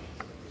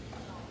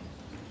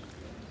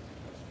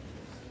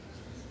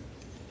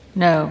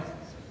 No.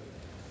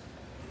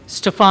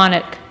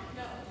 Stefanik.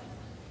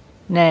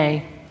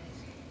 Nay.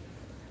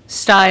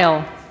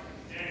 Style.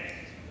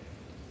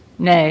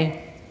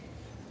 Nay.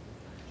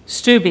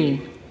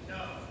 Stubbe.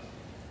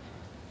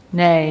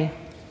 Nay.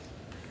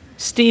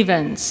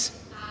 Stevens.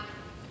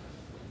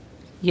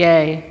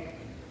 Yay.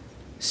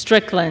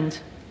 Strickland.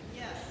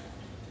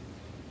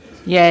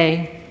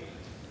 Yay.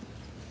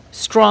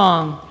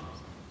 Strong.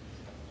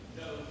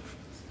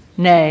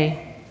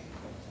 Nay.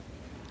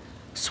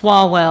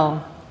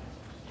 Swalwell.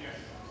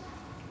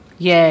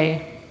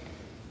 Yay.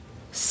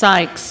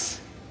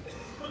 Sykes.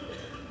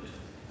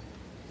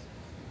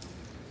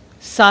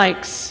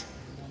 Sykes.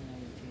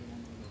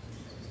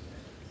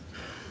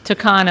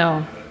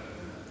 Takano.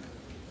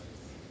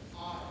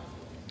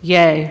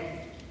 Yay.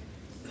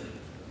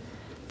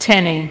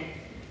 Tenney.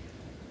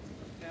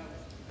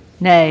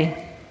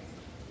 Nay.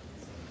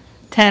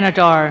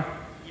 Tanadar.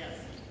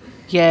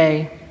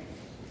 Yay.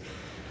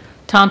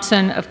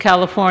 Thompson of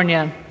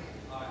California.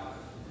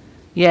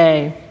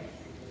 Yay.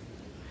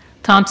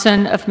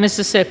 Thompson of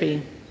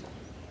Mississippi.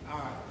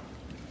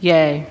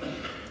 Yay.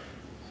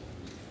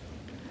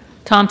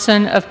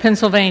 Thompson of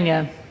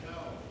Pennsylvania.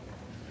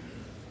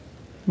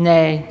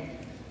 Nay.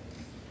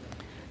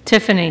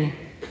 Tiffany.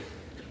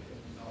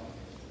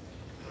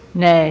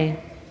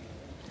 Nay.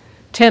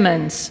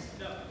 Timmons.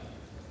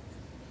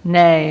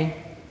 Nay.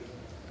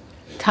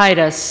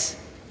 Titus.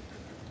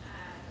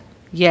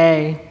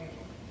 Yay.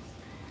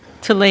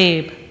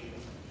 Talib.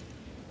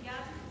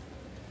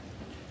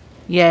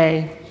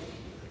 Yay.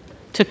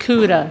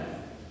 Takuda.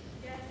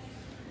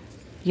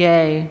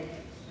 Yay.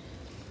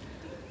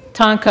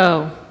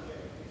 Tonko.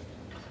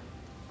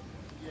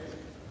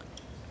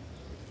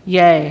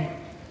 Yay.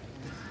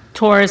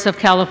 Torres of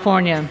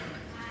California.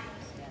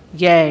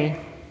 Yay.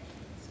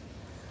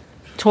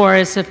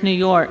 Torres of New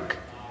York.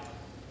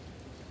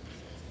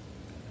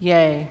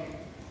 Yay.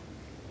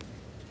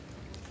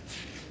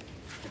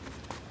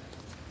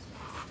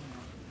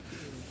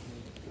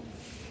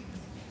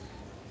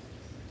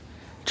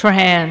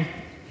 Trahan.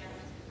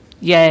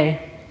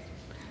 Yay.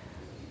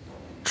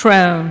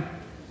 Trone.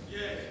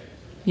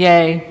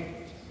 Yay.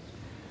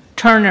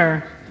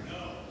 Turner.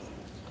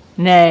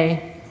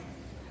 Nay.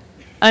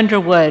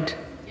 Underwood.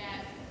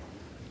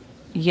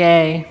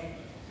 Yay.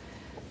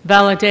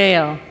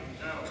 Valadeo.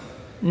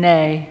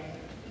 Nay.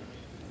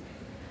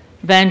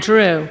 Van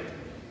Drew.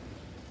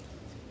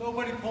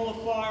 Nobody pull a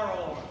fire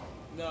alarm.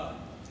 No.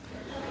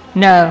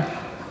 No.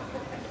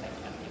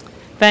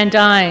 Van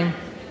Dyne.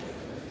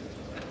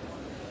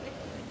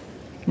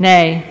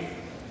 Nay.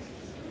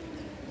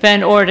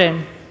 Van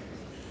Orden.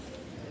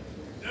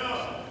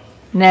 No.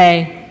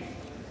 Nay.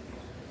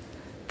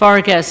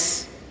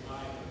 Vargas.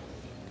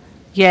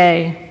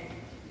 Yay.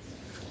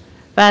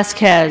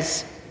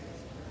 Vasquez.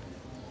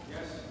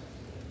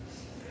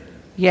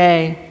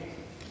 Yay.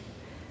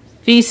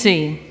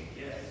 Vesey.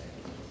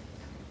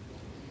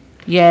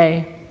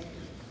 Yay.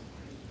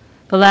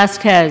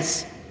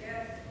 Velasquez.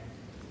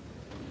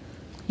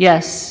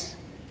 Yes.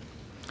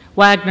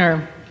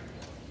 Wagner.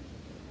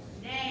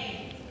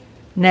 Nay.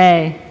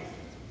 Nay.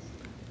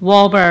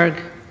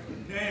 Wahlberg.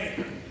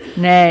 Nay.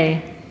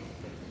 Nay.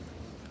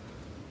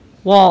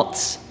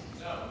 Waltz.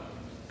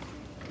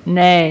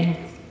 Nay.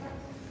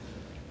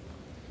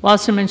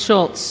 Wasserman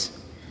Schultz.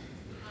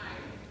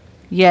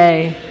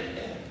 Yay.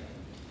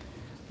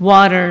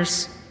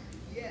 Waters.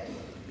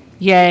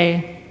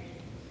 Yay.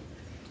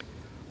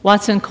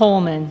 Watson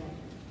Coleman.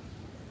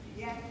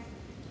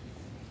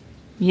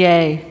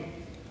 Yay.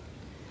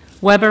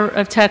 Weber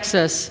of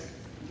Texas.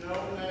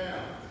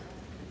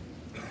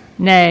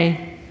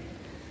 Nay.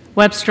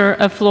 Webster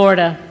of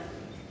Florida.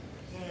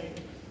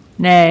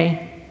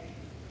 Nay.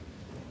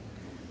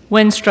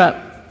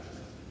 Winstrup.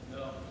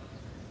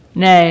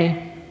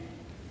 Nay.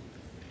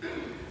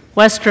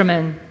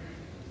 Westerman.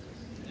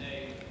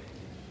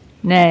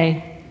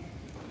 Nay.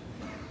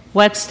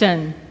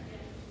 Wexton.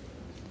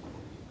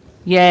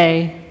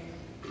 Yay.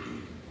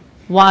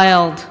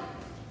 Wild.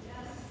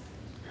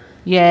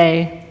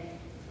 Yay.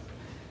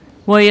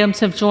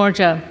 Williams of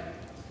Georgia.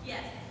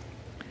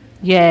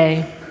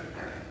 Yay.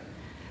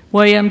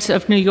 Williams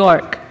of New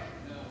York.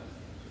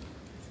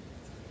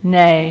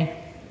 Nay.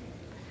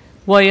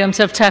 Williams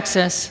of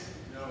Texas.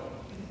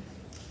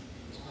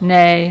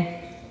 Nay.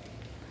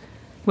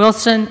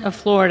 Wilson of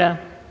Florida.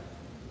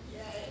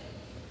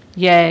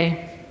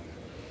 Yay.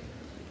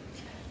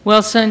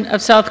 Wilson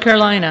of South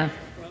Carolina.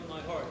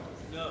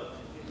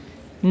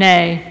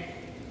 Nay.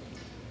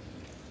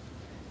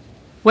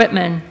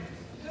 Whitman.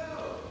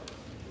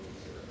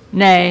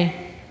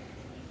 Nay.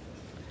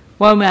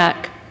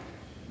 Womack.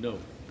 No.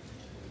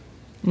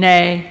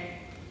 Nay.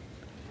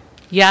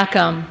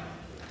 Yackham.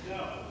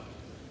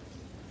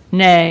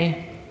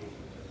 Nay.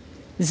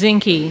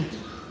 Zinke.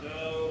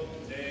 No,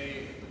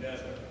 nay,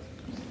 never.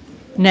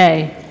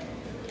 Nay.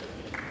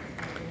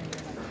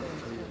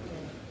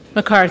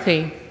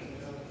 McCarthy.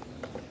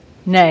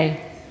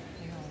 Nay.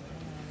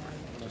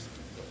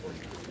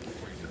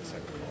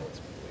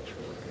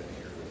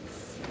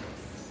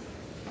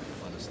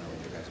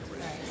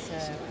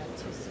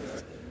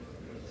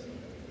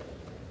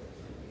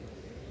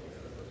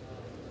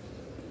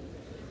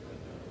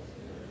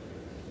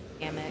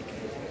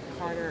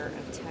 Carter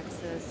of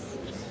Texas.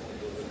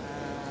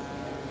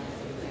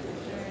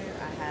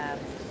 I have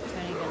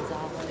Tony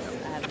Gonzalez.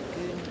 I have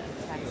Gooden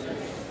of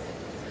Texas.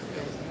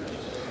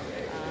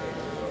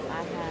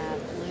 I have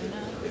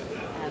Luna. I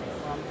have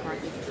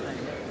McCarthy.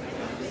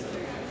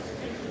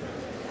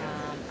 I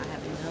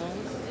have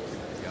Mills.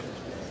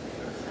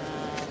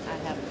 I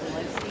have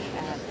Pelosi. I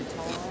have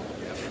Vitale.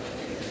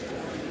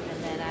 And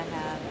then I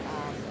have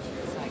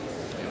Sykes.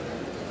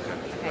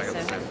 Okay, so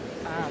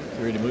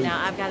ready to move? now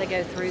I've got to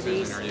go through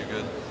these. Are you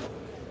good?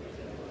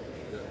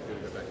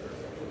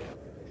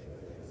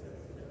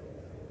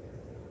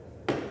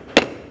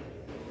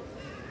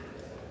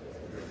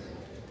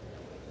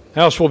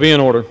 House will be in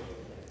order.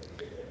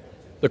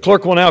 The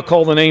clerk will now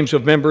call the names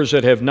of members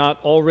that have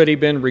not already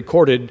been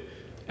recorded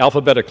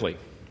alphabetically.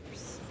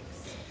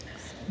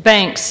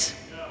 Banks.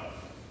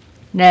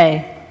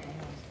 Nay.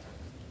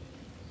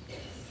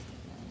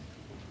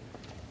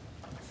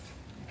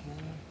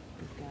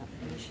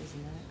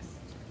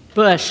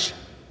 Bush.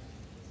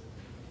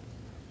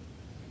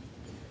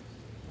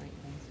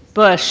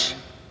 Bush.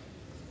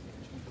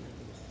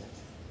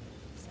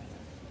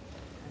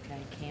 Okay,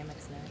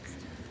 Kamek's next.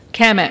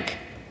 Kamek.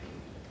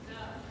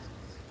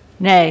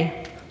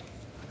 Nay.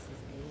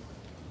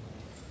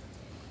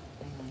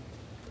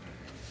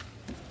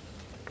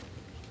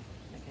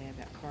 Okay, I've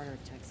got Carter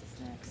of Texas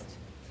next.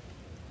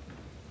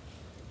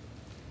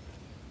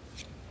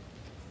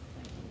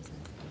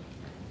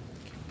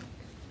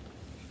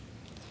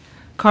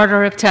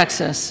 Carter of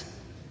Texas.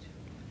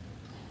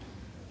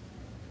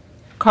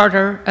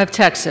 Carter of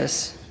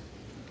Texas.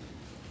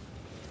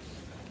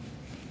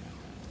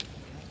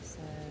 So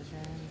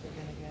then we're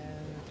going to go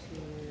to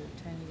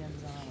Tony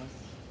Gonzalez.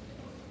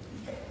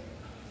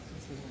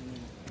 This is what I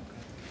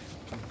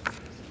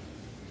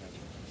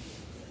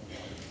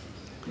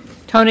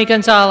need. Tony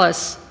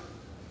Gonzalez.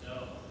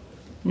 No.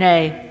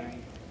 Nay.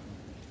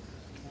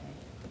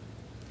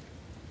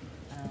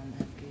 Have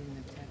Gooden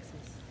of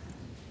Texas.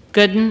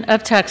 Gooden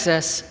of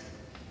Texas.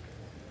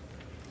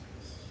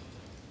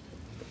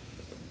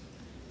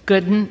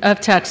 Gooden of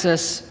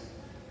Texas.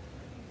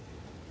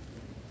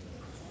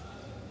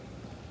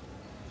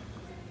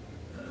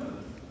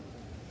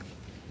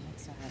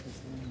 Next I have is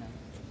Luna.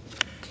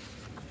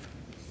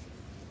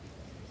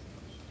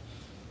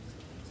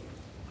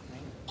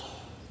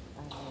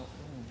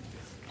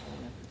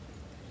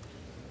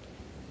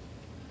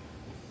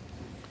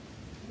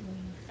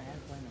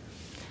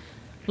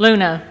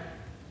 Luna.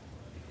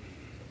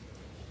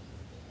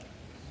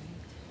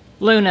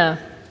 Luna.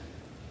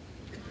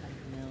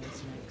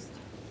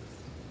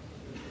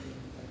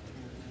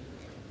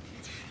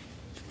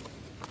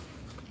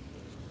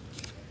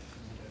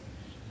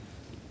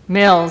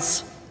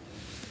 Mills.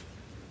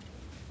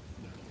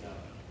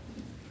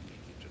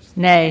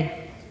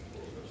 Nay.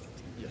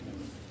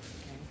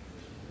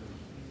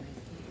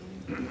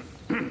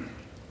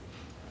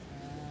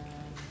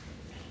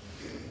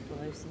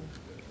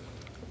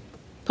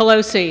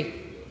 Pelosi.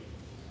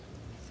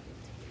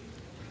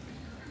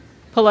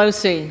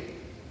 Pelosi.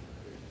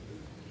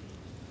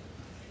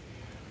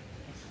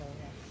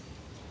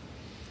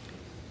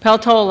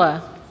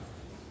 Peltola.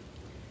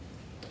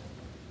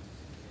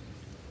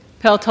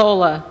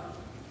 Peltola.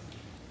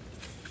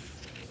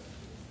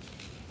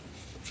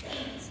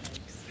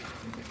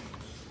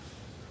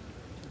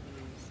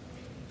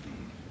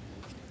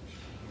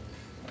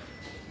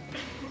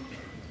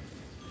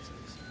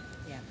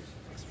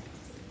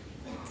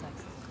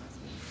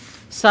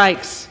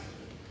 Sykes.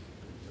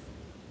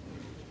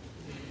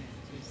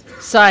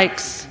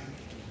 Sykes.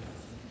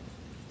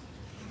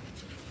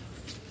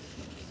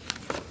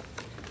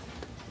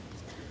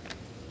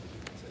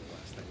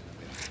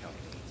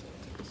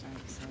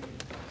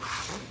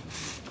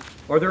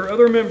 Are there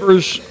other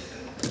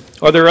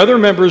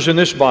members in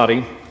this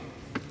body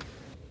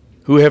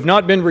who have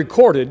not been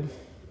recorded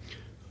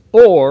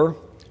or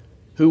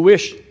who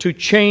wish to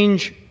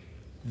change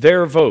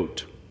their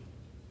vote?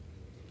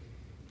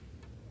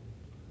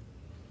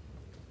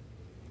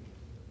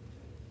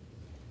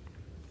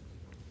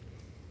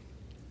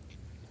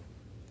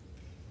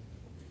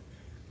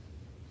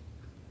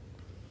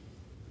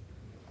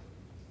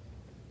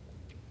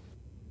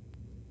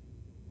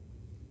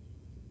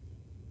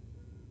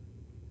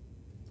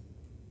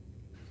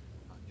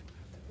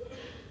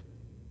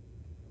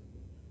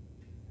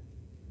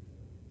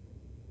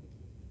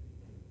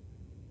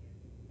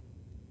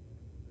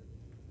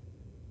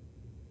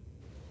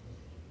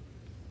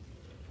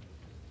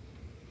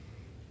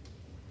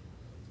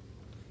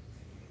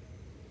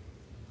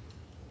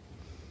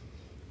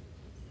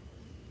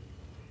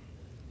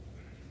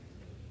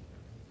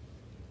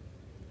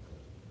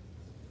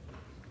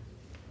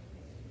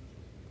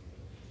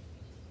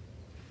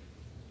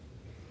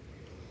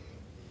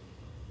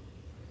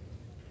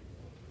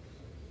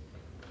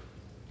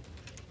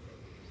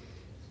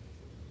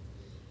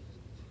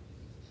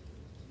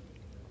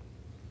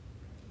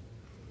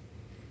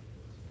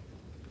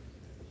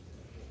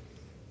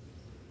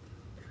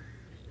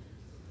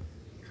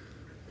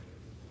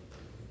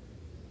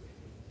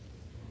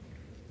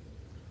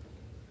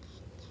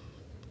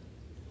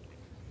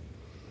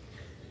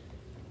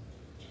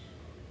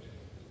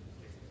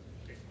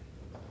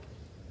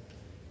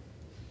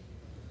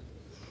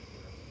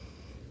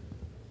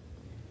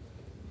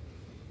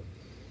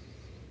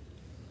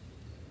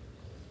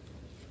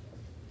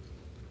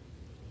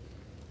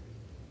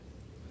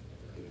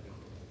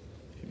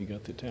 You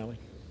got the tally?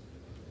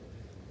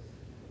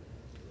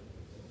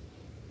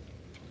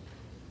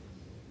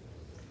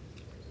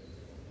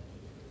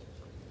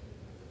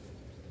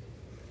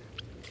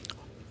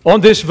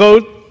 On this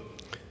vote,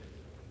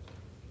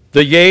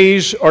 the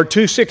yeas are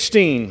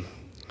 216,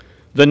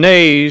 the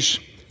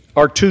nays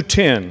are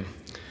 210.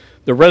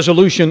 The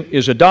resolution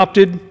is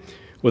adopted.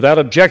 Without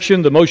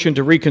objection, the motion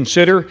to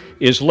reconsider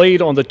is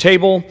laid on the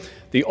table.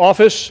 The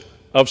office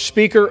of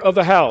Speaker of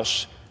the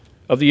House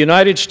of the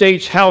United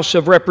States House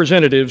of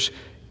Representatives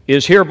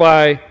is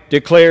hereby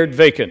declared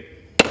vacant.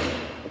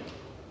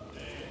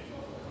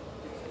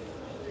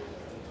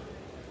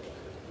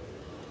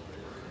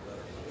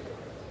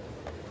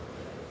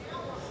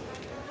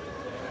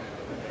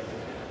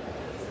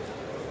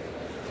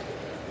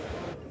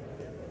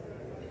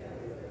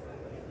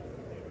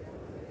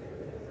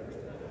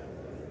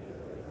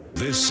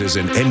 This is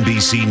an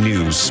NBC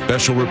News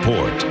special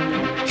report.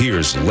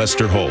 Here's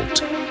Lester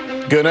Holt.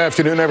 Good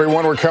afternoon,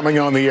 everyone. We're coming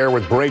on the air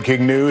with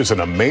breaking news and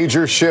a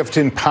major shift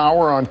in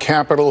power on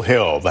Capitol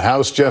Hill. The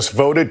House just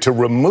voted to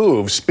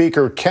remove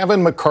Speaker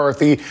Kevin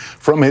McCarthy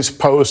from his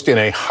post in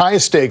a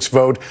high-stakes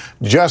vote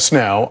just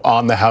now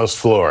on the House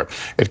floor.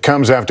 It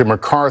comes after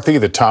McCarthy,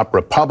 the top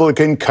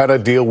Republican, cut a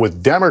deal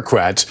with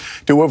Democrats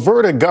to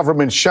avert a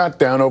government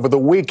shutdown over the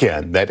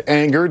weekend that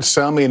angered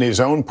some in his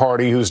own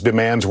party whose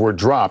demands were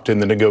dropped in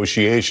the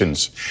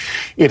negotiations.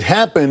 It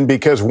happened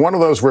because one of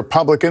those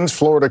Republicans,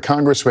 Florida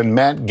Congressman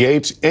Matt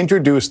Gaetz,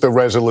 introduced the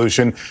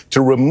resolution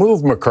to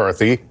remove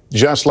McCarthy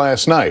just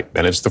last night.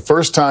 And it's the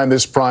first time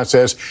this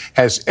process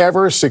has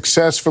ever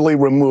successfully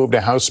removed a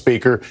House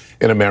Speaker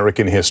in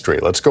American history.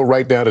 Let's go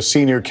right now to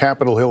senior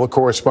Capitol Hill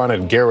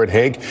correspondent Garrett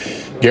Haig.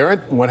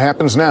 Garrett, what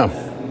happens now?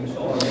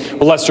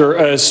 Well, Lester,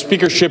 a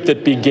speakership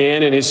that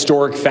began in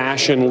historic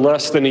fashion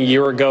less than a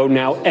year ago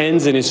now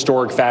ends in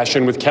historic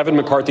fashion, with Kevin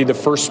McCarthy the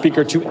first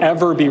speaker to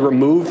ever be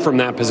removed from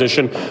that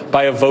position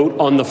by a vote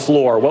on the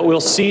floor. What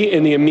we'll see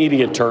in the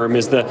immediate term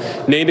is the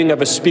naming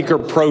of a speaker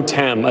pro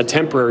tem, a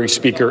temporary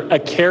speaker, a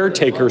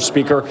caretaker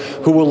speaker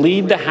who will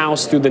lead the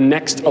House through the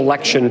next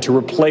election to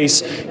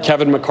replace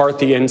Kevin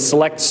McCarthy and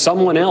select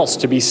someone else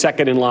to be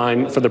second in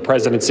line for the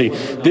presidency.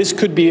 This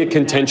could be a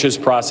contentious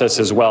process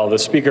as well. The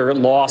speaker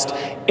lost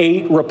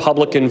 8 Republican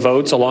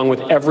votes, along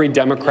with every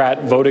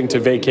Democrat voting to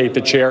vacate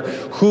the chair.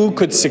 Who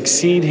could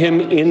succeed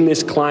him in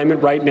this climate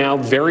right now?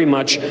 Very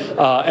much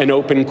an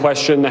open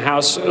question. The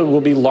House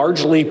will be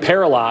largely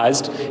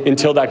paralyzed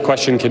until that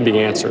question can be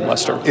answered,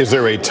 Lester. Is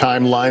there a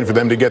timeline for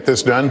them to get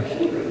this done?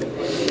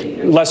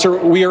 Lester,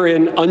 we are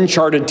in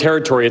uncharted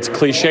territory. It's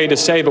cliche to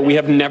say, but we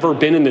have never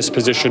been in this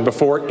position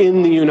before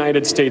in the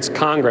United States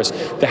Congress.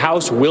 The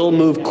House will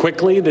move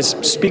quickly. This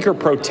Speaker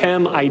pro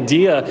tem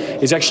idea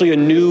is actually a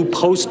new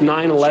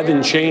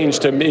post-9/11 change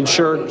to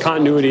ensure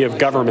continuity of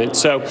government.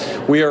 So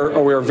we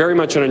are very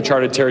much in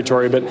uncharted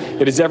territory, but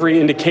it is every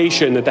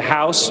indication that the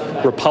House,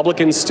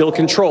 Republicans still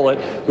control it,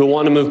 will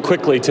want to move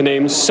quickly to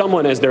name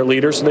someone as their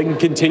leader so they can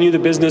continue the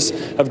business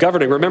of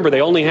governing. Remember,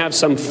 they only have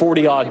some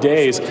 40-odd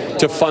days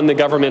to fund the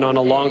government on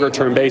a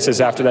longer-term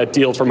basis after that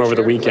deal from over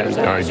the weekend.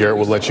 All right, Garrett,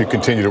 we'll let you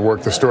continue to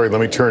work the story. Let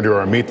me turn to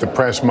our Meet the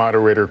Press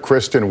moderator,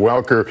 Kristen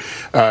Welker.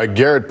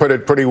 Garrett put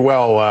it pretty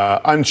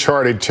well,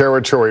 uncharted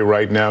territory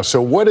right now.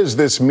 So what does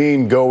this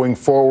mean going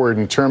forward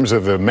in terms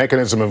of the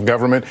mechanism of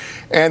government?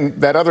 And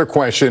that other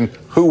question,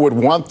 who would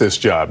want this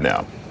job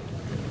now?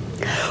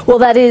 Well,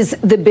 that is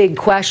the big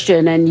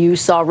question, and you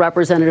saw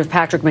Representative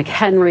Patrick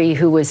McHenry,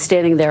 who was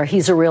standing there.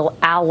 He's a real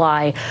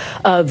ally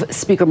of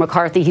Speaker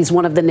McCarthy. He's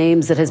one of the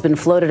names that has been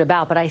floated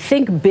about. But I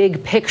think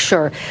big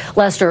picture,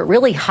 Lester, it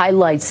really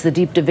highlights the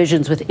deep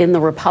divisions within the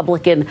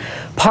Republican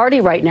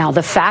Party right now.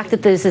 The fact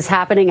that this is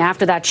happening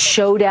after that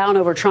showdown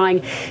over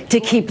trying to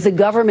keep the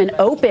government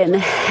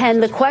open,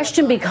 and the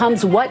question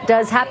becomes, what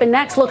does happen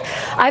next? Look,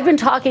 I've been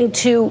talking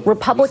to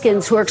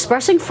Republicans who are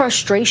expressing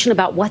frustration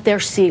about what they're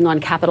seeing on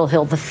Capitol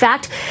Hill. The fact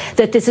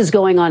that this is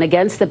going on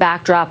against the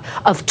backdrop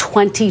of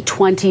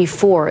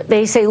 2024.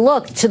 They say,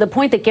 look, to the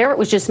point that Garrett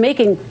was just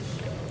making,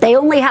 they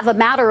only have a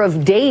matter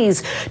of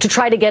days to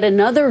try to get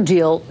another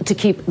deal to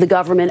keep the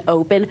government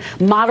open.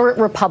 Moderate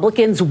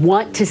Republicans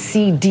want to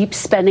see deep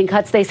spending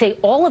cuts. They say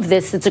all of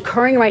this that's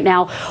occurring right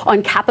now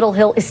on Capitol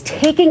Hill is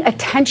taking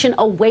attention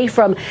away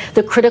from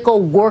the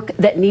critical work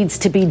that needs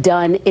to be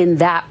done in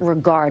that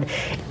regard.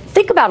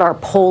 Think about our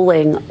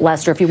polling,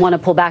 Lester, if you want to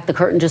pull back the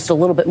curtain just a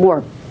little bit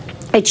more.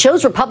 It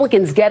shows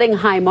Republicans getting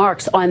high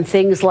marks on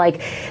things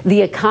like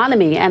the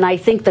economy. And I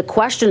think the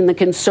question and the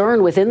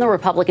concern within the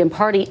Republican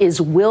Party is,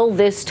 will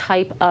this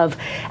type of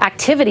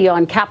activity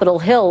on Capitol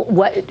Hill,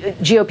 what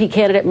GOP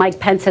candidate Mike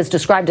Pence has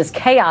described as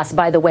chaos,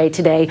 by the way,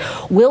 today,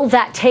 will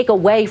that take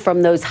away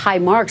from those high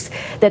marks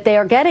that they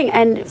are getting?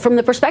 And from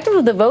the perspective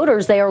of the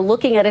voters, they are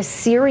looking at a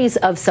series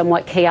of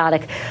somewhat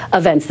chaotic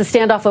events. The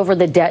standoff over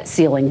the debt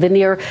ceiling, the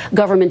near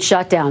government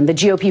shutdown, the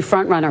GOP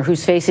frontrunner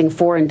who's facing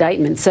 4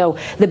 indictments. So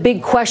the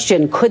big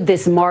question, could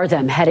this mar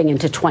them heading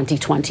into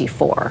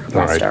 2024?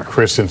 All right,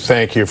 Kristen,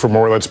 thank you. For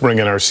more, let's bring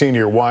in our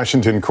senior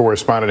Washington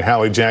correspondent,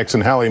 Hallie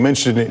Jackson. Hallie, I'm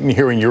interested in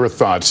hearing your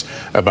thoughts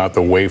about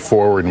the way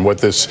forward and what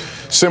this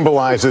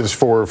symbolizes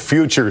for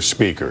future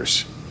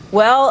speakers.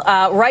 Well,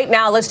 right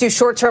now, let's do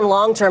short-term,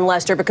 long-term,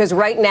 Lester, because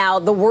right now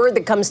the word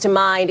that comes to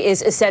mind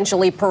is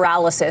essentially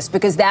paralysis,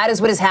 because that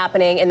is what is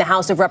happening in the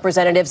House of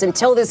Representatives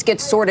until this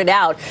gets sorted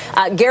out.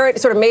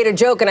 Garrett sort of made a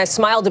joke, and I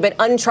smiled a bit,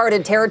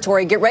 uncharted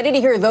territory. Get ready to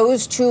hear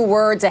those 2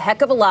 words a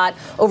heck of a lot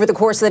over the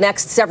course of the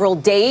next several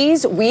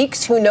days,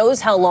 weeks, who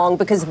knows how long,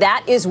 because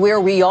that is where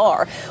we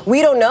are.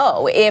 We don't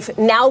know if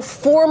now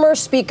former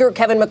Speaker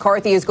Kevin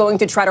McCarthy is going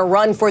to try to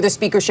run for the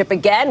speakership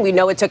again. We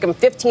know it took him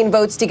 15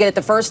 votes to get it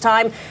the first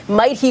time.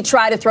 Might he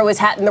try to throw his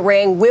hat in the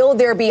ring? Will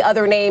there be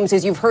other names,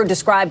 as you've heard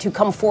described, who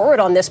come forward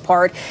on this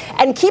part?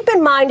 And keep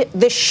in mind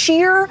the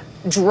sheer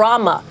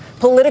drama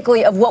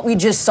politically of what we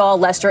just saw,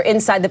 Lester,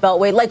 inside the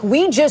Beltway, like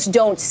we just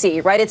don't see,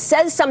 right? It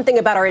says something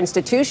about our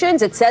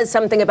institutions. It says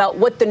something about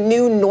what the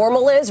new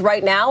normal is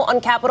right now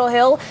on Capitol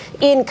Hill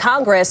in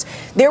Congress.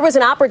 There was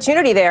an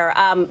opportunity there.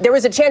 There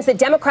was a chance that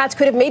Democrats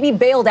could have maybe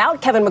bailed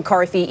out Kevin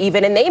McCarthy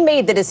even, and they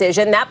made the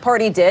decision, that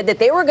party did, that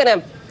they were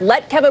going to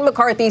let Kevin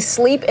McCarthy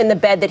sleep in the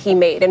bed that he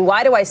made. And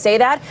why do I say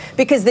that?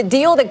 Because the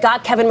deal that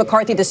got Kevin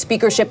McCarthy the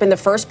speakership in the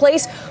first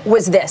place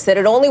was this, that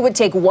it only would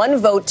take 1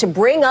 vote to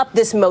bring up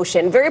this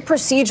motion, very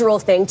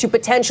procedural thing, to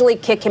potentially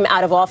kick him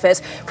out of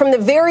office. From the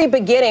very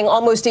beginning,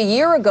 almost a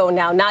year ago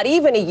now, not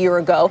even a year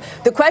ago,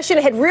 the question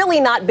had really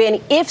not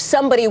been if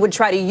somebody would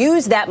try to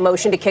use that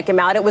motion to kick him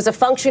out. It was a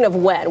function of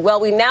when.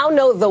 Well, we now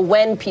know the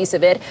when piece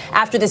of it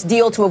after this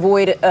deal to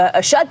avoid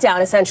a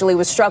shutdown essentially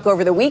was struck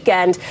over the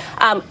weekend.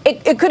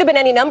 It could have been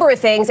any number number of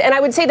things. And I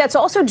would say that's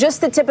also just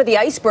the tip of the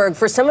iceberg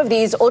for some of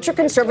these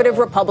ultra-conservative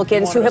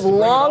Republicans who have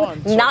long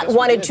not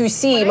wanted to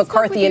see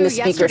McCarthy in the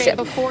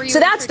speakership. So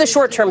that's the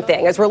short-term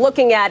thing. As we're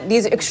looking at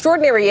these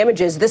extraordinary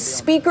images, the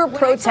Speaker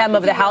pro tem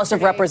of the House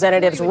of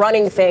Representatives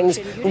running things,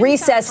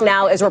 recess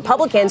now as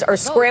Republicans are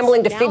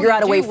scrambling to figure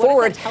out a way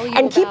forward.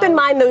 And keep in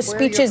mind those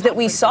speeches that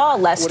we saw,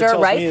 Lester,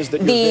 right?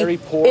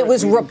 It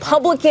was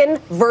Republican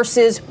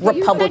versus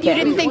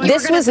Republican.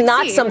 This was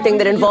not something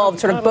that involved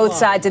sort of both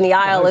sides in the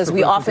aisle, as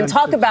we often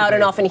talk about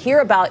and often hear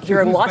about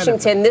here in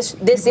Washington.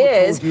 This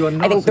is,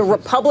 I think, the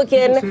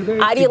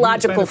Republican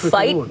ideological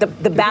fight,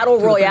 the battle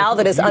royale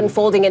that is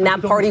unfolding in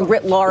that party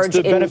writ large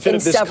in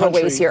several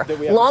ways here.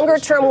 Longer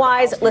term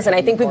wise, listen,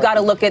 I think we've got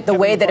to look at the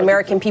way that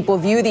American people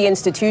view the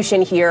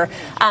institution here.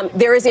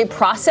 There is a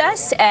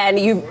process, and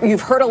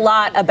you've heard a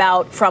lot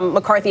about from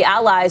McCarthy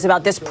allies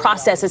about this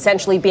process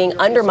essentially being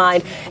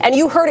undermined. And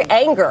you heard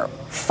anger,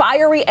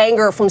 fiery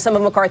anger from some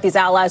of McCarthy's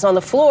allies on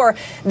the floor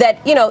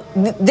that, you know,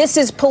 this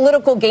is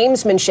political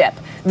gamesmanship.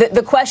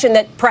 The question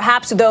that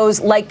perhaps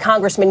those like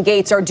Congressman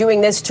Gaetz are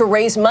doing this to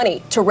raise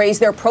money, to raise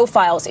their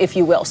profiles, if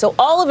you will. So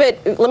all of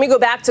it, let me go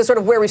back to sort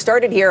of where we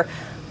started here.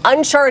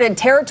 Uncharted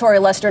territory,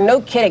 Lester,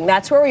 no kidding.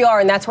 That's where we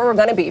are, and that's where we're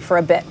going to be for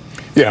a bit.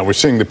 Yeah, we're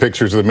seeing the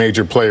pictures of the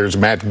major players.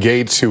 Matt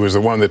Gaetz, who was the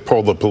one that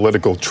pulled the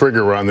political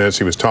trigger on this.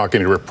 He was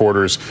talking to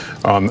reporters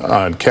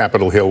on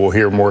Capitol Hill. We'll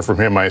hear more from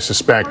him, I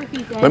suspect.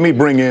 Let me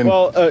bring in...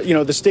 Well, you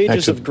know, the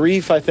stages of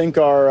grief, I think,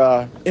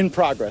 are in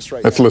progress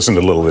right now. Let's listen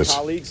to a little of this.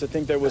 Colleagues, I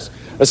think there was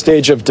a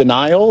stage of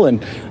denial,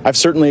 and I've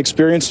certainly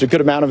experienced a good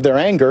amount of their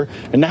anger,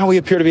 and now we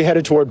appear to be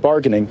headed toward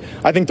bargaining.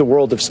 I think the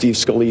world of Steve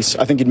Scalise.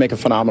 I think he'd make a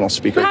phenomenal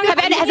speaker.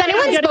 Has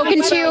anyone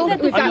spoken to you?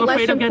 We've got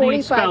less than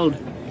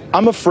 45.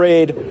 I'm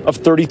afraid of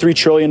 $33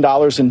 trillion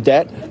in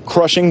debt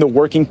crushing the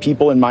working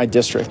people in my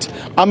district.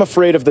 I'm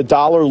afraid of the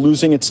dollar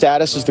losing its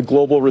status as the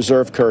global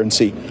reserve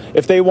currency.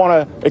 If they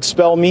want to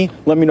expel me,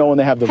 let me know when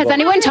they have the vote. Has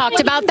anyone talked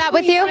about that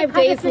with you? 45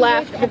 days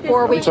left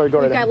before we. Sorry, go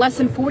right We've got less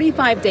than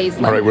 45 days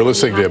left. All right, we're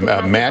listening to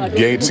Matt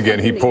Gaetz again.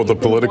 He pulled the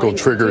political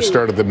trigger,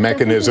 started the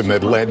mechanism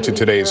that led to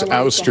today's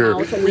ouster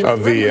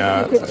of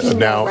the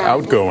now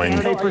outgoing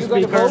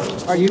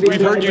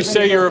We've heard you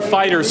say you're a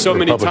fighter so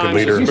many times,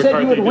 leader. Mr.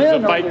 McCarthy.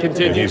 Does the fight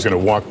continue? He's going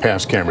to walk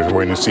past cameras. We're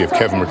waiting to see if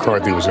Kevin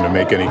McCarthy was going to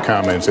make any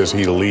comments as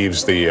he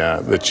leaves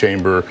the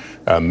chamber.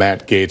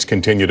 Matt Gaetz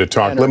continue to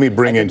talk. Let me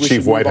bring in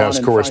Chief White House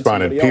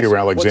correspondent Peter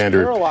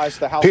Alexander.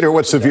 Peter,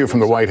 what's the view from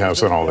the White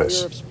House on all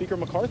this?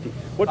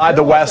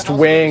 The West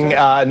Wing,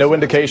 no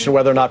indication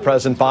whether or not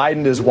President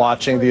Biden is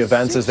watching the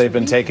events as they've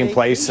been taking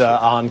place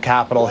on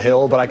Capitol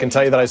Hill. But I can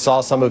tell you that I saw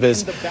some of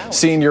his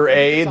senior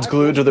aides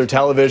glued to their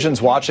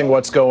televisions watching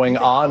what's going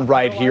on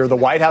right here. The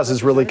White House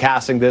is really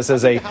casting this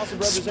as a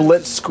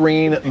split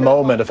screen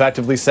moment,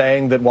 effectively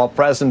saying that while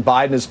President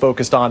Biden is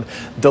focused on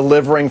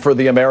delivering for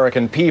the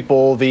American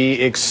people,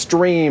 the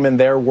extreme, in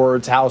their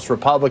words, House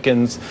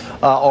Republicans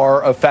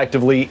are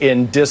effectively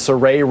in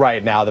disarray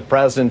right now. The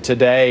president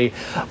today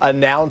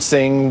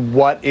announcing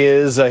what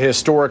is a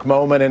historic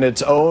moment in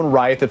its own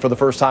right, that for the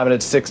first time in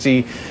its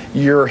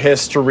 60-year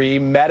history,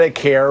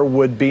 Medicare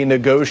would be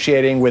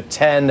negotiating with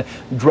 10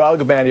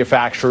 drug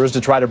manufacturers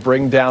to try to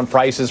bring down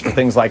prices for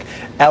things like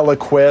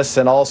Eliquis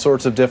and all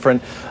sorts of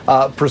different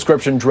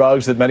prescription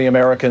drugs that many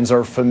Americans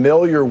are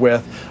familiar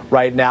with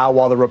right now,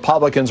 while the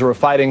Republicans are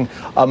fighting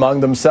among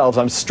themselves.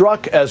 I'm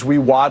struck as we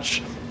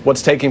watch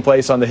what's taking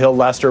place on the Hill,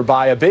 Lester,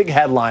 by a big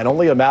headline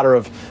only a matter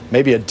of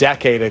maybe a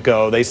decade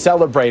ago. They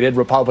celebrated,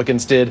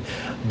 Republicans did,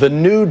 the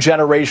new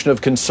generation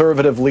of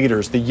conservative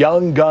leaders, the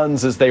young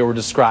guns as they were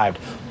described.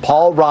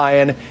 Paul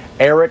Ryan,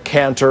 Eric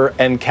Cantor,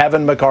 and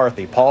Kevin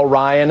McCarthy. Paul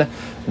Ryan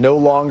no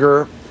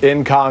longer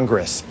in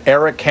Congress.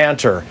 Eric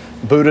Cantor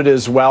booted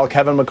as well.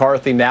 Kevin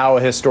McCarthy, now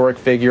a historic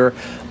figure,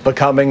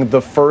 becoming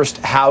the first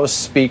House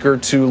Speaker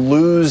to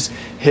lose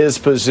his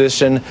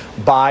position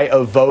by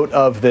a vote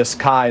of this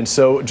kind.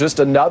 So just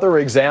another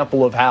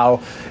example of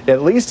how,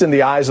 at least in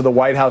the eyes of the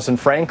White House, and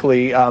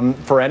frankly,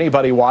 for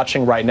anybody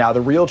watching right now,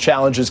 the real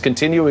challenges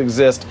continue to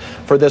exist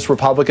for this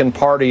Republican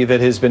Party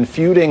that has been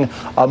feuding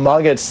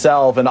among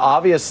itself and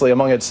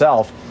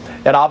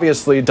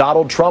obviously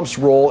Donald Trump's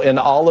role in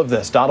all of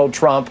this. Donald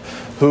Trump,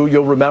 who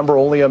you'll remember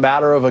only a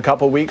matter of a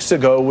couple weeks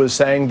ago was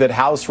saying that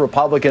House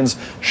Republicans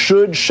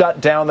should shut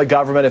down the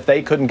government if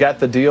they couldn't get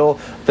the deal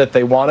that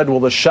they wanted. Well,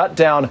 the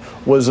shutdown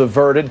was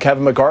averted.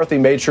 Kevin McCarthy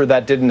made sure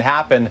that didn't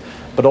happen,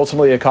 but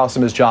ultimately it cost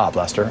him his job,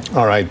 Lester.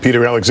 All right,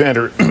 Peter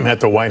Alexander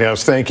at the White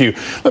House. Thank you.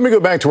 Let me go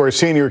back to our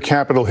senior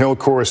Capitol Hill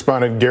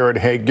correspondent, Garrett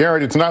Haig.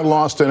 Garrett, it's not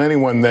lost on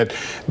anyone that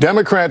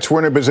Democrats were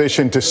in a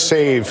position to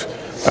save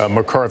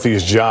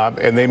McCarthy's job,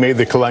 and they made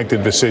the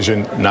collective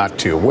decision not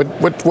to.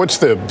 What's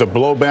the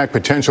blowback,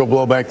 potential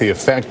blowback, the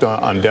effect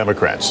on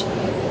Democrats?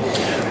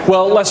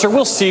 Well, Lester,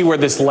 we'll see where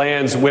this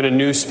lands when a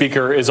new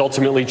speaker is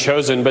ultimately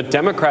chosen, but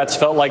Democrats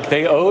felt like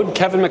they owed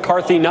Kevin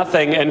McCarthy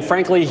nothing, and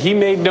frankly, he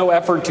made no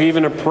effort to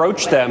even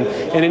approach them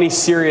in any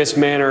serious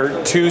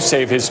manner to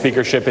save his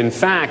speakership. In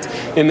fact,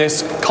 in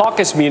this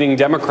caucus meeting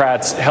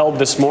Democrats held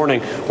this morning,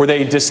 where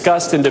they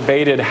discussed and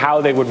debated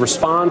how they would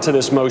respond to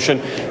this motion,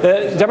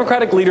 the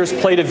Democratic leaders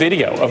played a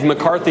video of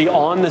McCarthy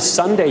on the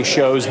Sunday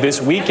shows this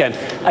weekend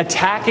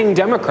attacking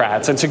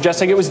Democrats and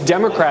suggesting it was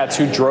Democrats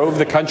who drove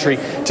the country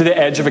to the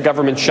edge of a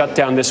government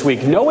shutdown this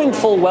week, knowing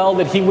full well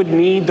that he would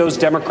need those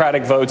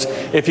Democratic votes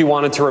if he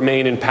wanted to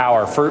remain in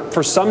power.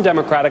 For some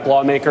Democratic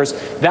lawmakers,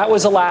 that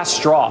was a last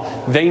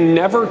straw. They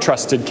never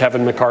trusted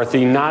Kevin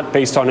McCarthy, not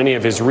based on any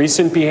of his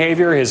recent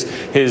behavior,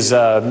 his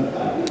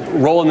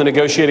role in the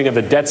negotiating of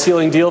the debt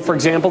ceiling deal, for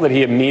example, that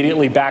he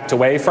immediately backed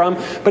away from.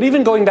 But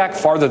even going back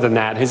farther than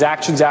that, his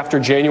actions after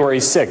January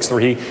 6th, where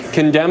he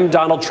condemned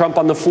Donald Trump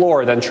on the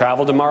floor, then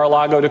traveled to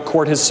Mar-a-Lago to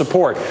court his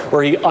support,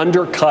 where he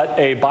undercut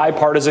a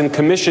bipartisan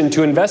commission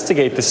to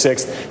investigate the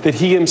 6th that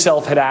he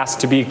himself had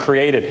asked to be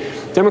created.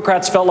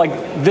 Democrats felt like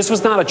this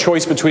was not a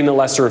choice between the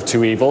lesser of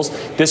two evils.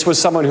 This was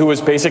someone who was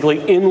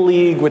basically in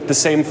league with the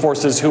same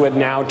forces who had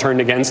now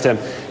turned against him.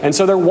 And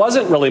so there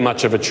wasn't really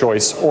much of a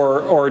choice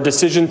or a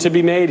decision to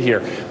be made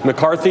here.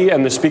 McCarthy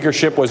and the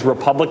speakership was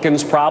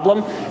Republicans'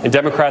 problem, and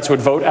Democrats would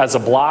vote as a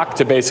bloc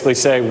to basically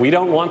say, we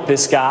don't want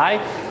this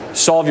guy.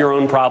 Solve your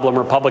own problem,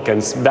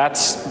 Republicans.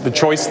 That's the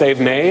choice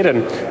they've made,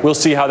 and we'll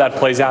see how that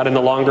plays out in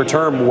the longer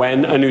term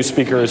when a new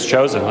speaker is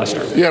chosen,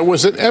 Lester. Yeah,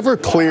 was it ever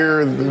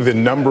clear the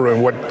number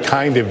and what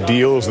kind of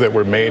deals that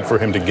were made for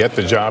him to get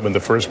the job in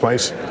the first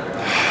place?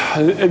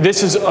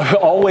 This has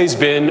always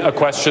been a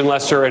question,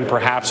 Lester, and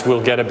perhaps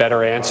we'll get a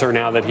better answer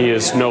now that he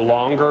is no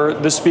longer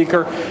the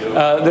speaker.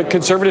 The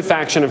conservative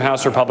faction of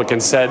House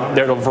Republicans said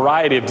that a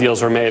variety of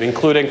deals were made,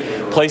 including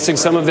placing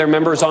some of their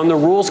members on the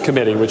Rules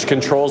Committee, which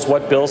controls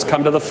what bills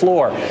come to the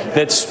floor,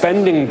 that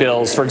spending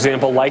bills, for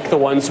example, like the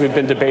ones we've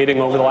been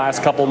debating over the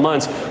last couple of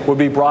months, would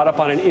be brought up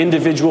on an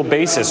individual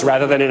basis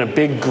rather than in a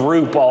big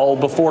group all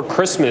before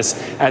Christmas,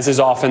 as is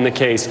often the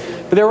case.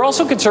 But there were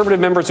also conservative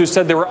members who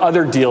said there were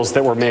other deals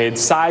that were made,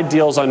 side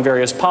deals on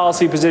various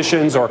policy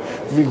positions or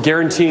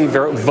guaranteeing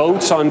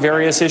votes on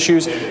various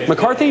issues.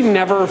 McCarthy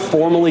never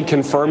formally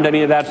confirmed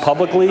any of that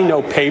publicly.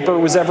 No paper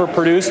was ever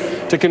produced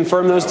to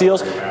confirm those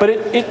deals. But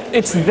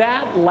it's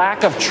that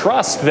lack of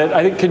trust that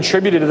I think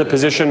contributed to the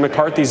position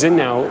McCarthy's in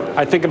now.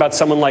 I think about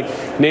someone like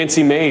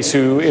Nancy Mace,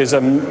 who is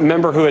a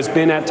member who has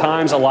been at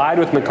times allied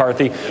with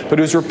McCarthy, but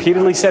who's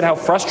repeatedly said how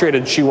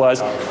frustrated she was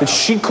that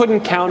she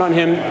couldn't count on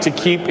him to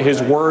keep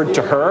his word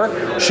to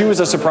her. She was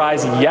a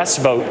surprise yes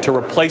vote to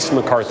replace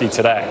McCarthy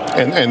today.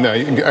 And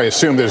I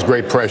assume there's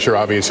great pressure,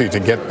 obviously, to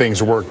get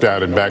things worked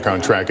out and back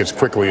on track as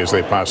quickly as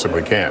they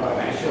possibly can.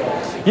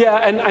 Yeah,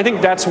 and I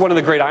think that's one of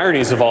the great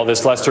ironies of all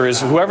this, Lester,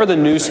 is whoever the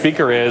new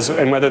speaker is,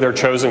 and whether they're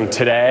chosen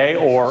today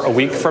or a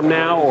week from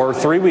now or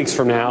 3 weeks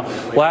from now,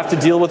 will have to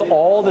deal with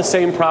all the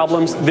same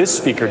problems this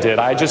speaker did.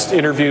 I just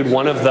interviewed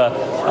one of the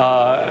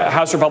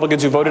House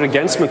Republicans who voted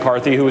against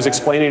McCarthy, who was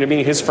explaining to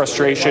me his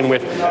frustration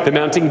with the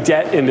mounting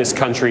debt in this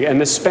country and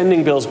the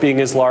spending bills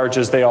being as large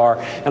as they are.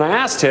 And I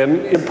asked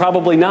him,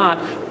 probably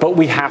not, but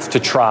we have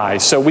to try.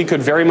 So we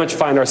could very much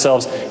find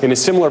ourselves in a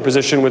similar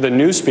position with a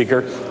new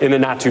speaker in the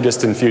not too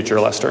distant future,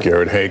 Lester.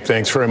 Garrett Haake,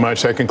 thanks very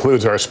much. That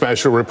concludes our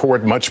special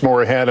report. Much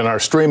more ahead on our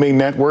streaming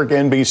network,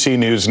 NBC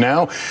News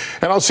Now.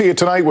 And I'll see you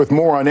tonight with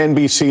more on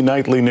NBC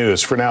Nightly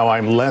News. For now,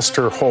 I'm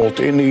Lester Holt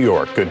in New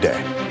York. Good day.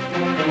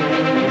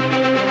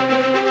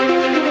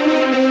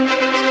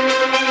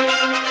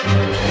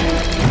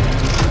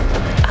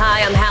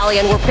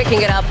 And we're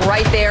picking it up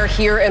right there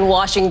here in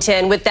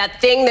Washington with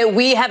that thing that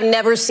we have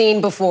never seen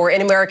before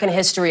in American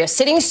history. A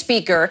sitting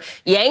speaker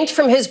yanked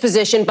from his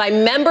position by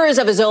members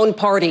of his own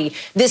party.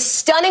 This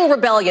stunning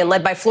rebellion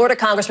led by Florida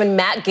Congressman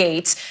Matt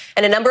Gaetz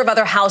and a number of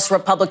other House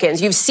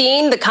Republicans. You've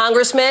seen the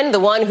congressman, the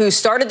one who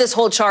started this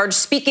whole charge,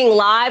 speaking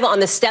live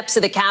on the steps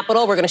of the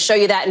Capitol. We're going to show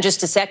you that in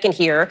just a second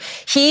here.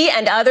 He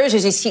and others,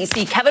 as you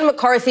see Kevin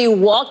McCarthy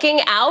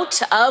walking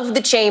out of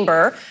the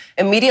chamber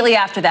immediately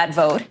after that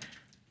vote.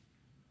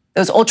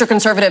 Those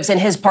ultra-conservatives in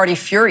his party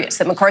furious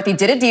that McCarthy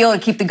did a deal to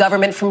keep the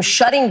government from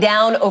shutting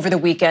down over the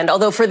weekend,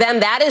 although for them,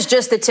 that is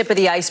just the tip of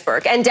the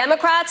iceberg. And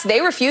Democrats,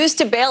 they refuse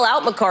to bail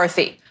out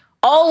McCarthy.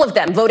 All of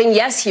them voting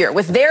yes here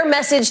with their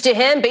message to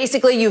him.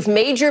 Basically, you've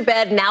made your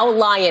bed, now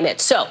lie in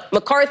it. So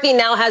McCarthy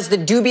now has the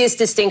dubious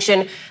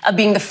distinction of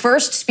being the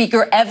first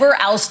speaker ever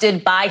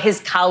ousted by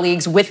his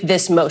colleagues with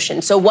this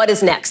motion. So what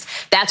is next?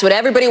 That's what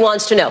everybody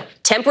wants to know.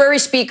 Temporary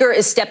speaker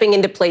is stepping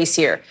into place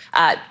here.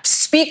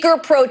 Speaker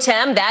pro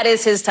tem, that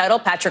is his title,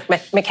 Patrick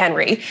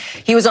McHenry.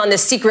 He was on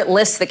this secret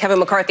list that Kevin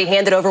McCarthy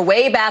handed over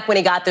way back when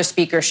he got the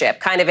speakership.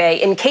 Kind of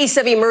a in case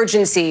of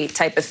emergency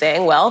type of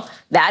thing. Well,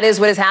 That is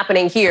what is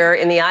happening here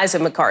in the eyes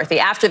of McCarthy.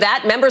 After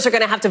that, members are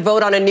going to have to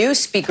vote on a new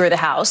Speaker of the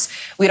House.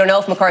 We don't know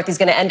if McCarthy's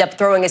going to end up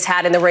throwing his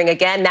hat in the ring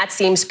again. That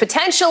seems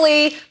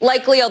potentially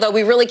likely, although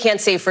we really can't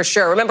say for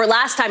sure. Remember,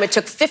 last time it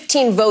took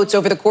 15 votes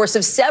over the course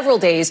of several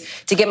days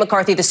to get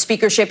McCarthy the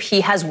speakership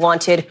he has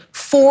wanted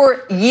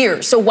for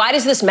years. So why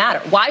does this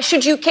matter? Why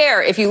should you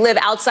care if you live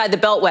outside the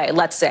Beltway,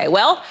 let's say?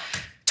 Well,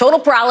 total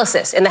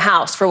paralysis in the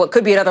House for what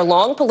could be another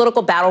long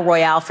political battle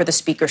royale for the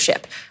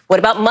speakership. What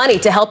about money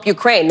to help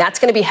Ukraine? That's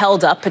going to be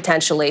held up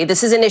potentially.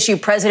 This is an issue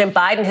President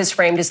Biden has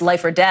framed as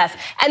life or death.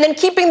 And then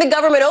keeping the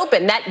government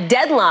open. That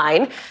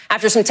deadline,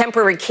 after some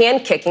temporary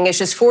can kicking, is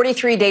just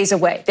 43 days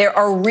away. There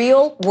are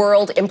real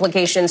world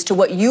implications to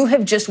what you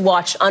have just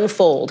watched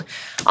unfold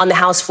on the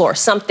House floor,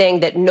 something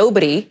that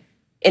nobody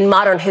in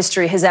modern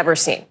history has ever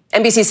seen.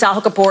 NBC's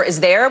Sahil Kapoor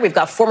is there. We've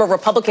got former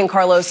Republican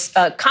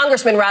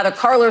Congressman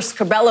Carlos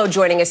Curbelo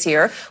joining us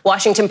here,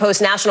 Washington Post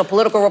national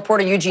political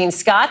reporter Eugene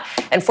Scott,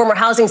 and former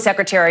housing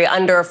secretary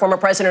under former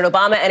President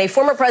Obama, and a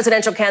former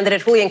presidential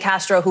candidate, Julian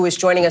Castro, who is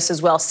joining us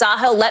as well.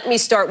 Sahil, let me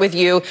start with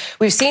you.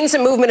 We've seen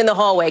some movement in the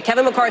hallway.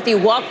 Kevin McCarthy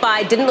walked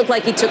by, didn't look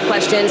like he took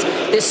questions.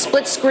 This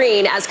split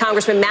screen as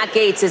Congressman Matt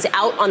Gaetz is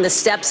out on the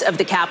steps of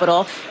the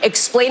Capitol,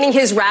 explaining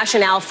his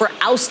rationale for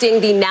ousting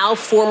the now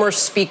former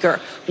speaker.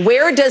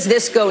 Where does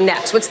this go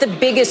next? What's the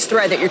biggest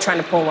thread that you're trying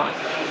to pull on?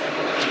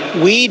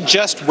 We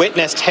just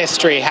witnessed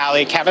history,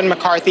 Hallie. Kevin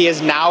McCarthy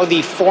is now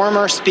the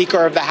former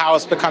Speaker of the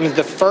House, becomes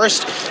the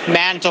first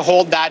man to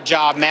hold that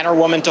job, man or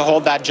woman to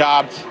hold that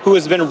job, who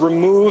has been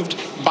removed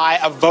by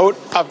a vote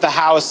of the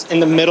House in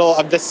the middle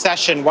of the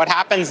session. What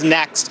happens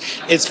next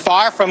is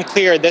far from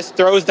clear. This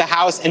throws the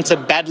House into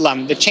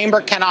bedlam. The chamber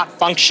cannot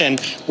function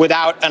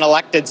without an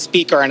elected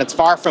speaker, and it's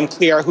far from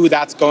clear who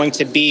that's going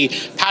to be.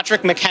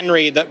 Patrick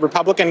McHenry, the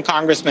Republican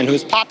congressman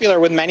who's popular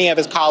with many of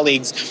his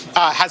colleagues,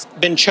 has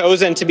been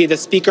chosen to be the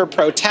Speaker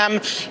pro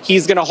tem.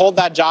 He's going to hold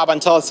that job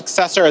until a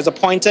successor is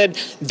appointed.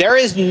 There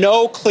is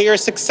no clear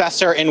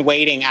successor in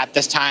waiting at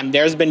this time.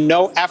 There's been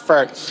no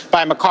effort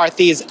by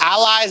McCarthy's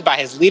allies, by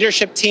his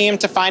leadership team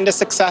to find a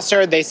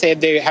successor. They say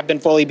they have been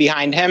fully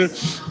behind him.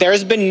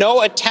 There's been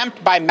no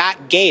attempt by Matt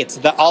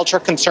Gaetz, the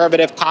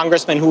ultra-conservative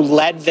congressman who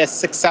led this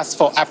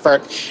successful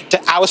effort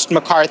to oust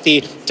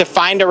McCarthy, to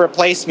find a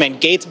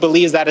replacement. Gaetz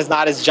believes that is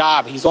not his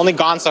job. He's only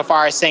gone so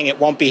far as saying it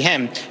won't be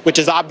him, which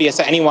is obvious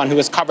to anyone who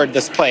has covered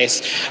this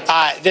place.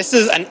 This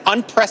is an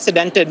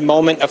unprecedented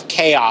moment of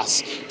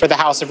chaos for the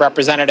House of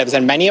Representatives,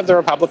 and many of the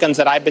Republicans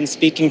that I've been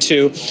speaking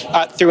to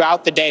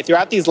throughout the day,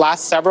 throughout these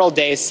last several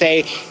days,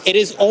 say it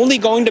is only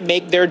going to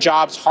make their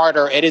jobs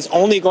harder. It is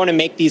only going to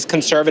make these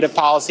conservative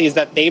policies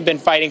that they've been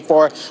fighting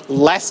for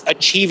less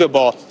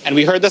achievable. And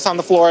we heard this on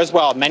the floor as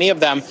well. Many of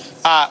them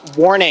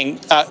warning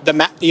the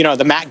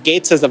Matt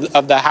Gaetzes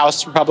of the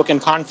House Republican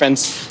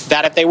Conference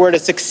that if they were to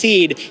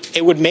succeed,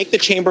 it would make the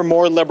chamber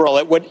more liberal.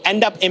 It would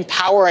end up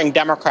empowering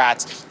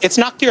Democrats. It's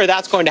not clear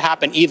that's going to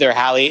happen either,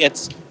 Hallie.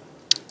 It's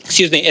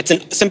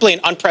simply an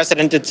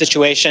unprecedented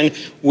situation.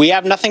 We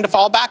have nothing to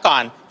fall back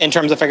on in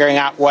terms of figuring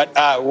out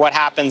what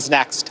happens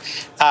next.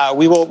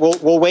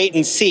 We'll wait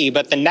and see,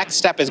 but the next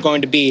step is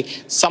going to be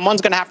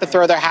someone's going to have to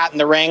throw their hat in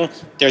the ring.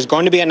 There's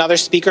going to be another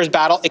speaker's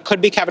battle. It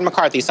could be Kevin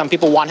McCarthy. Some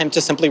people want him to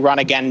simply run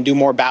again and do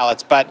more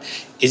ballots, but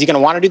is he going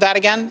to want to do that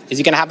again? Is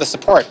he going to have the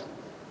support?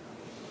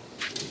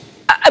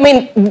 I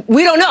mean,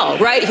 we don't know,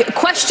 right?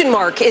 Question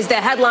mark is the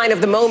headline of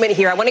the moment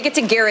here. I want to get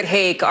to Garrett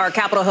Haake, our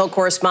Capitol Hill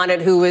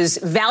correspondent, who is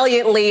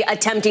valiantly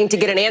attempting to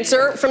get an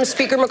answer from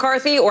Speaker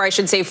McCarthy, or I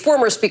should say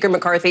former Speaker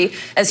McCarthy,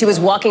 as he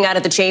was walking out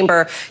of the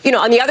chamber. You know,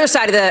 on the other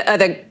side of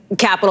the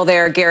Capitol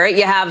there, Garrett,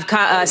 you have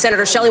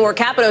Senator Shelley Moore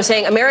Capito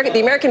saying the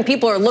American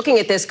people are looking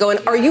at this going,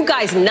 are you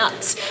guys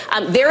nuts?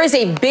 There is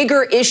a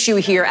bigger issue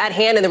here at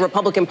hand in the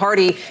Republican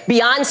Party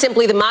beyond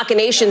simply the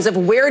machinations of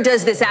where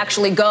does this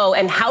actually go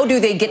and how do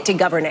they get to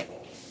governing?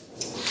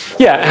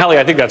 Yeah, Hallie,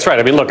 I think that's right.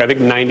 I mean, look, I think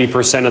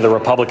 90% of the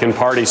Republican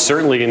Party,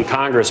 certainly in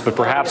Congress, but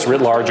perhaps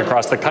writ large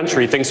across the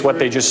country, thinks what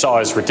they just saw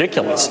is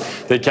ridiculous.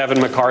 That Kevin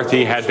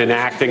McCarthy had been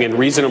acting in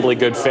reasonably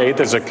good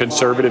faith as a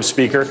conservative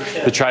speaker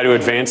to try to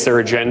advance their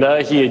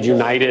agenda. He had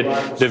united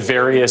the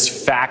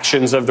various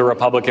factions of the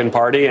Republican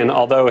Party, and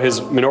although his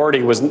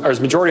majority was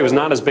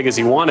not as big as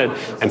he wanted,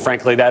 and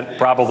frankly that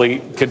probably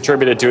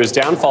contributed to his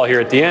downfall here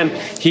at the end,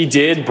 he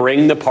did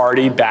bring the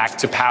party back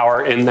to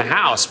power in the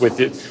House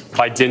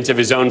by dint of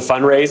his own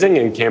fundraising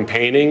and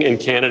campaigning and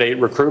candidate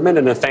recruitment.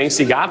 And the thanks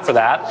he got for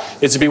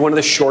that is to be one of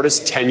the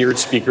shortest tenured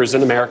speakers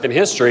in American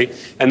history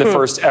and the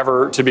first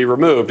ever to be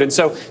removed. And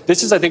so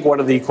this is, I think, one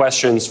of the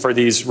questions for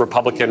these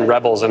Republican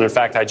rebels. And in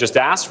fact, I just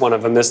asked one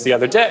of them this the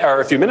other day, or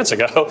a few minutes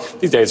ago.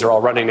 These days are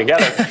all running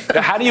together.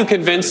 How do you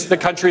convince the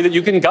country that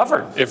you can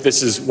govern if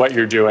this is what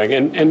you're doing?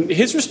 And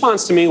his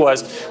response to me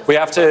was, we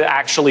have to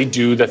actually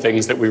do the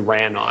things that we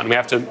ran on. We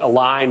have to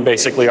align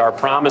basically our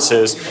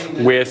promises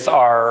with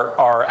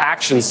our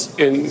actions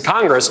in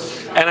Congress.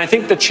 And I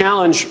think the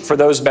challenge for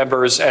those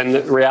members and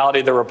the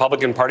reality the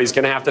Republican Party is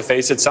going to have to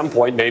face at some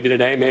point, maybe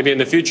today, maybe in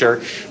the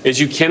future, is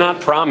you cannot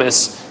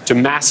promise to to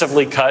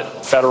massively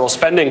cut federal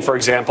spending, for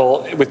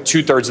example, with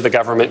 2/3 of the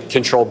government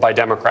controlled by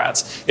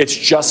Democrats. It's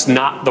just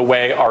not the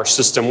way our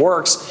system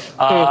works.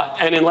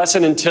 And unless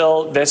and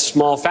until this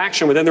small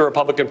faction within the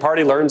Republican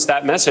Party learns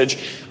that message,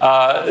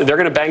 they're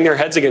going to bang their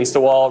heads against the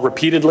wall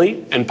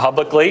repeatedly and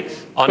publicly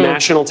on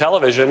national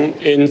television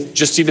in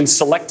just even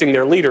selecting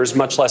their leaders,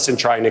 much less in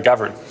trying to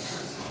govern.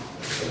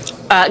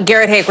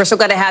 Garrett Haake, we're so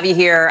glad to have you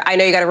here. I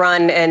know you got to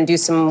run and do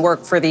some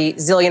work for the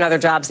zillion other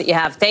jobs that you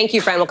have. Thank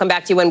you, friend. We'll come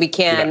back to you when we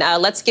can.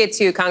 Let's get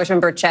to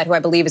Congressman Burchett, who I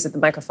believe is at the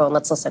microphone.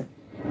 Let's listen.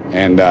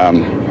 And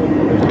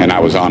I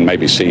was on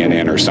maybe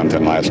CNN or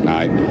something last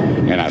night,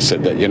 and I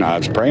said that, I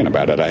was praying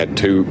about it. I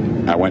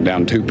went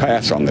down 2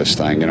 paths on this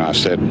thing. I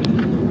said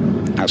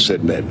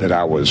that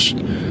I was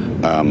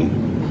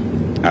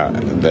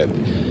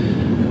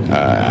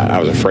I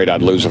was afraid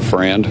I'd lose a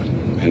friend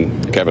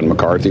in Kevin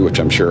McCarthy, which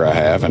I'm sure I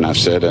have, and I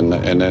said, and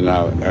then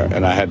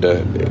I had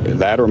to,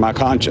 that or my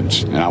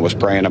conscience, and I was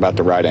praying about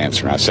the right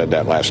answer. And I said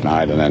that last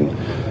night, and then,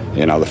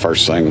 the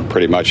first thing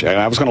pretty much, and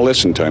I was going to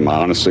listen to him. I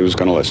honestly was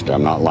going to listen to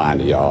him. I'm not lying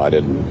to y'all.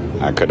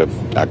 I could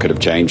have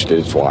changed it.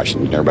 It's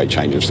Washington. Everybody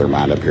changes their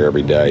mind up here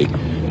every day,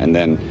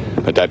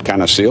 but that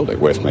kind of sealed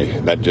it with me.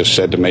 That just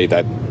said to me,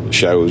 that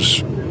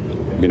shows,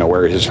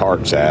 where his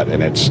heart's at,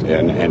 and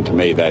and to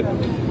me that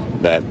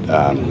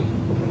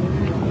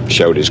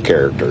showed his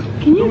character.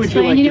 Can you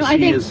explain? I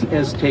think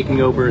as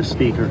taking over as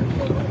Speaker.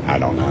 I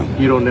don't know.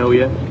 You don't know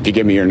yet? If you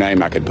give me your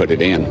name, I could put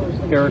it in.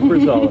 Eric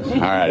Rosales.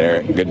 All right,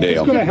 Eric. Good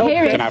deal.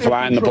 Can I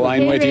fly in the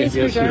plane with you?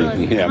 Yes, yeah,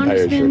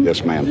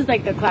 yes, ma'am. This is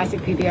like the classic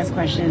PBS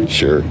question.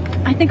 Sure.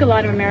 I think a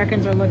lot of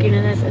Americans are looking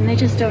at this and they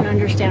just don't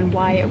understand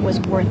why it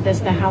was worth this.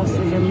 The House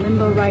is in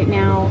limbo right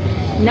now.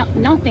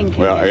 Nothing can.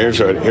 Well,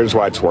 here's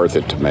why it's worth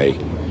it to me,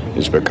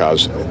 is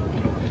because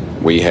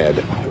we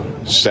had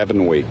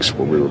 7 weeks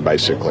where we were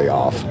basically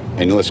off.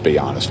 And let's be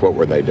honest, what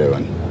were they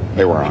doing?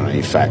 They were on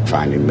any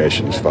fact-finding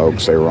missions,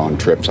 folks. They were on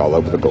trips all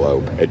over the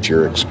globe at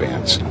your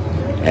expense.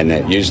 And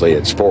that usually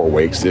it's 4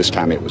 weeks. This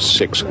time it was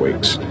 6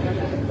 weeks.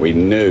 We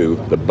knew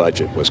the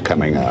budget was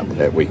coming up,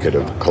 that we could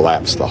have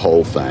collapsed the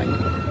whole thing.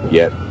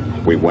 Yet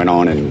we went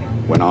on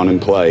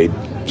and played.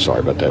 Sorry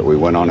about that. We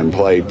went on and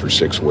played for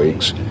 6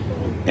 weeks.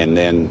 And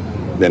then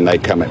they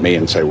come at me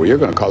and say, well, you're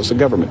going to cause the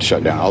government to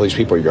shut down. All these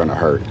people are going to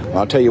hurt. Well,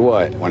 I'll tell you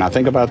what, when I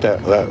think about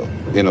that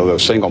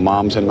those single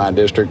moms in my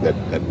district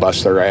that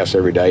bust their ass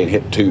every day and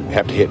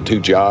have to hit 2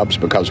 jobs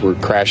because we're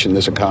crashing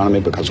this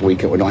economy, because we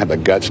don't have the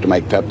guts to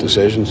make tough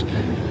decisions.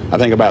 I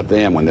think about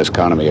them when this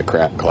economy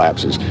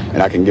collapses,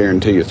 and I can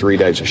guarantee you 3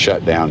 days of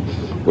shutdown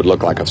would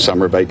look like a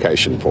summer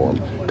vacation for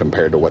them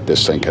compared to what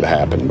this thing could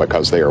happen,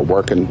 because they are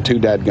working too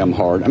dadgum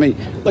hard. I mean,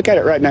 look at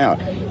it right now.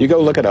 You go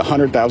look at a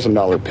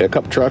 $100,000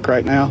 pickup truck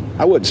right now,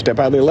 I wouldn't step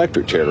out of the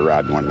electric chair to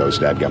ride in one of those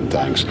dadgum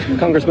things.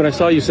 Congressman, I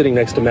saw you sitting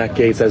next to Matt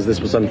Gaetz as this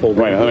was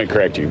unfolding. Wait, let me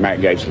correct you. Matt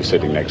Gaetz was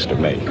sitting next to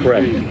me.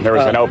 Correct. There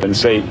was an open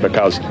seat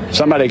because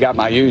somebody got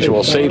my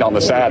usual seat on the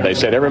side. They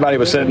said everybody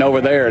was sitting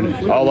over there,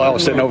 and all I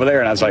was sitting over there,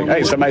 and I was like,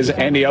 hey,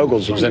 Andy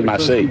Ogles was in my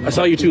seat. I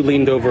saw you two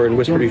leaned over and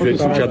whispered to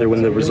each other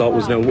when the result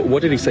was known.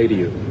 What did he say to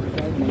you?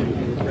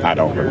 I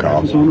don't recall.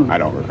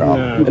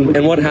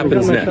 And what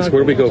happens next?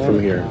 Where do we go from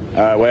here?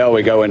 Well,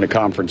 we go into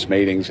conference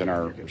meetings in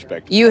our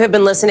respective. You have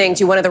been listening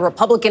to one of the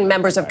Republican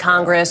members of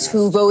Congress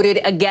who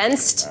voted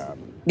against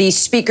the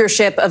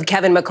speakership of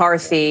Kevin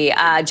McCarthy.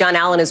 John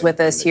Allen is with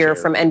us here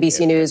from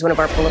NBC News, one of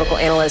our political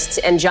analysts.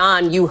 And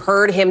John, you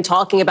heard him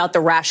talking about the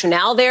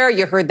rationale there.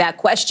 You heard that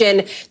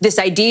question, this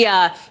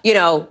idea,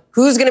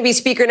 who's going to be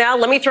speaker now?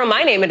 Let me throw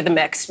my name into the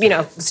mix.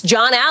 It's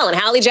John Allen,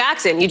 Hallie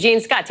Jackson, Eugene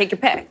Scott. Take your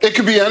pick. It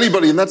could be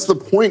anybody, and that's the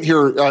point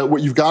here.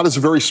 What you've got is a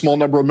very small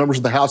number of members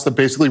of the House that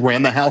basically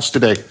ran the House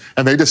today,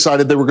 and they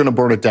decided they were going to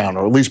burn it down,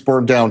 or at least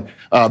burn down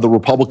the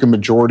Republican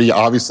majority.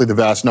 Obviously, the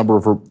vast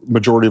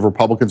majority of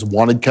Republicans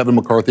wanted Kevin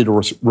McCarthy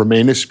to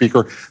remain as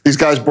Speaker. These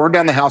guys burned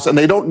down the House, and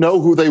they don't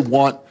know who they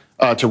want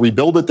to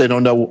rebuild it. They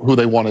don't know who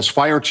they want as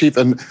fire chief.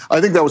 And I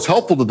think that was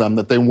helpful to them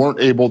that they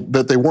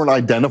weren't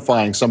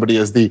identifying somebody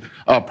as the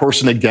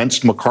person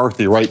against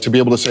McCarthy, right? To be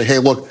able to say, hey,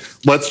 look,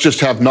 let's just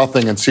have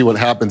nothing and see what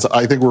happens.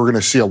 I think we're going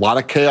to see a lot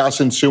of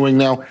chaos ensuing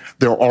now.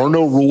 There are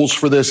no rules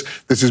for this.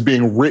 This is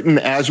being written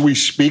as we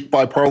speak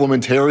by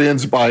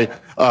parliamentarians, by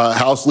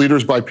House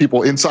leaders, by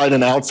people inside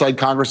and outside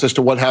Congress as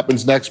to what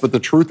happens next. But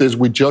the truth is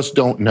we just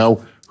don't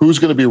know who's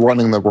going to be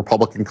running the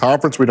Republican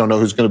conference. We don't know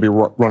who's going to be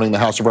running the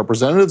House of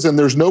Representatives. And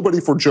there's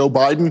nobody for Joe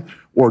Biden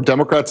or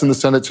Democrats in the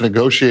Senate to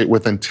negotiate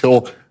with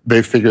until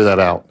they figure that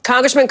out.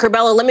 Congressman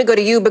Curbelo, let me go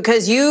to you,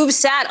 because you've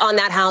sat on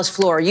that House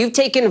floor. You've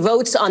taken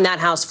votes on that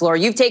House floor.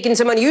 You've taken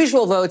some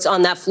unusual votes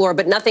on that floor,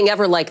 but nothing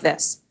ever like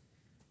this.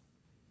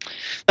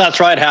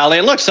 That's right, Hallie.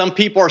 And look, some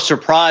people are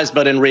surprised,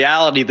 but in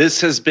reality, this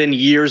has been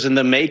years in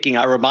the making.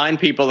 I remind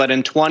people that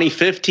in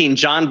 2015,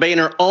 John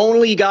Boehner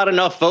only got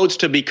enough votes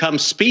to become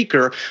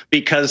Speaker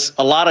because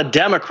a lot of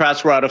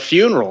Democrats were at a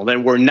funeral. They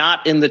were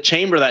not in the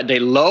chamber that day,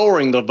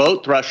 lowering the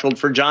vote threshold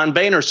for John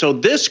Boehner. So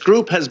this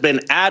group has been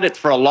at it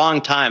for a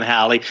long time,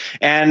 Hallie.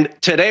 And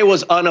today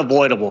was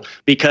unavoidable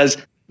because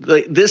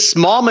this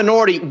small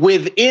minority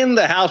within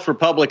the House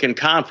Republican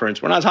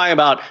Conference, we're not talking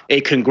about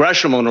a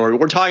congressional minority,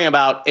 we're talking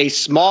about a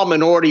small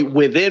minority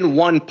within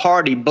one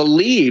party,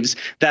 believes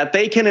that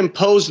they can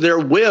impose their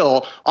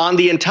will on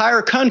the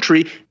entire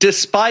country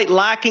despite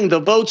lacking the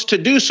votes to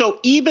do so,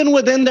 even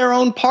within their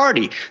own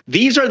party.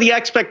 These are the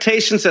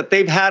expectations that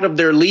they've had of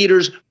their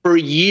leaders for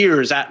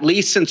years, at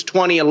least since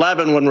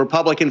 2011, when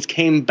Republicans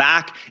came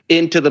back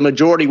into the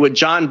majority with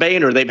John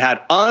Boehner. They've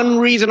had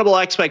unreasonable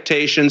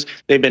expectations.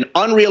 They've been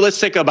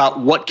unrealistic about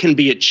what can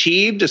be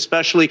achieved,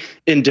 especially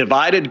in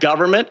divided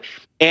government.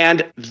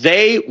 And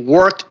they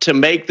worked to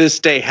make this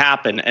day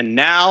happen. And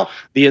now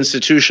the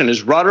institution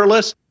is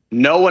rudderless.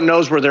 No one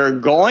knows where they're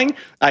going.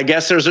 I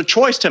guess there's a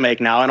choice to make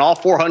now, and all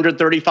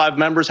 435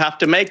 members have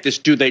to make this.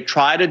 Do they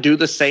try to do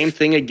the same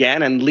thing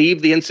again and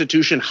leave the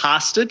institution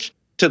hostage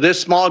to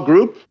this small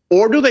group,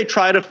 or do they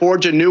try to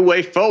forge a new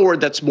way forward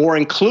that's more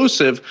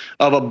inclusive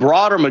of a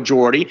broader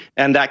majority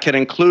and that can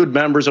include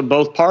members of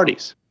both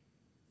parties?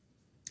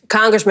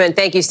 Congressman,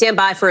 thank you. Stand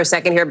by for a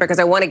second here because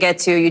I want to get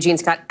to Eugene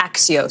Scott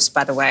Axios,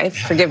 by the way.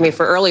 Forgive me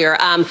for earlier.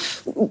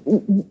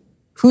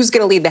 Who's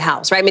going to lead the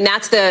House, right? I mean,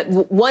 that's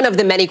one of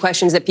the many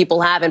questions that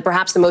people have, and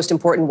perhaps the most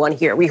important one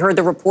here. We heard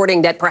the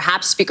reporting that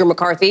perhaps Speaker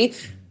McCarthy,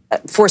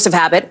 force of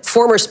habit,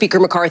 former Speaker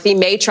McCarthy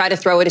may try to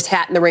throw his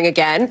hat in the ring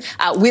again.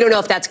 We don't know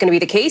if that's going to be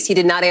the case. He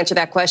did not answer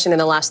that question in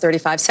the last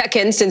 35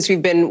 seconds since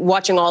we've been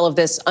watching all of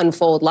this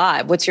unfold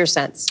live. What's your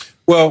sense?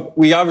 Well,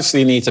 we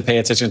obviously need to pay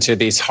attention to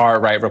these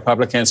hard-right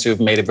Republicans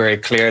who've made it very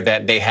clear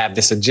that they have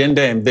this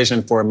agenda and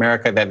vision for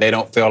America that they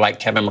don't feel like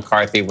Kevin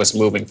McCarthy was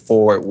moving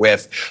forward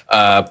with,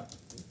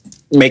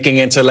 making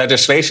into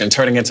legislation,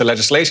 turning into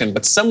legislation.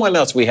 But someone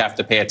else we have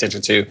to pay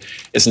attention to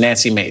is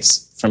Nancy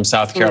Mace from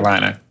South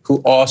Carolina, who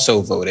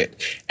also voted.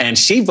 And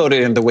she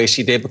voted in the way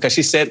she did because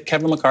she said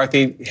Kevin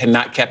McCarthy had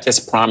not kept his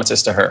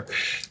promises to her.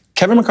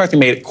 Kevin McCarthy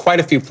made quite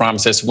a few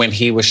promises when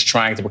he was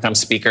trying to become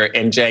Speaker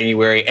in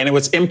January, and it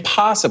was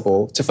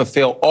impossible to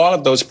fulfill all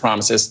of those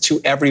promises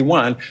to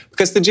everyone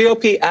because the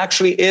GOP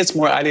actually is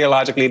more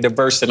ideologically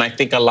diverse than I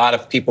think a lot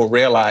of people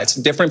realize.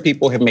 Different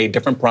people have made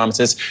different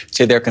promises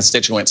to their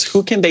constituents.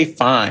 Who can they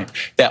find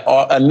that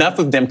enough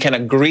of them can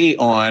agree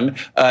on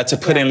to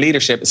put in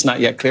leadership? It's not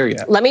yet clear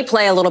yet. Let me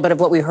play a little bit of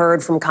what we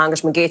heard from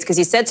Congressman Gaetz, because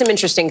he said some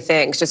interesting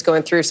things, just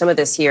going through some of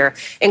this here,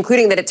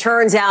 including that it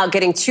turns out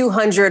getting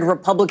 200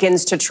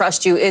 Republicans to trust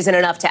you isn't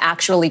enough to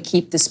actually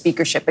keep the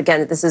speakership.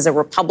 Again, this is a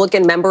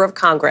Republican member of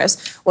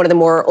Congress, one of the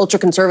more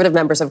ultra-conservative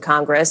members of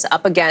Congress,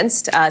 up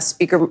against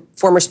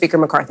former Speaker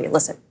McCarthy.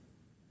 Listen.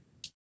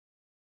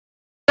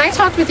 I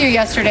talked with you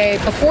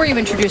yesterday before you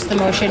introduced the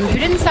motion. You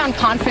didn't sound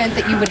confident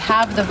that you would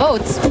have the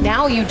votes.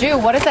 Now you do.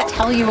 What does that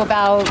tell you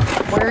about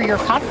where your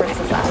confidence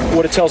is at?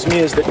 What it tells me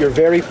is that you're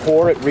very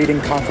poor at reading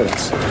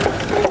confidence.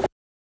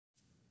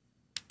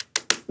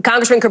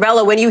 Congressman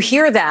Corbella, when you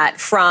hear that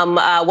from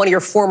one of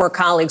your former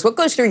colleagues, what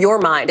goes through your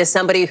mind as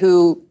somebody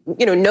who,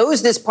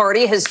 knows this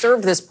party, has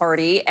served this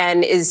party,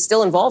 and is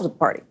still involved with the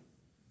party?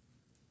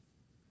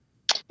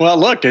 Well,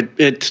 look,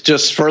 it's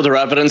just further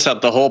evidence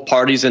that the whole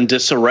party's in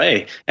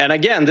disarray. And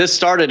again, this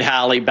started,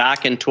 Hallie,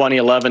 back in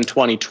 2011,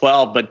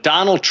 2012, but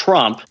Donald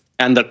Trump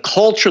and the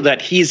culture that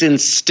he's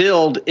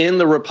instilled in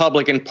the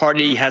Republican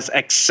Party has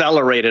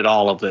accelerated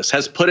all of this,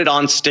 has put it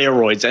on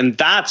steroids. And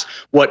that's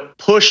what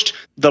pushed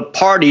the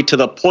party to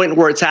the point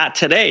where it's at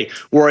today,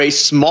 where a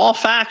small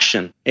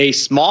faction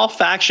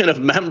of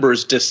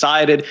members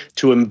decided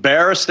to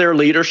embarrass their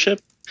leadership,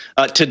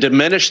 to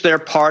diminish their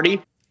party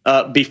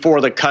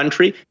before the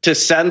country, to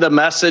send the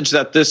message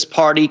that this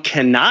party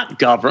cannot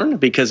govern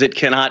because it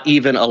cannot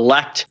even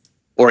elect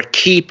or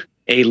keep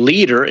a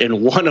leader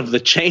in one of the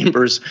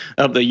chambers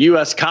of the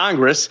U.S.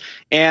 Congress.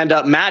 And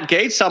Matt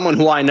Gaetz, someone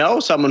who I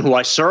know, someone who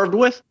I served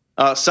with,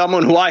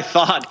 someone who I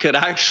thought could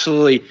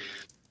actually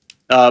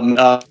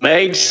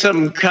make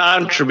some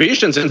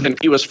contributions when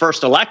he was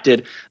first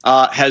elected,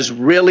 has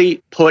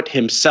really put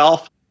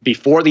himself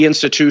before the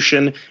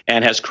institution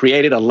and has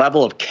created a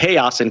level of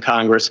chaos in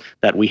Congress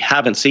that we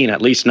haven't seen,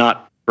 at least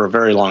not for a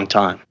very long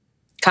time.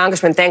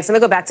 Congressman, thanks. Let me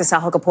go back to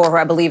Sahil Kapoor, who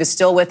I believe is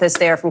still with us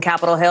there from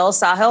Capitol Hill.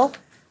 Sahil?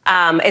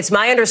 It's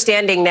my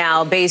understanding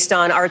now, based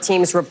on our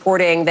team's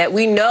reporting, that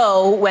we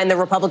know when the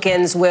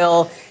Republicans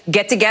will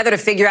get together to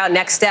figure out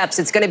next steps.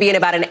 It's going to be in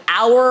about an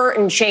hour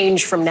and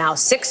change from now,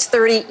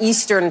 6:30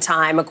 Eastern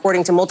time,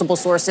 according to multiple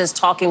sources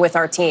talking with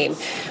our team.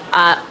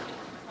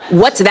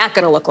 What's that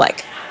going to look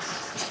like?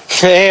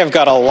 They have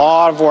got a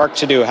lot of work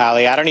to do,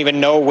 Hallie. I don't even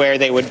know where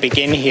they would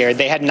begin here.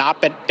 They had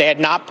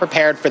not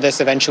prepared for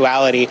this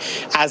eventuality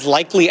as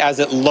likely as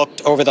it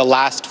looked over the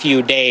last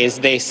few days.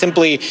 They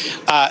simply,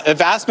 a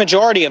vast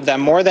majority of them,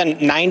 more than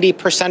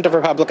 90% of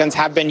Republicans,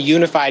 have been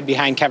unified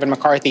behind Kevin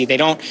McCarthy.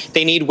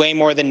 They need way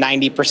more than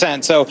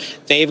 90%. So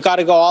they've got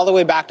to go all the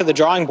way back to the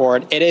drawing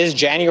board. It is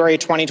January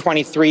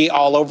 2023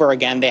 all over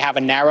again. They have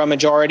a narrow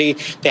majority.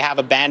 They have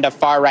a band of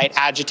far-right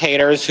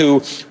agitators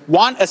who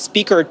want a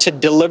speaker to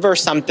deliver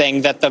something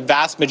something that the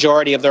vast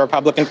majority of the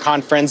Republican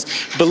conference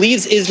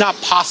believes is not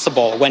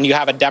possible when you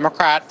have a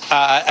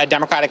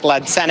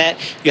Democratic-led Senate,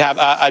 you have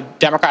a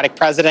Democratic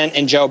president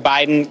in Joe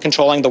Biden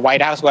controlling the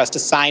White House who has to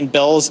sign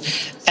bills.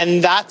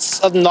 And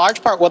that's in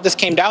large part what this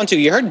came down to.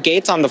 You heard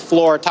Gaetz on the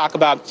floor talk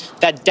about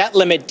that debt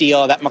limit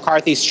deal that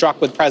McCarthy struck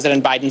with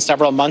President Biden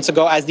several months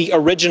ago as the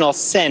original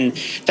sin.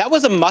 That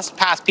was a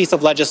must-pass piece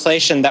of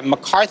legislation that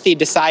McCarthy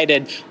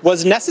decided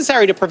was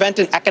necessary to prevent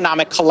an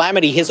economic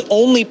calamity. His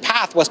only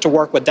path was to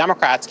work with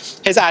Democrats.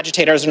 His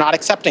agitators are not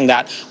accepting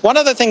that. One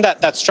other thing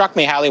that struck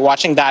me, Hallie,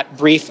 watching that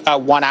brief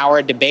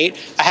 1-hour debate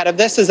ahead of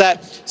this is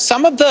that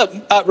some of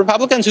the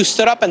Republicans who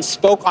stood up and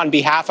spoke on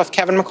behalf of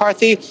Kevin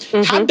McCarthy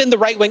have been the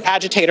right-wing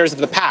agitators of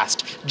the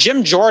past.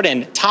 Jim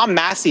Jordan, Tom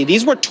Massey,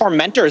 these were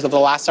tormentors of the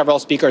last several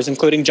speakers,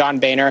 including John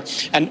Boehner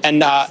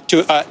and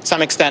to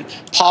some extent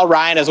Paul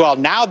Ryan as well.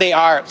 Now they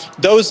are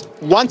those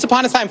once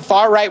upon a time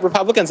far-right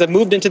Republicans have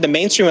moved into the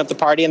mainstream of the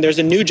party, and there's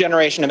a new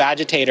generation of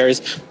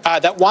agitators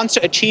that wants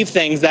to achieve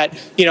things that,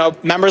 you know,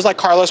 members like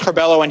Carlos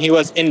Curbelo, when he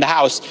was in the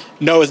House,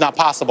 know is not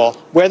possible.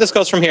 Where this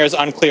goes from here is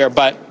unclear,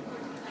 but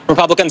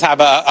Republicans have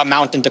a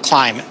mountain to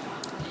climb.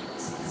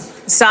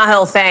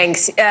 Sahil,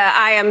 thanks.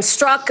 I am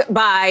struck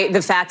by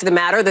the fact of the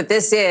matter that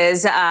this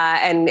is,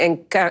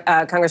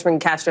 Congressman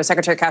Castro,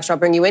 Secretary Castro, I'll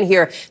bring you in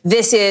here.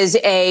 This is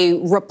a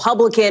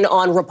Republican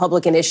on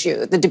Republican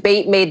issue. The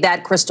debate made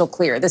that crystal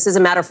clear. This is a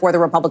matter for the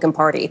Republican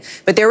Party.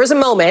 But there was a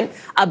moment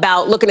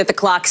about looking at the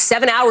clock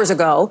 7 hours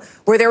ago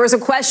where there was a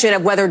question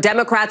of whether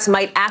Democrats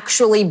might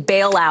actually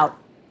bail out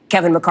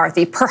Kevin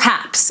McCarthy,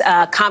 perhaps.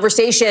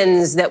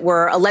 Conversations that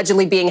were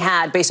allegedly being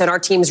had based on our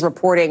team's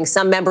reporting,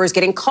 some members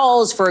getting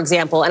calls, for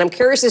example. And I'm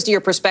curious as to your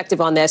perspective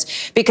on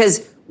this,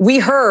 because we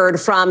heard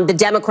from the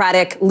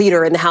Democratic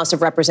leader in the House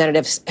of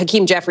Representatives,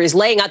 Hakeem Jeffries,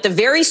 laying out the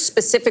very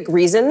specific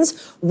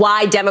reasons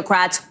why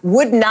Democrats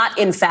would not,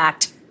 in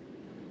fact,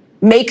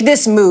 make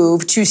this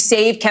move to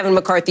save Kevin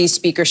McCarthy's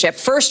speakership.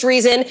 First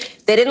reason,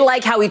 they didn't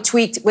like how he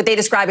tweaked what they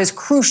describe as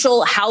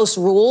crucial House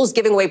rules,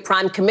 giving away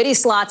prime committee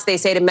slots, they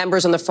say, to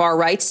members on the far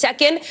right.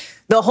 Second,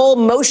 the whole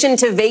motion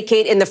to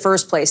vacate in the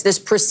first place, this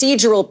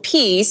procedural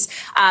piece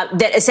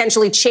that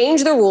essentially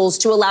changed the rules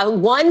to allow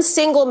one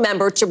single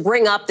member to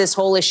bring up this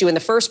whole issue in the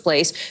first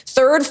place.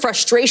 Third,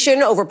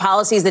 frustration over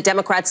policies that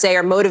Democrats say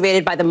are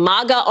motivated by the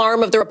MAGA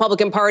arm of the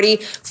Republican Party.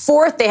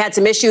 Fourth, they had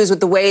some issues with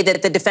the way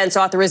that the defense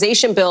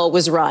authorization bill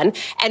was run.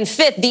 And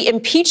fifth, the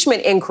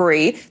impeachment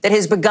inquiry that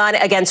has begun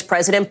against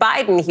President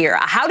Biden here.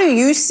 How do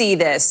you see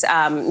this,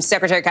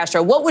 Secretary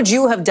Castro? What would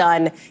you have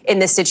done in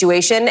this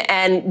situation?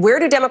 And where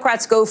do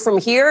Democrats go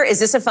from here? Is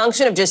this a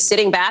function of just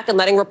sitting back and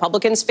letting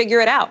Republicans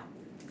figure it out?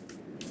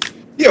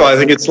 Yeah, well, I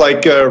think it's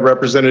like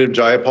Representative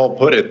Jayapal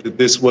put it, that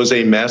this was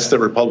a mess that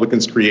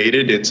Republicans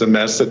created. It's a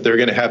mess that they're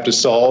going to have to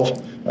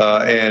solve.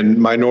 And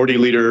Minority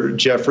Leader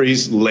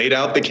Jeffries laid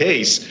out the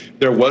case.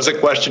 There was a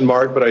question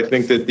mark, but I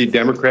think that the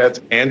Democrats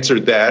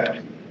answered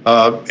that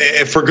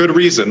for good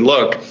reason.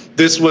 Look,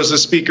 this was a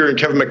speaker in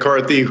Kevin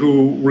McCarthy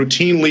who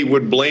routinely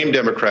would blame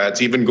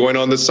Democrats, even going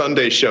on the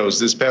Sunday shows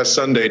this past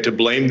Sunday to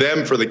blame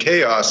them for the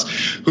chaos,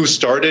 who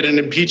started an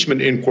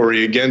impeachment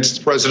inquiry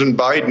against President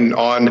Biden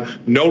on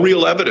no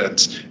real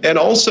evidence. And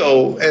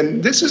also,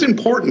 and this is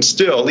important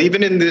still,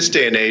 even in this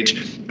day and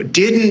age,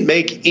 didn't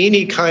make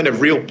any kind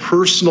of real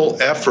personal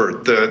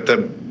effort.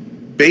 The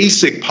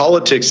basic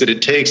politics that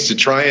it takes to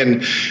try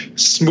and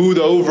smooth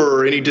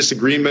over any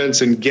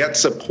disagreements and get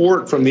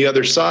support from the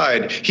other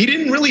side. He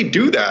didn't really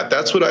do that.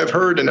 That's what I've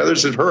heard and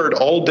others have heard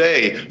all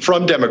day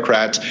from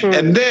Democrats.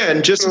 And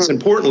then, just as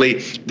importantly,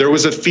 there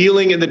was a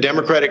feeling in the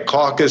Democratic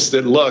caucus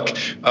that, look,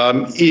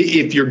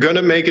 if you're going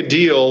to make a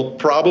deal,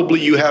 probably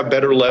you have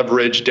better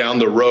leverage down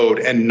the road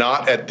and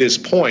not at this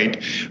point.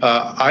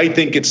 I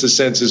think it's a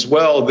sense as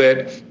well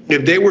that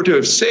if they were to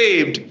have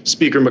saved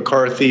Speaker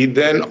McCarthy,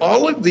 then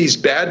all of these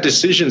bad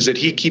decisions that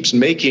he keeps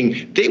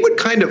making, they would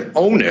kind of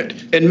own it.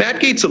 And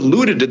Matt Gaetz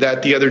alluded to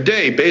that the other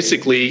day.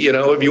 Basically, you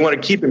know, if you want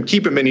to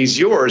keep him and he's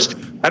yours.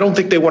 I don't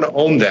think they want to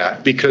own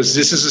that, because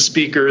this is a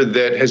speaker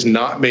that has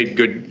not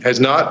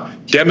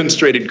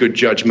demonstrated good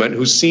judgment,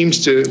 who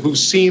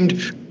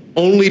seemed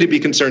only to be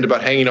concerned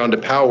about hanging on to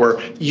power.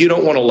 You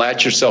don't want to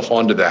latch yourself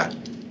onto that.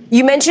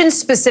 You mentioned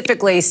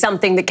specifically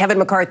something that Kevin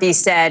McCarthy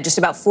said just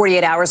about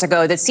 48 hours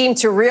ago that seemed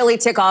to really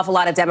tick off a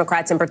lot of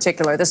Democrats in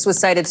particular. This was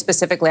cited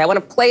specifically. I want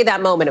to play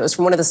that moment. It was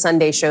from one of the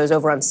Sunday shows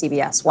over on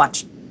CBS.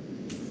 Watch.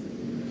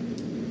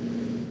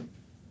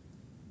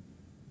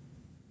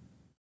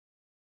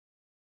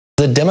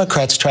 The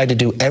Democrats tried to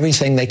do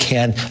everything they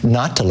can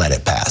not to let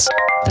it pass.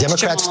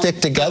 Democrats stick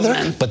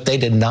together, but they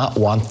did not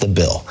want the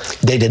bill.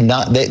 They did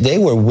not. They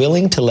were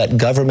willing to let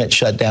government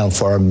shut down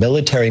for our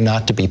military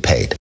not to be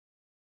paid.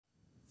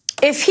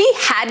 If he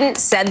hadn't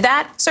said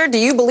that, sir, do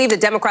you believe the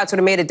Democrats would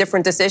have made a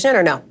different decision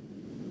or no?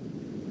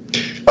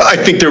 I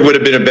think there would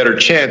have been a better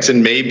chance,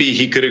 and maybe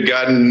he could have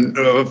gotten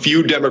a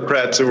few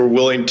Democrats who were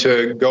willing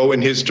to go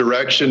in his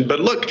direction. But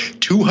look,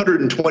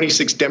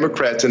 226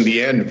 Democrats in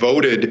the end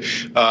voted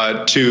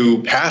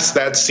to pass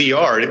that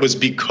CR. It was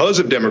because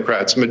of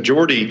Democrats,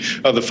 majority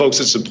of the folks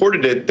that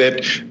supported it,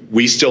 that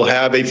we still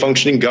have a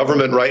functioning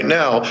government right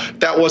now.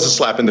 That was a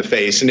slap in the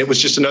face. And it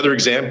was just another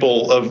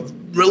example of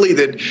really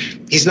that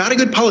he's not a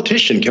good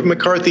politician. Kevin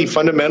McCarthy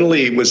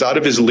fundamentally was out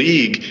of his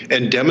league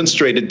and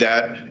demonstrated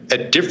that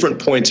at different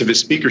points of his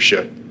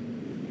speakership.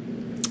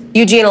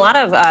 Eugene, a lot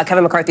of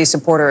Kevin McCarthy's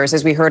supporters,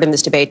 as we heard in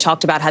this debate,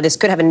 talked about how this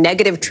could have a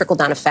negative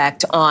trickle-down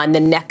effect on the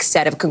next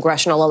set of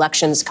congressional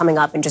elections coming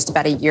up in just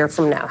about a year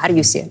from now. How do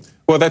you see it?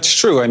 Well, that's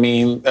true. I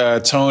mean,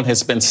 tone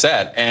has been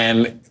set,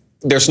 and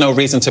there's no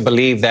reason to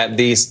believe that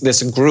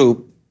this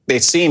group, they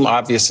seem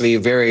obviously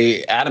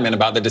very adamant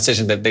about the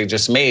decision that they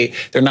just made.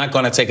 They're not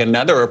going to take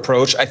another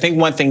approach. I think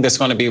one thing that's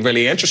going to be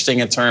really interesting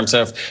in terms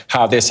of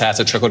how this has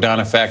a trickle-down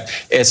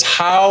effect is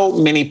how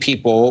many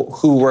people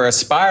who were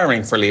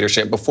aspiring for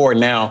leadership before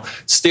now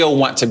still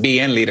want to be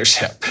in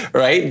leadership,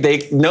 right?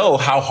 They know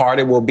how hard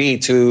it will be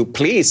to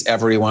please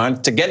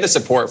everyone, to get the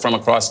support from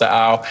across the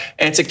aisle,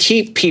 and to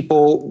keep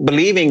people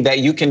believing that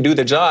you can do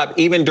the job,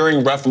 even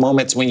during rough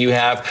moments when you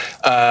have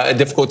a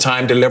difficult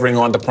time delivering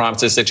on the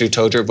promises that you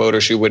told your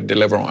voters you would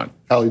deliver on.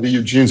 Hallie, to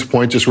Eugene's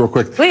point, just real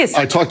quick. Please.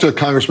 I talked to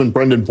Congressman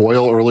Brendan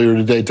Boyle earlier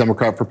today,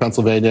 Democrat for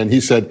Pennsylvania, and he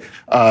said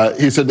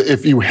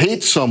if you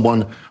hate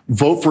someone,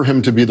 vote for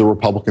him to be the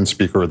Republican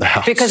Speaker of the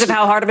House. Because of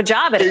how hard of a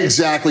job it is.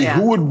 Exactly. Yeah.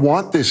 Who would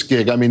want this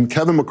gig? I mean,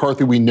 Kevin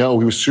McCarthy, we know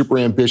he was super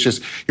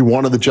ambitious. He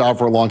wanted the job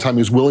for a long time. He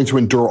was willing to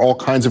endure all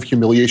kinds of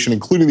humiliation,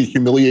 including the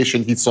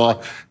humiliation he saw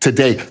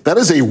today. That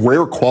is a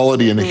rare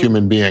quality in a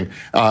human being.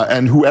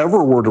 And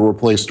whoever were to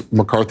replace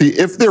McCarthy,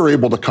 if they're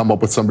able to come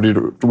up with somebody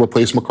to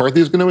replace McCarthy,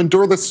 is going to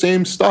endure the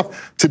same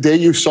stuff. Today,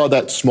 you saw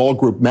that small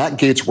group. Matt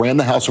Gaetz ran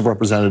the House of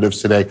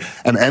Representatives today,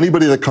 and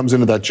anybody that comes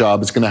into that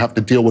job is going to have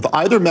to deal with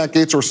either Matt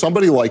Gaetz or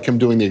somebody like him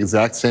doing the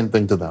exact same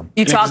thing to them.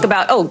 You talk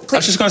about, please. I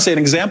was just going to say an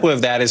example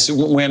of that is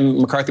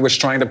when McCarthy was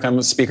trying to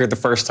become Speaker the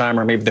first time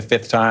or maybe the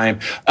fifth time,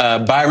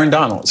 Byron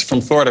Donalds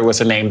from Florida was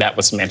a name that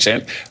was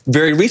mentioned.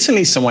 Very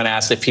recently, someone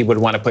asked if he would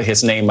want to put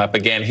his name up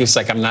again. He was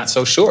like, I'm not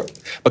so sure,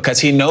 because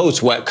he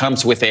knows what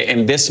comes with it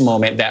in this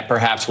moment that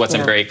perhaps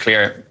wasn't very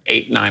clear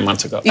 8-9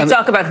 months ago. You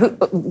talk about who,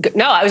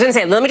 no, I was going to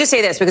say, let me just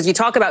say this, because you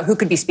talk about who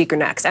could be Speaker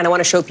next, and I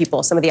want to show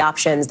people some of the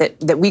options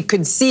that we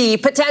could see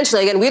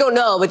potentially. Again, we don't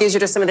know, but these are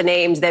just some of the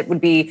names that would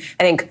be,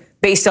 I think,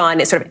 based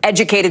on sort of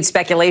educated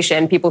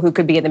speculation, people who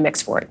could be in the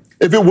mix for it.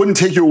 If it wouldn't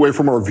take you away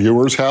from our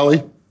viewers,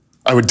 Hallie,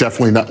 I would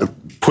definitely not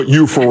put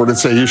you forward and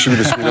say you should be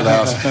the Speaker of the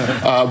House.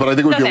 But I think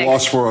it would be a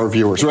loss for our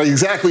viewers. Right?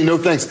 Exactly. No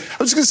thanks. I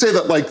was just going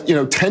to say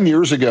that, 10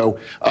 years ago,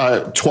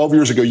 12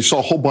 years ago, you saw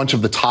a whole bunch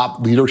of the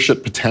top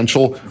leadership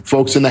potential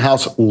folks in the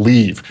House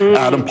leave.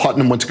 Adam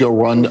Putnam went to go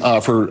run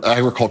for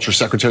Agriculture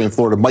Secretary in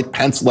Florida. Mike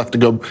Pence left to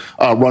go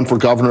run for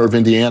governor of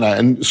Indiana.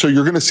 And so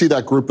you're going to see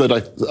that group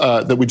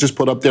that we just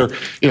put up there.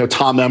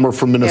 Tom Emmer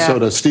from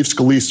Minnesota, Steve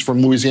Scalise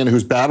from Louisiana,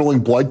 who's battling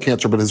blood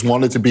cancer but has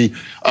wanted to be,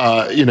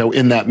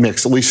 in that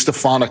mix. Elise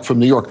Stefanik from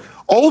New York.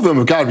 All of them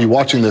have got to be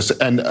watching this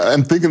and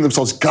thinking to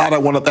themselves, God, I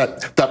want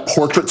that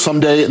portrait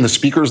someday in the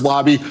speaker's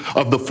lobby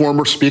of the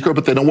former speaker,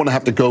 but they don't want to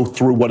have to go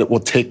through what it will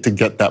take to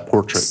get that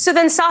portrait. So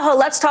then, Saho,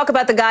 let's talk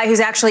about the guy who's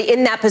actually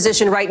in that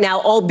position right now,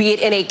 albeit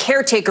in a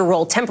caretaker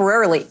role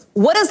temporarily.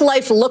 What does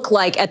life look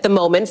like at the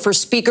moment for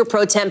Speaker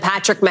Pro Tem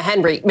Patrick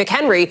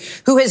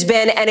McHenry, who has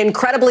been an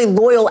incredibly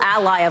loyal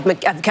ally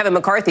of Kevin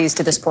McCarthy's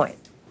to this point?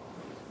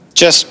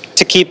 Just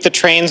to keep the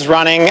trains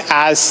running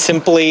as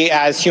simply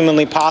as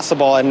humanly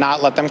possible and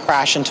not let them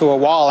crash into a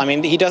wall. I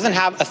mean, he doesn't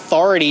have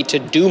authority to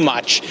do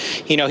much.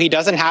 He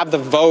doesn't have the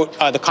vote,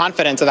 the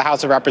confidence of the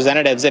House of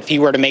Representatives if he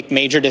were to make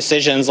major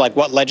decisions like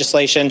what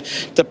legislation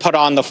to put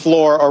on the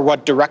floor or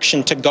what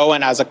direction to go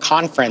in as a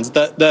conference.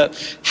 The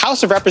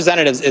House of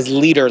Representatives is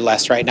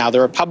leaderless right now.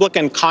 The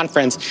Republican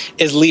conference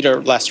is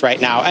leaderless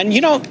right now. And,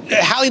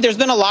 Hallie, there's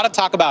been a lot of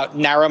talk about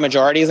narrow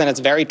majorities, and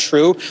it's very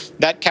true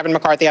that Kevin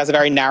McCarthy has a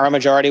very narrow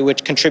majority,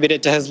 which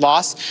contributed to his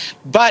loss.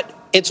 But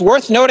it's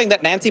worth noting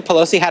that Nancy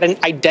Pelosi had an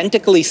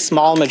identically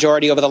small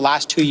majority over the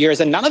last 2 years,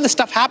 and none of this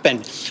stuff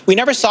happened. We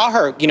never saw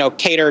her,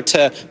 cater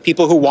to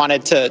people who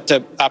wanted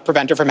to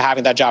prevent her from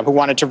having that job, who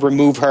wanted to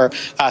remove her,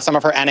 some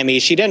of her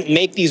enemies. She didn't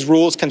make these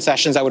rules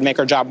concessions that would make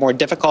her job more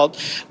difficult.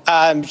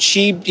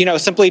 She,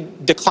 simply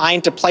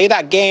declined to play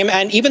that game.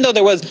 And even though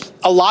there was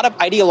a lot of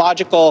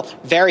ideological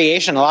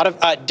variation, a lot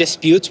of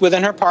disputes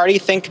within her party,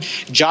 think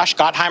Josh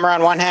Gottheimer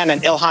on one hand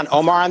and Ilhan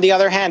Omar on the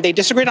other hand, they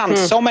disagreed on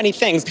so many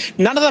things.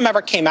 None of them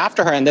ever came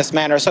after her in this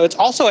manner. So it's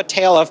also a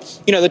tale of,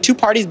 the two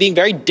parties being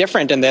very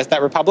different in this,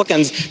 that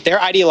Republicans, their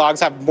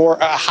ideologues have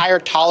a higher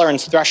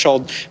tolerance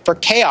threshold for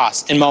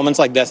chaos in moments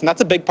like this. And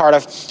that's a big part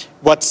of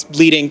what's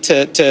leading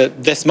to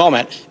this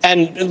moment.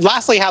 And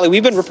lastly, Hallie,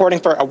 we've been reporting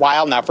for a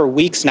while now, for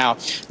weeks now,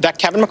 that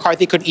Kevin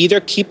McCarthy could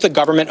either keep the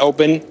government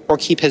open or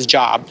keep his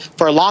job.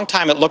 For a long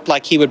time, it looked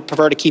like he would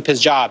prefer to keep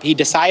his job. He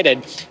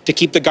decided to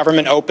keep the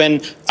government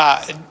open,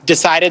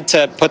 decided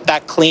to put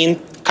that clean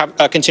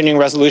continuing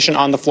resolution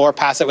on the floor,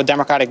 pass it with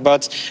Democratic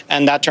votes,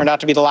 and that turned out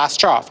to be the last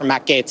straw for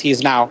Matt Gaetz.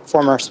 He's now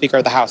former Speaker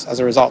of the House as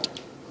a result.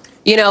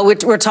 You know,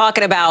 we're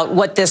talking about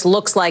what this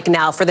looks like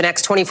now for the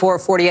next 24 or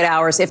 48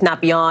 hours, if not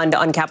beyond,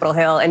 on Capitol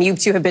Hill. And you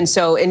two have been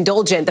so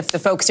indulgent, the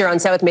folks here on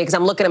set with me, because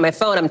I'm looking at my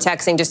phone, I'm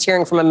texting, just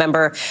hearing from a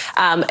member.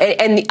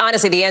 And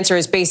honestly, the answer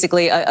is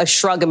basically a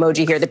shrug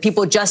emoji here, that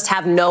people just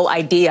have no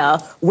idea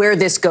where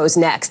this goes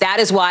next.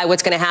 That is why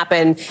what's going to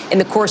happen in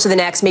the course of the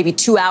next maybe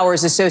 2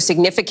 hours is so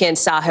significant,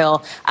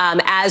 Sahil,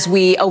 as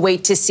we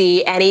await to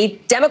see any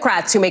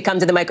Democrats who may come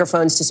to the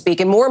microphones to speak.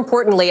 And more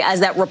importantly,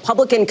 as that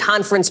Republican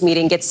conference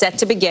meeting gets set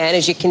to begin,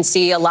 as you can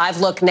see, a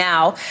live look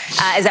now,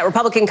 as that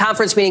Republican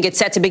conference meeting gets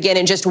set to begin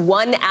in just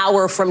 1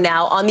 hour from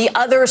now on the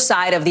other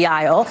side of the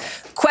aisle.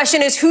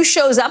 Question is, who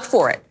shows up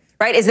for it?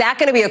 Right? Is that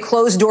going to be a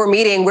closed-door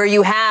meeting where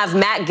you have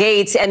Matt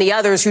Gaetz and the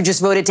others who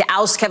just voted to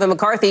oust Kevin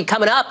McCarthy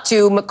coming up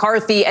to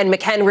McCarthy and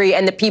McHenry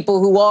and the people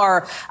who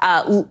are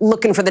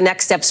looking for the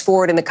next steps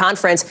forward in the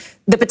conference?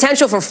 The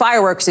potential for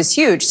fireworks is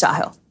huge,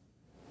 Sahil.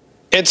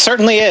 It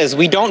certainly is.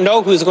 We don't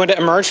know who's going to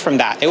emerge from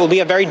that. It will be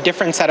a very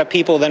different set of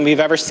people than we've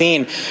ever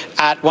seen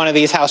at one of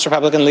these House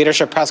Republican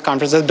leadership press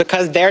conferences,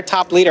 because their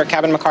top leader,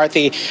 Kevin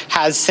McCarthy,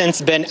 has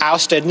since been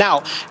ousted.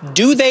 Now,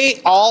 do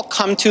they all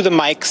come to the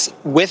mics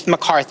with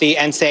McCarthy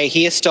and say,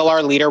 he is still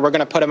our leader, we're going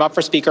to put him up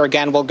for speaker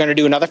again, we're going to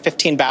do another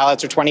 15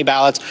 ballots or 20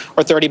 ballots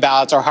or 30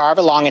 ballots or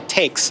however long it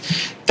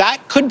takes?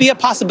 That could be a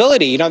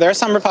possibility. You know, there are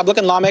some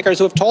Republican lawmakers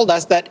who have told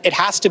us that it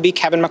has to be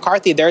Kevin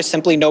McCarthy. There is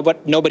simply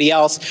nobody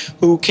else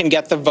who can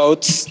get the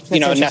votes, you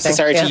know,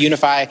 necessary to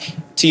unify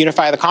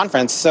the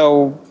conference.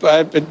 So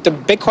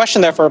the big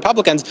question there for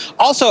Republicans.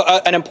 Also,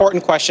 an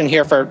important question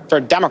here for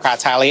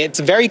Democrats, Hallie.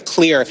 It's very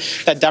clear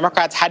that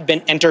Democrats had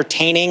been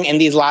entertaining in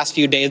these last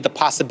few days the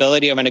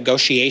possibility of a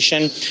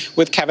negotiation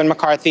with Kevin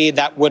McCarthy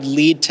that would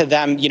lead to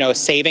them, you know,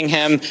 saving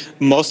him,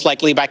 most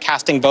likely by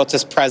casting votes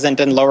as present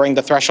and lowering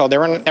the threshold. They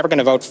were never going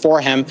to vote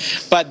for him.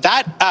 But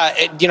that,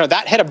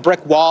 that hit a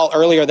brick wall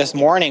earlier this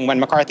morning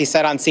when McCarthy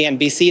said on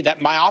CNBC that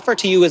my offer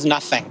to you is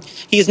nothing.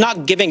 He's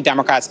not giving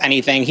Democrats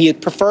anything. He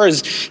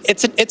prefers,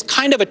 it's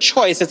kind of a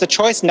choice. It's a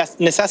choice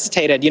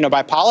necessitated, you know,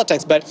 by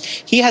politics. But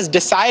he has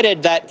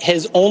decided that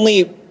his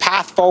only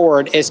path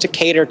forward is to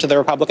cater to the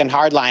Republican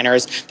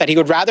hardliners, that he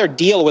would rather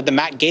deal with the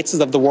Matt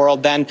Gaetzes of the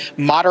world than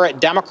moderate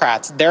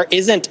Democrats. There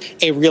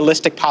isn't a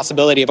realistic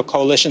possibility of a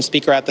coalition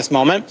speaker at this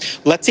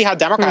moment. Let's see how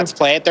Democrats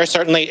play it.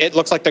 It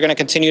looks like they're going to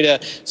continue to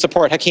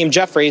support Hakeem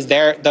Jeffries,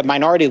 the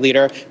minority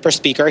leader, for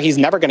speaker. He's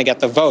never going to get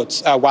the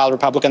votes, while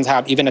Republicans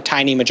have even a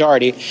tiny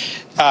majority.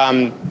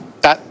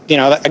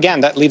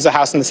 That leaves the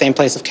House in the same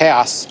place of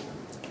chaos.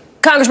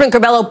 Congressman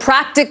Curbelo,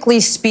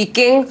 practically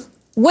speaking,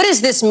 what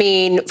does this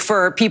mean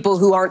for people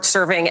who aren't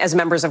serving as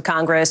members of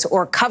Congress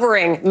or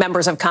covering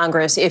members of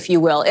Congress, if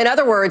you will? In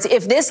other words,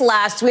 if this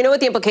lasts, we know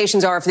what the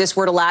implications are if this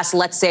were to last,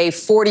 let's say,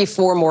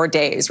 44 more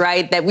days,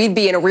 right? That we'd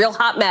be in a real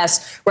hot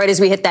mess right as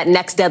we hit that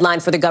next deadline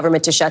for the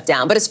government to shut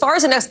down. But as far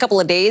as the next couple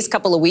of days,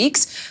 couple of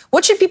weeks,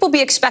 what should people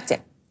be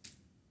expecting?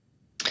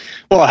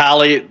 Well,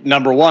 Hallie,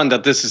 number one,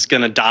 that this is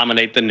going to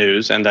dominate the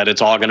news and that it's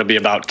all going to be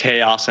about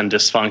chaos and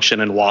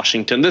dysfunction in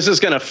Washington. This is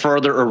going to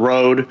further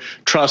erode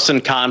trust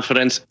and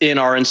confidence in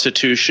our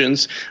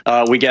institutions.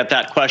 We get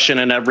that question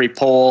in every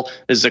poll.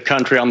 Is the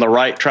country on the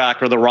right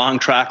track or the wrong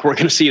track? We're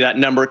going to see that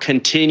number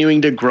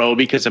continuing to grow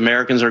because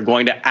Americans are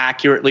going to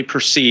accurately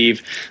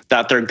perceive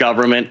that their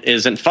government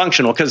isn't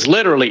functional, because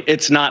literally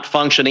it's not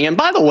functioning. And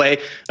by the way,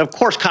 of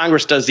course,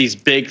 Congress does these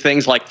big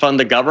things like fund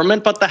the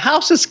government, but the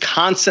House is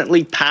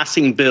constantly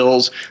passing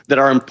bills that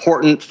are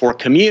important for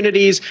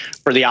communities,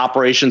 for the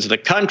operations of the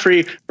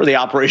country, for the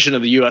operation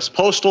of the U.S.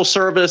 Postal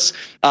Service.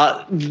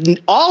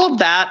 All of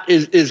that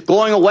is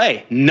going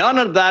away. None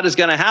of that is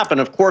going to happen.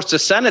 Of course, the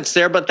Senate's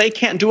there, but they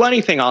can't do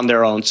anything on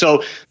their own.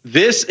 So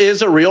this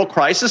is a real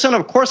crisis. And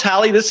of course,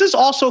 Hallie, this is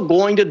also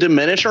going to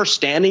diminish our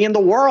standing in the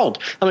world.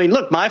 I mean,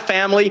 look, my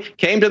family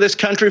came to this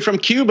country from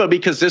Cuba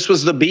because this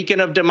was the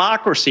beacon of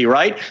democracy,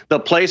 right? The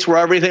place where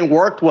everything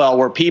worked well,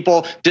 where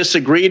people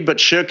disagreed but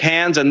shook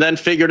hands and then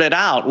figured it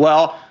out.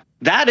 Well,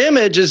 that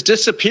image is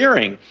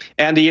disappearing,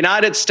 and the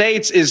United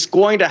States is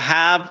going to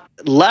have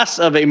less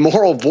of a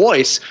moral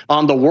voice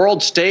on the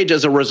world stage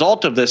as a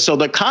result of this. So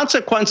the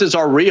consequences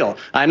are real.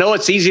 I know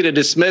it's easy to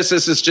dismiss.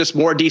 This is just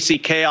more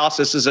DC chaos.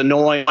 This is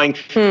annoying.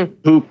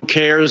 Who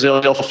cares?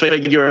 They'll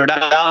figure it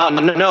out.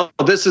 No,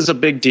 this is a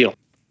big deal.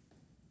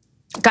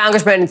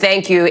 Congressman,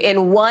 thank you.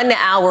 In 1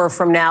 hour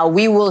from now,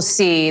 we will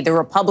see the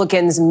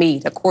Republicans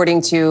meet,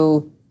 according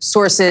to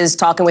sources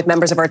talking with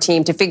members of our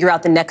team, to figure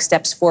out the next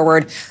steps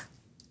forward.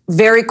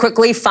 Very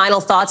quickly,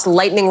 final thoughts,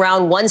 lightning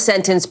round, one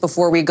sentence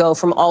before we go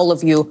from all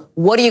of you.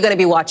 What are you going to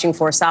be watching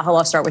for? Sahil,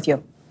 I'll start with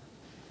you.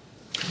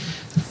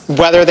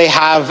 Whether they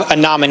have a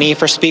nominee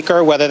for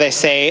speaker, whether they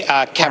say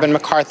Kevin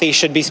McCarthy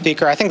should be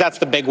speaker, I think that's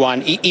the big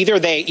one. Either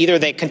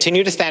they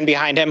continue to stand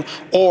behind him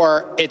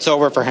or it's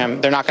over for him.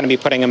 They're not going to be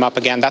putting him up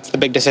again. That's the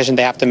big decision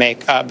they have to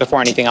make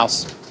before anything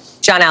else.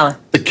 John Allen.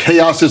 The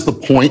chaos is the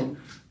point.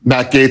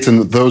 Matt Gaetz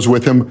and those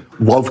with him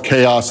love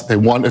chaos. They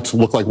want it to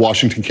look like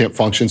Washington can't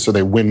function, so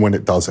they win when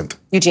it doesn't.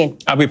 Eugene.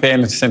 I'll be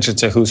paying attention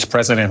to who's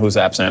present and who's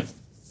absent.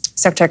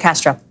 Secretary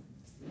Castro.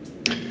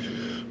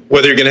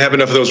 Whether you're going to have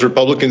enough of those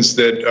Republicans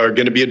that are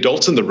going to be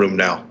adults in the room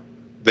now.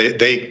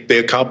 They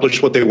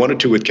accomplished what they wanted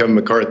to with Kevin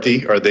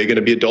McCarthy. Are they going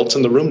to be adults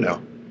in the room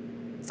now?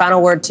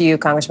 Final word to you,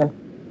 Congressman.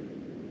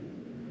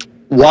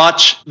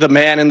 Watch the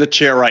man in the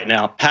chair right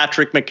now,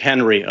 Patrick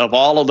McHenry. Of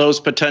all of those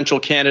potential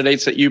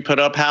candidates that you put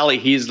up, Hallie,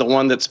 he's the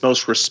one that's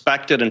most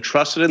respected and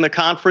trusted in the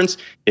conference.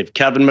 If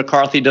Kevin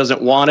McCarthy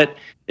doesn't want it,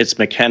 it's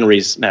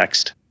McHenry's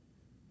next.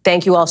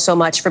 Thank you all so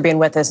much for being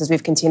with us as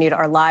we've continued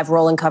our live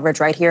rolling coverage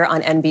right here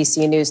on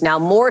NBC News. Now,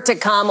 more to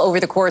come over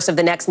the course of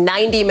the next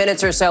 90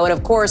 minutes or so. And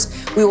of course,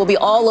 we will be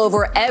all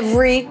over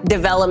every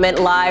development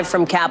live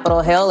from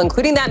Capitol Hill,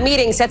 including that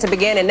meeting set to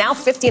begin in now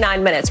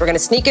 59 minutes. We're going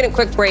to sneak in a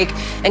quick break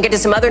and get to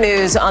some other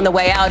news on the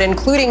way out,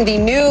 including the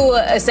new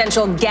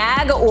essential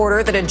gag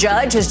order that a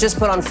judge has just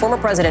put on former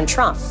President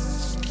Trump.